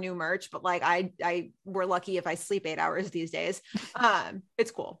work on new merch, but like we're lucky if I sleep 8 hours these days.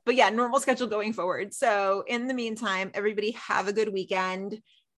 It's cool. But yeah, normal schedule going forward. So in the meantime, everybody have a good weekend,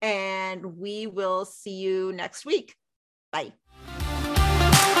 and we will see you next week. Bye.